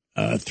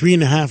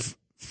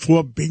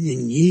 3.5-4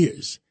 billion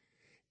years,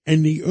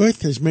 and the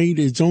Earth has made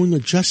its own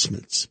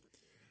adjustments.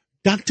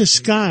 Dr.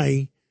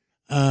 Sky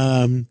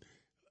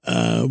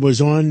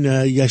was on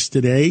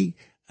yesterday,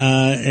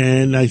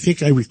 and I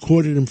think I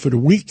recorded him for the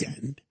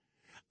weekend.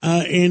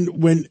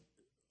 And when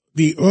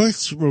the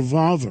Earth's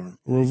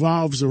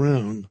revolves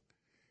around,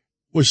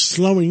 was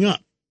slowing up,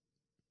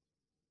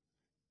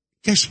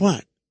 guess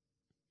what?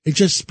 It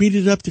just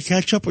speeded up to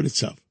catch up with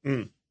itself.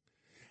 Mm.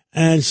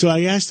 And so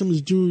I asked him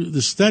to do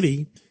the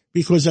study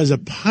because as a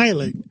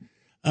pilot,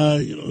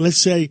 let's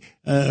say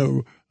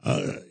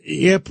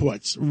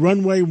airports,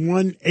 runway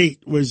 18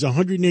 was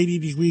 180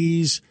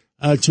 degrees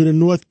to the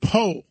North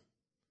Pole.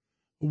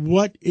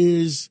 What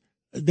does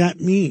that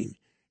mean?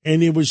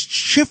 And it was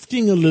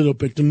shifting a little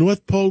bit. The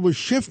North Pole was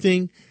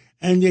shifting,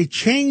 and they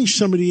changed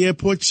some of the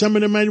airports. Some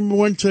of them might have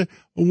went to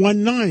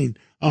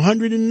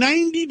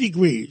 190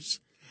 degrees.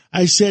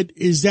 I said,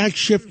 is that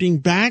shifting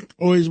back,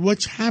 or is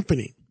what's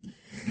happening?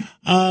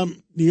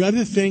 The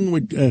other thing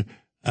with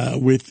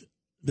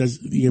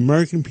the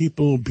American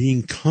people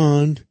being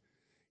conned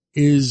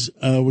is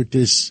with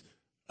this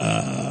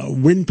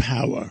wind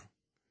power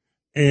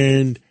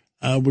and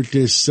with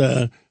this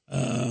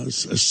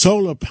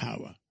solar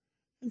power.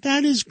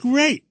 That is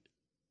great.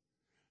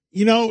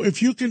 You know,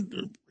 if you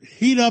can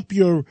heat up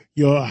your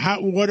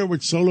hot water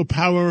with solar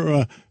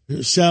power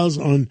cells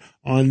on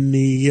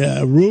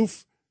the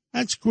roof,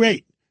 that's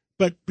great.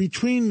 But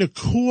between the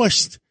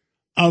cost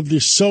of the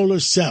solar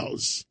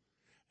cells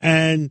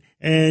and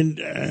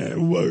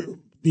the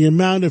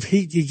amount of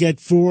heat you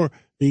get for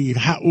the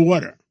hot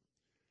water,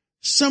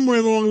 somewhere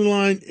along the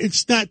line,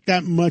 it's not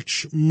that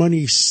much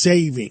money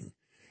saving.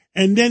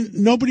 And then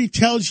nobody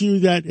tells you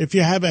that if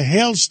you have a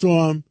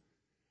hailstorm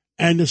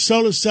and the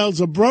solar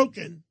cells are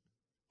broken,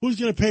 who's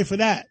going to pay for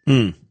that?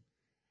 Mm.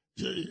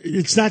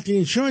 It's not the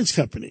insurance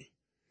company.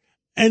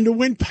 And the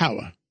wind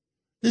power.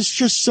 There's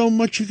just so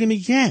much you're going to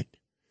get.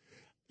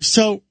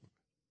 So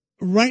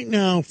right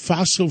now,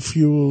 fossil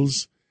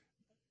fuels,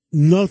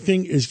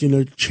 nothing is going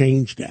to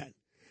change that.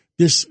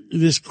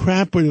 This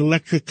crap with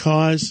electric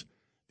cars,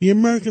 the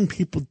American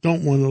people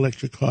don't want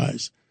electric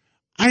cars.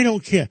 I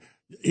don't care.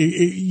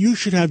 You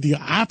should have the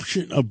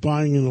option of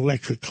buying an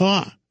electric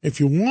car if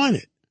you want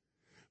it.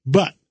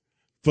 But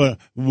for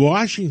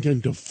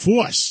Washington to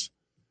force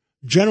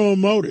General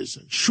Motors,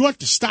 short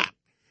to stop,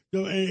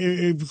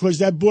 because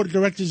that board of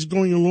directors is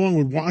going along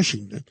with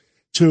Washington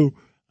to,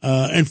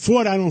 and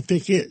Ford I don't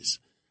think is,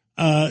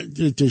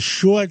 to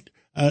short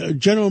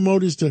General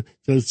Motors to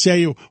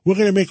say, we're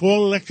going to make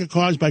all electric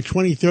cars by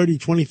 2030,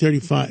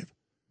 2035.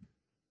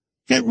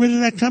 Get rid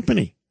of that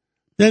company.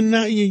 Then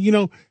now, you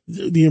know,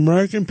 the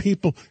American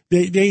people,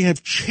 they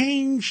have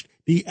changed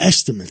the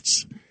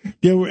estimates.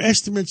 There were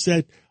estimates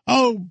that,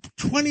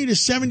 20 to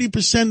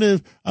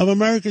 70% of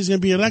America is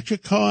going to be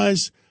electric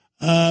cars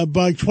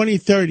by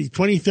 2030,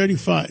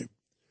 2035.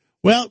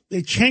 Well,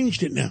 they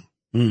changed it now.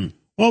 Mm.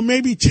 Well,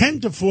 maybe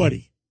 10 to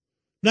 40,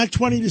 not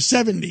 20 to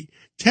 70,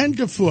 10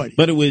 to 40.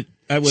 But I would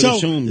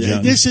assume,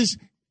 John. This is,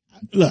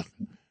 look,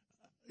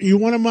 you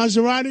want a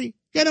Maserati?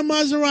 Get a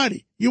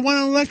Maserati. You want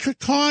an electric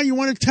car? You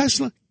want a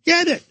Tesla?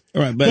 Get it.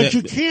 All right, but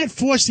you can't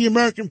force the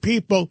American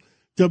people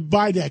to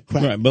buy that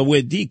crap. Right, but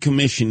we're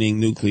decommissioning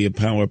nuclear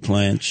power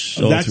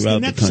plants all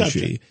throughout the country.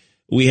 Subject.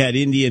 We had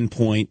Indian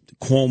Point.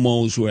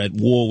 Cuomo's were at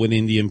war with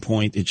Indian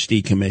Point. It's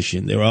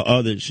decommissioned. There are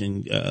others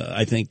in,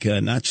 I think,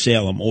 not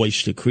Salem,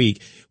 Oyster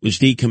Creek was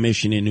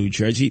decommissioned in New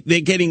Jersey.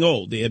 They're getting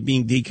old. They are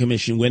being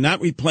decommissioned. We're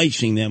not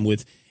replacing them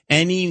with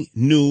any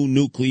new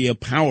nuclear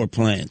power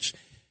plants.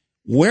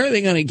 Where are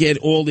they going to get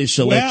all this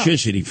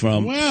electricity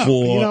from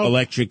for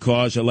electric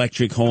cars,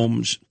 electric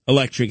homes,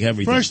 electric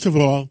everything? First of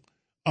all,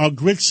 our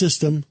grid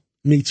system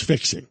needs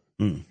fixing.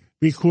 Mm.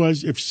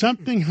 because if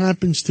something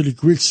happens to the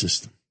grid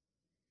system,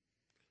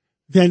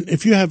 then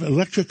if you have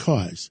electric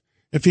cars,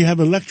 if you have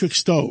electric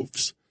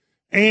stoves,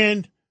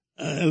 and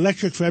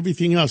electric for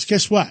everything else,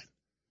 guess what?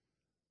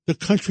 The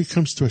country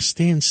comes to a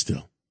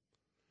standstill.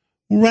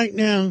 Right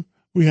now,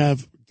 we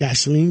have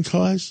gasoline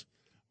cars,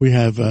 we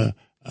have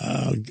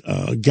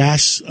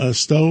gas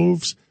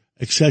stoves,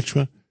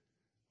 etc.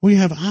 We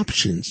have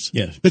options.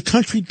 Yes. The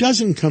country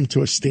doesn't come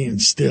to a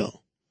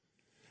standstill.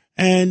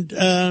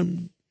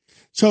 And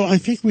so I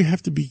think we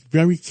have to be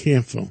very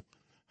careful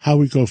how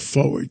we go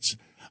forwards.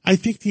 I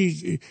think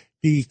the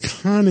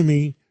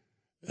economy,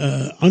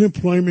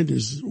 unemployment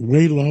is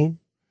way low.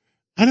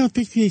 I don't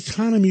think the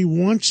economy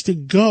wants to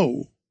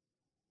go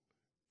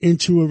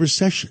into a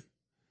recession.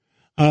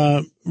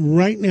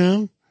 Right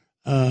now,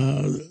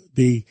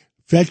 the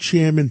Fed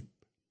chairman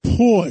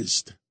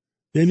paused.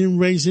 They didn't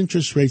raise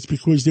interest rates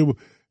because they were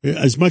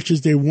as much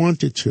as they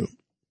wanted to.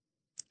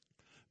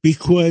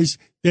 Because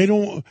they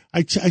don't.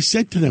 I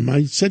said to them.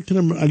 I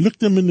looked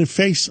them in the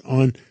face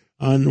on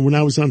when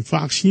I was on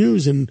Fox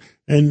News, and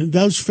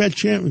those Fed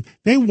chairmen,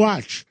 they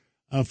watch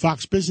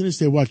Fox Business,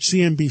 they watch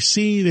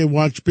CNBC, they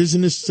watch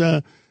Business,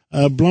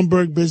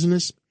 Bloomberg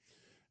Business,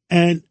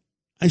 and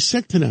I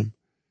said to them,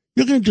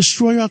 "You're going to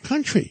destroy our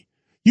country.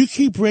 You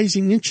keep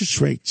raising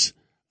interest rates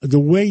the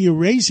way you're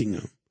raising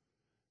them.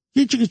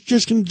 You're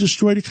just going to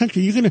destroy the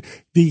country.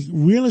 The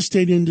real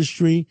estate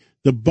industry,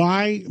 the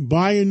buy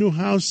a new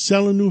house,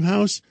 sell a new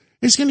house,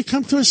 it's going to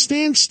come to a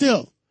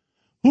standstill.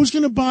 Who's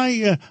going to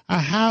buy a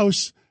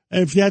house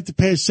if you have to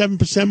pay a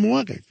 7%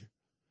 mortgage?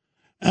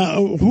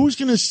 Who's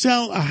going to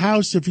sell a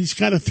house if he's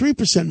got a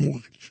 3%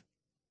 mortgage?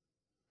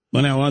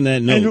 Well, now on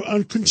that note, and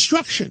on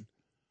construction,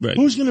 right.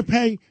 Who's going to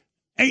pay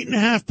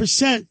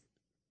 8.5%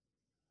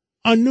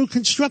 on new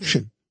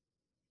construction?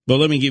 Well,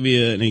 let me give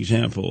you an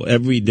example.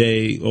 Every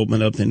day,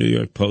 open up the New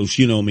York Post.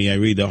 You know me, I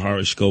read the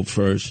horoscope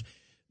first.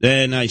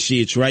 Then I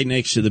see it's right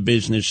next to the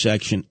business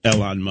section,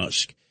 Elon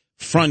Musk.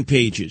 Front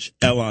pages,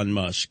 Elon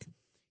Musk.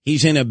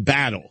 He's in a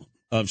battle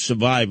of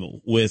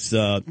survival with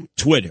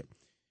Twitter.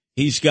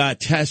 He's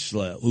got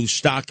Tesla, whose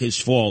stock is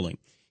falling.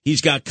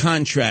 He's got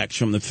contracts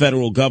from the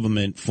federal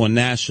government for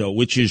NASA,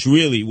 which is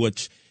really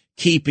what's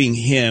keeping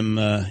him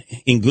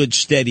in good,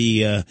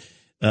 steady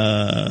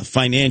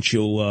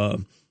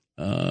financial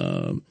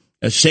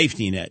a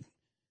safety net.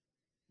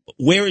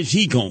 Where is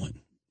he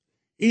going?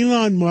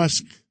 Elon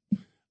Musk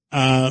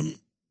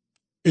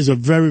is a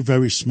very,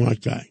 very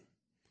smart guy.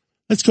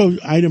 Let's go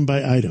item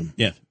by item.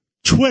 Yeah.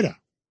 Twitter,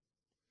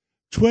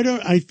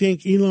 I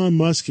think Elon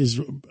Musk is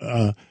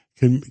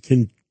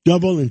can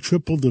double and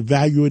triple the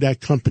value of that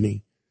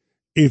company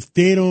if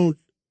they don't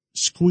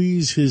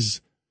squeeze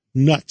his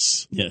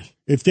nuts. Yeah.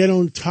 If they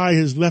don't tie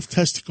his left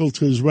testicle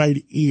to his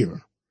right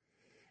ear.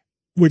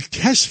 With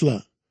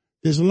Tesla,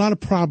 there's a lot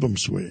of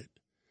problems with it.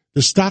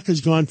 The stock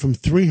has gone from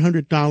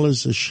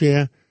 $300 a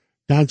share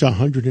down to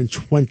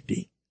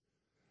 $120.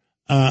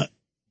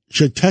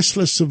 Should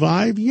Tesla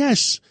survive?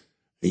 Yes.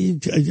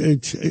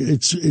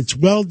 It's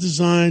well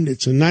designed.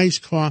 It's a nice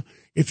car.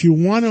 If you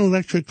want an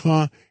electric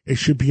car, it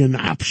should be an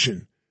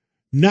option.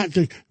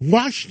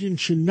 Washington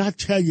should not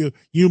tell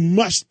you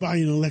must buy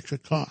an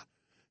electric car.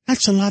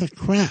 That's a lot of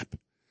crap.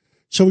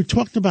 So we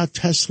talked about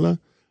Tesla.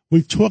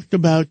 We talked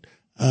about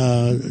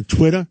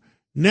Twitter.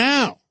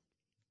 Now,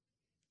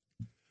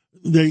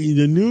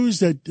 the news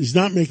that is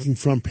not making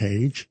front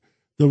page,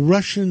 the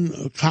Russian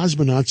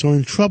cosmonauts are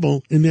in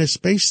trouble in their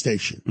space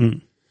station.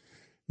 Mm.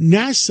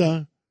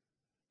 NASA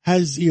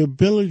has the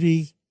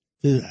ability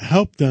to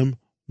help them,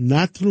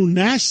 not through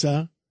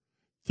NASA,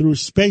 through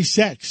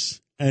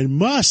SpaceX and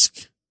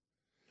Musk.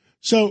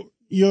 So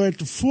you're at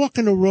the fork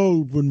in the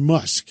road with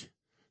Musk.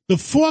 The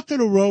fork in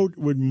the road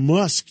with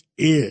Musk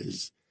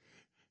is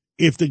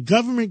if the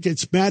government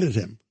gets mad at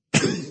him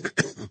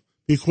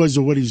because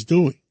of what he's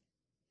doing,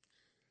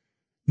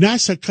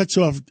 NASA cuts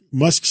off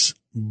Musk's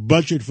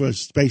budget for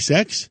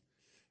SpaceX,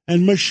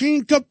 and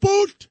machine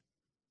kaput.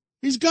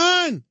 He's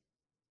gone.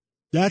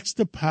 That's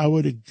the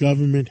power the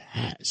government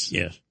has.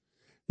 Yes.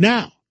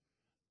 Now,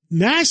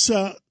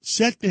 NASA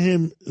said to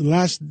him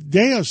last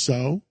day or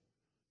so,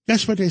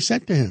 guess what they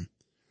said to him?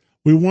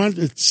 We want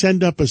to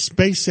send up a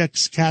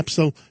SpaceX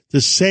capsule to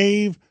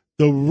save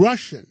the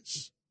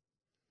Russians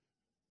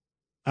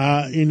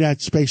in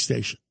that space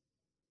station.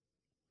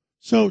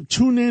 So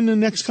tune in the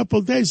next couple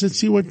of days and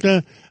see what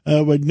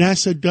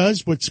NASA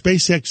does, what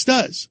SpaceX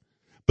does.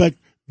 But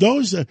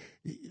those,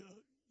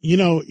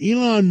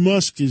 Elon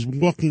Musk is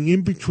walking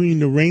in between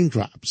the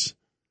raindrops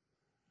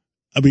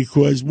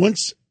because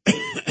once,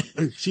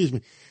 excuse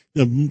me,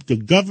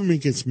 the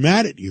government gets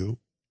mad at you,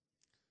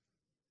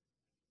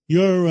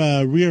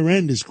 your rear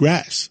end is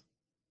grass.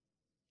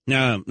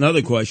 Now,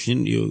 another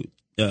question. You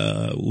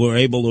were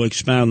able to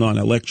expound on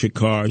electric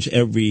cars.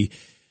 Every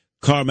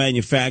car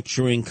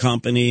manufacturing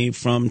company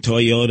from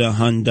Toyota,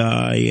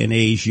 Hyundai in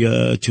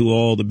Asia to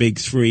all the big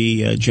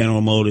three, General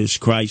Motors,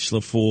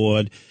 Chrysler,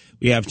 Ford.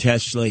 We have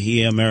Tesla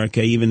here,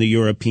 America, even the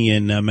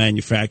European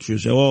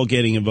manufacturers are all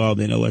getting involved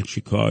in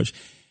electric cars.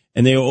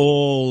 and they're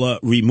all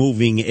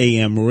removing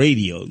AM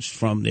radios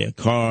from their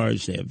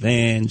cars, their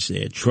vans,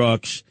 their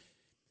trucks.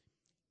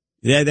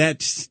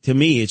 That's, to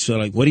me, it's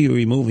sort of like, what are you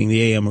removing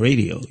the AM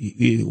radio?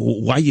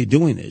 Why are you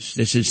doing this?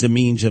 This is the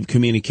means of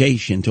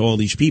communication to all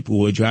these people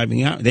who are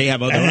driving out. They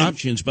have other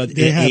options, but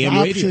they have AM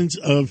options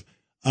radio.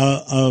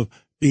 of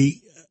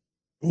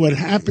what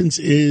happens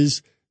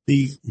is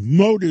the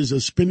motors are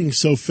spinning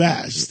so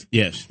fast.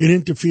 Yes. It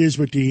interferes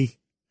with the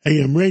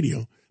AM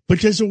radio. But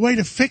there's a way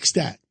to fix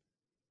that.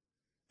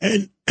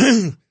 And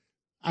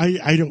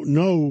I don't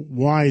know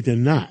why they're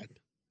not.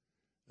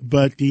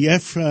 But the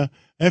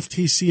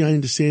FTC, I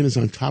understand, is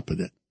on top of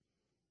that.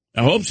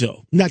 I hope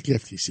so. Not the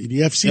FTC,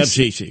 the FCC.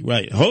 FCC,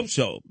 right. I hope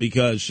so,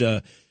 because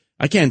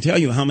I can't tell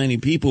you how many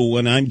people,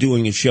 when I'm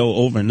doing a show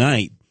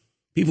overnight,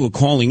 people are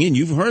calling in.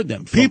 You've heard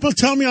them. People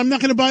tell me I'm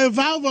not going to buy a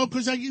Volvo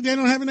because they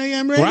don't have an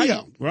AM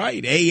radio.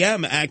 Right.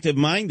 AM,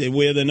 active-minded.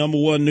 We're the number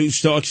one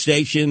news talk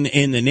station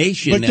in the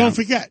nation But now. don't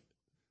forget,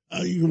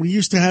 we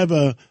used to have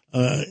our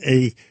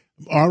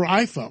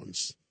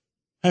iPhones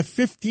have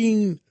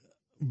 15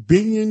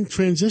 billion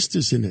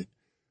transistors in it.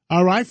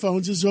 Our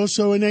iPhones is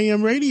also an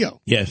AM radio.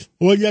 Yes.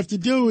 All you have to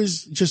do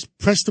is just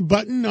press the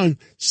button on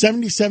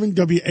 77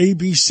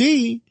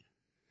 WABC,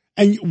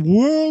 and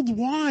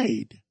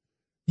worldwide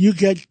you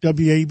get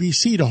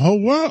WABC, the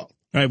whole world.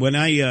 Right. When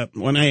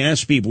I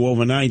ask people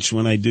overnights,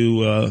 when I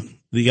do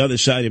the other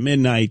side of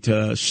midnight,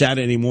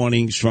 Saturday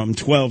mornings from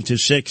 12 to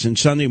 6 and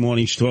Sunday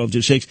mornings 12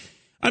 to 6,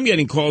 I'm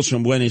getting calls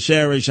from Buenos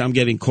Aires. I'm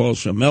getting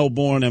calls from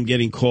Melbourne. I'm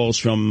getting calls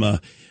from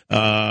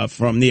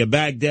near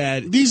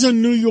Baghdad. These are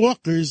New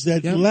Yorkers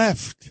that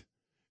left,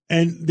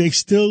 and they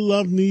still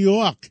love New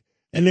York,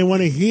 and they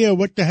want to hear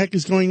what the heck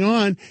is going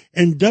on.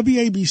 And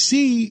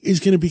WABC is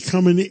going to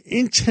become an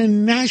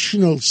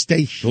international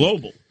station.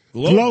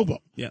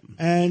 Global. Yeah.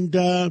 And,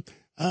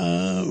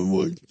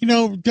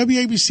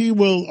 WABC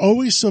will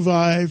always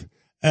survive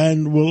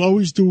and will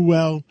always do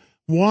well.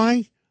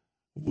 Why?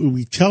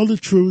 We tell the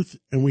truth,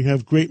 and we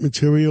have great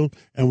material,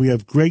 and we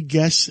have great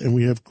guests, and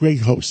we have great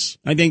hosts.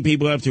 I think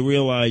people have to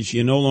realize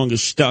you're no longer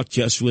stuck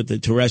just with the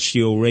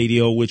terrestrial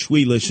radio, which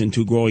we listened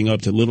to growing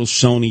up, to little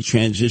Sony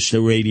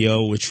transistor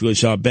radio, which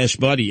was our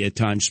best buddy at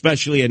times,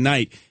 especially at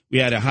night. We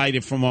had to hide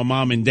it from our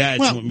mom and dad.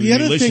 Well, when the we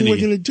other were thing listening.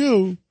 we're going to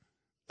do,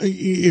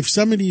 if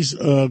some of these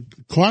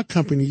car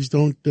companies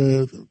don't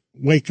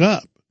wake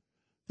up,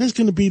 there's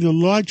going to be the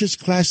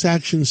largest class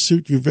action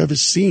suit you've ever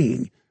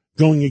seen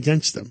going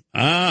against them.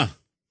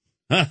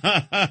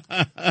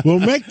 We'll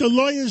make the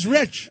lawyers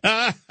rich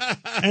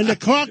and the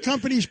car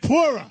companies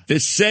poorer. To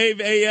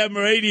save AM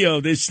radio,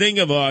 this thing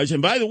of ours.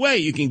 And by the way,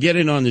 you can get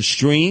it on the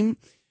stream.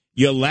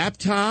 Your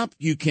laptop,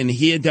 you can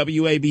hear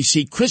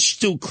WABC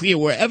crystal clear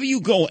wherever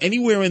you go,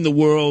 anywhere in the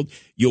world.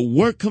 Your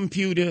work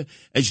computer,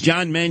 as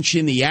John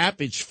mentioned, the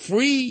app, it's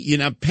free. You're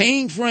not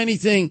paying for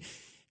anything.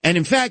 And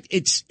in fact,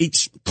 it's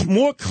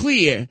more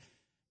clear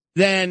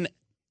than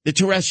the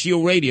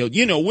terrestrial radio.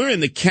 You know, we're in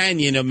the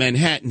canyon of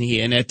Manhattan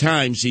here, and at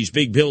times these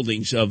big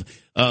buildings of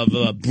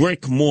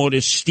brick,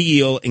 mortar,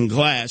 steel, and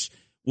glass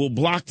will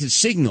block the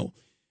signal.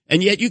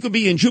 And yet you could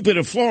be in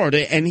Jupiter,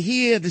 Florida, and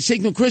hear the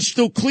signal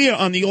crystal clear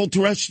on the old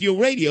terrestrial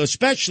radio,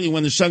 especially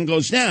when the sun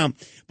goes down.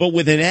 But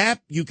with an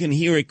app, you can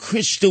hear it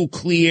crystal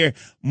clear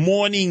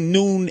morning,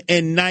 noon,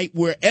 and night,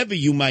 wherever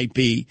you might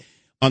be,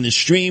 on the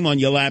stream, on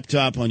your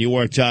laptop, on your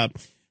worktop.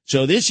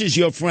 So this is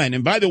your friend.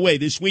 And by the way,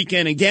 this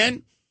weekend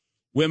again,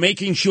 we're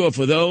making sure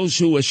for those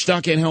who are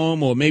stuck at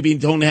home or maybe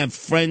don't have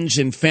friends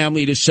and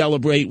family to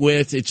celebrate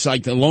with, it's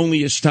like the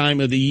loneliest time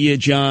of the year,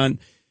 John.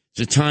 It's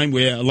a time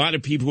where a lot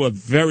of people are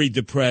very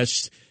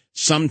depressed.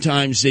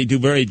 Sometimes they do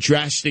very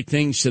drastic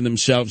things to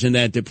themselves in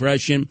that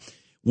depression.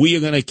 We are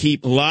going to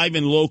keep live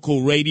and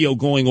local radio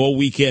going all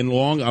weekend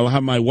long. I'll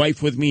have my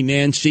wife with me,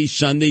 Nancy,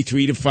 Sunday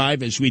 3 to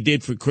 5, as we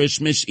did for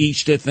Christmas,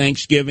 Easter,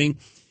 Thanksgiving.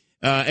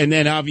 And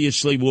then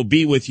obviously we'll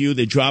be with you,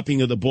 the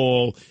dropping of the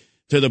ball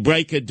to the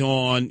break of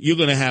dawn. You're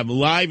going to have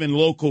live and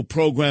local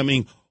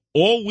programming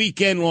all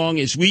weekend long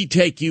as we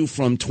take you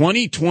from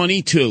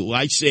 2022.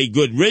 I say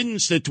good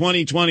riddance to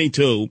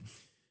 2022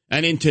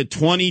 and into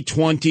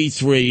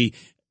 2023.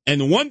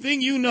 And the one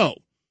thing you know,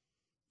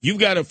 you've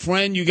got a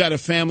friend, you got a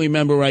family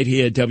member right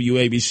here at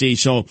WABC.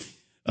 So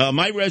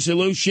my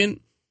resolution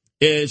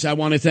is I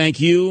want to thank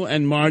you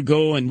and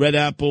Margot and Red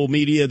Apple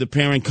Media, the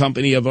parent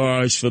company of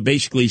ours, for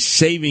basically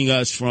saving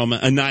us from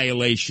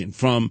annihilation,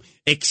 from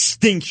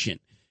extinction.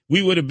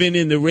 We would have been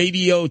in the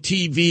radio,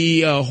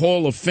 TV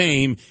Hall of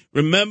Fame.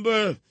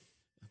 Remember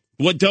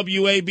what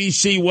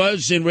WABC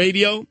was in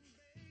radio?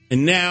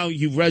 And now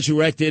you've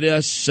resurrected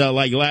us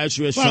like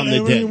Lazarus from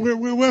the dead.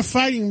 We're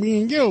fighting,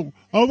 me and you.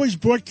 Always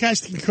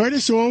broadcasting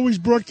Curtis or always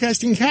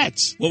broadcasting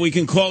Cats. Well, we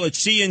can call it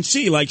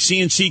CNC, like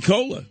CNC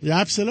Cola. Yeah,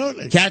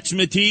 absolutely. Cats,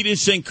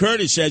 Matidis, and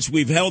Curtis, as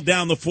we've held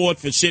down the fort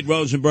for Sid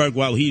Rosenberg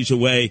while he's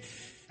away.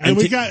 And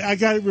I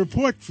got a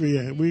report for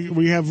you.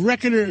 We have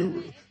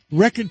record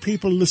record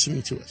people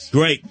listening to us.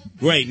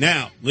 Great.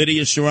 Now,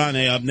 Lydia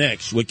Serrane up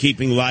next. We're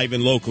keeping live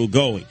and local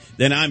going.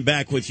 Then I'm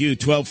back with you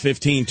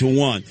 12:15 to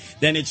 1.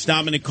 Then it's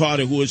Dominic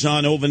Carter, who is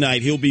on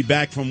overnight. He'll be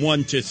back from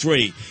 1 to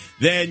 3.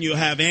 Then you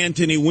have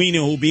Anthony Weiner,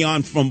 who'll be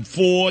on from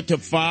 4 to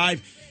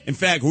 5. In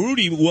fact,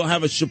 Rudy will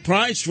have a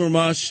surprise from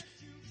us.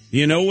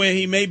 You know where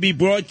he may be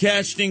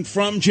broadcasting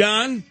from,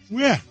 John?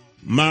 Where?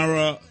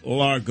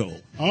 Mar-a-Lago.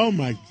 Oh,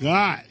 my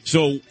God.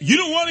 So you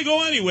don't want to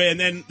go anywhere. And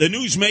then the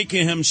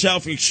newsmaker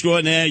himself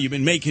extraordinaire. You've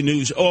been making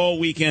news all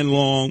weekend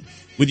long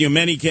with your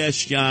many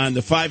guests, John.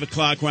 The 5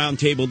 o'clock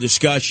roundtable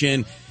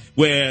discussion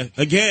where,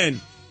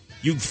 again,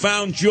 you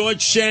found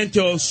George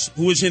Santos,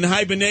 who was in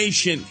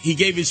hibernation. He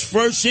gave his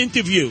first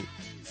interview,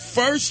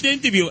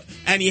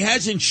 and he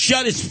hasn't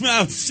shut his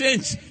mouth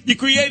since. You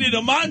created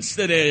a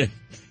monster there,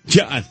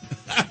 John.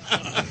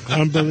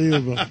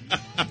 Unbelievable.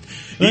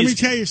 Let me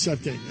tell you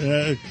something.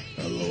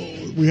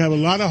 We have a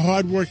lot of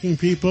hardworking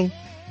people,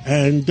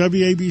 and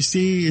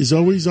WABC is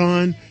always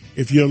on.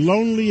 If you're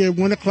lonely at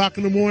 1 o'clock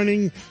in the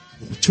morning,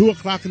 2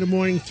 o'clock in the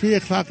morning, 3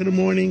 o'clock in the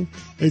morning,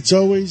 it's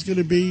always going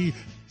to be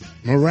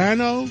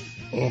Morano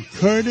or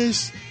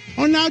Curtis,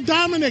 or now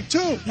Dominic,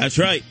 too. That's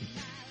right.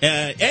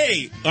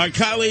 Hey, our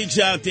colleagues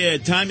out there,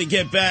 time to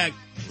get back.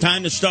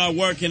 Time to start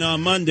working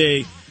on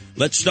Monday.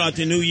 Let's start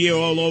the new year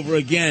all over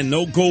again.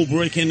 No gold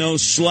bricking, no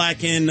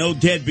slacking, no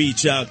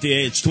deadbeats out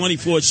there. It's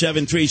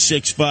 24/7,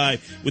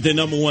 365 with the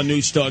number one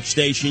news talk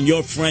station.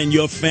 Your friend,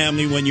 your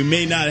family, when you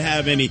may not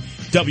have any,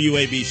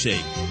 WABC.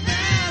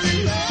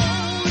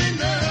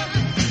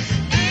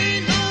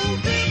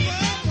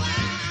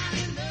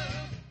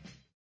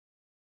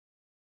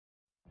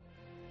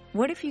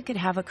 What if you could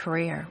have a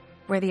career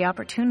where the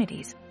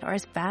opportunities are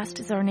as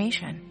vast as our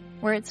nation,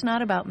 where it's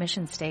not about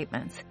mission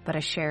statements, but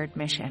a shared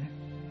mission?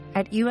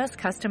 At U.S.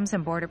 Customs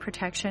and Border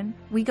Protection,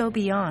 we go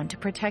beyond to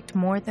protect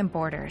more than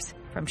borders.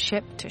 From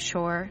ship to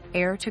shore,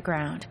 air to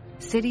ground,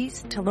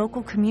 cities to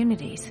local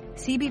communities,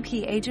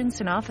 CBP agents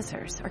and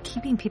officers are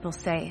keeping people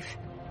safe.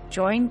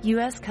 Join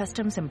U.S.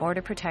 Customs and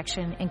Border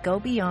Protection and go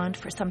beyond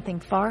for something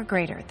far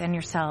greater than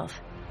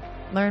yourself.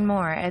 Learn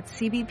more at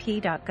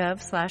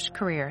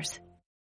cbp.gov/careers.